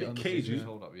guy 8 on the cagey. season.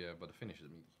 Hold up, yeah, but the finish is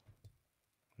meaty.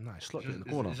 Nah, it's slots It's in the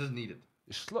just- corner. It's just needed.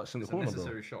 It's slots in the It's a corner, bro.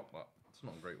 necessary shot, but it's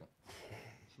not a great one.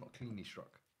 It's not cleanly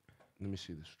struck. Let me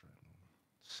see this straight.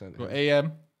 Sent Got him.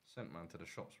 AM. Sent man to the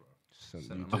shops, bro. Sent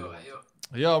Sent you him to- out.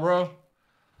 Yo, bro.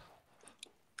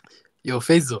 Yo,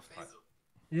 Faisal.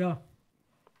 Yeah.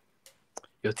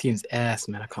 Your team's ass,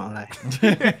 man. I can't lie.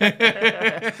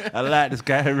 I like this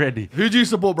guy already. Who do you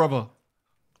support, brother?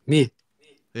 Me.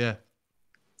 Yeah.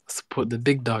 Support the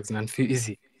big dogs, man. Feel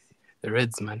easy. The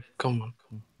Reds, man. Come on.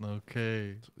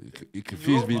 Okay. You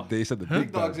confused me. They said the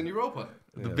big Dogs in Europa.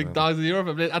 The big dogs in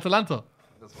Europe. Atalanta.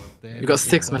 You got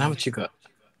 6, man. How much you got?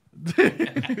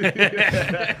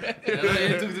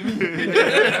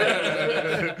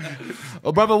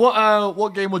 Oh, brother,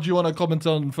 what game would you want to comment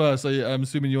on first? I'm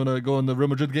assuming you want to go on the Real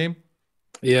Madrid game.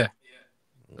 Yeah.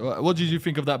 What did you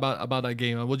think of that about that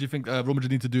game? And what do you think Real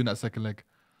Madrid need to do in that second leg?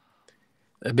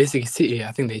 Basically, City,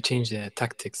 I think they changed their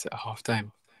tactics at half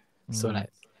time. So,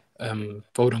 like,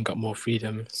 Foden got more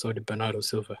freedom, so did Bernardo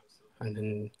Silva. And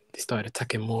then they started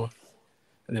attacking more.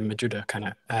 And then Madrid are kind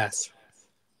of ass.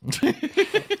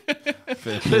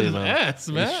 Fair play, man. Ass,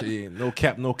 man. Shit, no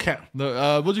cap, no cap.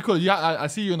 No, what do you call it? Yeah, I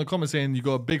see you in the comments saying you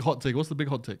got a big hot take. What's the big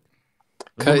hot take?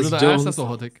 Curtis Jones. That's a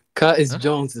hot take. Curtis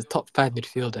Jones is the top 5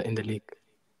 midfielder in the league.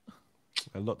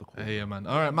 I love the call. Hey, yeah, man.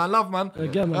 All right, man. Love, man.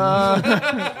 Again, man.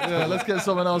 Yeah, let's get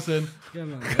someone else in. Yeah,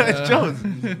 man. Curtis Jones.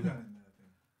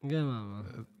 Yeah,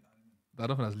 man. I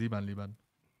don't think that's Liban.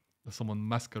 There's someone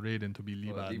masquerading to be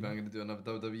Liban Liban. going to do another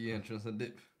WWE entrance and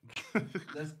dip.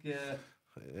 Let's get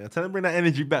Yeah, tell him bring that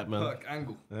energy back, man. Perk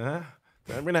Angle. Tell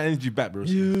him bring that energy back, bro.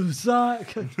 You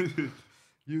suck.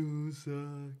 You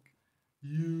suck.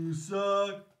 You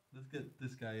suck. Let's get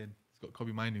this guy in. He's got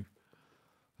Kobe Mainu.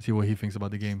 See what he thinks about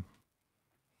the game.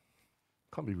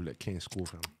 Can't believe we let Kane score,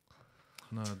 fam.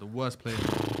 No, the worst player.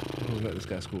 Don't let this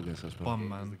guy score against us, man. Bum, The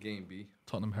man. game B.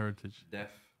 Tottenham heritage.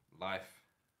 Death, life,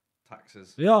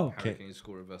 taxes. Yo. Hurricane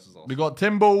scorer versus Arsenal. We got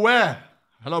Timbo Ware.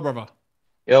 Hello, brother.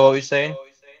 Yo, what are you saying?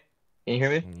 Can you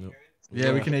hear me? Nope.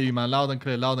 Yeah, we can hear you, man. Loud and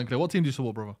clear, loud and clear. What team do you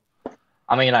support, brother?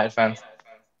 I'm a United fan.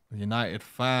 United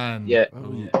fan. Yeah.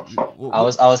 I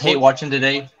was hate watching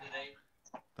today.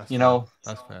 That's you fair. know.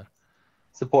 That's fair.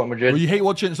 Support Madrid. Well, you hate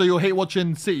watching. So you hate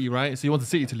watching City, right? So you want the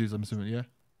City to lose, I'm assuming, yeah.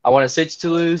 I wanted City to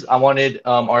lose. I wanted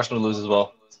Arsenal to lose as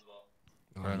well.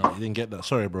 Fair enough. You didn't get that.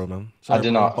 Sorry, bro, man. I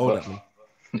did not. Hold but- it,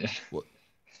 man.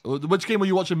 Which game were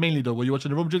you watching mainly, though? Were you watching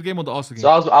the Real Madrid game or the Arsenal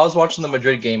game? So I was watching the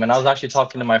Madrid game, and I was actually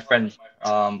talking to my friend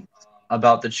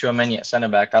about the Tchouaméni at centre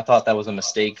back. I thought that was a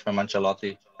mistake from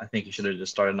Ancelotti. I think he should have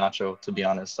just started Nacho. To be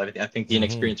honest, I think the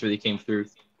inexperience really came through.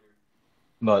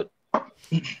 But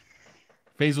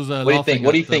Faisal's what do you think?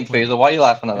 What do you think, Faisal? Why are you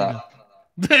laughing at that?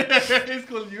 He's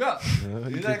calling you out.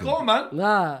 He's like, come on, man.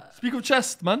 Nah. Speak of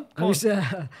chest, man. Have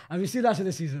you seen that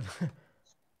this season?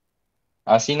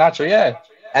 I see Nacho. Yeah,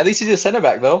 at least he's a centre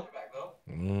back though.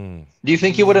 Do you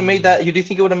think he would have made that? Do you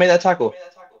think he would have made that tackle?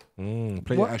 Play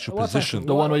your actual position.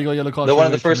 The one where you got yellow card. The one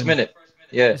in the first minute.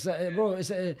 Yeah. Bro, it's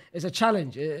a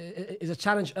challenge. It's a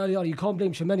challenge early on. You can't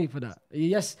blame Tchouaméni for that.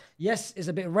 Yes, it's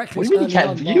a bit reckless. What do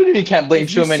you mean you really can't blame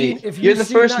Tchouaméni? You're in the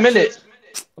first minute.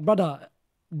 Brother,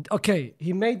 okay,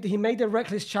 he made the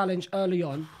reckless challenge early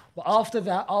on, but after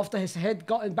that, after his head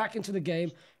gotten back into the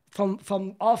game,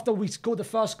 from after we scored the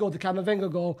first goal, the Camavinga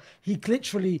goal, he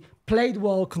literally played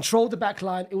well, controlled the back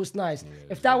line. It was nice.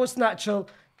 If that was Nacho,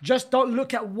 just don't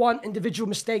look at one individual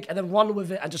mistake and then run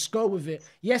with it and just go with it.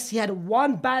 Yes, he had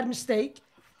one bad mistake,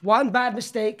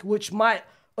 which might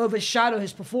overshadow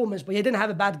his performance, but he didn't have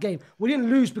a bad game. We didn't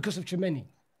lose because of Tchouaméni.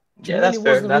 Yeah, that's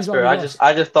fair. That's fair. I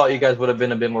just thought you guys would have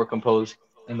been a bit more composed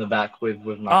in the back with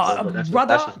Nacho. But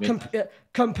that's just me.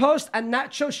 Composed and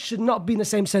Nacho should not be in the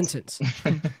same sentence.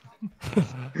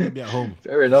 Be at home.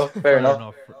 Fair enough.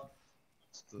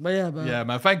 But yeah,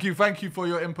 man. Thank you for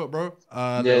your input, bro.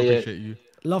 I appreciate you.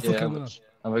 Love for coming.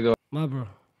 Have a go. My bro.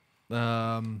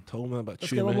 Told me about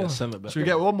Should we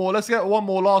get one more? Let's get one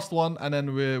more, last one, and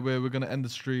then we're gonna end the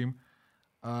stream.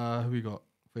 Who we got?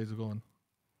 Faisal, go on.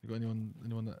 You got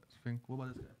anyone that think? What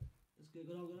about this guy?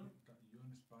 Go on.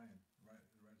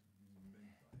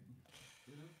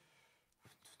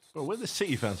 Bro, where's the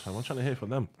City fans, fam? I'm trying to hear from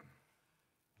them.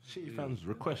 City fans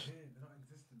request.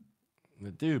 They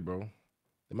do, bro.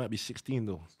 They might be 16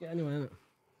 though. Let's get anyone in it.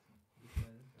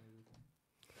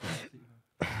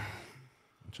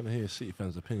 I'm trying to hear City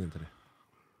fans' opinion today.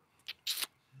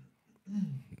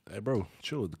 Hey, bro,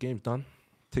 chill. The game's done.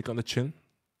 Take on the chin.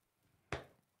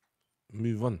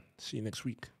 Move on. See you next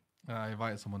week. I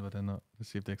invited someone, but they're not. Let's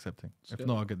see if they're accepting. If good.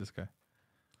 not, I'll get this guy.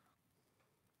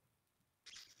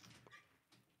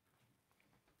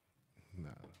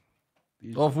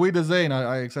 Auf Wiedersehen.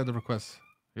 I accept the request.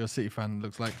 You're a City fan,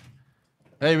 looks like.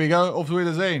 There we go. Auf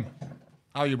Wiedersehen.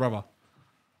 How are you, brother?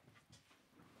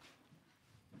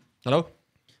 Hello?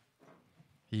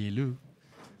 Hello.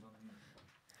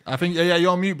 I think, yeah,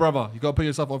 you're on mute, brother. You gotta put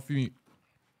yourself off mute.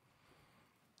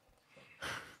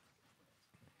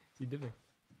 He did it.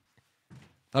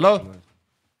 Hello?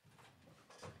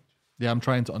 Yeah, I'm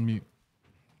trying to unmute.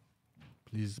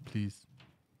 Please, please.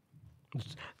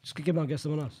 Just kick him out and get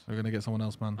someone else. We're gonna get someone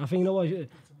else, man. I think you know what you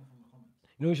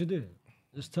know what you should do?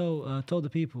 Just tell the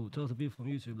people from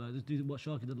YouTube, like just do what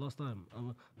Sharky did last time.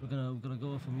 We're gonna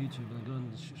go off from YouTube and go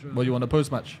and straight. Well, you want a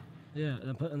post match? Yeah,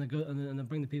 and then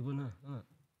bring the people in there.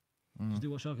 Just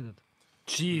do what Sharky did.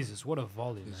 Jesus, what a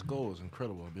volley! This goal was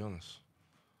incredible, I'll be honest.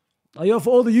 Are you for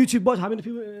all the YouTube bots? How many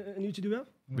people in YouTube do we have?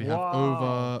 We have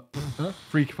over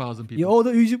 3,000 people. Yeah, all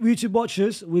the YouTube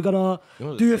watchers, we're gonna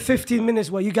do a 15 minutes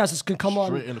where you guys just can come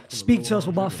on, speak to us for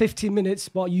about 15 minutes,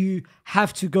 but you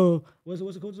have to go. What's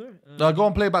it called, sir? Go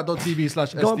on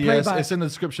playback.tv/SDS. It's in the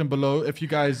description below. If you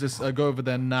guys just go over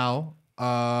there now,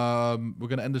 we're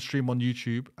gonna end the stream on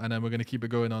YouTube, and then we're gonna keep it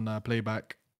going on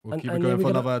playback. We'll keep it going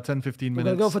for another 10-15 minutes. We're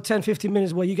going to go for 10-15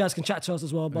 minutes where you guys can chat to us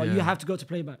as well, but you have to go to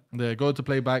playback. Yeah, go to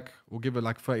playback. We'll give it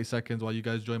like 30 seconds while you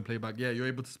guys join playback. Yeah, you're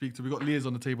able to speak to... We got Lears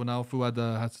on the table now. Fuad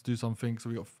has to do something. So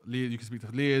we got Lears. You can speak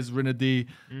to Lears, Rinadi.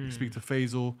 You can speak to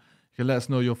Faisal. You can let us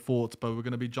know your thoughts, but we're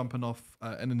going to be jumping off,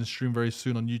 ending the stream very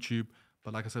soon on YouTube.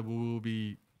 But like I said, we will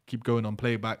be keep going on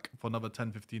playback for another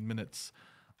 10-15 minutes.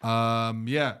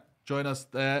 Yeah, join us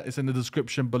there. It's in the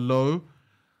description below.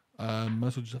 Might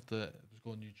as well just have to...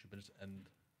 go on YouTube and just end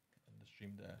the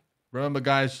stream there. Remember,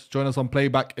 guys, join us on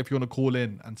playback if you want to call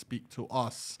in and speak to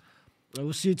us.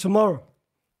 We'll see you tomorrow.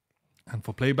 And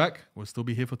for playback, we'll still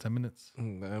be here for 10 minutes.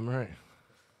 Damn right.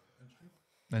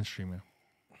 Then stream, yeah.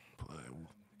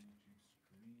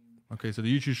 Okay, so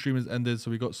the YouTube stream is ended. So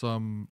we got some